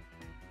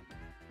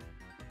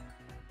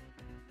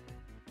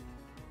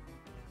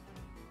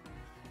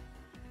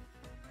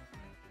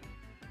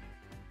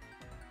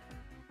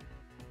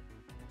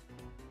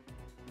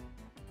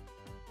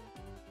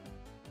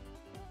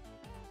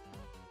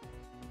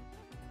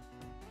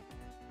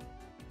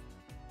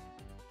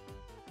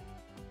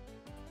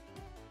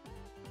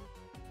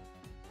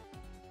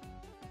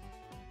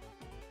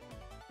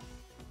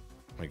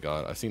 My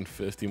god, I've seen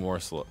 50 more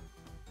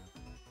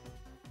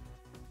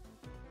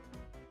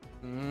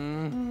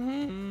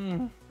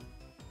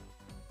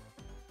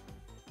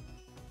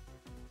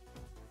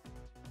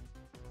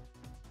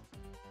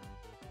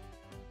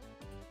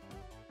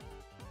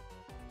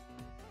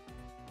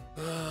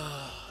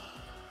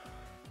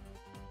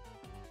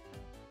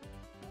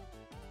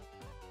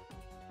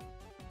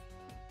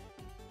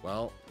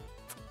Well,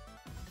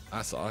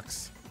 that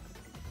sucks.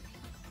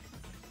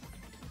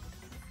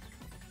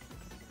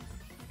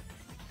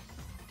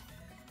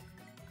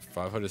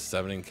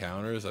 $507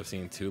 encounters. I've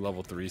seen 2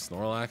 level 3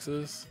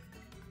 Snorlaxes.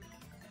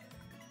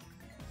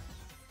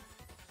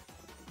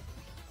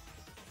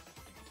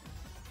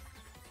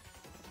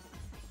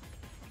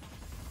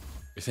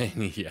 You're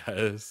saying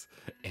yes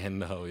and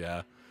no,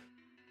 yeah.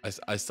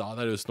 I saw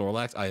that it was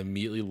Snorlax. I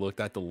immediately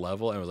looked at the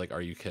level and was like,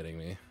 are you kidding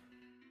me?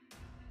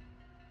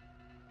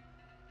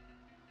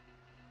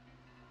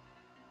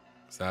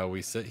 So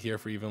we sit here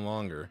for even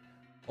longer.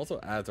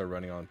 Also, ads are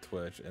running on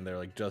Twitch and they're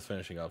like just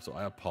finishing up, so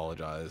I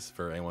apologize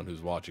for anyone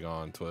who's watching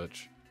on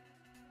Twitch.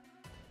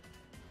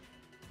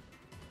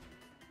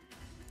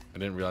 I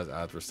didn't realize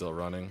ads were still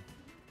running,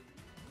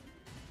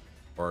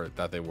 or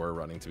that they were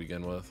running to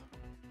begin with.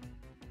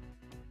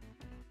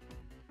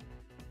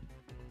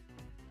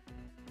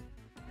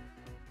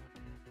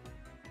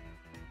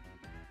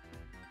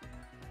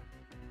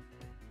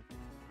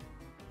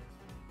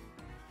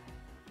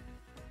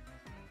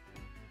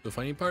 The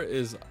funny part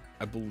is,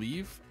 I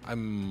believe I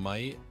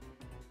might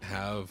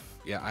have,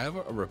 yeah, I have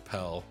a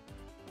repel.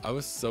 I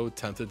was so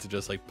tempted to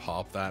just like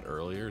pop that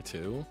earlier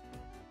too.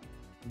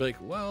 But like,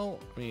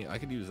 well, I mean, I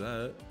could use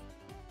that.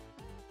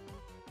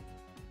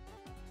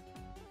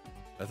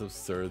 That's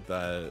absurd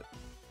that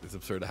it's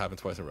absurd to happen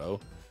twice in a row,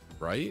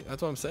 right?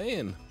 That's what I'm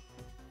saying.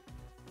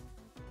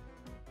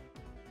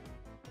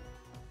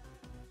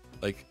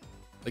 Like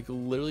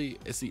literally,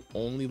 it's the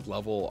only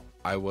level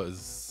I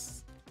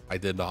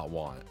did not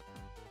want.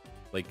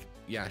 Like,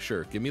 yeah,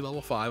 sure, give me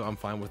level 5, I'm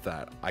fine with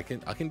that. I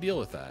can deal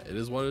with that. It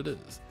is what it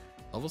is.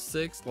 Level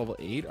 6, level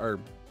 8 are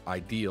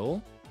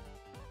ideal,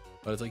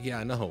 but it's like,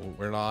 yeah, no,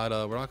 we're not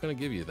gonna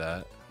give you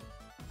that.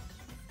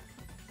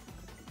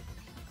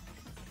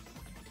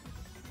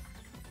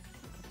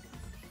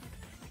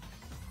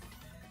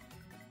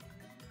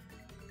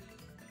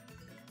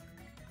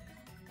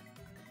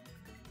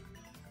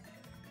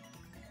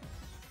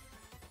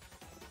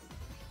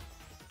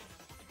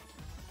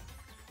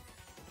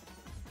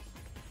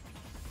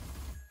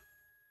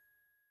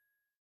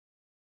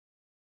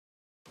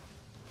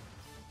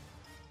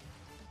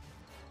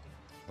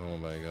 Oh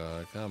my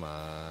god, come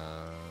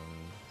on.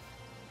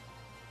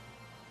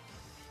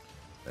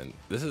 And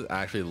this is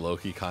actually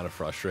low-key kind of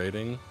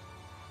frustrating,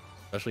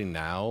 especially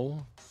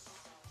now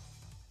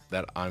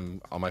that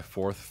I'm on my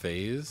 4th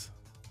phase.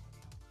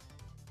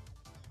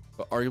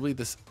 But arguably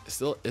this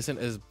still isn't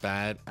as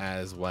bad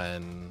as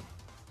when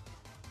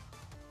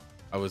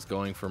I was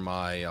going for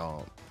my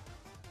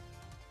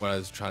when I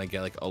was trying to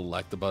get like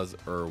Electabuzz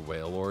or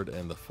Wailord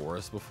in the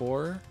forest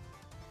before.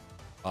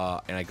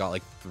 And I got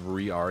like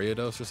 3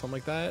 Ariados or something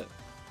like that.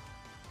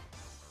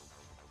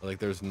 Like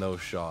there's no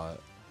shot.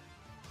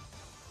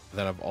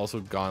 Then I've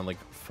also gone like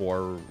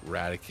 4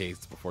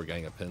 Raticates before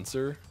getting a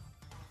Pinsir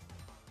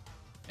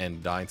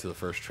and dying to the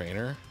first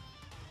trainer.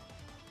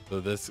 So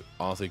this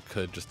honestly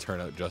could just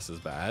turn out just as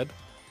bad,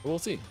 but we'll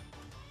see.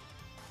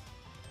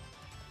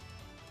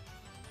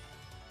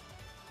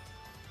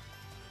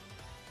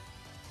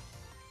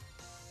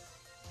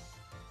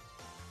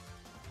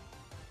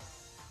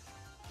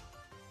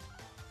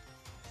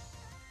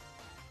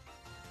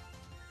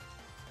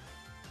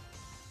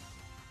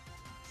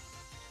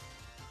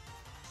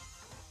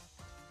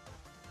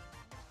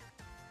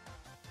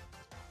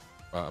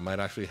 I might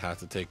actually have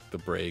to take the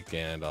break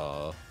and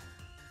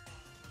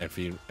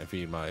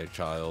feed my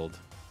child,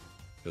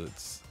 because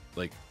it's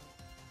like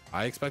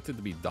I expect it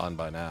to be done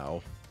by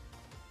now.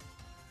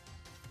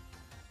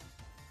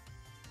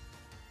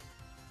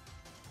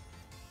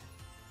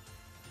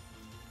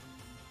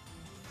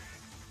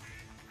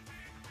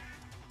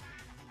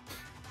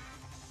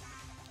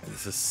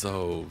 This is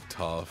so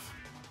tough.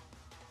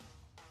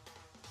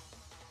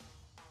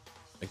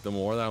 Like the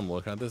more that I'm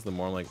looking at this, the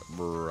more I'm like,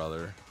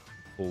 brother,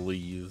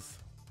 please.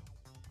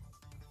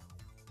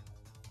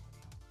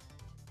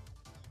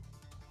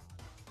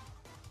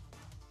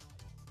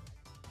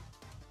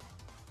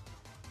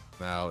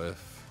 Now,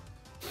 if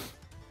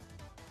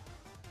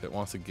it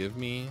wants to give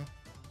me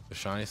the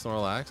shiny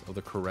Snorlax of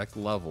the correct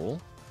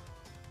level,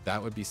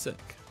 that would be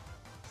sick.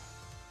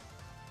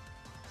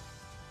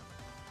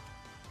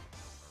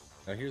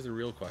 Now, here's the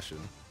real question: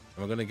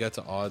 am I going to get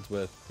to odds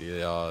with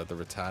the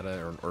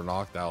Rattata or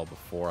Noctowl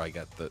before I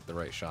get the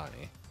right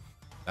shiny?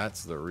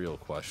 That's the real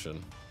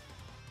question.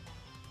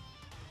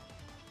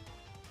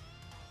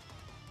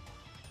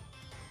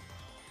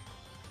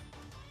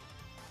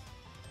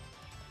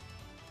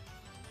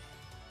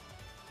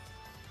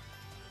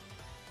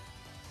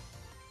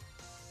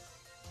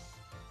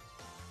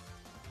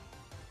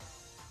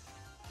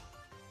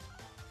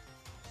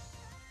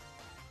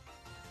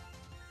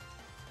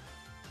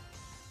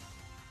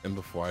 And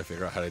before I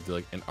figure out how to do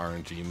like an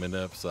RNG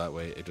manip, so that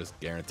way it just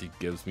guaranteed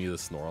gives me the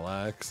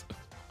Snorlax.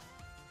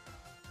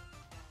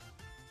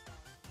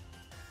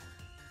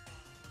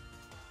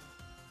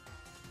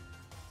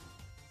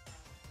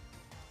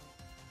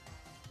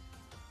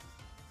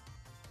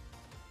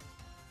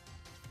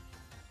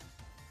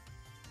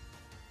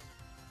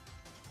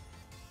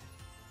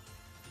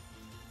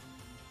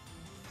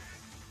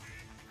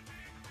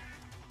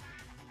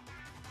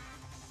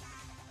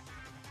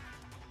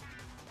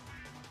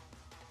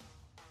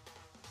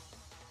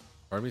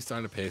 Part of me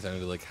starting to pay attention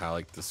to like how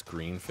like the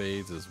screen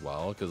fades as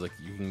well, because like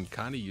you can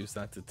kind of use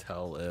that to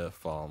tell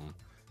if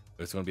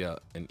it's going to be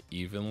an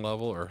even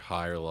level or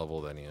higher level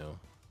than you.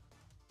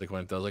 Like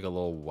when it does like a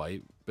little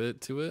white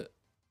bit to it,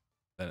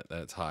 then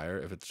it's higher.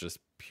 If it's just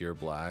pure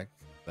black,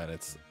 then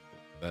it's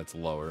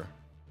lower.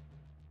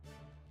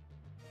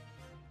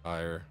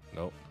 Higher,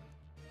 nope.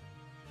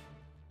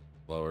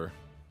 Lower.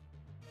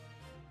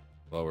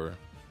 Lower.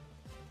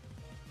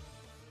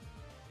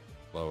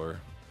 Lower.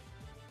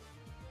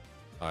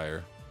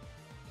 Higher.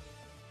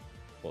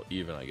 Well,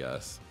 even, I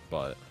guess,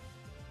 but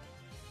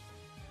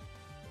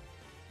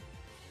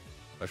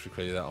actually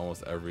created that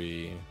almost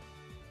every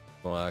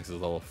Snorlax is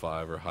level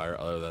 5 or higher,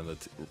 other than the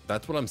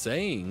that's what I'm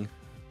saying.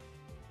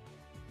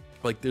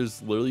 Like,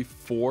 there's literally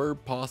 4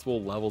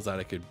 possible levels that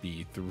it could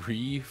be: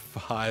 3,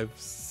 5,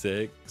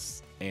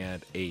 6,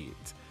 and 8.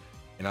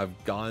 And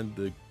I've gone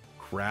the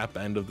crap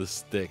end of the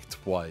stick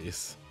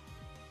twice.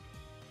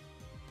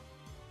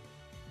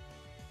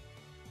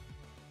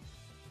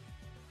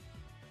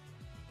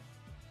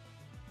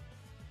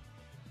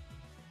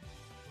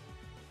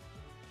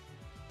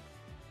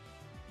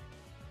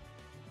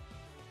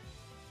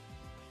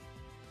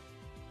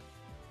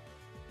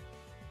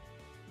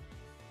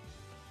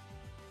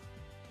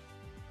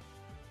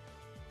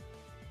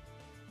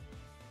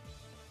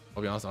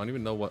 I'll be honest, I don't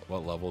even know what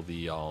level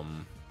the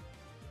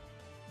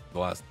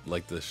last,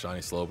 like, the shiny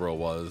Slowbro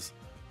was,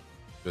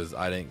 because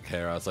I didn't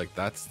care. I was like,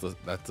 that's a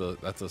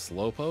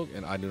Slowpoke,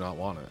 and I do not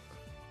want it.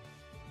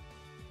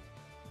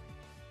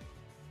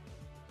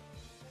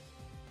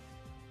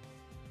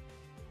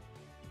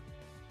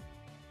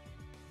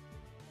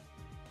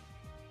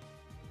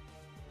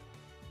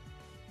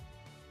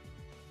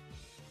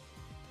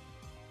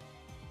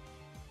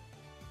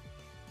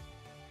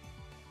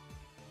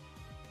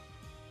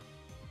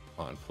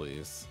 Come on,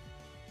 please.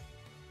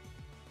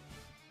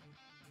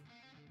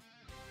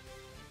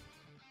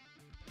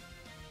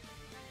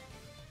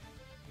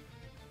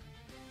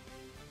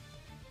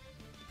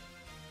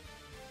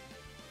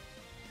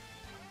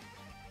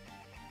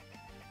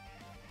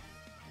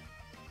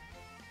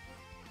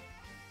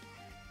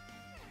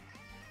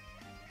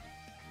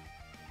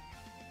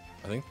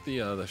 I think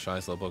the shiny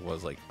Slowpoke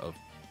was like a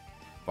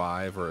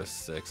 5 or a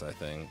 6, I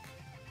think.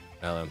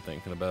 Now that I'm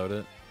thinking about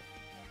it.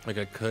 Like,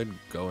 I could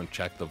go and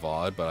check the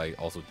VOD, but I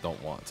also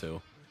don't want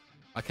to.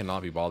 I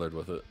cannot be bothered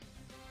with it.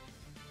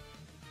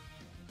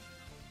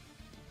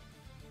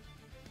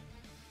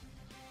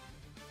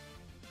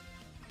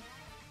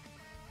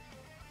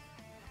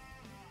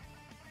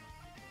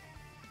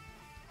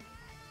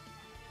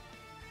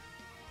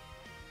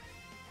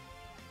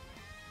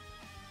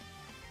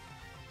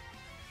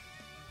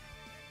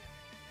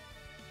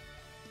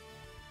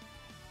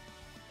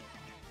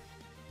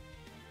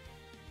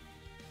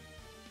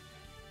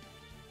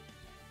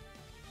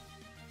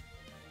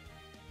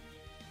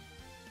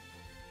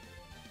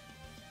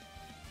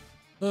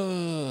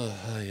 Oh,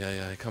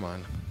 yeah, come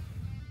on.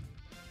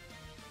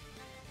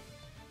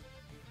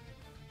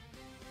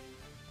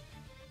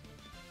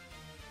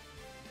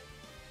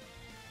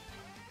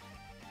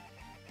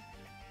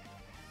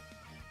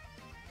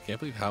 Can't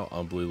believe how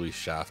unbelievably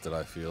shafted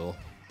I feel.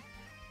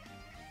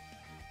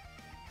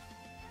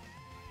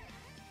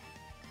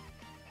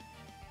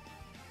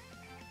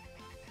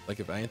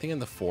 Like, if anything in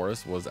the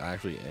forest was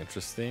actually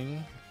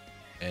interesting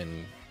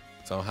and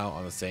somehow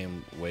on the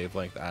same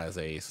wavelength as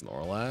a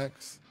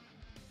Snorlax,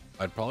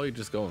 I'd probably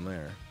just go in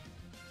there.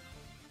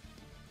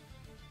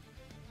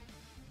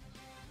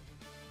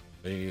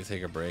 But you need to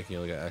take a break and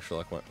you'll get extra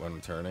luck when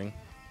returning.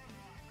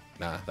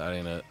 Nah, that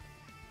ain't it.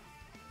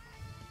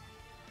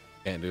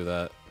 Can't do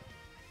that.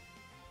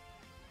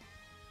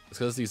 It's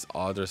because these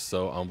odds are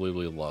so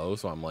unbelievably low,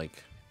 so I'm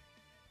like,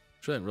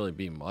 shouldn't really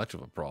be much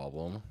of a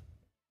problem.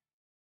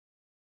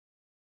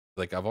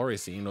 Like, I've already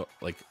seen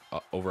like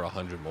over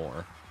 100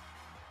 more.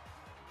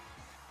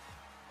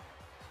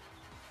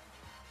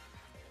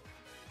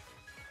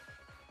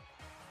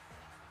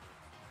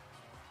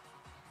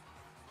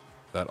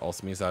 That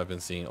also means I've been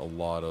seeing a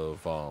lot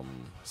of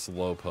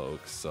slow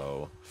pokes,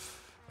 so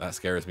that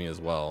scares me as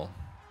well.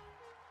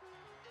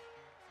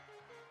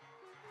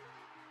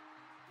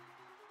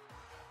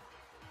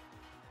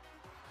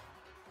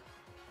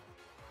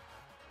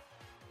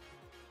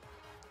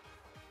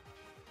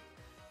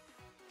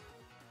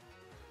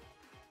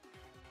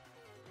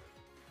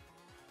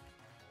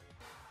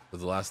 But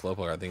the last slow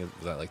poke, I think it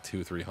was at like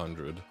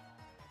 200-300.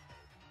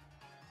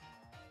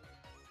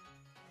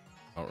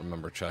 I don't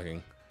remember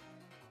checking.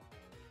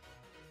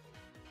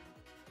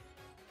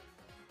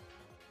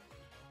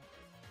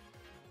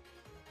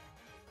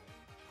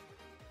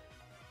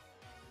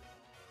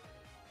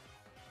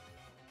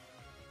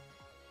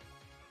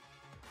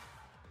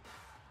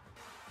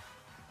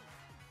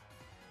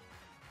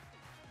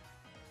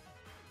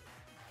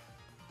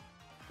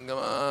 Come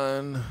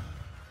on.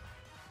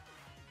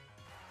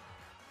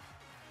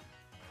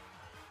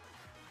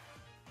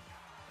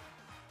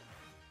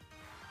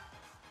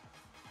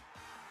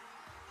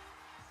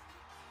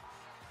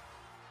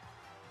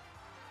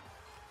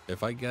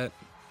 If I get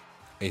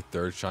a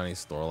third shiny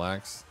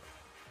Snorlax,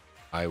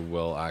 I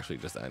will actually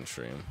just end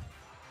stream.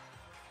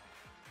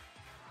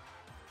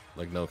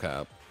 Like, no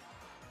cap.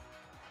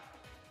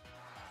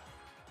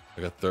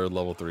 Like a third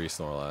level 3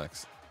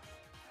 Snorlax.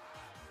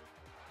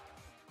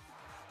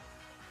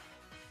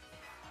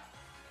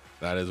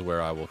 That is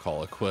where I will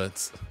call it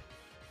quits.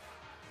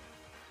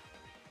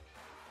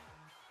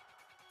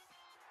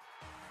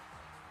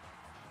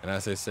 And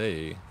as they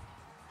say,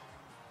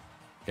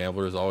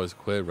 gamblers always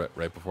quit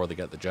right before they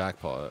get the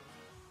jackpot.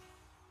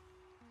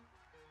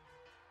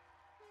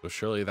 So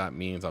surely that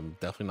means I'm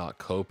definitely not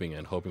coping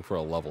and hoping for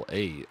a level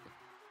 8.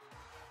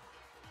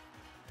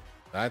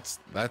 That's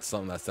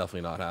something that's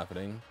definitely not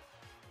happening.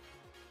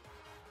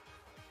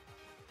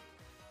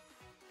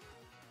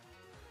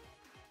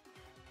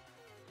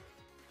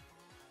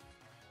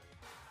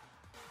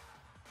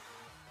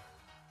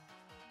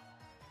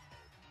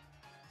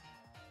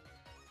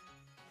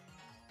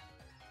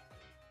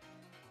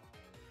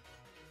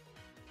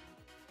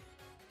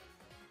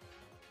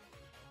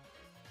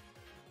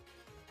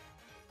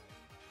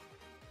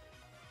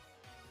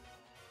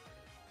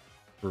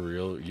 For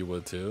real, you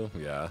would too?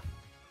 Yeah.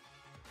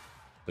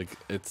 Like,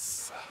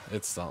 it's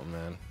something,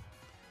 man.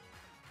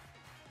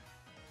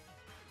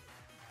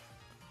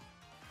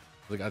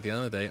 Like, at the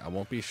end of the day, I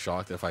won't be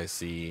shocked if I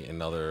see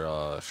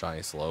another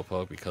shiny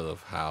Slowpoke because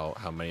of how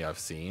many I've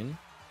seen.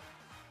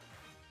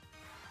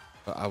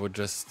 But I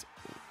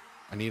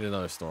need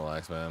another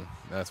Snorlax, man.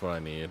 That's what I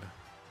need.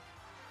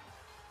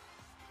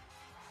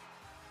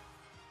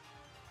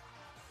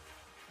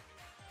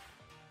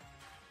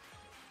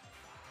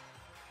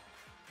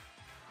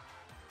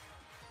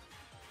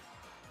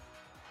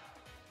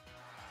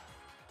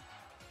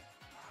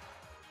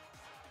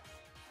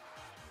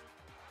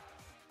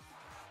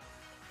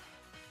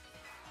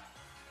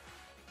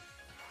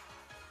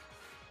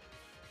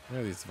 How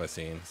many of these have I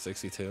seen?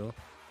 62?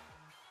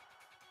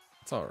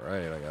 It's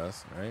alright, I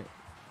guess, right?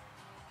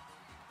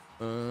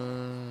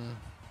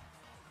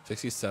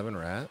 67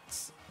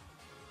 rats?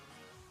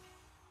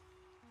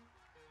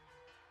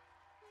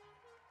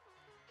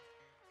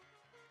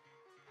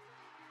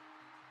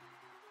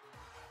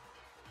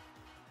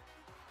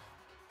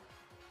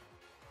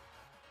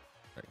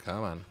 Alright,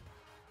 come on.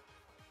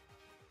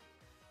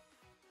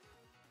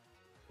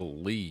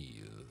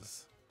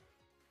 Please.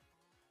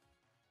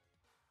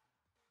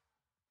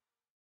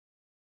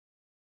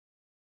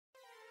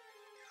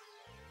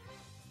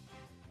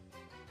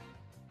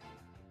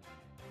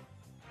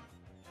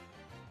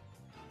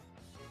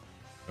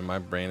 And my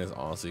brain is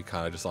honestly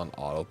kind of just on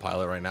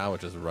autopilot right now,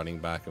 which is running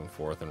back and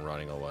forth and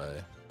running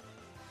away.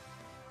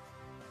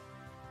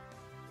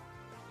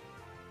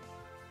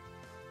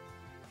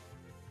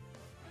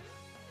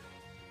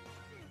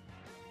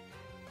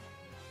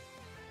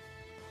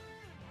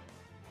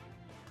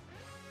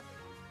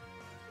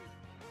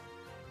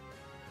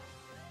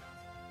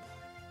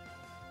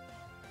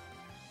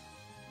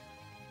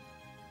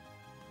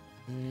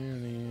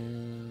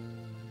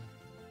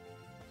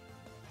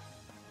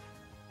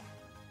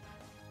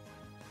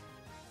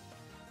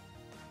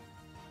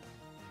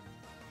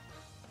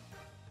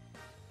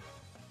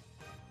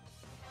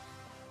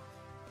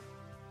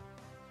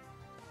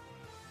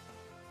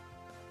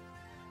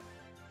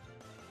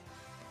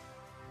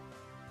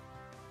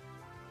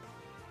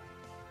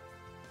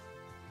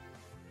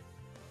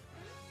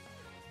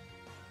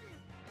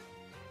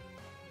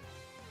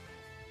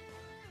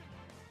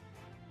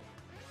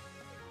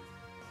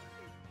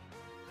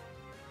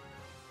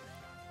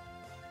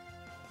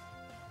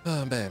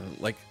 Oh man,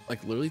 like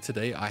literally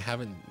today I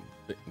haven't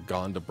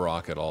gone to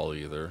Brock at all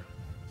either.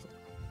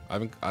 I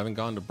haven't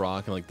gone to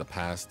Brock in like the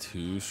past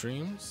 2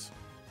 streams.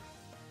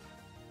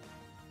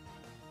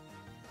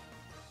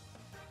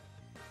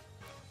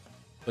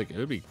 Like it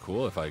would be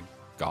cool if I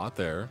got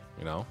there,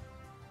 you know.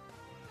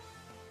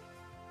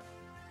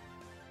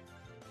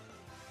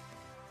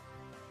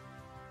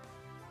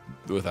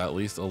 With at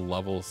least a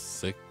level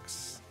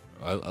 6,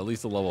 at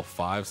least a level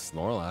 5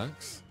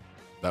 Snorlax.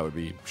 That would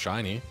be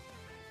shiny.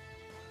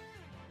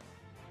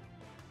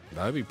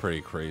 That'd be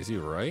pretty crazy,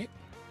 right?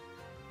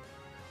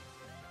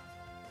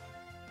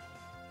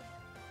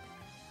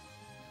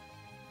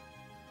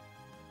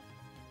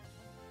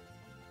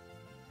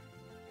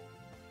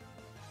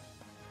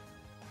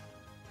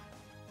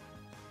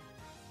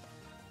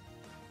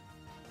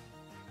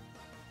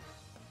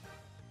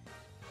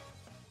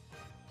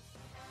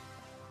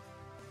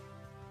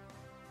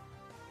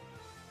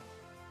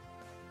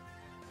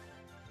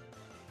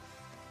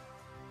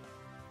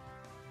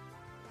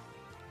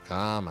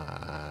 Come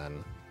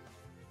on.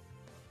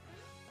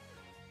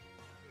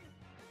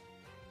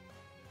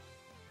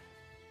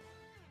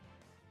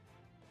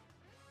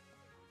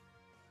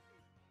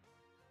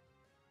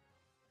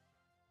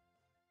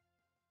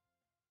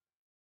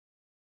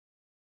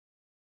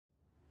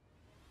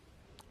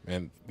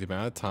 And the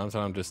amount of times that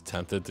I'm just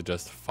tempted to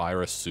just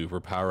fire a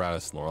superpower out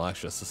of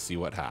Snorlax just to see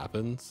what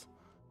happens.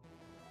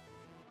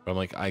 But I'm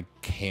like, I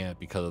can't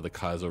because of the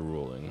Kaizo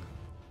ruling.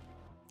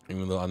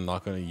 Even though I'm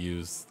not going to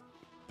use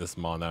this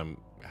mon that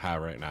I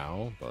have right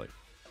now, but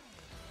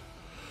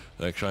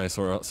like shiny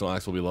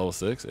Snorlax will be level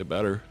 6. It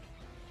better.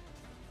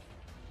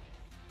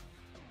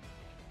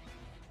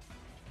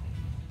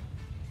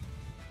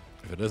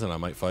 If it isn't, I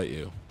might fight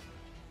you.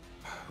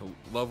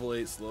 Level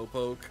 8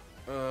 Slowpoke.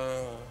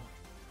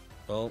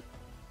 Well,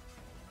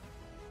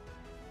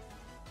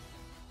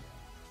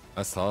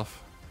 that's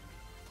tough.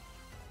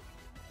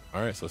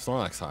 All right, so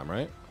Snorlax time,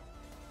 right?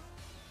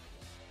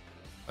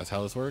 That's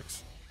how this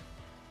works.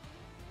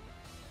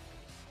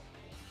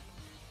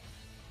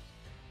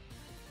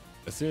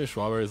 As soon as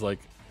Strawberry's like,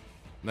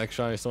 next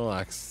shiny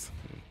Snorlax,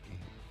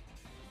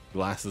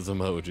 glasses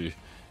emoji,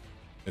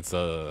 it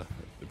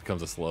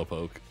becomes a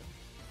Slowpoke.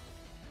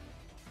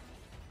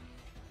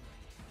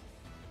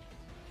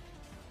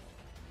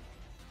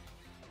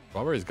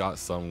 Strawberry's got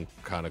some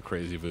kind of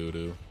crazy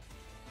voodoo.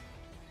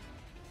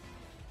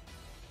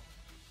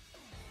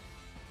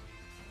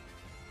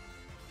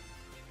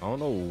 I don't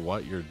know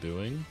what you're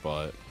doing,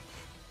 but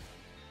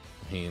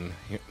I mean,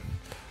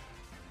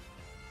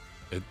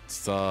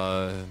 it's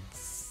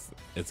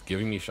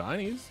giving me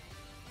shinies.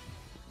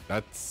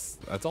 That's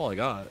all I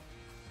got.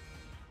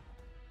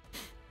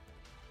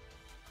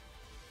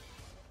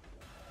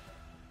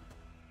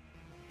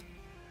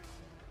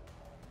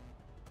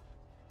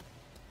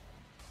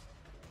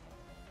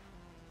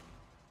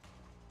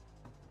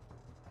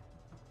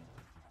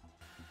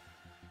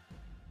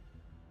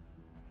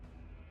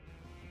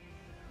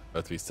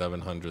 About to be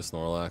 700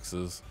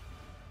 Snorlaxes.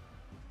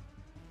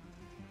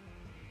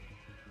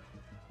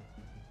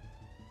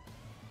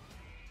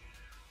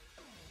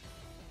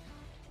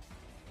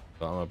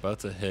 So I'm about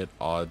to hit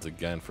odds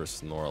again for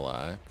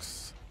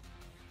Snorlax.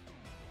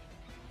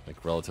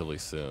 Like relatively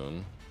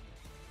soon.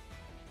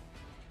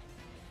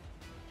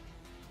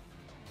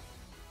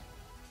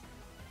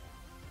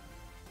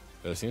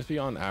 There seems to be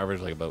on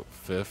average like about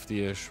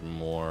 50-ish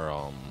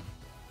more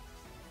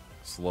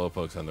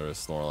Slowpokes than there is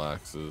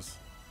Snorlaxes.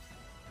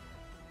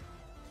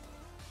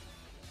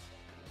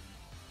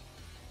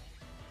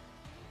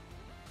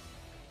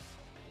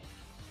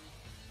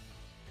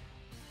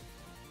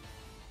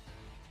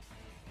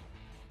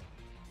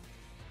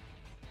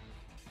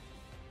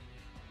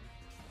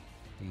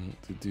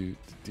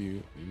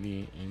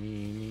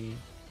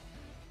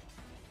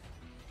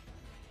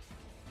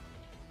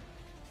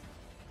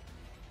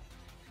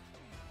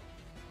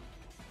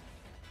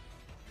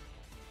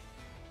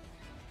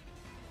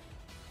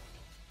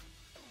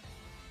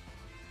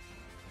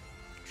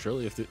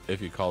 Surely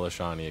if you call the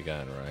shiny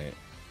again, right?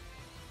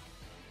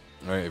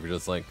 Alright, if you're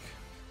just like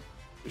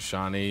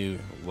shiny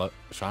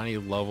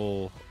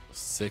level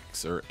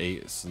 6 or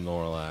 8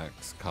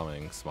 Snorlax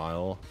coming,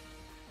 smile.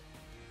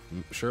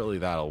 Surely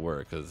that'll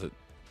work because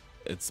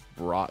it's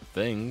brought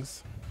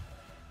things.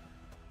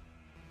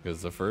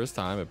 Because the first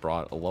time it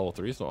brought a level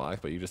 3 Snorlax,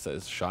 but you just said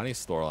it's shiny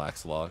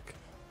Snorlax luck.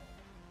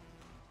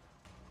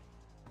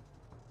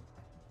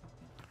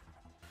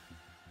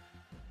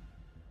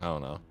 I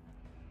don't know.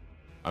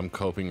 I'm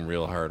coping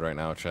real hard right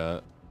now,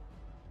 chat.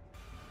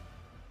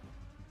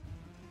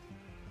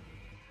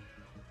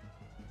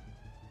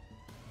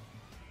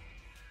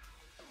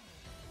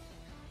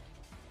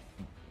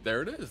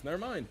 There it is. Never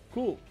mind.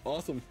 Cool.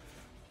 Awesome.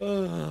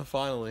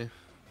 Finally.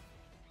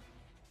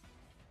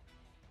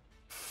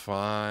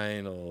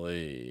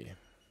 Finally.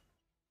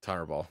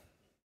 Tire ball.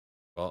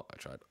 Well, I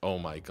tried. Oh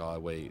my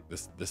god, wait.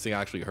 This thing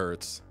actually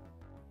hurts.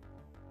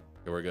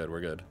 Okay, we're good.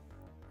 We're good.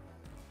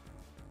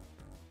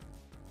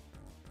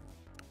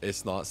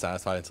 It's not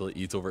satisfied until it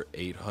eats over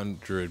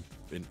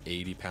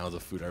 880 pounds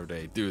of food every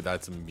day. Dude,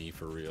 that's me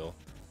for real.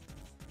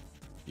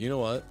 You know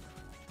what?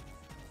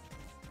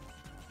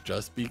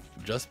 Just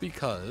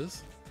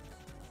because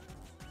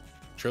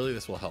surely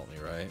this will help me,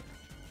 right?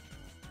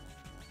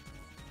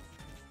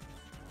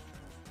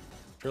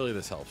 Surely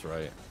this helps,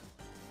 right?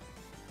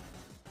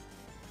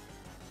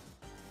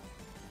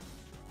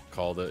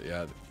 Called it.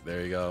 Yeah,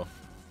 there you go.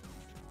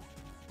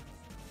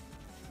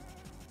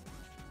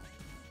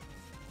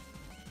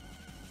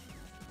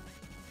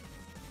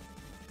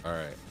 All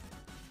right.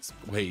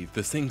 Wait,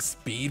 this thing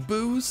speed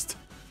boost?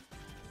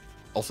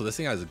 Also, this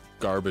thing has a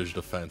garbage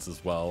defense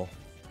as well.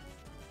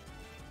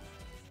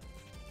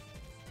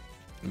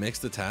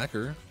 Mixed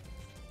attacker.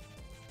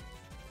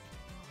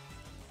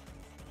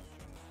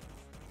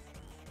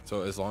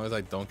 So as long as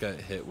I don't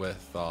get hit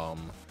with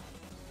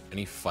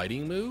any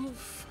fighting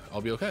move,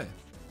 I'll be okay.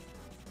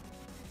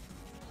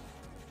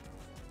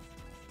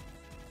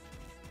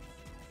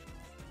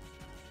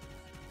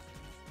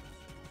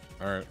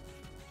 All right.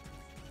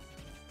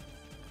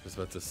 Just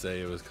about to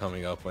say it was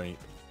coming up when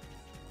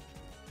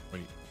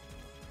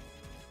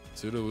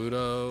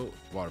Sudowoodo,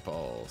 Water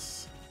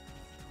Pulse.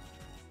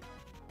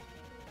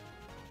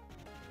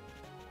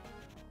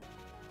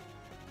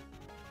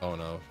 Oh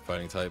no,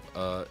 fighting type.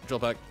 Drill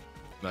Peck.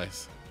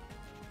 Nice.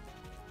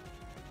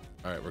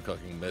 Alright, we're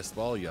cooking. Mist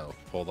Ball. Yo,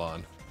 hold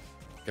on.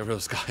 Get rid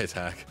of Sky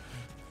Attack.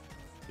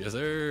 Yes,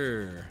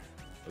 sir.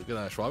 Look at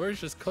that. Strawberry's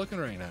just cooking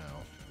right now.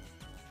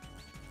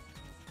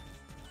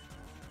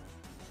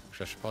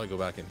 Actually, I should probably go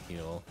back and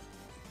heal.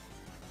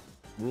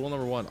 Rule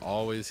number 1,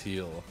 always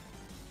heal.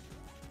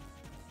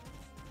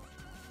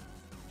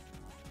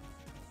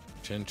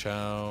 Chin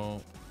Chow.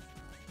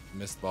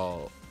 Mist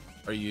Ball.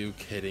 Are you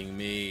kidding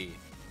me?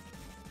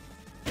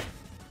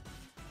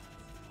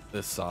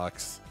 This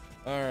sucks.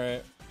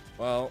 Alright.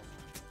 Well,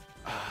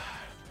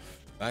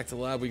 back to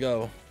the lab we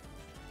go.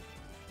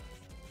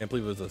 Can't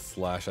believe it was a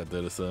slash that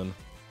did us in.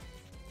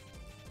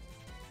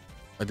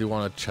 I do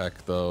want to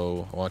check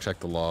though. I want to check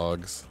the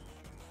logs.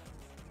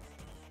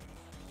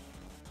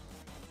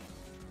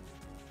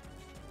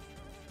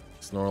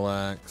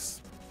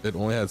 Snorlax. It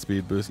only had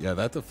speed boost. Yeah,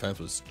 that defense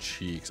was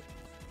cheeks.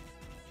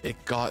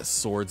 It got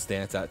Swords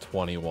Dance at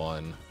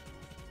 21.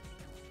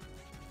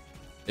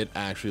 It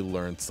actually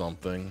learned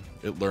something.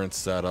 It learned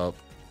setup.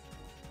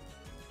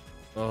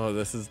 Oh,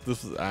 this is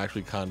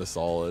actually kind of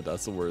solid.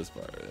 That's the worst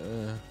part.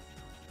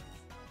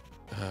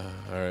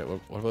 All right,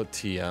 what about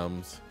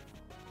TMs?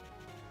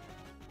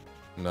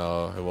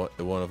 No,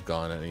 it won't have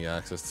gotten any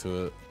access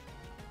to it.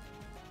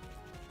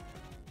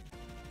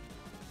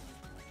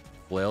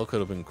 Flail could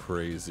have been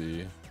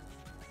crazy.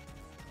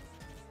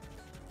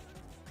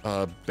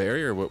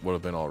 Barrier would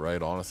have been all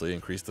right, honestly.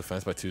 Increased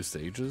defense by 2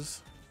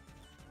 stages.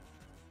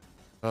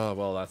 Oh,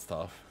 well, that's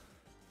tough.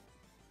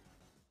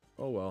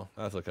 Oh, well,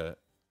 that's okay.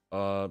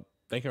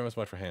 Thank you very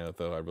much for hanging out,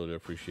 though. I really do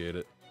appreciate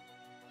it.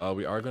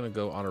 We are going to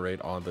go on a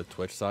raid on the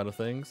Twitch side of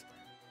things.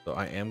 So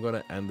I am going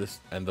to end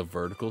the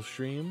vertical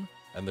stream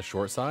and the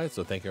short side.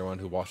 So thank you everyone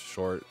who watched the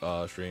short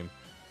stream.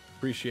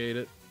 Appreciate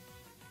it.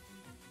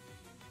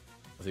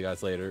 I'll see you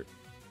guys later.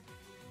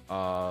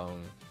 I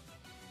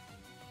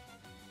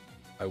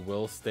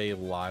will stay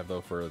live though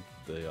for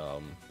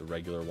the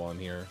regular one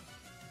here.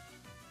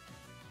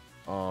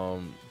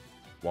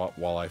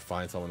 While I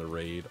find someone to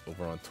raid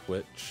over on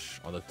Twitch,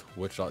 on the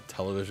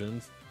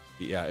twitch.televisions.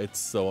 Yeah, it's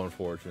so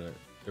unfortunate.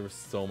 There was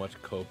so much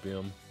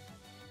copium.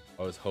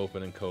 I was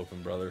hoping and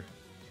coping, brother.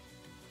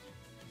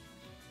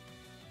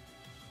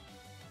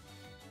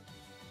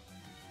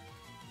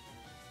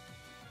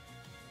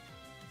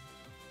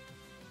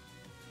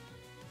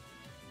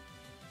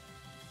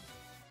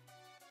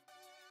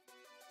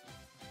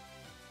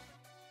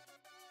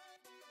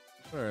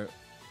 Alright,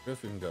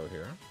 guess we can go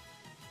here.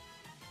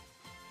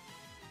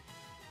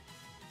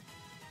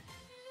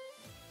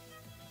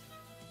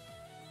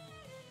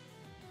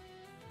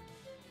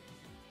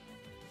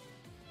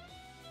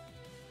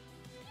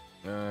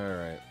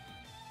 Alright.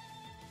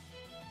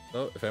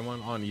 So if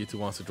anyone on YouTube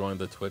wants to join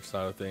the Twitch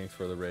side of things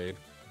for the raid,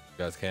 you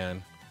guys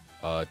can.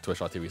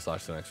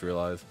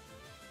 Twitch.tv/SiNxRealize.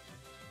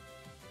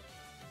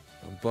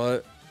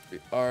 But we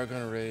are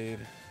gonna raid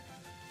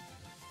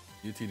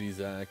UTD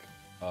Zach.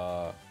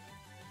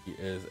 He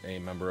is a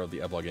member of the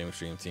Eblog Gaming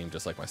Stream team,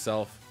 just like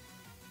myself.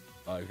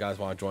 If you guys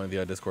want to join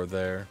the Discord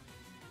there,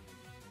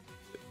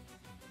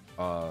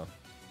 of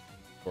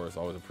course,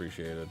 always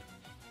appreciated.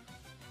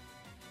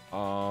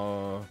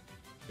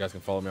 You guys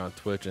can follow me on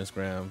Twitch,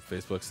 Instagram,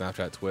 Facebook,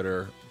 Snapchat,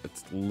 Twitter.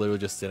 It's literally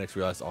just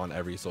SiNxRealize on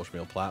every social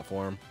media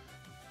platform.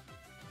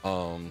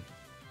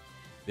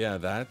 Yeah,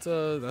 that's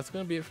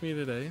gonna be it for me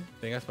today.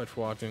 Thank you guys so much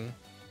for watching.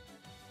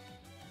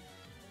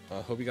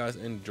 I hope you guys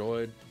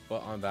enjoyed.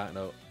 But on that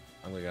note,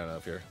 I'm gonna get out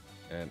of here,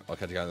 and I'll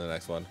catch you guys in the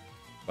next one.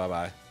 Bye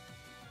bye.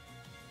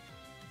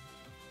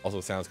 Also,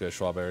 sounds good,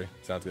 Strawberry.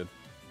 Sounds good.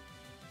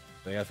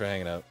 Thank you guys for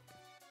hanging out.